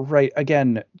right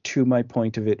again to my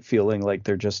point of it feeling like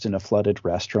they're just in a flooded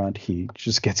restaurant. He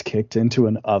just gets kicked into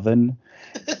an oven.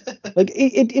 Like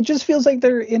it just feels like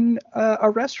they're in a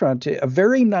restaurant, a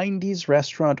very 90s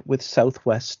restaurant with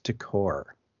Southwest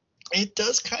decor. It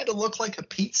does kind of look like a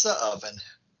pizza oven.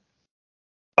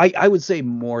 I would say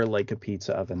more like a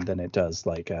pizza oven than it does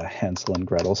like a Hansel and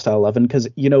Gretel style oven, because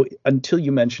until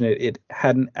you mention it, it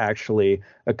hadn't actually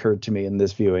occurred to me in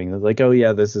this viewing. Like, oh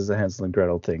yeah, this is a Hansel and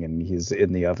Gretel thing, and he's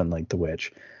in the oven like the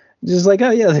witch. Just like, oh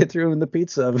yeah, they threw him in the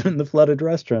pizza oven in the flooded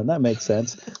restaurant. That makes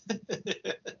sense.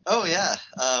 Oh yeah,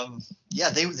 yeah.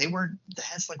 They the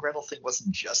Hansel and Gretel thing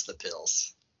wasn't just the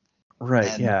pills. Right,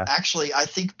 And yeah. actually, I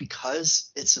think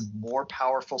because it's a more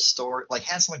powerful story, like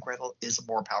Hansel and Gretel is a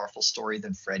more powerful story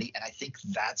than Freddy, and I think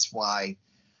that's why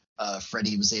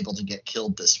Freddy was able to get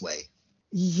killed this way.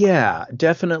 Yeah,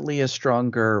 definitely a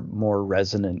stronger, more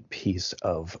resonant piece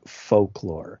of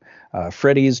folklore.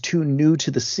 Freddy is too new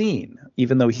to the scene,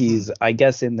 even though Mm-hmm. he's, I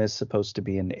guess, in this supposed to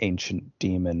be an ancient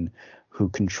demon who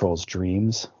controls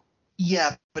dreams.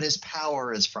 Yeah, but his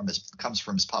power comes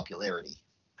from his popularity,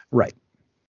 Right.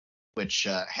 which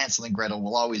Hansel and Gretel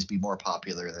will always be more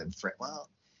popular than Fred. Well,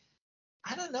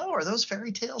 I don't know. Are those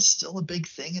fairy tales still a big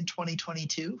thing in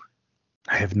 2022?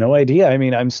 I have no idea. I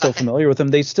mean, I'm still familiar with them.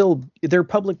 They're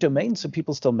public domain, so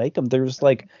people still make them.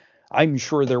 I'm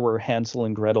sure there were Hansel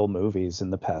and Gretel movies in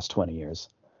the past 20 years.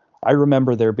 I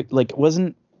remember like,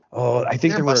 wasn't, oh,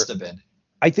 There must have been.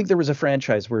 I think there was a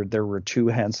franchise where there were two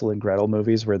Hansel and Gretel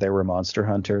movies where they were monster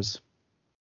hunters.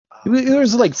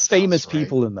 There's like That sounds famous right.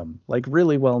 people in them, like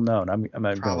really well known. I'm going to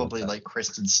look Probably that. like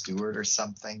Kristen Stewart or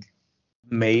something.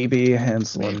 Maybe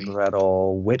Hansel and Maybe.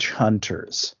 Gretel Witch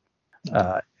Hunters.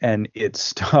 And it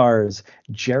stars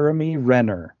Jeremy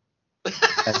Renner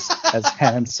as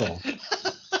Hansel.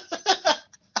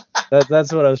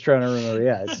 That's what I was trying to remember.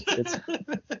 Yeah, it's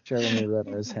Jeremy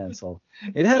Renner as Hansel.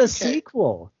 It had a Okay.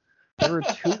 sequel. There were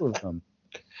two of them.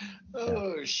 Yeah.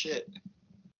 Oh shit.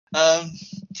 Um,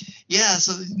 yeah,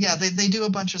 so yeah, they do a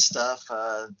bunch of stuff.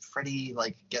 Freddy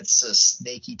like gets a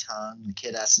snaky tongue. The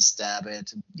kid has to stab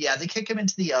it. Yeah, they kick him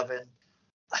into the oven.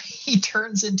 He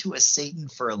turns into a Satan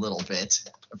for a little bit,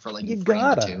 for like a You frame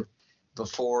or gotta. two,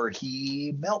 before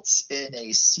he melts in a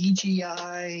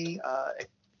CGI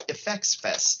effects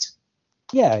fest.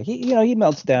 Yeah, he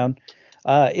melts down.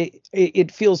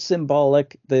 It feels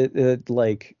symbolic that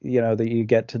like that you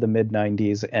get to the mid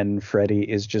 '90s and Freddy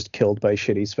is just killed by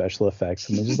shitty special effects,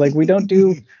 and they're just like, we don't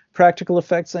do practical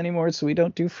effects anymore, so we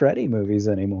don't do Freddy movies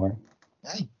anymore.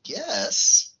 I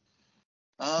guess.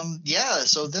 Yeah,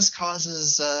 so this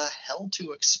causes hell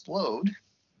to explode,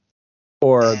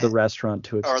 Or the and restaurant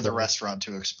to or the explode. restaurant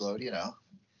to explode,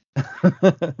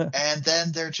 and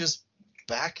then they're just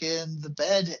back in the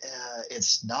bed.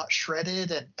 It's not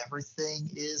shredded, and everything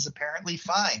is apparently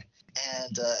fine.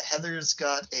 And Heather's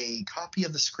got a copy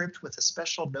of the script with a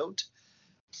special note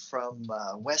from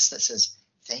Wes that says,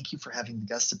 "Thank you for having the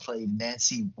guts to play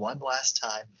Nancy one last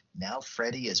time. Now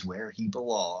Freddy is where he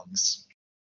belongs."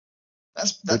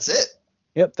 That's it.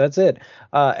 Yep, that's it.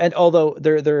 And although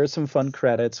there are some fun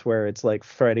credits where it's like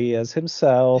Freddy as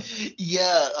himself.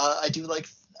 Yeah, I do like.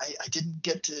 I didn't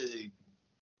get to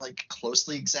like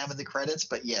closely examine the credits,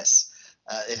 but yes,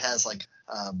 it has like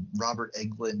Robert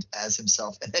Englund as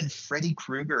himself, and then Freddy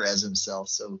Krueger as himself.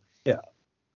 So Yeah,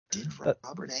 did uh,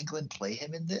 Robert Englund play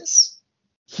him in this?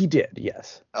 he did.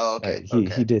 Yes, Oh, okay, he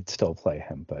okay. did still play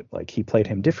him, but like he played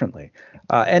him differently.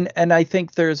 And I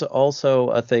think there's also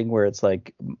a thing where it's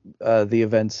like the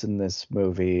events in this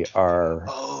movie are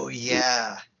Oh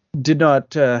yeah, did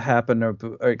not happen or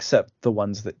except the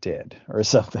ones that did or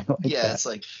something like yeah. that. It's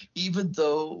like even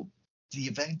though the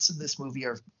events in this movie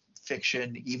are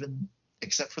fiction, even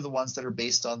except for the ones that are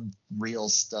based on real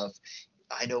stuff.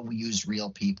 I know we use real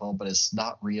people, but it's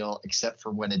not real except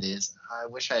for when it is. I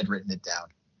wish I had written it down.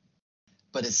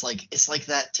 But it's like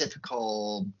that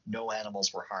typical no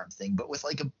animals were harmed thing, but with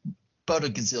like about a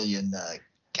gazillion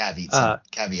Uh,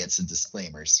 caveats and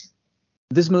disclaimers.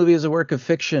 this movie is a work of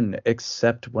fiction,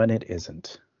 except when it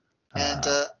isn't. And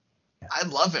Uh, I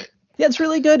love it. Yeah, it's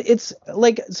really good. It's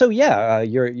like so. Yeah,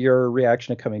 your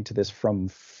reaction to coming to this from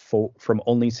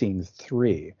only seeing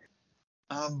three.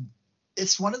 Um,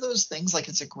 it's one of those things. Like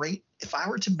it's a great. If I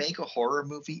were to make a horror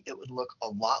movie, it would look a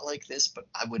lot like this, but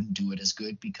I wouldn't do it as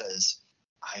good because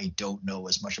I don't know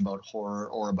as much about horror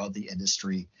or about the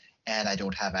industry, and I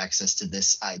don't have access to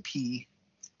this IP.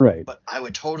 Right. But I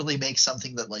would totally make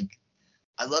something that like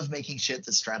I love making shit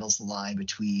that straddles the line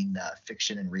between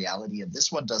fiction and reality, and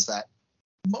this one does that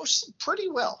most pretty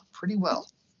well, pretty well.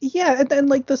 Yeah, and then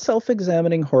like the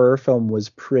self-examining horror film was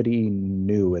pretty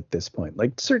new at this point.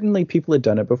 Like certainly people had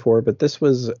done it before, but this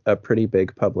was a pretty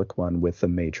big public one with a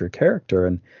major character,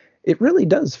 and it really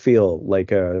does feel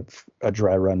like a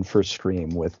dry run for Scream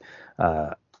with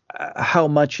uh, how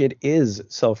much it is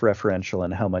self-referential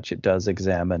and how much it does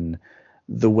examine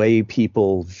the way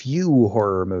people view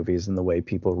horror movies and the way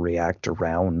people react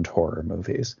around horror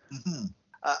movies. Mm-hmm.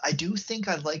 I do think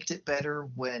I liked it better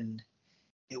when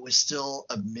it was still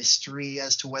a mystery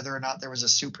as to whether or not there was a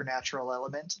supernatural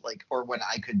element, like, or when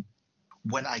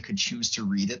I could choose to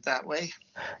read it that way.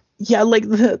 Yeah, like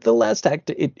the last act,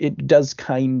 it does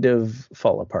kind of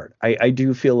fall apart. I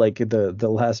do feel like the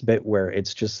last bit where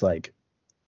it's just like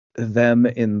them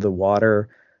in the water.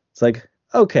 It's like,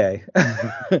 okay,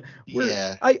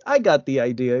 Yeah. I got the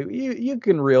idea. You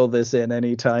can reel this in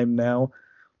anytime now.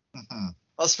 Hmm.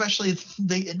 Especially if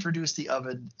they introduced the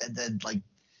oven, and then like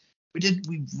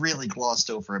we really glossed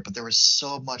over it, but there was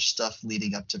so much stuff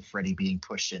leading up to Freddy being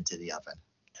pushed into the oven.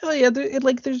 Oh yeah,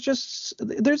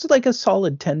 there's like a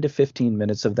solid 10 to 15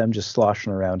 minutes of them just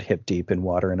sloshing around hip deep in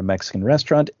water in a Mexican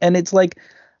restaurant, and it's like,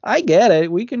 I get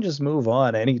it. We can just move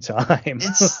on anytime.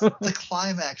 It's the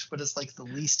climax, but it's like the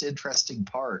least interesting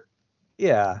part.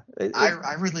 Yeah,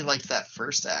 I really liked that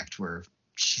first act where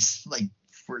she's like,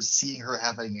 we're seeing her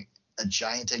having a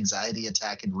giant anxiety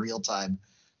attack in real time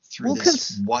through well,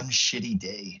 this one shitty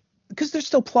day. because there's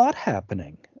still plot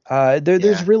happening. There's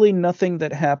Yeah. really nothing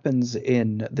that happens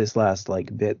in this last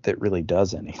like bit that really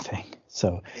does anything.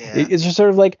 So Yeah. it's just sort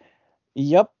of like,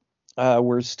 yep,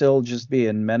 we're still just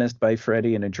being menaced by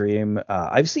Freddy in a dream.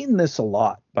 I've seen this a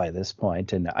lot by this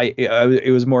point, and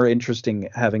it was more interesting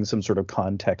having some sort of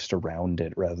context around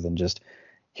it rather than just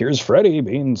here's Freddy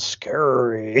being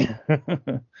scary.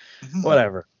 Mhm.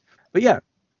 Whatever. But yeah,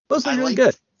 mostly I really like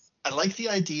good. I like the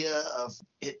idea of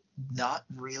it not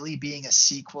really being a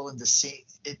sequel in the same.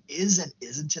 It is and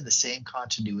isn't in the same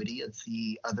continuity of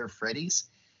the other Freddys,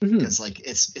 Mhm. because like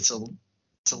it's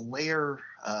a layer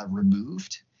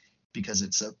removed, because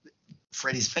it's a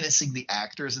Freddy's menacing the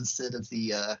actors instead of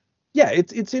the. Yeah,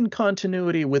 it's in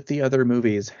continuity with the other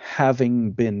movies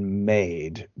having been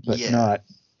made, but Yeah. not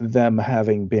them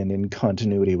having been in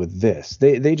continuity with this.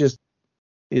 They just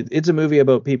it's a movie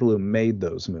about people who made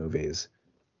those movies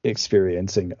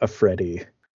experiencing a Freddy.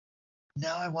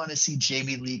 Now I want to see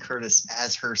Jamie Lee Curtis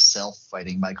as herself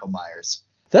fighting Michael Myers.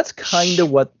 That's kind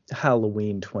of what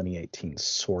Halloween 2018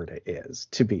 sort of is,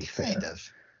 to be Kind fair. of.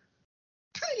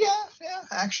 Yeah, yeah,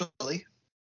 actually.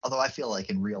 Although I feel like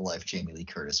in real life, Jamie Lee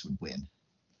Curtis would win.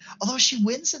 Although she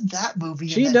wins in that movie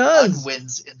and She then does.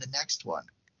 unwins in the next one.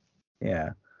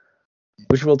 Yeah,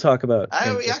 which we'll talk about in I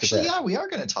just a actually, bit. yeah, we are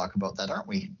going to talk about that, aren't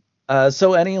we?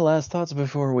 So any last thoughts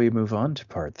before we move on to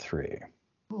part 3?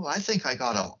 Ooh, I think I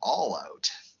got them all out.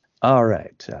 All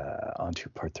right, on to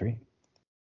part 3.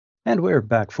 And we're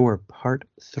back for part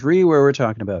 3, where we're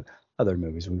talking about other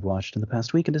movies we've watched in the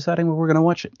past week and deciding what we're going to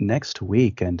watch next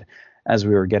week. And as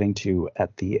we were getting to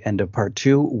at the end of part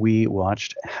 2, we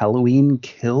watched Halloween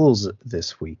Kills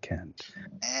this weekend.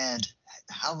 And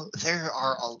how there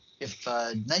are if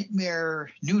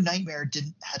New Nightmare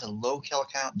didn't had a low kill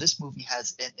count, this movie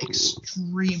has an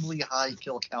extremely high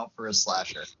kill count for a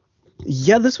slasher.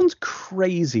 Yeah, this one's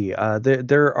crazy.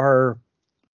 There are.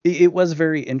 It was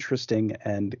very interesting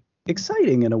and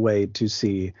exciting in a way to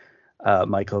see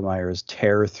Michael Myers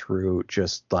tear through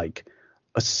just like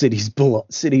a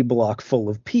city block full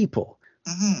of people.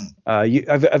 Mm-hmm.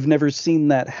 I've never seen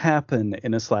that happen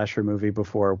in a slasher movie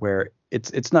before, where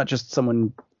it's not just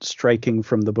someone striking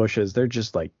from the bushes; they're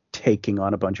just like taking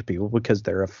on a bunch of people because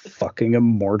they're a fucking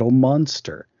immortal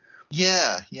monster.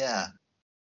 Yeah, yeah.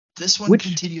 This one Which,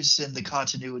 continues in the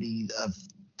continuity of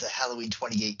the Halloween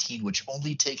 2018, which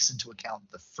only takes into account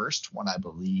the first one, I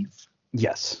believe.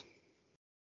 yes,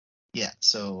 Yeah,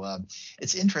 so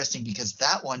it's interesting because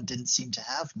that one didn't seem to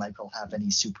have Michael have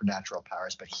any supernatural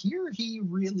powers, but here he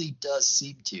really does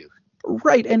seem to.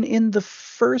 right. And in the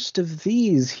first of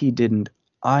these, he didn't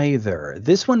either.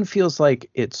 This one feels like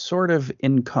it's sort of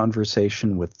in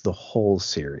conversation with the whole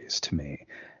series to me,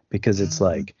 because it's Mm-hmm.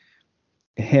 like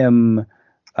him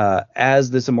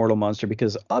as this immortal monster,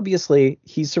 because obviously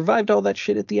he survived all that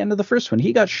shit at the end of the first one.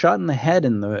 He got shot in the head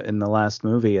in the last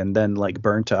movie and then like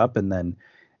burnt up, and then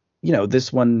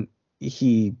this one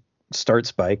he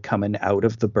starts by coming out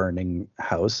of the burning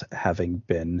house having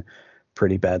been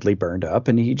pretty badly burned up,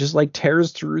 and he just like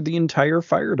tears through the entire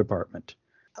fire department.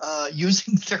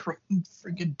 Using their own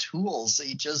friggin' tools,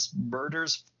 he just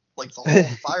murders like the whole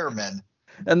firemen.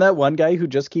 And that one guy who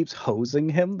just keeps hosing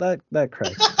him, that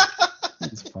cracks me.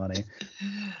 It's funny.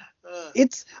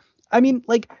 It's I mean,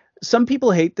 like, some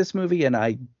people hate this movie and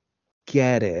I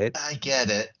get it, I get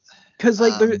it. because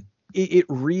like Um, it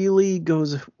really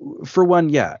goes, for one,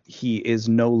 yeah, he is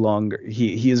no longer,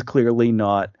 he is clearly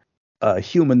not a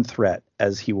human threat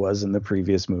as he was in the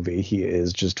previous movie. He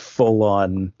is just full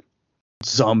on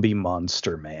zombie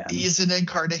monster man. he's an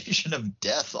incarnation of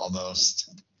death almost.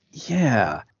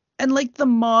 Yeah. And like the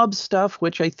mob stuff,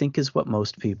 which I think is what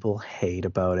most people hate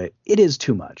about it, it is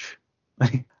too much.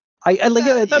 I like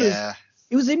it. I thought Yeah.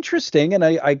 it was interesting, and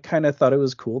I kind of thought it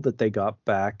was cool that they got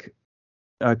back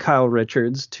Kyle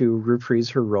Richards to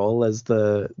reprise her role as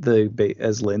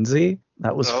as Lindsay.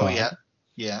 That was Oh fun. yeah.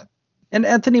 Yeah. And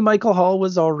Anthony Michael Hall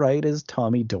was all right as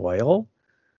Tommy Doyle.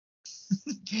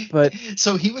 But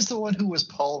So he was the one who was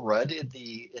Paul Rudd in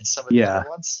some of the other yeah,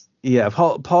 ones. yeah.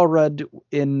 Paul Rudd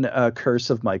in Curse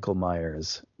of Michael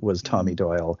Myers was Tommy Hmm.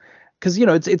 Doyle, because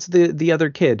it's the other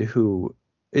kid who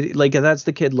like that's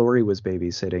the kid Laurie was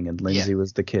babysitting, and Yeah, Lindsay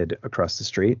was the kid across the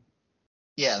street.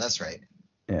 yeah, that's right.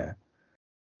 Yeah.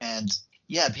 And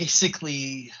yeah,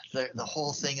 basically the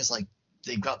whole thing is like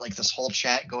they've got like this whole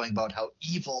chat going about how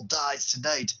evil dies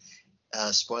tonight.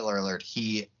 Spoiler alert: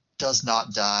 he does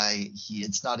not die.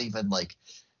 It's not even like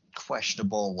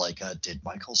questionable. Like, did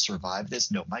Michael survive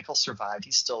this? No, Michael survived.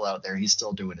 He's still out there. He's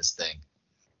still doing his thing.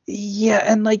 Yeah,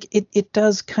 and like it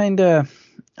does kind of,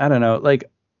 I don't know, like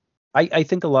I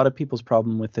think a lot of people's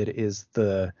problem with it is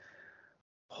the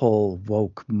whole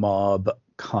woke mob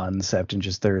concept, and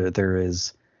just there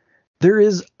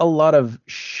is a lot of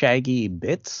shaggy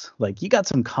bits. Like you got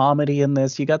some comedy in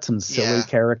this, you got some silly Yeah.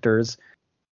 characters.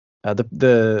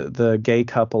 The gay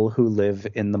couple who live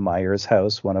in the Myers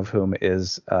house, one of whom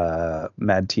is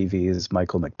Mad TV's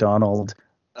Michael McDonald.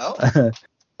 Oh,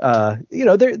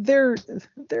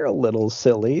 They're a little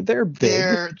silly. They're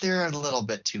big. they're a little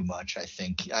bit too much. I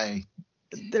think.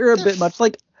 They're a They're bit much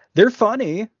like they're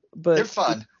funny, they're but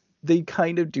fun. they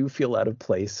kind of do feel out of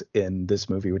place in this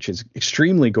movie, which is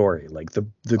extremely gory. Like the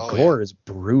Oh yeah. gore is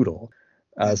brutal.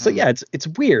 So Hmm. yeah, it's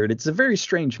weird. It's a very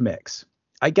strange mix.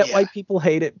 I get why Yeah. people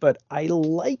hate it, but I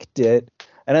liked it,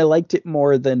 and I liked it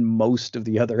more than most of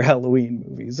the other Halloween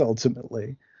movies.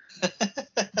 Ultimately,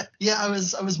 Yeah, I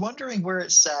was wondering where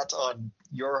it sat on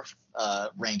your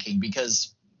ranking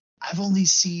because I've only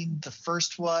seen the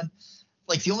first one.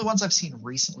 Like the only ones I've seen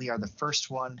recently are the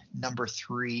first one, number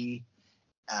three,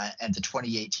 and the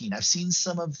 2018. I've seen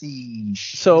some of the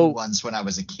shitty so ones when I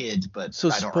was a kid, but so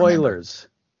I don't remember. spoilers.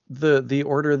 The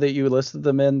order that you listed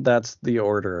them in, that's the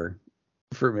order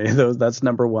for me. That's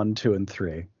number one, two, and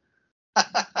three.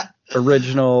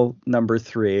 Original number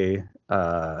three,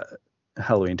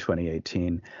 Halloween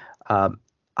 2018. Um,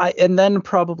 and then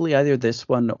probably either this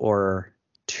one or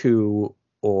two,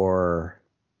 or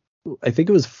I think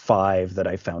it was five that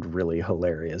I found really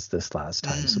hilarious this last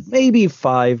time. So Mm, maybe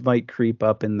five might creep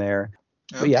up in there.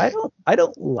 But yeah, okay. I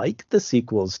don't like the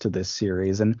sequels to this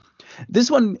series, and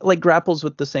this one like grapples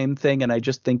with the same thing, and I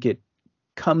just think it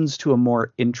comes to a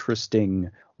more interesting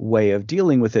way of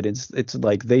dealing with it. It's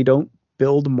like they don't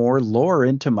build more lore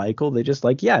into Michael. They just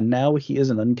like, yeah, now he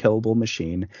is an unkillable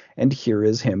machine, and here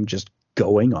is him just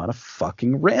going on a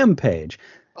fucking rampage.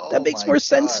 That Oh makes my more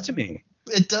sense god. to me.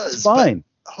 It It's does, but fine.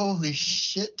 holy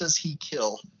shit, does he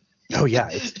kill? Oh I yeah,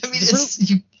 mean, it's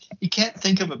it's you can't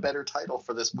think of a better title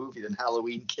for this movie than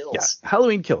Halloween yeah, Kills.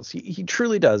 Halloween Kills. He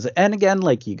truly does. And again,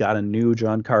 like you got a new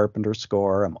John Carpenter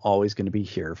score. I'm always going to be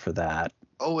here for that.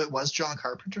 Oh, it was John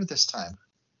Carpenter this time.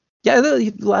 Yeah,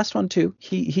 the last one too.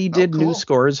 He Oh, did new cool.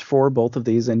 scores for both of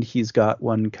these, and he's got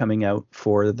one coming out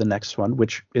for the next one,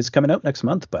 which is coming out next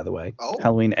month, by the way. Oh,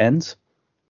 Halloween Ends,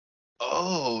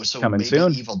 oh, so coming maybe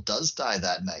soon. evil does die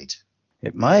that night.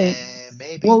 It might.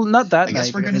 Maybe. Well, not that I guess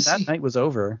night, we're but I gonna mean that see. night was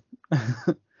over.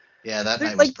 Yeah, that There,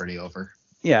 night was like, pretty over.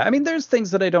 yeah, I mean, there's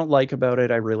things that I don't like about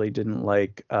it. I really didn't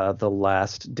like the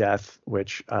last death,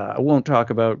 which I won't talk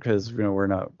about because we're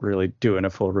not really doing a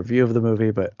full review of the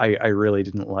movie, but I really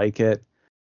didn't like it.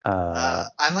 I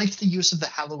liked the use of the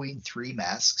Halloween 3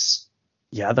 masks.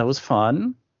 Yeah, that was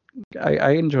fun.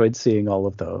 I enjoyed seeing all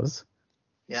of those.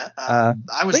 Yeah, Uh,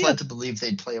 I but was yeah, led to believe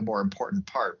they'd play a more important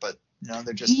part, but no,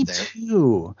 they're just me there.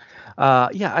 too.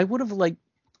 Yeah, I would have liked.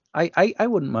 I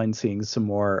wouldn't mind seeing some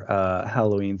more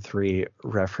Halloween 3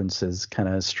 references kind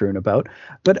of strewn about,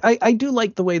 but I do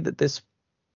like the way that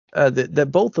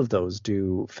that both of those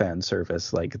do fan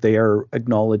service. Like they are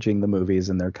acknowledging the movies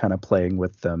and they're kind of playing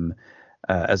with them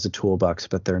as a toolbox,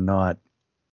 but they're not.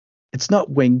 It's not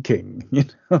winking, you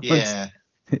know. Yeah.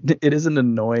 It isn't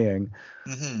annoying.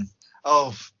 Hmm.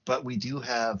 Oh, but we do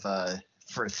have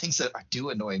for things that do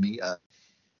annoy me.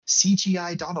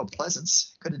 CGI Donald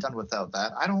Pleasance could have done without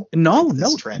that. I don't No, like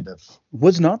this no, trend of.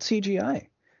 was not CGI.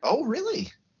 Oh,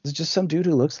 really? It's just some dude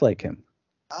who looks like him.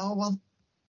 Oh well,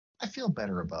 I feel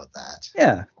better about that.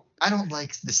 Yeah. I don't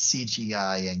like the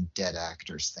CGI and dead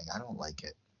actors thing. I don't like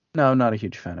it. No, I'm not a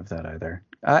huge fan of that either.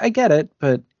 I get it,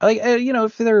 but like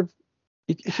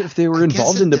if they were I guess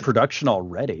involved in it. the production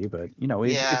already, but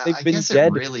if Yeah, they've I been guess it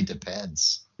dead, really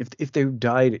depends. if they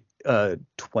died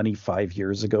 25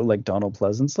 years ago, like Donald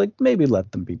Pleasance, like maybe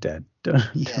let them be dead. Don't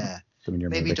Yeah, put them in your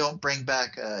maybe movie. don't bring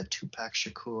back Tupac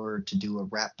Shakur to do a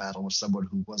rap battle with someone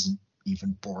who wasn't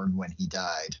even born when he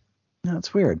died. No,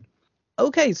 it's weird.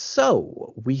 Okay,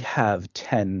 so we have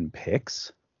 10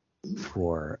 picks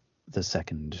for the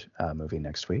second movie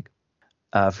next week.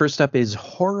 First up is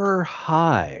Horror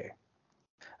High.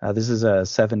 This is a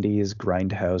 70s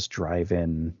grindhouse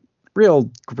drive-in,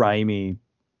 real grimy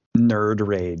nerd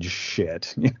rage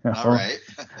shit, you All know. right.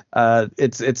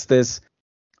 It's this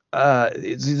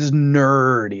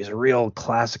nerd. He's a real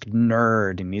classic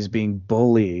nerd, and he's being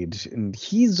bullied, and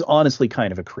he's honestly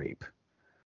kind of a creep.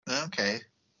 Okay.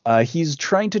 He's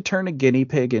trying to turn a guinea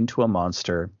pig into a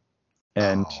monster,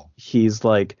 and Oh. he's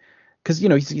like, because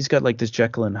he's got like this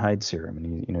Jekyll and Hyde serum,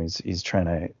 and he's trying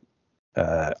to.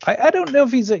 I don't know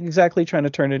if he's exactly trying to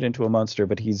turn it into a monster,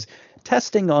 but he's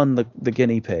testing on the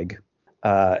guinea pig,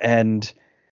 and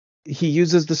he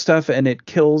uses the stuff, and it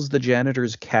kills the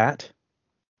janitor's cat.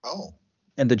 Oh.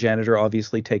 And the janitor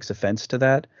obviously takes offense to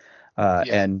that, Yeah.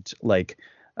 and like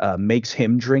makes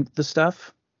him drink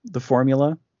the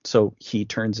formula. So he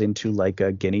turns into like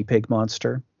a guinea pig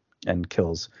monster and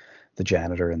kills the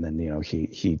janitor. And then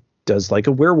he does like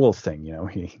a werewolf thing.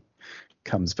 He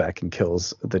comes back and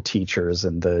kills the teachers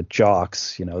and the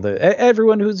jocks.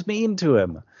 Everyone who's mean to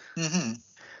him. Mm-hmm.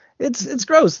 It's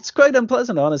gross. It's quite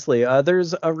unpleasant, honestly.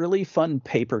 There's a really fun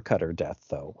paper cutter death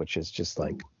though, which is just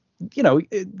like,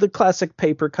 the classic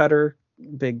paper cutter,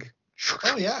 big.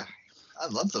 Oh yeah, I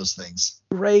love those things.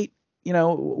 Great.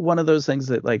 One of those things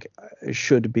that like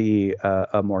should be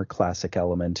a more classic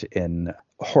element in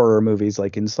horror movies,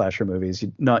 like in slasher movies,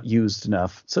 not used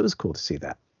enough. So it was cool to see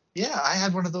that. Yeah, I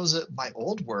had one of those at my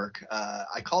old work.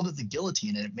 I called it the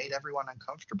guillotine, and it made everyone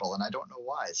uncomfortable, and I don't know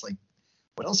why. It's like,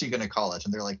 what else are you going to call it?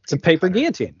 And they're like, It's a paper cutter.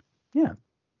 guillotine. Yeah.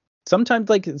 Sometimes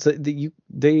like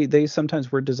they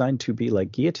sometimes were designed to be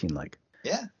like guillotine like.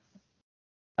 Yeah.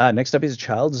 Next up is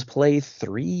Child's Play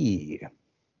 3.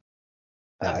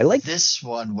 Now, I like this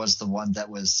one was the one that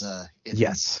was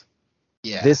yes.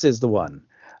 Yeah. This is the one.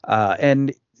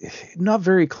 And not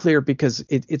very clear because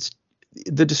it's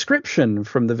the description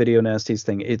from the Video Nasties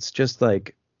thing. It's just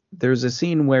like there's a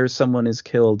scene where someone is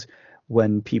killed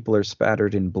when people are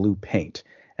spattered in blue paint.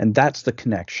 And that's the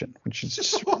connection, which is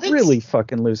just really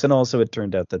fucking loose. And also it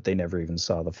turned out that they never even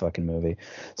saw the fucking movie.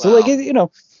 So Well,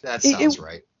 like, that sounds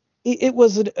right. It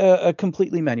was a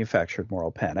completely manufactured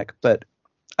moral panic, but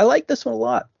I like this one a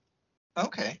lot.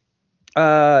 Okay.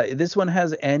 This one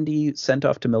has Andy sent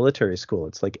off to military school.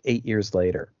 It's like 8 years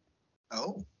later.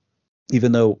 Oh.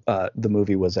 Even though the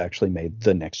movie was actually made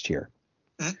the next year.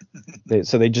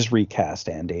 So they just recast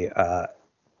Andy.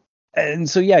 And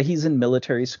so, yeah, he's in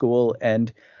military school.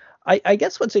 And I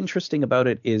guess what's interesting about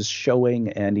it is showing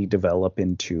Andy develop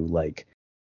into like,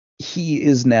 he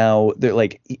is now, they're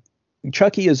like,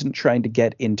 Chucky isn't trying to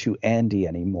get into Andy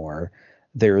anymore.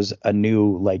 There's a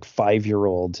new like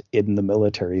 5-year-old in the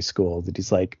military school that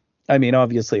he's like, I mean,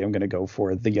 obviously I'm going to go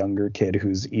for the younger kid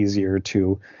who's easier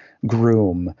to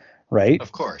groom, right?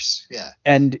 Of course, yeah.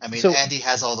 And I mean, so Andy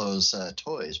has all those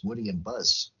toys, Woody and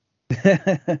Buzz.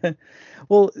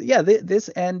 well, yeah, this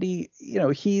Andy,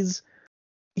 he's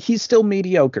still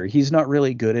mediocre. He's not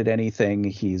really good at anything.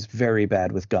 He's very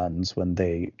bad with guns when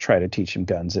they try to teach him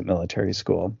guns at military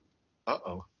school.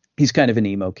 Uh-oh. He's kind of an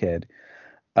emo kid.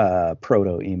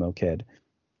 Proto emo kid,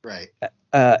 right?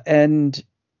 But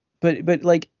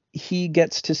like he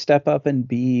gets to step up and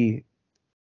be,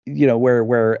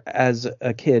 where as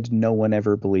a kid no one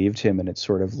ever believed him, and it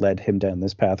sort of led him down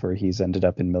this path where he's ended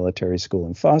up in military school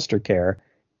and foster care.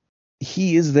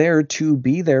 He is there to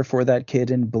be there for that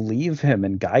kid and believe him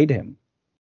and guide him.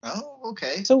 Oh,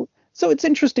 okay. So it's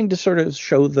interesting to sort of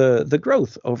show the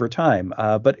growth over time.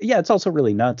 But yeah, it's also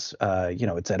really nuts.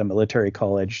 It's at a military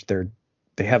college.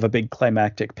 They have a big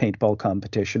climactic paintball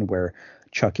competition where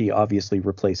Chucky obviously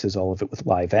replaces all of it with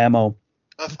live ammo.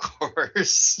 Of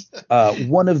course.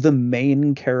 One of the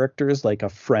main characters, like a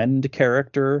friend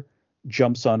character,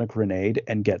 jumps on a grenade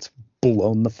and gets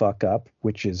blown the fuck up,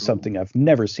 which is something I've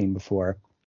never seen before.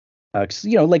 Like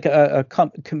a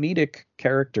comedic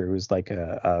character who's like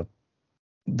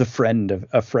the friend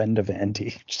of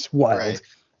Andy, just wild. Right.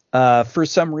 For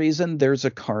some reason, there's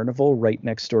a carnival right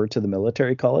next door to the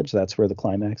military college. That's where the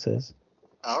climax is.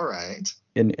 All right.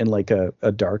 In like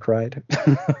a dark ride.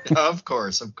 Of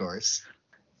course.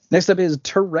 Next up is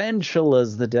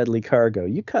Tarantulas, the Deadly Cargo.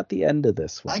 You caught the end of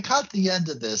this one. I caught the end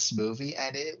of this movie,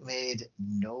 and it made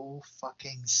no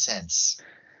fucking sense.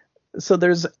 So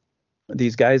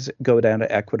these guys go down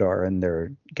to Ecuador, and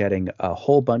they're getting a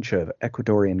whole bunch of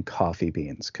Ecuadorian coffee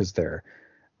beans because they're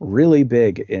really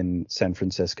big in San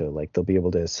Francisco. Like they'll be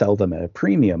able to sell them at a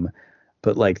premium,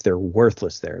 but like they're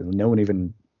worthless there. No one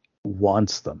even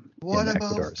wants them. What in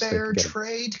about Ecuador, fair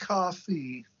trade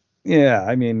coffee? Yeah,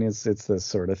 I mean it's this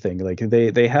sort of thing. Like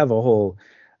they have a whole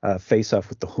face off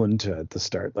with the junta at the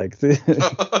start. Like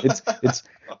it's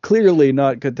clearly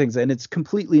not good things, and it's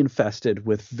completely infested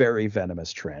with very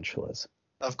venomous tarantulas.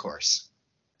 Of course.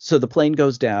 So the plane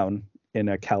goes down in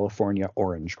a California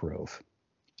orange grove,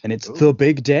 and it's the Ooh,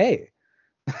 big day.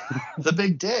 the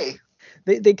big day.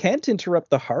 They can't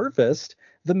interrupt the harvest.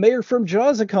 The mayor from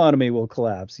Jaws economy will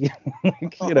collapse.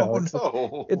 Oh It's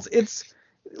no. it's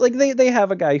like they have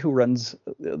a guy who runs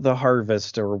the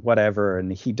harvest or whatever,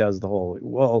 and he does the whole,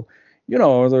 well,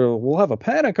 we'll have a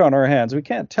panic on our hands. We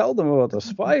can't tell them about the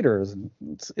spiders, and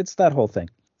it's that whole thing.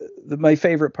 My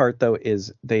favorite part though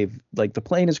is they've like the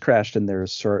plane has crashed and they're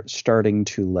starting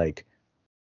to like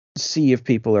see if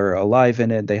people are alive in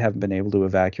it. They haven't been able to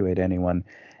evacuate anyone,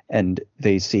 and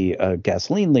they see a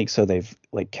gasoline leak, so they've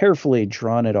like carefully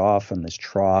drawn it off in this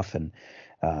trough, and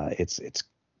it's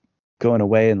going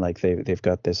away, and like they've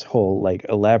got this whole like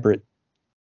elaborate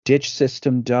ditch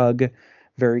system dug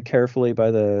very carefully by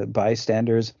the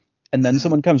bystanders, and then Mhm.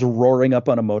 someone comes roaring up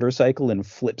on a motorcycle and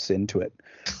flips into it.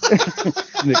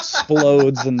 And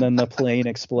explodes, and then the plane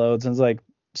explodes, and it's like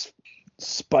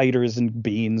spiders and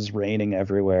beans raining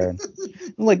everywhere.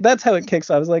 Like that's how it kicks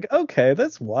off. I was like, okay,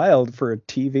 that's wild for a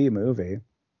TV movie.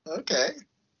 Okay.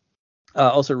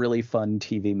 Also, really fun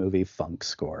TV movie funk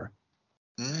score.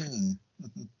 Mm.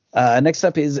 Next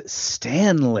up is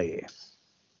Stanley,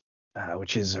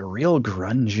 which is a real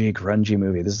grungy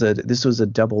movie. This was a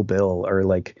double bill, or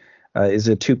like is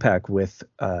a 2-pack with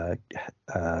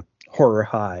Horror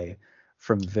High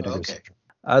from Vinegar Okay.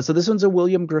 Syndrome. So this one's a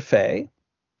William Griffey.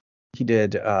 He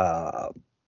did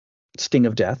Sting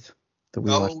of Death that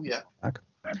we watched Oh yeah. back.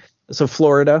 So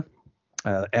Florida,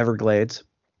 Everglades,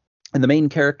 and the main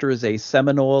character is a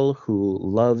Seminole who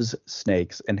loves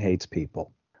snakes and hates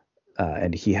people.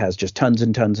 And he has just tons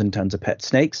and tons and tons of pet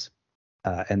snakes.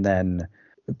 And then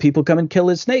people come and kill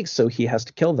his snakes, so he has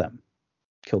to kill them,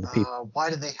 kill the people.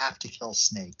 Why do they have to kill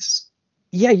snakes?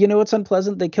 Yeah, you know what's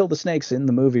unpleasant? They kill the snakes in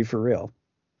the movie for real.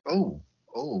 Oh,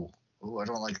 oh, oh! I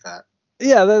don't like that.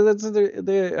 Yeah, that's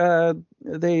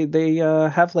they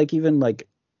have like even like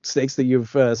snakes that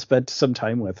you've spent some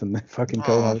time with, and they fucking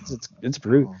kill them. Oh, It's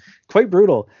oh. quite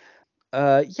brutal.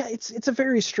 Yeah, it's a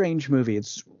very strange movie.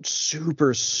 It's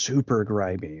super super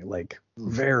grimy, like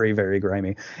Oof. very very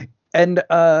grimy. And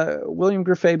William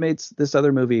Griffey made this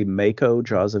other movie, Mako,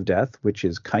 Jaws of Death, which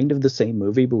is kind of the same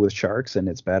movie but with sharks, and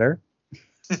it's better.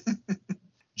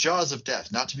 Jaws of Death,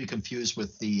 not to be confused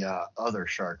with the other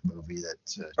shark movie that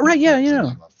Right? Yeah, what was the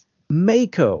name of?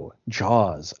 Mako,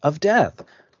 Jaws of Death.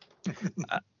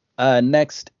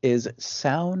 Next is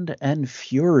Sound and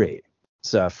Fury.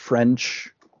 It's a French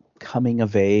coming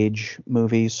of age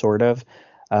movie, sort of,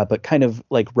 but kind of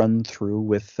like run through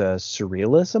with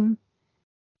surrealism.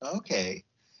 Okay,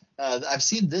 I've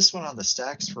seen this one on the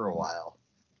stacks for a while.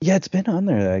 Yeah, it's been on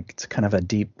there. Like, it's kind of a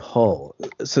deep pull.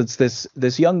 So it's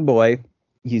this young boy.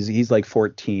 He's like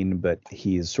 14, but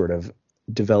he's sort of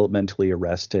developmentally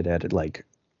arrested at like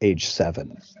age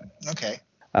 7. Okay.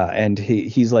 And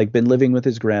he's like been living with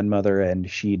his grandmother, and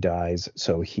she dies,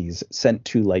 so he's sent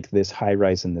to like this high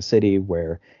rise in the city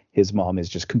where his mom is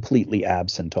just completely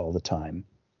absent all the time.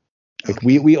 Like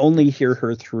Okay. we only hear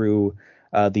her through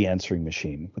the answering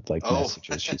machine with like Oh,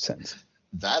 messages she sends.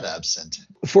 that absent.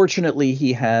 Fortunately,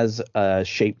 he has a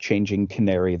shape-changing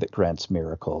canary that grants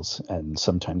miracles and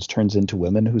sometimes turns into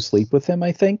women who sleep with him,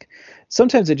 I think.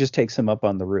 Sometimes it just takes him up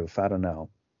on the roof. I don't know.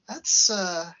 That's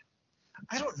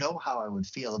I don't know how I would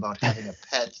feel about having a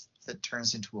pet that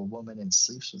turns into a woman and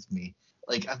sleeps with me.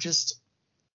 Like I'm just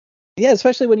Yeah,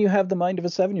 especially when you have the mind of a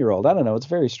 7-year-old. I don't know. It's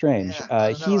very strange. yeah,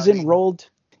 I don't know. He's I mean, enrolled.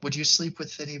 would you sleep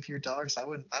with any of your dogs? I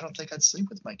wouldn't. I don't think I'd sleep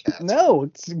with my cat. No,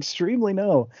 it's extremely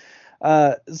no.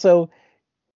 So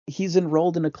he's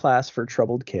enrolled in a class for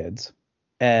troubled kids,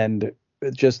 and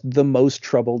just the most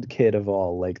troubled kid of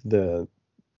all, like the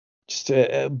just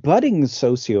a budding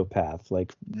sociopath,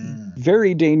 like Mm.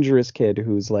 very dangerous kid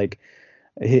who's like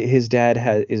his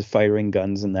dad is firing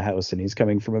guns in the house, and he's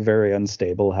coming from a very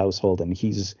unstable household, and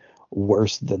he's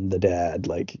worse than the dad.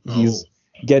 Like Oh, he's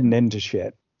getting into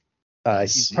shit. I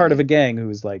He's part of see. a gang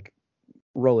who's like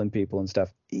rolling people and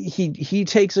stuff. He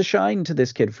takes a shine to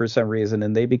this kid for some reason,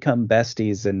 and they become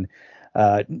besties. And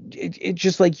it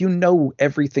just like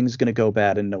everything's gonna go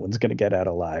bad and no one's gonna get out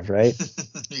alive, right?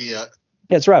 Yeah.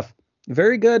 Yeah, it's rough.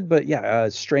 Very good, but yeah,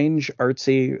 strange,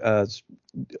 artsy,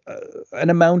 an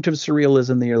amount of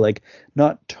surrealism that you're like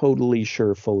not totally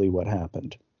sure fully what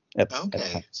happened at Okay.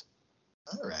 times.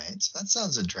 All right. That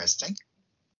sounds interesting.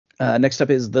 Next up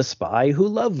is The Spy Who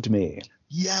Loved Me.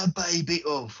 Yeah, baby.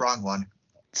 Oh, wrong one.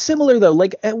 Similar though,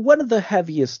 like one of the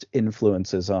heaviest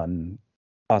influences on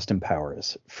Austin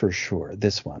Powers for sure.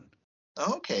 This one.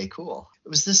 Okay, cool.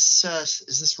 Was this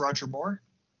is this Roger Moore?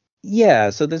 Yeah,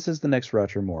 so this is the next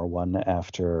Roger Moore one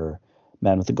after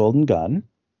Man with the Golden Gun.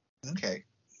 Okay.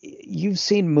 you've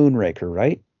seen Moonraker,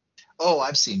 right? Oh,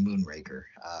 I've seen Moonraker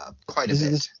quite a This is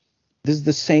bit. this is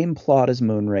the same plot as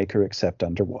Moonraker except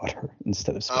underwater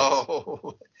instead of space.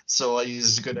 Oh, so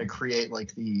he's gonna create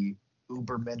like the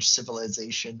Ubermensch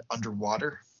civilization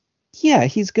underwater. Yeah,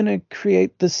 he's going to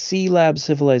create the Sea Lab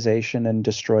civilization and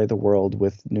destroy the world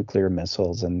with nuclear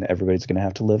missiles, and everybody's going to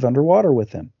have to live underwater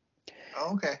with him.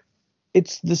 Oh, okay.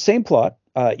 It's the same plot.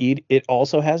 It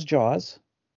also has Jaws.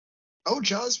 Oh,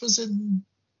 Jaws was in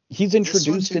He's this one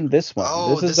introduced too. in this one.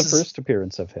 Oh, This is the this is first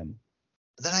appearance of him.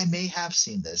 then I may have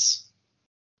seen this.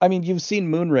 I mean, you've seen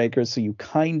Moonraker, so you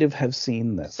kind of have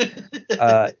seen this.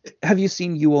 Have you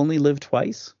seen You Only Live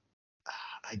Twice?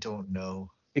 I don't know.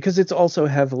 Because it's also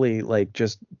heavily like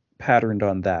just patterned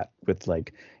on that with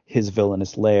like his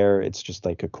villainous lair. It's just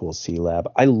like a cool sea lab.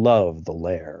 I love the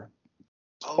lair.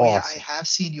 It's Oh yeah, I awesome. have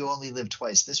seen You Only Live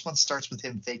Twice. This one starts with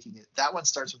him faking it. That one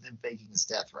starts with him faking his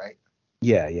death, right?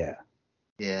 Yeah, yeah.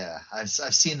 Yeah, I've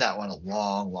seen that one a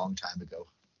long, long time ago.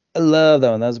 I love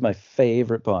that one. That was my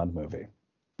favorite Bond movie.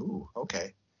 Ooh,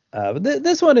 okay. But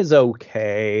this one is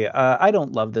okay. I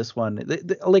don't love this one.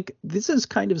 Like this is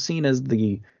kind of seen as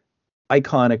the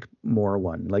iconic Moore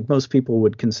one. Like most people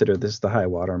would consider this the high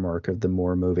water mark of the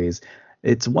Moore movies.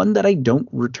 It's one that I don't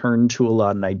return to a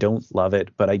lot, and I don't love it,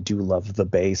 but I do love the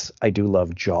base. I do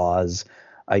love Jaws.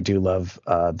 I do love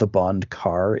the Bond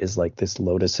car is like this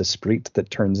Lotus Esprit that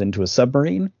turns into a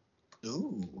submarine.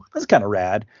 Ooh. That's kind of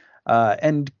rad.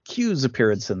 And Q's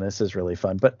appearance in this is really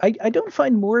fun, but I don't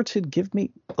find Moore to give me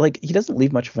like he doesn't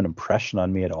leave much of an impression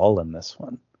on me at all in this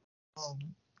one. Um,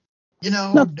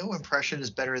 Not no impression is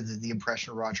better than the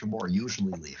impression Roger Moore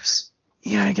usually leaves.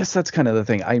 Yeah, I guess that's kind of the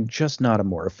thing. I'm just not a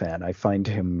Moore fan. I find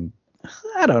him,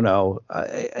 I don't know.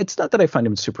 It's not that I find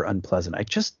him super unpleasant. I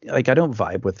just like I don't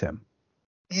vibe with him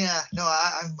Yeah, no,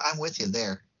 I'm with you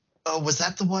there. Oh, was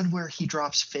that the one where he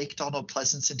drops fake Donald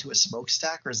Pleasance into a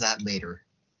smokestack, or is that later?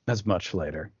 as much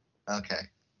later. Okay.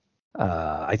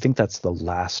 I think that's the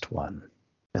last one.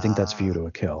 I think that's View Uh, to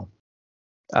a Kill.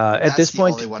 At that's this the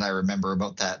point, only one I remember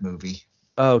about that movie.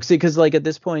 oh, see, because like at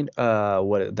this point,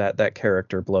 what that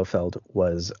character Blofeld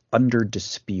was under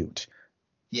dispute,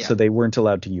 Yeah. so they weren't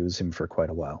allowed to use him for quite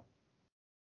a while.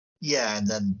 Yeah, and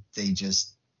then they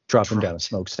just Drop him down a dropped.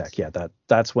 smokestack. Yeah,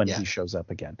 that's when Yeah. he shows up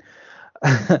again.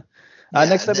 Yeah,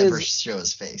 Next and up never is show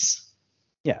his face.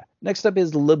 Yeah. Next up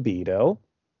is Libido.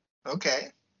 Okay.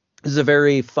 This is a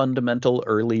very fundamental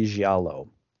early giallo,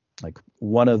 like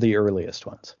one of the earliest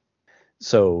ones.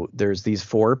 So there's these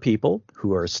four people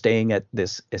who are staying at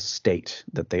this estate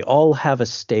that they all have a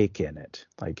stake in it,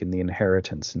 like in the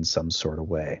inheritance in some sort of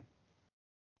way.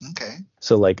 Okay.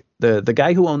 So like the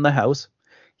guy who owned the house,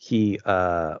 he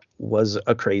was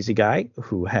a crazy guy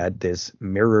who had this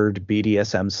mirrored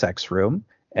BDSM sex room,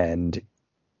 and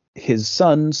his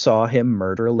son saw him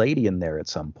murder a lady in there at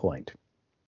some point.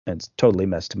 And it's totally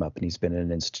messed him up, and he's been in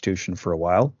an institution for a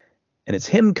while. And it's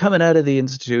him coming out of the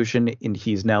institution, and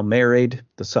he's now married,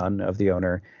 the son of the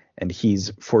owner, and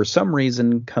he's for some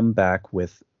reason come back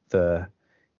with the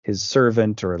his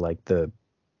servant or like the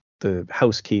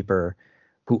housekeeper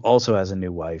who also has a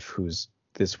new wife who's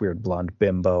this weird blonde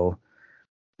bimbo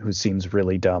who seems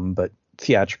really dumb, but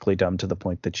theatrically dumb to the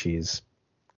point that she's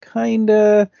kind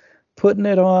of putting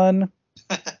it on.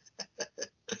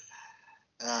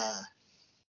 Uh,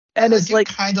 And I it's do like,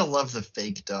 kind of love the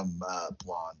fake dumb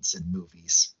blondes in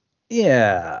movies.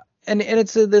 yeah. And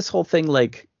it's this whole thing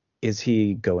like, is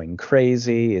he going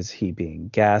crazy? Is he being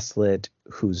gaslit?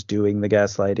 Who's doing the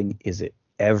gaslighting? Is it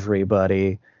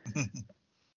everybody?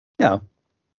 Yeah.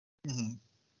 Mhm.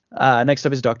 Next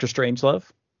up is Doctor Strangelove.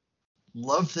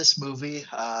 Love this movie.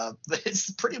 It's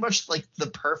pretty much like the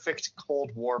perfect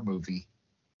Cold War movie.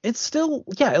 It's still,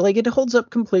 yeah, like it holds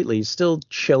up completely. Still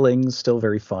chilling, still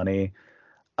very funny.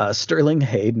 Sterling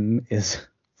Hayden is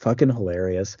fucking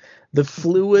hilarious. The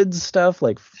fluids stuff,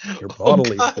 like your Oh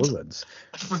bodily God, fluids,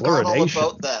 I forgot all fluoridation.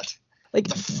 about that. Like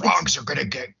The it's frogs are gonna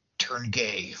get turn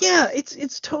gay. yeah,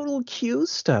 it's total Q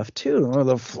stuff too. Oh,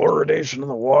 the fluoridation of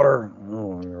the water.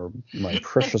 Oh, my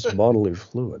precious bodily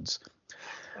fluids.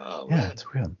 Oh Yeah, man.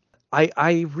 it's real.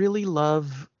 I really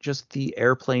love just the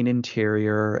airplane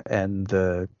interior and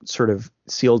the sort of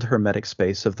sealed hermetic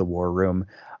space of the war room.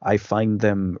 I find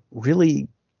them really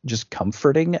just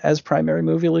comforting as primary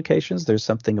movie locations. There's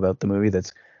something about the movie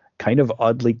that's kind of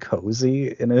oddly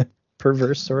cozy in a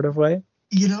perverse sort of way.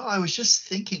 I was just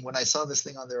thinking when I saw this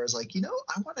thing on there, I was like,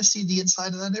 I want to see the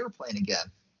inside of that airplane again.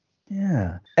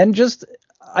 Yeah. And just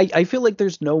I feel like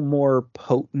there's no more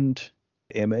potent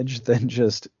image than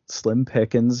just Slim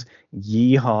Pickens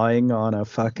yeehawing on a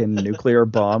fucking nuclear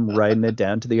bomb, riding it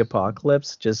down to the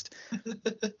apocalypse. Just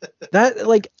that,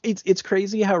 like, it's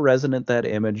crazy how resonant that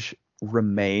image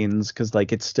remains, because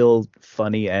like it's still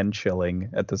funny and chilling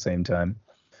at the same time.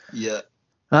 Yeah.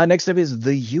 Next up is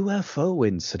The UFO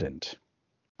Incident.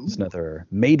 It's Ooh. another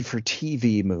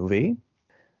made-for-TV movie,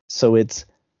 so it's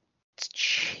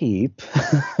cheap.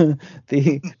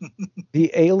 the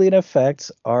the alien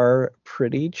effects are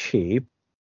pretty cheap.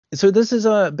 So this is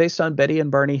based on Betty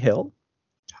and Barney Hill,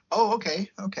 Oh, okay.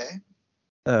 Okay.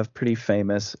 pretty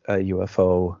famous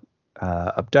UFO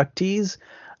abductees,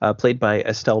 played by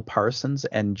Estelle Parsons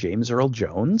and James Earl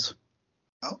Jones.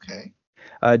 Okay.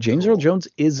 James Earl Cool. Jones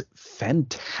is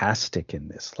fantastic in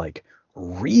this, like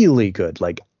really good,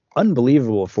 like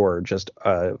unbelievable for just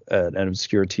an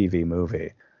obscure TV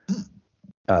movie. Hmm.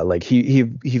 Like he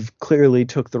clearly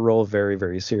took the role very,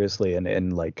 very seriously,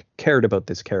 and like cared about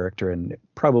this character, and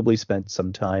probably spent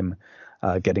some time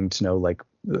getting to know like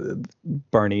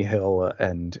Barney Hill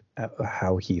and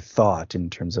how he thought in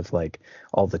terms of like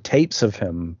all the tapes of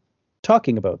him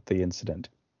talking about the incident.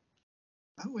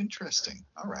 Oh, interesting.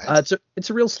 All right. It's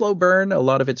a real slow burn. A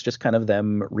lot of it's just kind of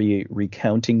them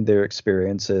recounting their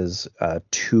experiences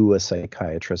to a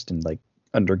psychiatrist and like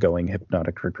undergoing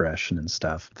hypnotic regression and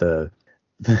stuff. The,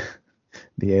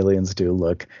 the aliens do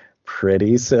look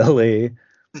pretty silly,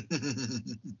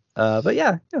 but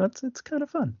yeah, it's kind of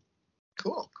fun.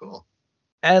 Cool. Cool.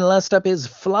 And last up is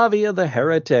Flavia the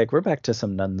Heretic. We're back to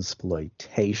some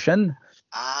nunsploitation.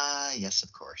 Ah, yes,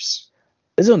 of course.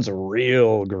 This one's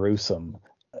real gruesome.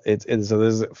 It's so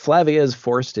this Flavia is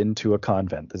forced into a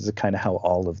convent. This is kind of how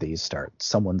all of these start.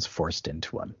 Someone's forced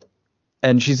into one,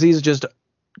 and she sees just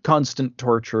constant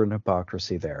torture and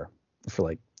hypocrisy there for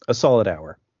like a solid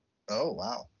hour. Oh,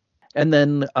 wow. And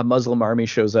then a Muslim army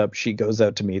shows up. She goes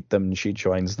out to meet them. And she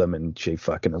joins them, and she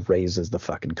fucking raises the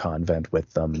fucking convent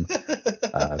with them.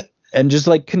 And just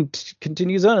like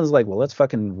continues on. Is like, well, let's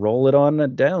fucking roll it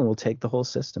on down. We'll take the whole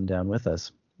system down with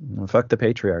us. Fuck the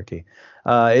patriarchy.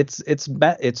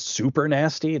 It's super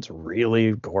nasty. It's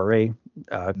really gory.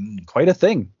 Mm. Quite a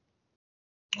thing.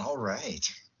 All right.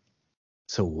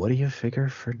 So what do you figure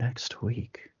for next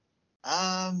week?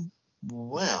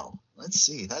 Well, let's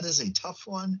see. That is a tough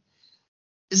one.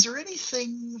 Is there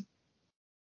anything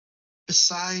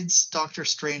besides Doctor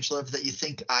Strangelove that you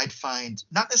think I'd find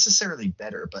not necessarily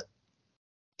better, but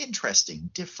interesting,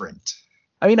 different?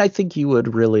 I mean, I think you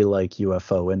would really like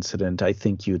UFO Incident. I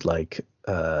think you'd like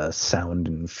Sound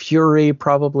and Fury,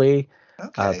 probably.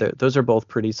 Okay. Those are both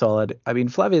pretty solid. I mean,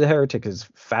 Flavia the Heretic is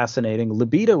fascinating.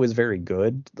 Libido is very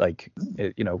good. Like,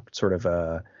 Mm. sort of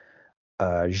a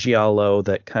giallo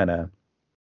that kind of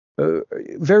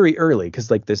very early, because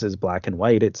like this is black and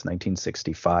white. It's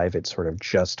 1965. It's sort of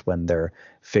just when they're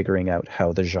figuring out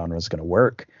how the genre is going to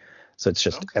work. So it's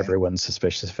just Okay. everyone's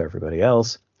suspicious of everybody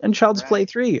else. And Child's Play Right.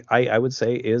 3, I would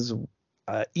say, is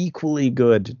equally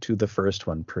good to the first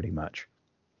one, pretty much.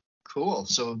 Cool.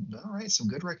 So, all right, some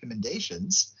good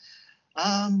recommendations.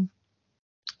 Um,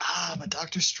 but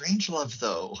Doctor Strangelove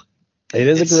though, It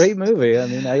is a it's great movie. I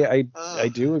mean, I uh,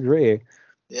 do agree.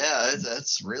 yeah,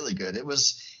 that's really good. It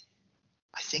was,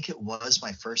 I think it was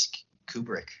my first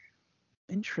Kubrick.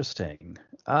 Interesting.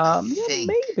 I Yeah,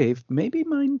 think. maybe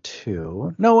mine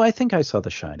too. No, I think I saw The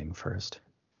Shining first.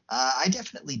 I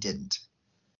definitely didn't.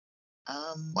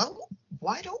 Well,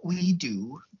 why don't we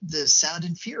do the Sound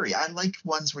and Fury? I like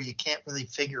ones where you can't really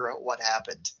figure out what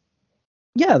happened.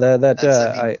 Yeah, that That's,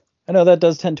 I mean, I know that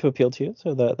does tend to appeal to you.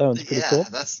 So that one's pretty yeah, cool.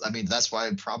 I mean, that's why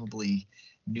probably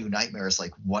New Nightmare is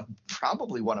like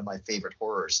probably one of my favorite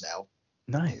horrors now.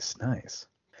 Nice, nice.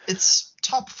 It's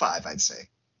top five, I'd say.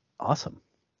 Awesome.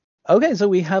 Okay, so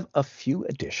we have a few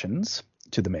additions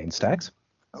to the main Ooh, stacks.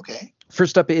 okay.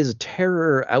 First up is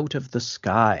Terror Out of the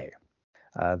Sky.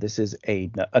 This is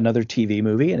another TV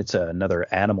movie, and it's another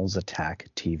Animals Attack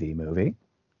TV movie.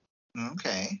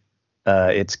 Okay.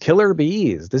 It's Killer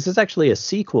Bees. This is actually a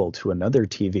sequel to another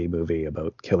TV movie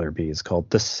about killer bees called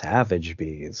The Savage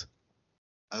Bees,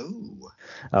 Oh,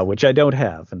 which I don't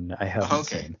have and I haven't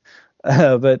okay. seen.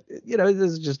 But, this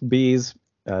is just bees.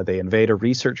 They invade a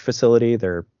research facility.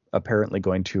 They're apparently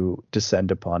going to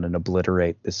descend upon and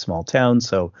obliterate this small town,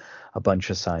 so a bunch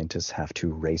of scientists have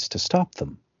to race to stop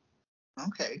them.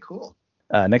 Okay, cool.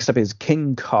 Next up is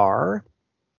King Car,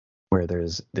 where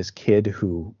there's this kid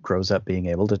who grows up being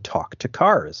able to talk to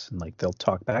cars, and like they'll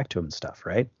talk back to him and stuff,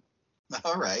 right?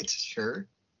 All right, sure.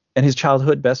 And his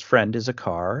childhood best friend is a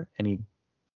car, and he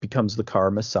becomes the car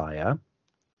messiah.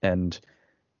 And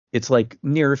it's like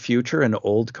near future, and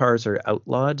old cars are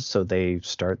outlawed, so they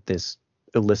start this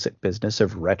illicit business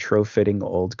of retrofitting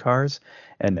old cars,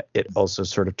 and it also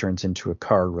sort of turns into a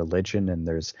car religion, and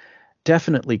there's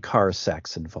definitely car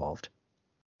sex involved.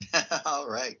 All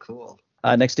right, cool.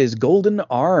 Next is Golden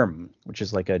Arm, which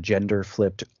is like a gender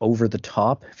flipped Over the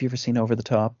Top. Have you ever seen Over the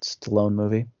Top? Stallone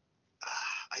movie.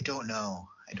 I don't know.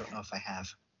 I don't know if I have.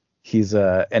 He's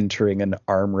entering an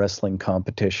arm wrestling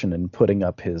competition and putting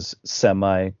up his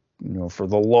semi, for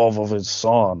the love of his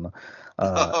son.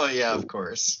 Oh yeah, of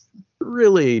course.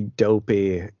 Really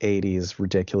dopey 80s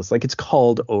ridiculous. Like, it's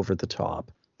called Over the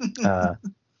Top.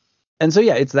 And so,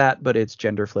 yeah, it's that, but it's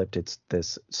gender flipped. It's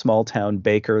this small town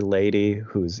baker lady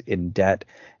who's in debt,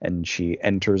 and she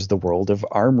enters the world of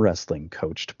arm wrestling,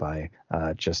 coached by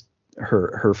just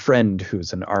her friend,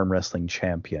 who's an arm wrestling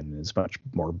champion, and is much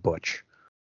more butch.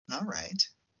 All right.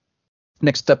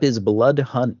 Next up is Blood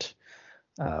Hunt,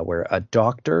 where a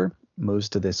doctor moves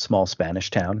to this small Spanish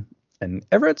town, and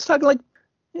Everett's talking like,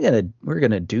 we're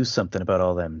gonna do something about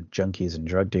all them junkies and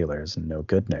drug dealers and no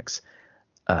good nicks.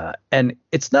 And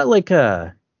it's not like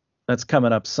that's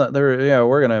coming up.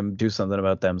 We're gonna do something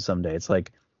about them someday. It's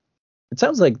like, it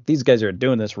sounds like these guys are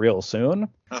doing this real soon.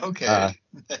 Okay.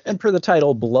 And per the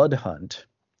title, Blood Hunt,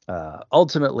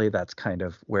 ultimately that's kind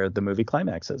of where the movie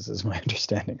climaxes, is my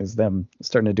understanding, is them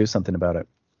starting to do something about it.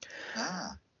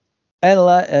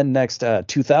 And next,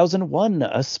 2001: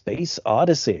 A Space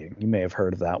Odyssey. You may have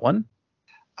heard of that one.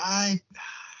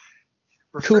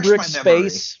 Kubrick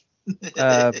space.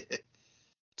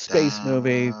 Space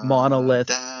movie, monolith.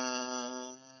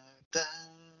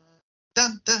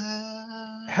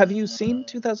 Have you seen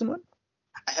 2001?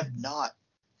 I have not.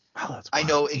 Oh, that's I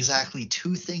know exactly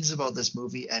two things about this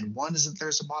movie, and one is that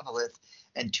there's a monolith,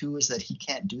 and two is that he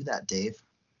can't do that, Dave.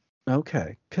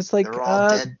 Okay, because like they're all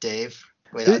dead, Dave.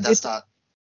 Wait, that's not.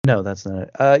 No, that's not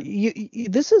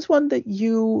it. This is one that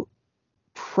you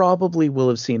probably will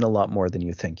have seen a lot more than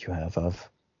you think you have of.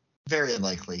 Very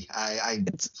likely.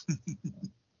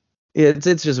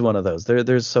 It's just one of those.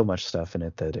 There's so much stuff in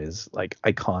it that is like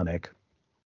iconic.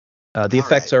 The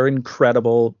effects are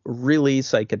incredible. Really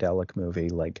psychedelic movie,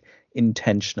 like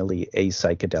intentionally a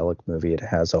psychedelic movie. It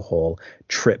has a whole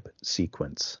trip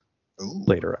sequence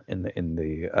later in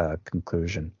the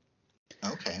conclusion.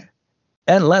 Okay.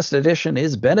 And last edition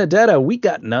is Benedetta. We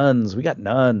got nuns.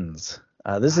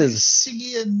 This I is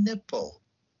see a nipple.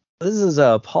 This is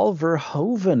a Paul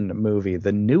Verhoeven movie,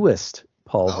 the newest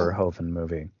Paul Verhoeven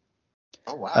movie.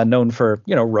 Oh wow. Known for,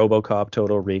 RoboCop,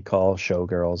 Total Recall,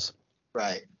 Showgirls.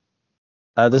 Right.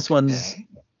 This one's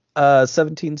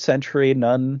 17th century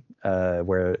nun,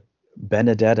 where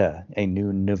Benedetta, a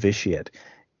new novitiate,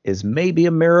 is maybe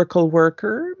a miracle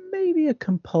worker, maybe a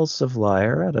compulsive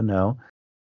liar. I don't know.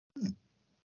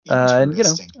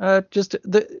 Just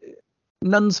the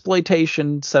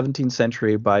nunsploitation 17th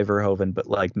century by Verhoeven, but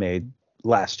like made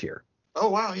last year. Oh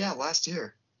wow, yeah, last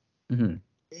year. Mm-hmm.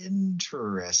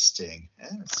 Interesting.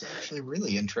 That's actually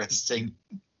really interesting.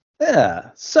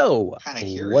 Yeah. So, kind of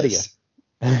curious.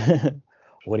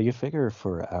 What do you figure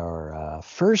for our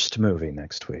first movie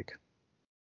next week?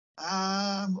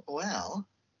 Well,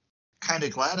 kind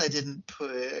of glad I didn't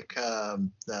pick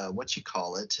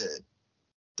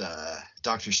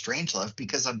Doctor Strangelove,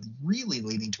 because I'm really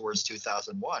leaning towards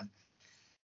 2001.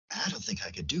 I don't think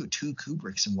I could do two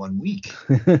Kubricks in 1 week.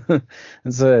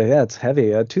 It's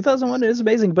heavy. 2001 is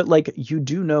amazing, but like, you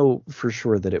do know for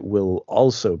sure that it will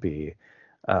also be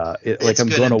I'm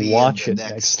going to watch it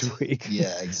next week.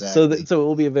 Yeah, exactly. so it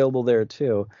will be available there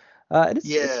too. And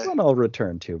it's one I'll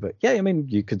return to, but yeah, I mean,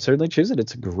 you could certainly choose it.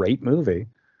 It's a great movie.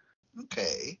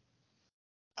 Okay.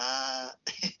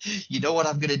 You know what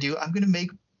I'm going to do? I'm going to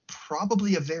make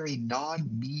probably a very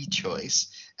non-me choice,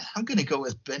 and I'm going to go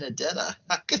with Benedetta.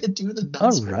 I'm going to do the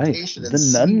nunsploitation and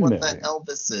see what the hell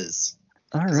this is.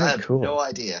 All right, I have cool. no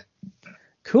idea.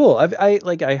 Cool.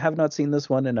 I have not seen this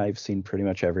one, and I've seen pretty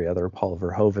much every other Paul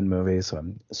Verhoeven movie, so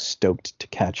I'm stoked to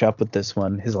catch up with this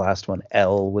one. His last one,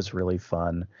 Elle, was really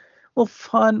fun. Well,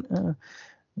 fun.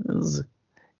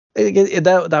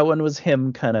 That one was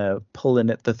him kind of pulling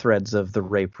at the threads of the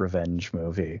rape revenge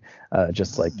movie,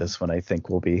 just like this one. I think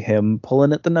will be him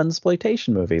pulling at the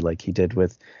nunsploitation movie, like he did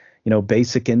with,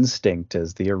 Basic Instinct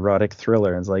as the erotic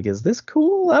thriller. And it's like, is this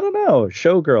cool? I don't know.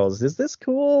 Showgirls, is this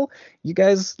cool? You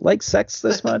guys like sex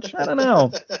this much? I don't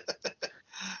know.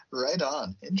 Right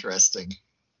on. Interesting.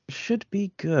 Should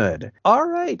be good. All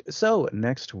right. So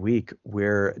next week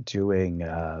we're doing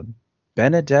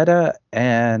Benedetta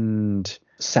and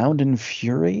Sound and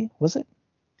Fury, was it?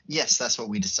 Yes, that's what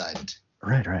we decided.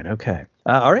 Right. Okay.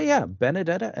 All right, yeah.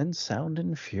 Benedetta and Sound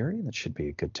and Fury. That should be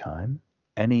a good time.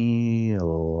 Any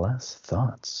last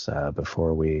thoughts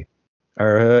before we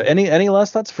Or any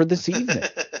last thoughts for this evening?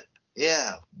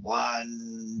 Yeah,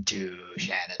 1, 2.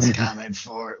 Shannon's coming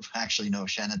for. Actually, no,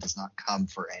 Shannon does not come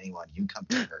for anyone. You come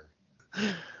to her.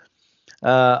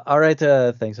 All right.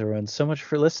 Thanks everyone so much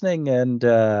for listening. And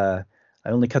I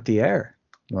only cut the air.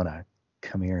 You want to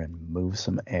come here and move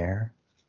some air?